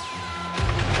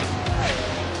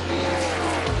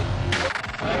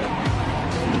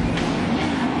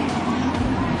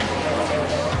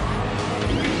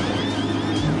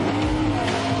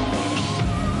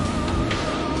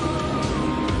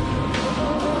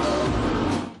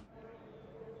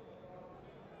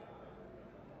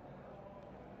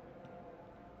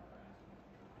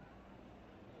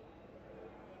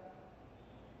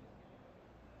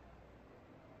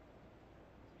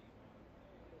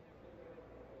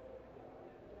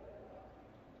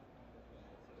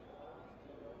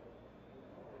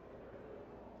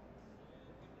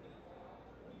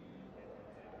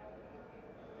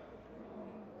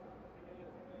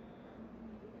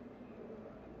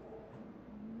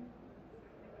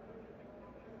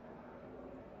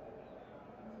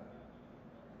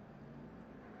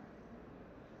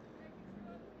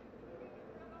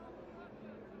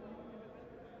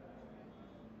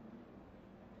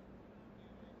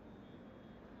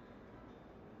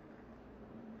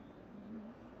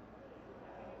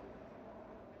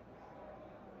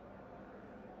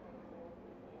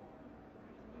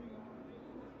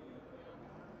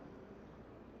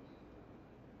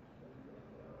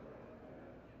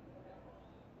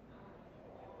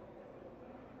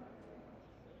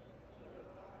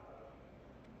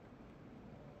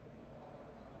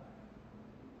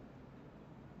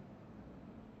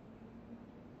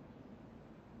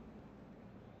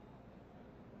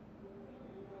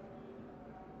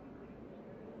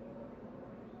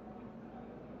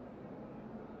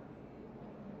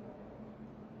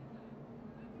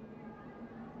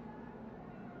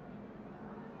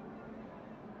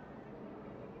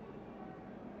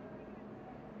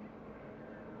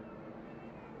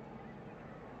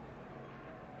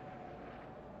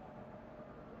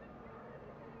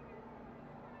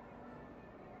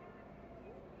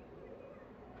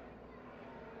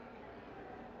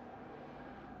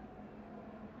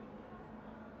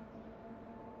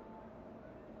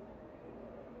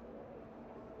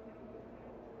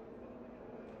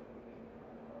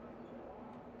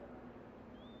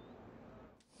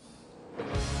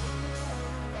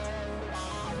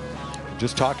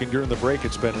 Just talking during the break,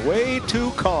 it's been way too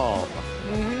calm.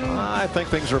 I think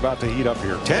things are about to heat up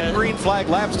here. 10 green flag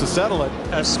laps to settle it.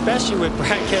 Especially with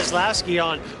Brad Keselowski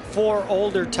on 4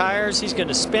 older tires. He's going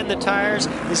to spin the tires.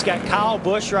 He's got Kyle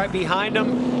Busch right behind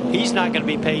him. He's not going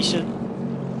to be patient.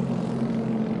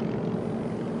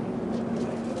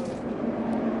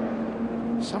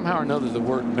 Somehow or another, the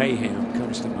word mayhem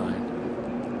comes to mind.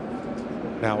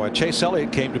 Now, Chase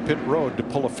Elliott came to pit road to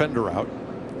pull a fender out,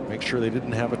 make sure they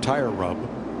didn't have a tire rub.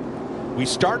 We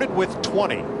started with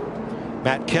 20.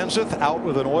 Matt Kenseth out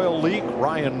with an oil leak.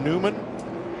 Ryan Newman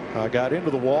got into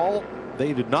the wall.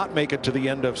 They did not make it to the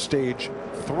end of stage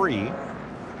 3.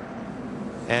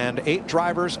 And 8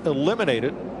 drivers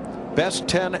eliminated. Best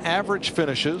 10 average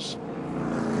finishes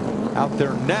out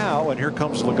there now. And here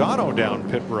comes Logano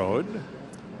down pit road.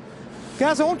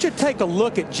 Guys, I want you to take a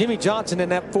look at Jimmy Johnson in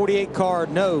that 48 car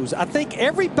nose. I think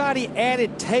everybody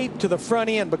added tape to the front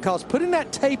end because putting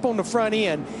that tape on the front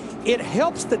end, it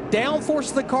helps the downforce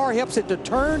of the car, helps it to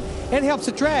turn, and helps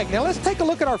it drag. Now let's take a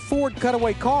look at our Ford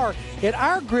cutaway car at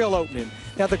our grill opening.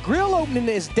 Now the grill opening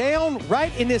is down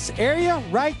right in this area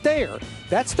right there.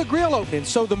 That's the grill opening.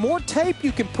 So the more tape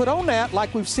you can put on that,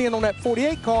 like we've seen on that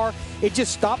 48 car, it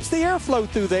just stops the airflow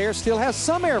through there, still has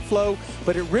some airflow,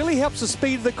 but it really helps the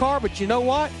speed of the car. But you know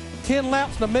what? 10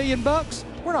 laps and $1 million bucks,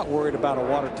 we're not worried about a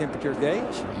water temperature gauge.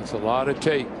 It's a lot of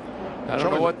tape. I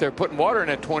don't know what they're putting water in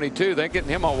at 22. They're getting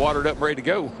him all watered up and ready to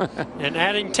go. And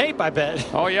adding tape, I bet.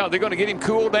 Oh, yeah, they're going to get him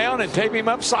cooled down and tape him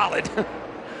up solid.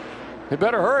 They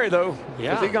better hurry, though,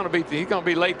 because he's going to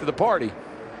be late to the party.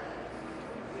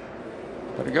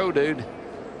 Better go, dude.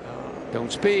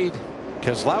 Don't speed.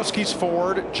 Keselowski's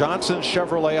Ford, Johnson's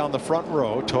Chevrolet on the front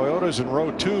row. Toyota's in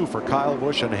row 2 for Kyle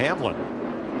Busch and Hamlin.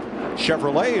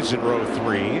 Chevrolet's in row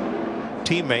 3.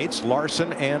 Teammates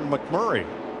Larson and McMurray.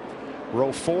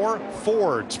 Row 4,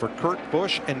 Fords for Kurt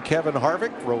Busch and Kevin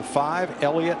Harvick. Row 5,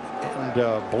 Elliott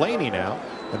and Blaney now,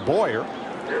 and Boyer.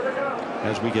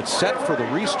 As we get set for the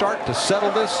restart to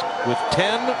settle this with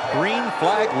 10 green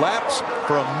flag laps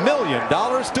for $1 million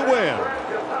to win.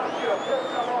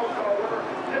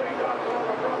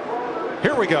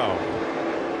 Here we go.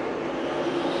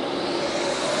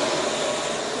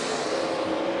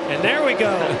 And there we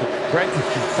go.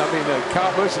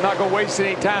 Kyle Busch is not going to waste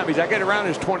any time. He's got to get around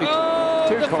his 22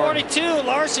 the car. 42.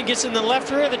 Larson gets in the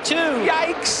left rear of the 2.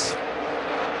 Yikes.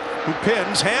 Who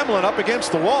pins Hamlin up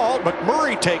against the wall.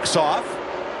 McMurray takes off.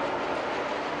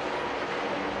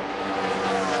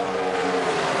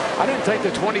 I didn't think the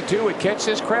 22 would catch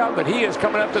this crowd, but he is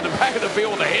coming up to the back of the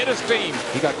field ahead of steam.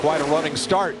 He got quite a running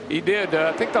start. He did.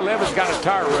 I think the 11's got his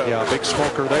tire rubbed. Yeah, big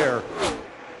smoker there.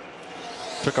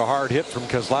 Took a hard hit from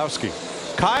Keselowski.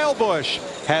 Kyle Busch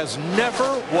has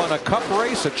never won a cup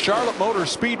race at Charlotte Motor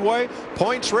Speedway,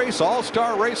 points race,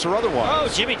 all-star race, or otherwise. Oh,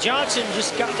 Jimmy Johnson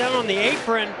just got down on the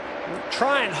apron,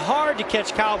 trying hard to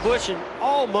catch Kyle Busch and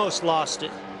almost lost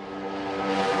it.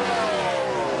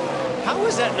 How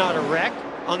is that not a wreck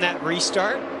on that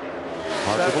restart?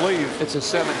 Hard to believe. It's a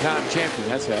 7-time champion,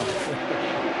 that's how.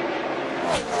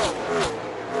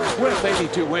 What if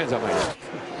 82 wins, I mean?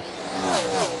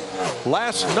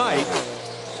 Last night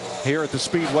here at the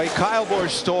Speedway, Kyle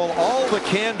Busch stole all the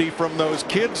candy from those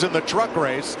kids in the truck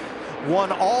race,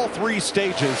 won all 3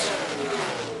 stages.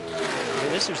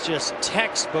 This was just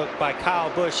textbook by Kyle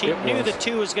Busch. He knew the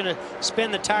 2 was going to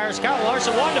spin the tires. Kyle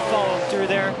Larson wanted to follow him through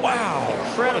there. Wow.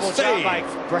 Incredible job by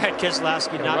Brad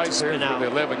Keselowski not to spin out. The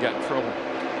 11 got in trouble.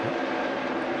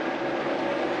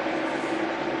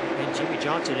 And Jimmy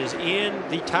Johnson is in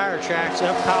the tire tracks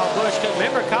of Kyle Busch.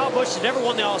 Remember, Kyle Busch has never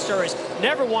won the All-Star race,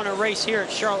 never won a race here at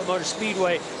Charlotte Motor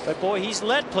Speedway. But boy, he's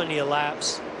led plenty of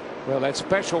laps. Well, that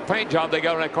special paint job they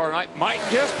got on that car tonight might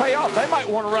just pay off. They might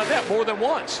want to run that more than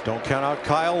once. Don't count out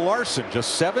Kyle Larson,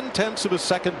 just 0.7 of a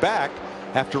second back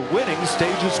after winning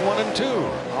stages 1 and 2.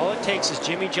 All it takes is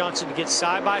Jimmy Johnson to get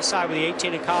side by side with the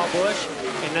 18 of Kyle Busch,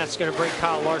 and that's going to bring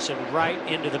Kyle Larson right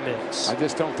into the mix. I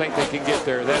just don't think they can get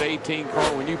there. That 18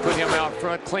 car, when you put him out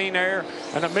front, clean air,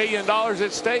 and $1 million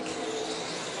at stake,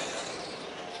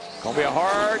 gonna be a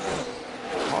hard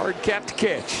cap to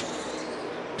catch.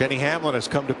 Denny Hamlin has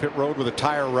come to pit road with a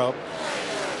tire rub,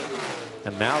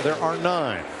 and now there are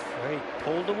 9. He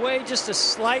pulled away just a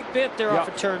slight bit there off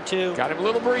of turn 2. Got him a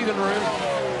little breathing room.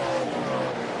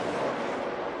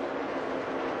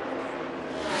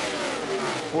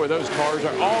 Boy, those cars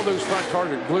are, all those front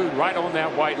cars are glued right on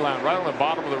that white line, right on the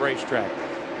bottom of the racetrack.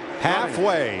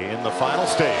 Halfway in the final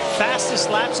stage.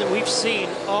 Fastest laps that we've seen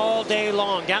all day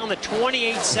long, down the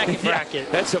 28-second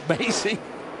bracket. That's amazing.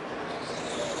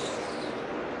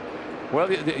 Well,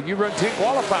 you run 10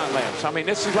 qualifying laps. I mean,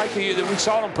 this is like we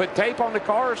saw them put tape on the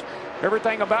cars.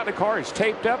 Everything about the car is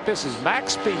taped up. This is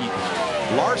max speed.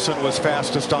 Larson was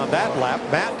fastest on that lap.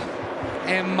 Matt?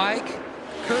 And Mike,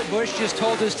 Kurt Busch just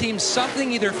told his team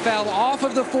something either fell off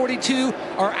of the 42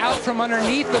 or out from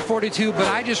underneath the 42, but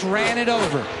I just ran it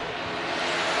over.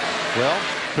 Well,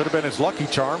 could have been his lucky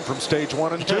charm from stage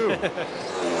 1 and 2.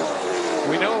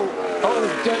 We know.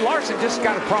 Oh, Larson just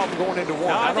got a problem going into 1.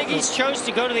 No, I think he's chose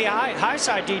to go to the high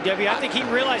side, DW. I think he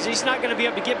realized he's not going to be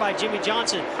able to get by Jimmy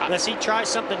Johnson unless he tries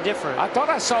something different. I thought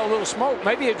I saw a little smoke.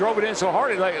 Maybe he drove it in so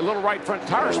hard, like a little right front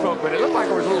tire smoke, but it looked like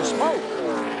there was a little smoke.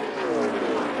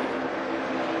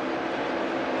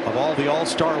 Of all the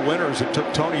All-Star winners, it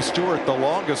took Tony Stewart the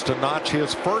longest to notch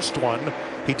his first one.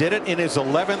 He did it in his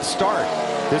 11th start.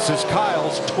 This is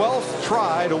Kyle's 12th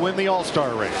try to win the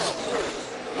All-Star race.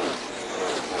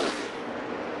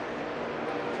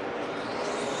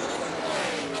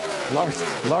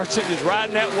 Larson is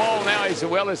riding that wall now. He said,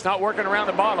 well, it's not working around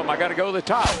the bottom. I got to go to the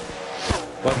top.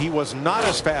 But he was not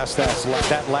as fast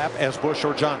that lap as Busch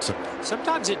or Johnson.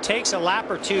 Sometimes it takes a lap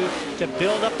or two to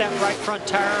build up that right front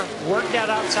tire, work that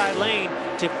outside lane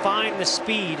to find the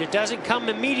speed. It doesn't come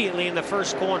immediately in the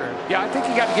first corner. Yeah, I think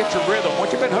you got to get your rhythm.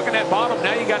 Once you've been hooking that bottom,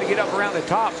 now you got to get up around the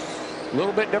top. A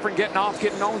little bit different getting off,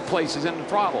 getting on places in the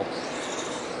throttle.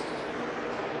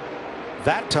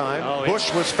 That time,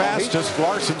 Busch was fastest,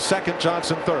 Larson second,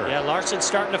 Johnson third. Yeah, Larson's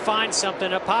starting to find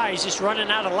something up high. He's just running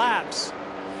out of laps.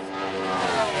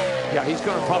 Yeah, he's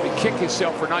going to probably kick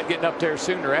himself for not getting up there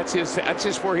sooner. That's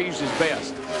just where he's his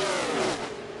best.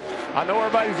 I know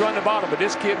everybody's running the bottom, but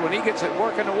this kid, when he gets it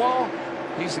working the wall,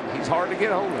 he's hard to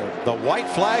get a hold of. The white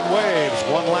flag waves.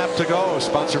 1 lap to go.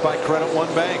 Sponsored by Credit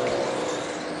One Bank.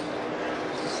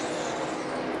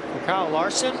 For Kyle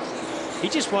Larson, he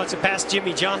just wants to pass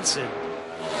Jimmy Johnson.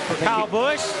 For Kyle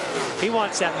Busch, he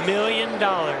wants that $1 million.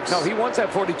 No, he wants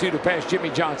that 42 to pass Jimmy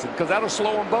Johnson because that'll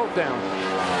slow them both down.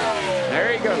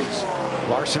 There he goes.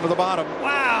 Larson to the bottom.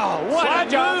 Wow,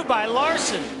 what a move by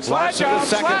Larson. Larson to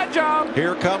second. Slide job.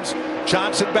 Here comes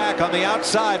Johnson back on the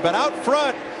outside, but out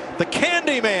front, the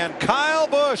Candyman, Kyle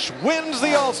Busch, wins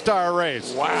the All-Star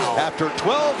race. Wow. After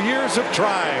 12 years of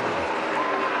trying.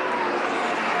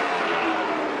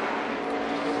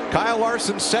 Kyle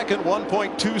Larson second,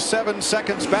 1.27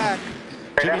 seconds back.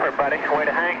 Great effort, buddy. Way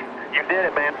to hang. You did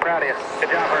it, man. Proud of you.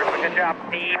 Good job, Ursula. Good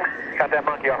job, team. Got that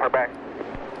monkey off her back.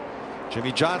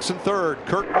 Jimmy Johnson third.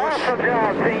 Kurt Busch. Awesome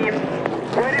job, team.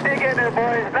 Way to dig in there,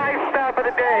 boys. Nice stop of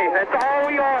the day. That's all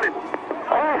we wanted.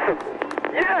 Awesome.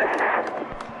 Yes.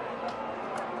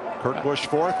 Kurt Busch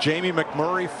fourth. Jamie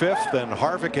McMurray fifth. Then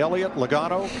Harvick, Elliott,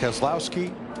 Logano,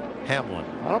 Keselowski, Hamlin.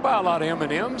 I don't buy a lot of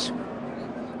M&Ms.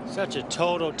 Such a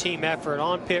total team effort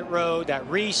on pit road. That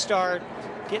restart,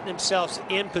 getting themselves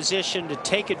in position to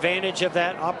take advantage of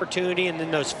that opportunity, and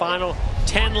then those final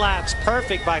 10 laps,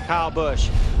 perfect by Kyle Busch.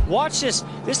 Watch this.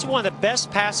 This is one of the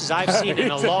best passes I've seen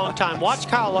in a long time. Watch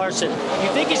Kyle Larson. You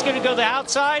think he's going to go the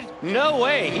outside? No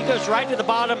way. He goes right to the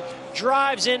bottom,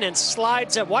 drives in, and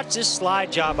slides up. Watch this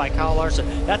slide job by Kyle Larson.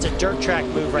 That's a dirt track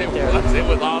move right there. It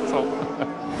was awesome.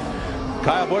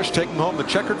 Kyle Busch taking home the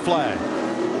checkered flag.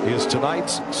 Is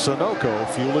tonight's Sunoco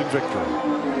fueling victory.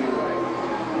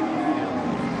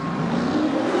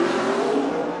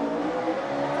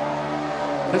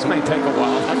 This may take a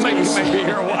while. He may be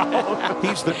here a while.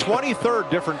 He's the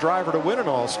 23rd different driver to win an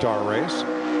All-Star race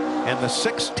and the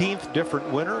 16th different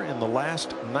winner in the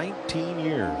last 19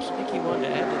 years. I think he wanted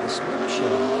to add to the Smoke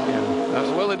show.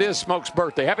 Yeah. Well, it is Smoke's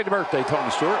birthday. Happy birthday, Tony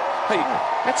Stewart. Hey,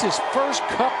 that's his first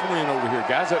Cup win over here,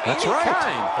 guys. That's right.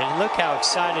 And look how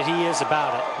excited he is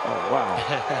about it. Oh,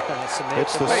 wow.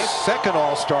 It's the second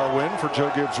All-Star win for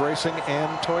Joe Gibbs Racing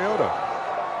and Toyota.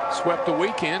 Swept the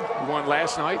weekend. Won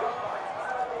last night.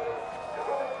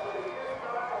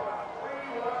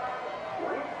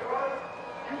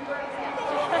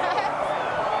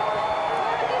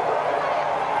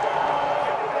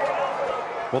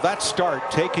 Well, that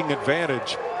start, taking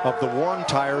advantage of the worn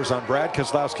tires on Brad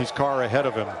Keselowski's car ahead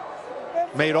of him,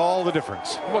 made all the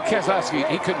difference. Well, Keselowski,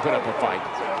 he couldn't put up a fight.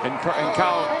 And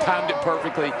Kyle timed it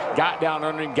perfectly, got down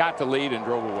under him, got the lead, and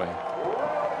drove away.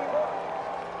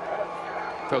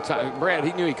 Brad,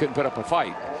 he knew he couldn't put up a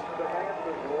fight.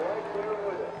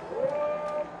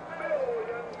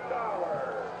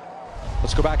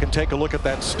 Let's go back and take a look at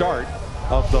that start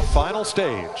of the final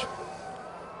stage.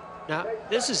 Now,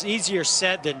 this is easier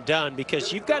said than done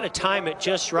because you've got to time it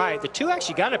just right. The two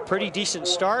actually got a pretty decent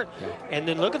start, and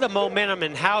then look at the momentum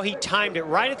and how he timed it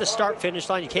right at the start-finish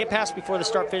line. You can't pass before the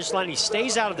start-finish line. He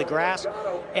stays out of the grass,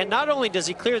 and not only does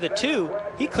he clear the 2,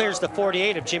 he clears the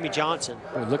 48 of Jimmy Johnson.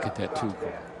 Oh, look at that 2.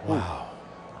 Wow.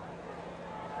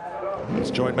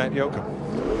 Let's join Matt Yoakum.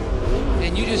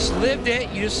 And you just lived it.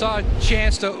 You just saw a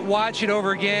chance to watch it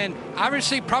over again.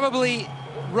 Obviously, probably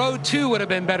Road 2 would have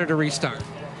been better to restart.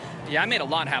 Yeah, I made a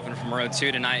lot happen from Road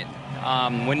 2 tonight.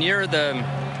 When you're the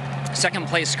second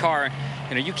place car,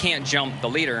 you can't jump the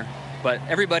leader, but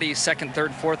everybody second,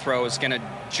 third, fourth row is going to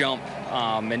jump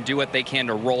and do what they can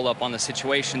to roll up on the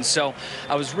situation. So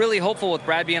I was really hopeful with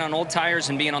Brad being on old tires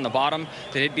and being on the bottom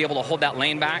that he'd be able to hold that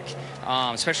lane back,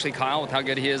 especially Kyle with how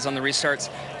good he is on the restarts.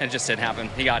 And it just didn't happen.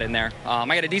 He got in there.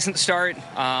 I got a decent start.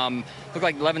 Looked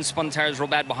like 11 spun tires real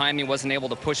bad behind me, wasn't able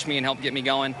to push me and help get me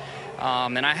going.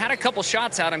 And I had a couple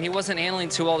shots at him. He wasn't handling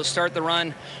too well to start the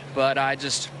run, but I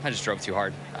just drove too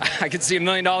hard. I could see $1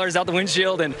 million out the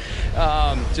windshield and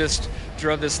just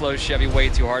drove this slow Chevy way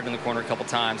too hard in the corner a couple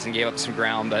times and gave up some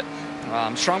ground. But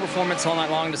strong performance all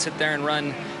night long to sit there and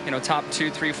run, top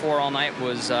 2, 3, 4 all night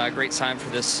was a great sign for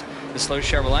this slow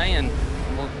Chevrolet. And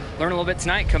we'll learn a little bit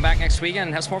tonight, come back next weekend,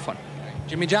 and have some more fun.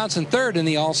 Jimmy Johnson, third in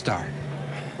the All-Star.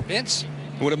 Vince?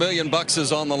 When $1 million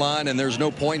is on the line and there's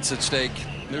no points at stake,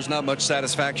 there's not much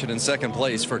satisfaction in second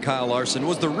place for Kyle Larson.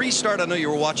 Was the restart, I know you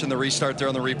were watching the restart there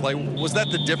on the replay, was that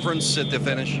the difference at the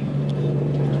finish?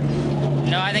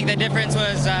 No, I think the difference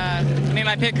was,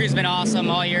 my pit crew's been awesome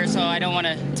all year, so I don't want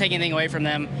to take anything away from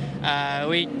them.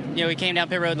 We came down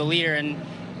pit road the leader, and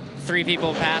 3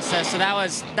 people passed us, so that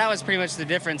was pretty much the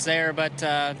difference there. But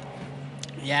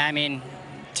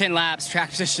 10 laps, track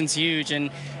position's huge, and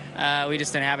we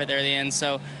just didn't have it there at the end.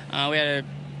 So we had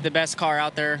the best car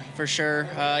out there for sure.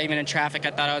 Even in traffic,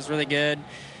 I thought I was really good.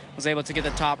 Was able to get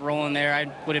the top rolling there. I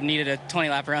would have needed a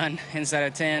 20-lap run instead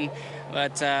of 10,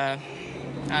 but I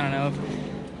don't know.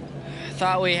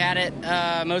 Thought we had it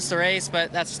most of the race,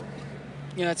 but that's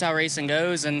how racing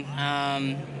goes, and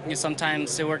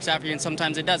sometimes it works out for you and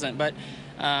sometimes it doesn't. But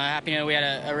happy we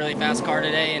had a really fast car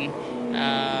today, and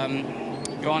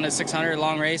go on to 600,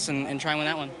 long race, and try and win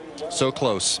that one. So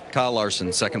close. Kyle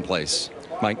Larson, second place.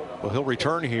 Mike? Well, he'll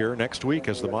return here next week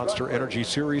as the Monster Energy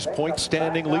Series point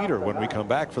standing leader when we come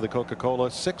back for the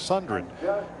Coca-Cola 600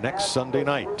 next Sunday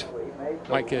night.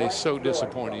 Mike is so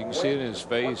disappointed. You can see it in his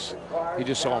face. He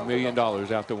just saw $1 million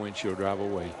out the windshield drive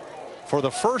away. For the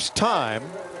first time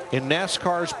in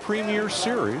NASCAR's Premier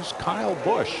Series, Kyle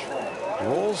Busch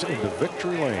rolls into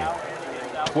victory lane.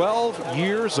 12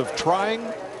 years of trying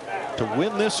to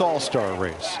win this All-Star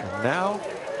race, and now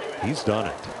he's done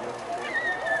it.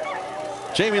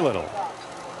 Jamie Little.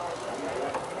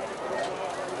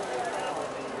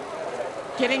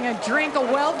 Getting a drink, a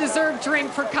well-deserved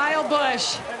drink for Kyle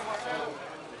Busch.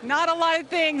 Not a lot of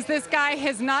things this guy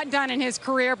has not done in his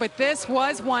career, but this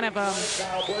was one of them.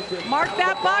 Mark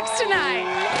that box tonight.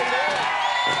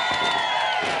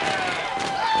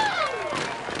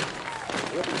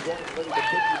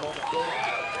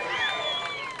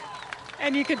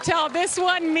 And you could tell this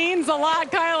one means a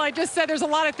lot, Kyle. I just said there's a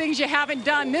lot of things you haven't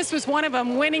done. This was one of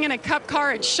them, winning in a Cup car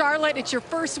at Charlotte. It's your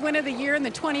first win of the year in the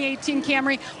 2018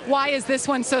 Camry. Why is this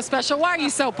one so special? Why are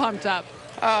you so pumped up?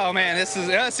 Oh, man, it's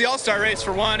the All-Star race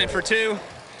for one, and for two,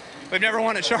 we've never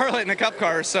won at Charlotte in a Cup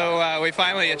car, so we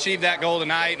finally achieved that goal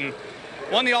tonight and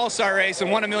won the All-Star race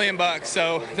and won $1 million.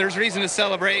 So there's reason to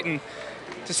celebrate, and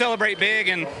to celebrate big,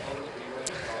 and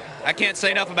I can't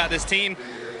say enough about this team.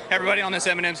 Everybody on this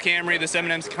M&M's Camry, this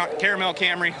M&M's Caramel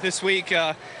Camry this week,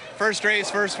 first race,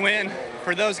 first win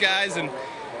for those guys, and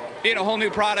being a whole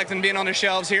new product and being on their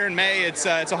shelves here in May, it's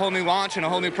a whole new launch and a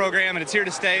whole new program, and it's here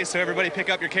to stay, so everybody pick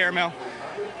up your Caramel.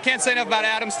 Can't say enough about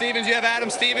Adam Stevens. You have Adam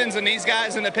Stevens and these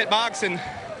guys in the pit box, and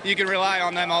you can rely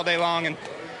on them all day long. And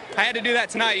I had to do that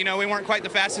tonight. We weren't quite the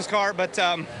fastest car, but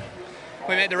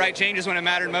we made the right changes when it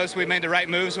mattered most. We made the right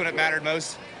moves when it mattered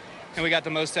most, and we got the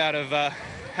most out of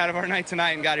our night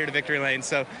tonight and got here to victory lane.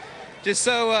 So just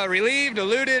so relieved,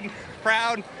 eluded,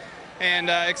 proud, and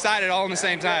excited all in the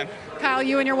same time. Kyle,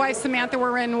 you and your wife Samantha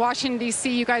were in Washington,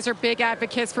 D.C. You guys are big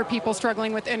advocates for people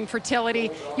struggling with infertility.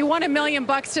 You won $1 million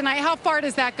tonight. How far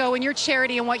does that go in your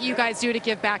charity and what you guys do to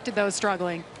give back to those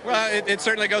struggling? Well, it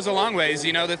certainly goes a long ways.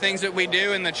 The things that we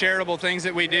do and the charitable things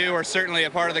that we do are certainly a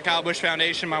part of the Kyle Busch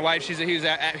Foundation. My wife, she's a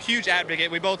huge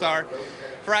advocate. We both are.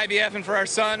 For IVF and for our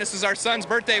son. This is our son's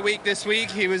birthday week this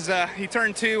week. He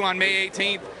turned 2 on May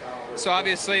 18th. So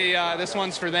obviously this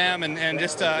one's for them, and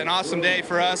just an awesome day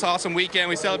for us, awesome weekend.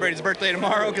 We celebrate his birthday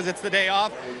tomorrow because it's the day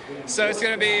off. So it's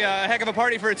going to be a heck of a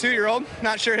party for a 2-year-old.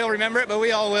 Not sure he'll remember it, but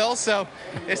we all will. So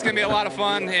it's going to be a lot of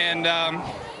fun, and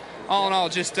all in all,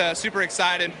 just super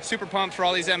excited, super pumped for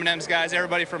all these M&M's guys,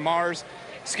 everybody from Mars,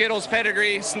 Skittles,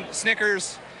 Pedigree,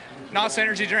 Snickers, NOS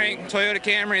energy drink, Toyota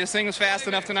Camry. This thing was fast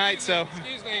enough tonight, so.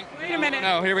 Excuse me. Wait a minute.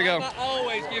 No, here we go. I'm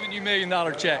always giving you $1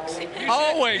 million checks.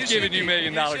 Always giving you $1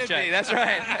 million checks. That's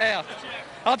right. Yeah.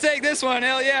 I'll take this one.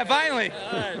 Hell yeah, finally.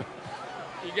 All right.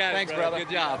 You got it. Thanks, brother. Good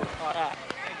job. All right.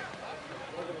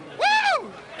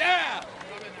 Woo! Yeah!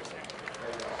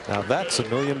 Now that's $1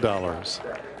 million.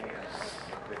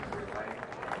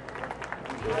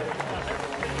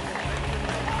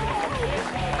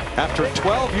 After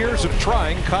 12 years of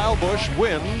trying, Kyle Busch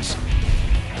wins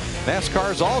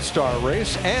NASCAR's All-Star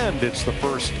race, and it's the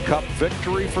first Cup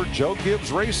victory for Joe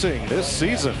Gibbs Racing this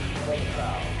season.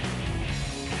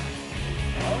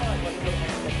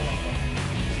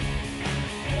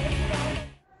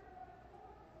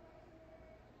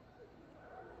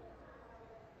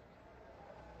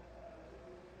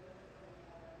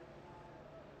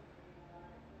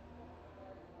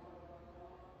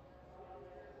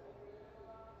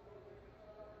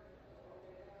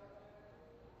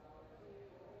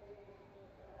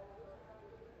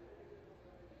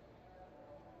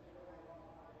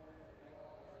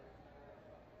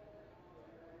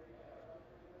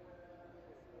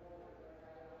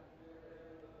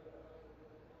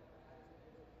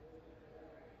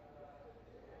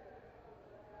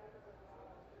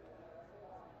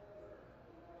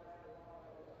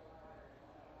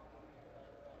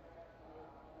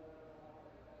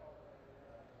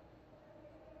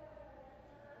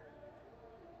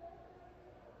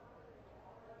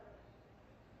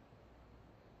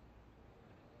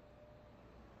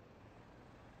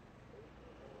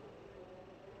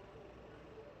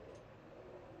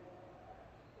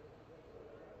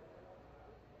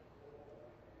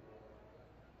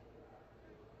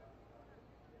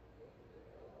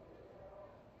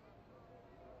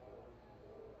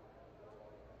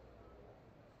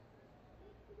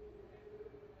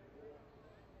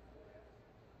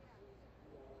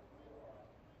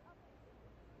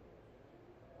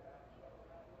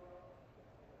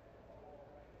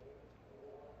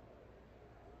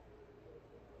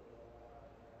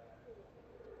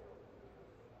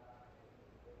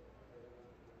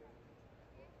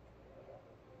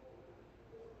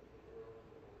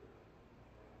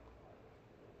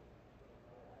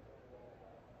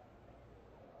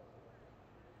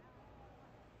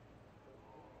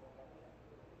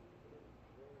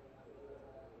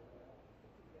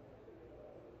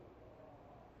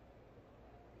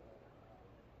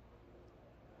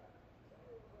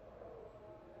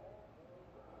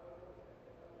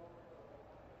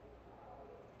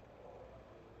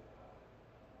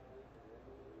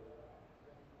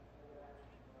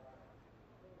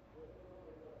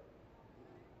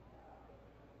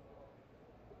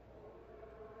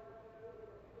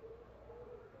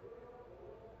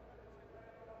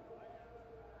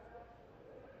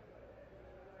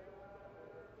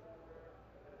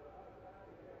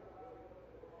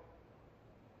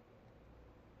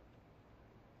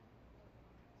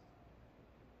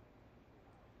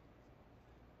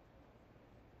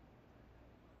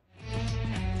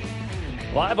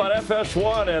 Live on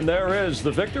FS1, and there is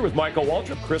the victor with Michael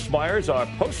Waltrip, Chris Myers, our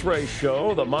post-race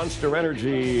show, the Monster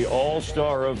Energy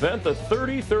All-Star event, the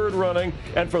 33rd running,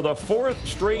 and for the 4th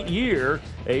straight year,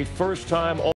 a first-time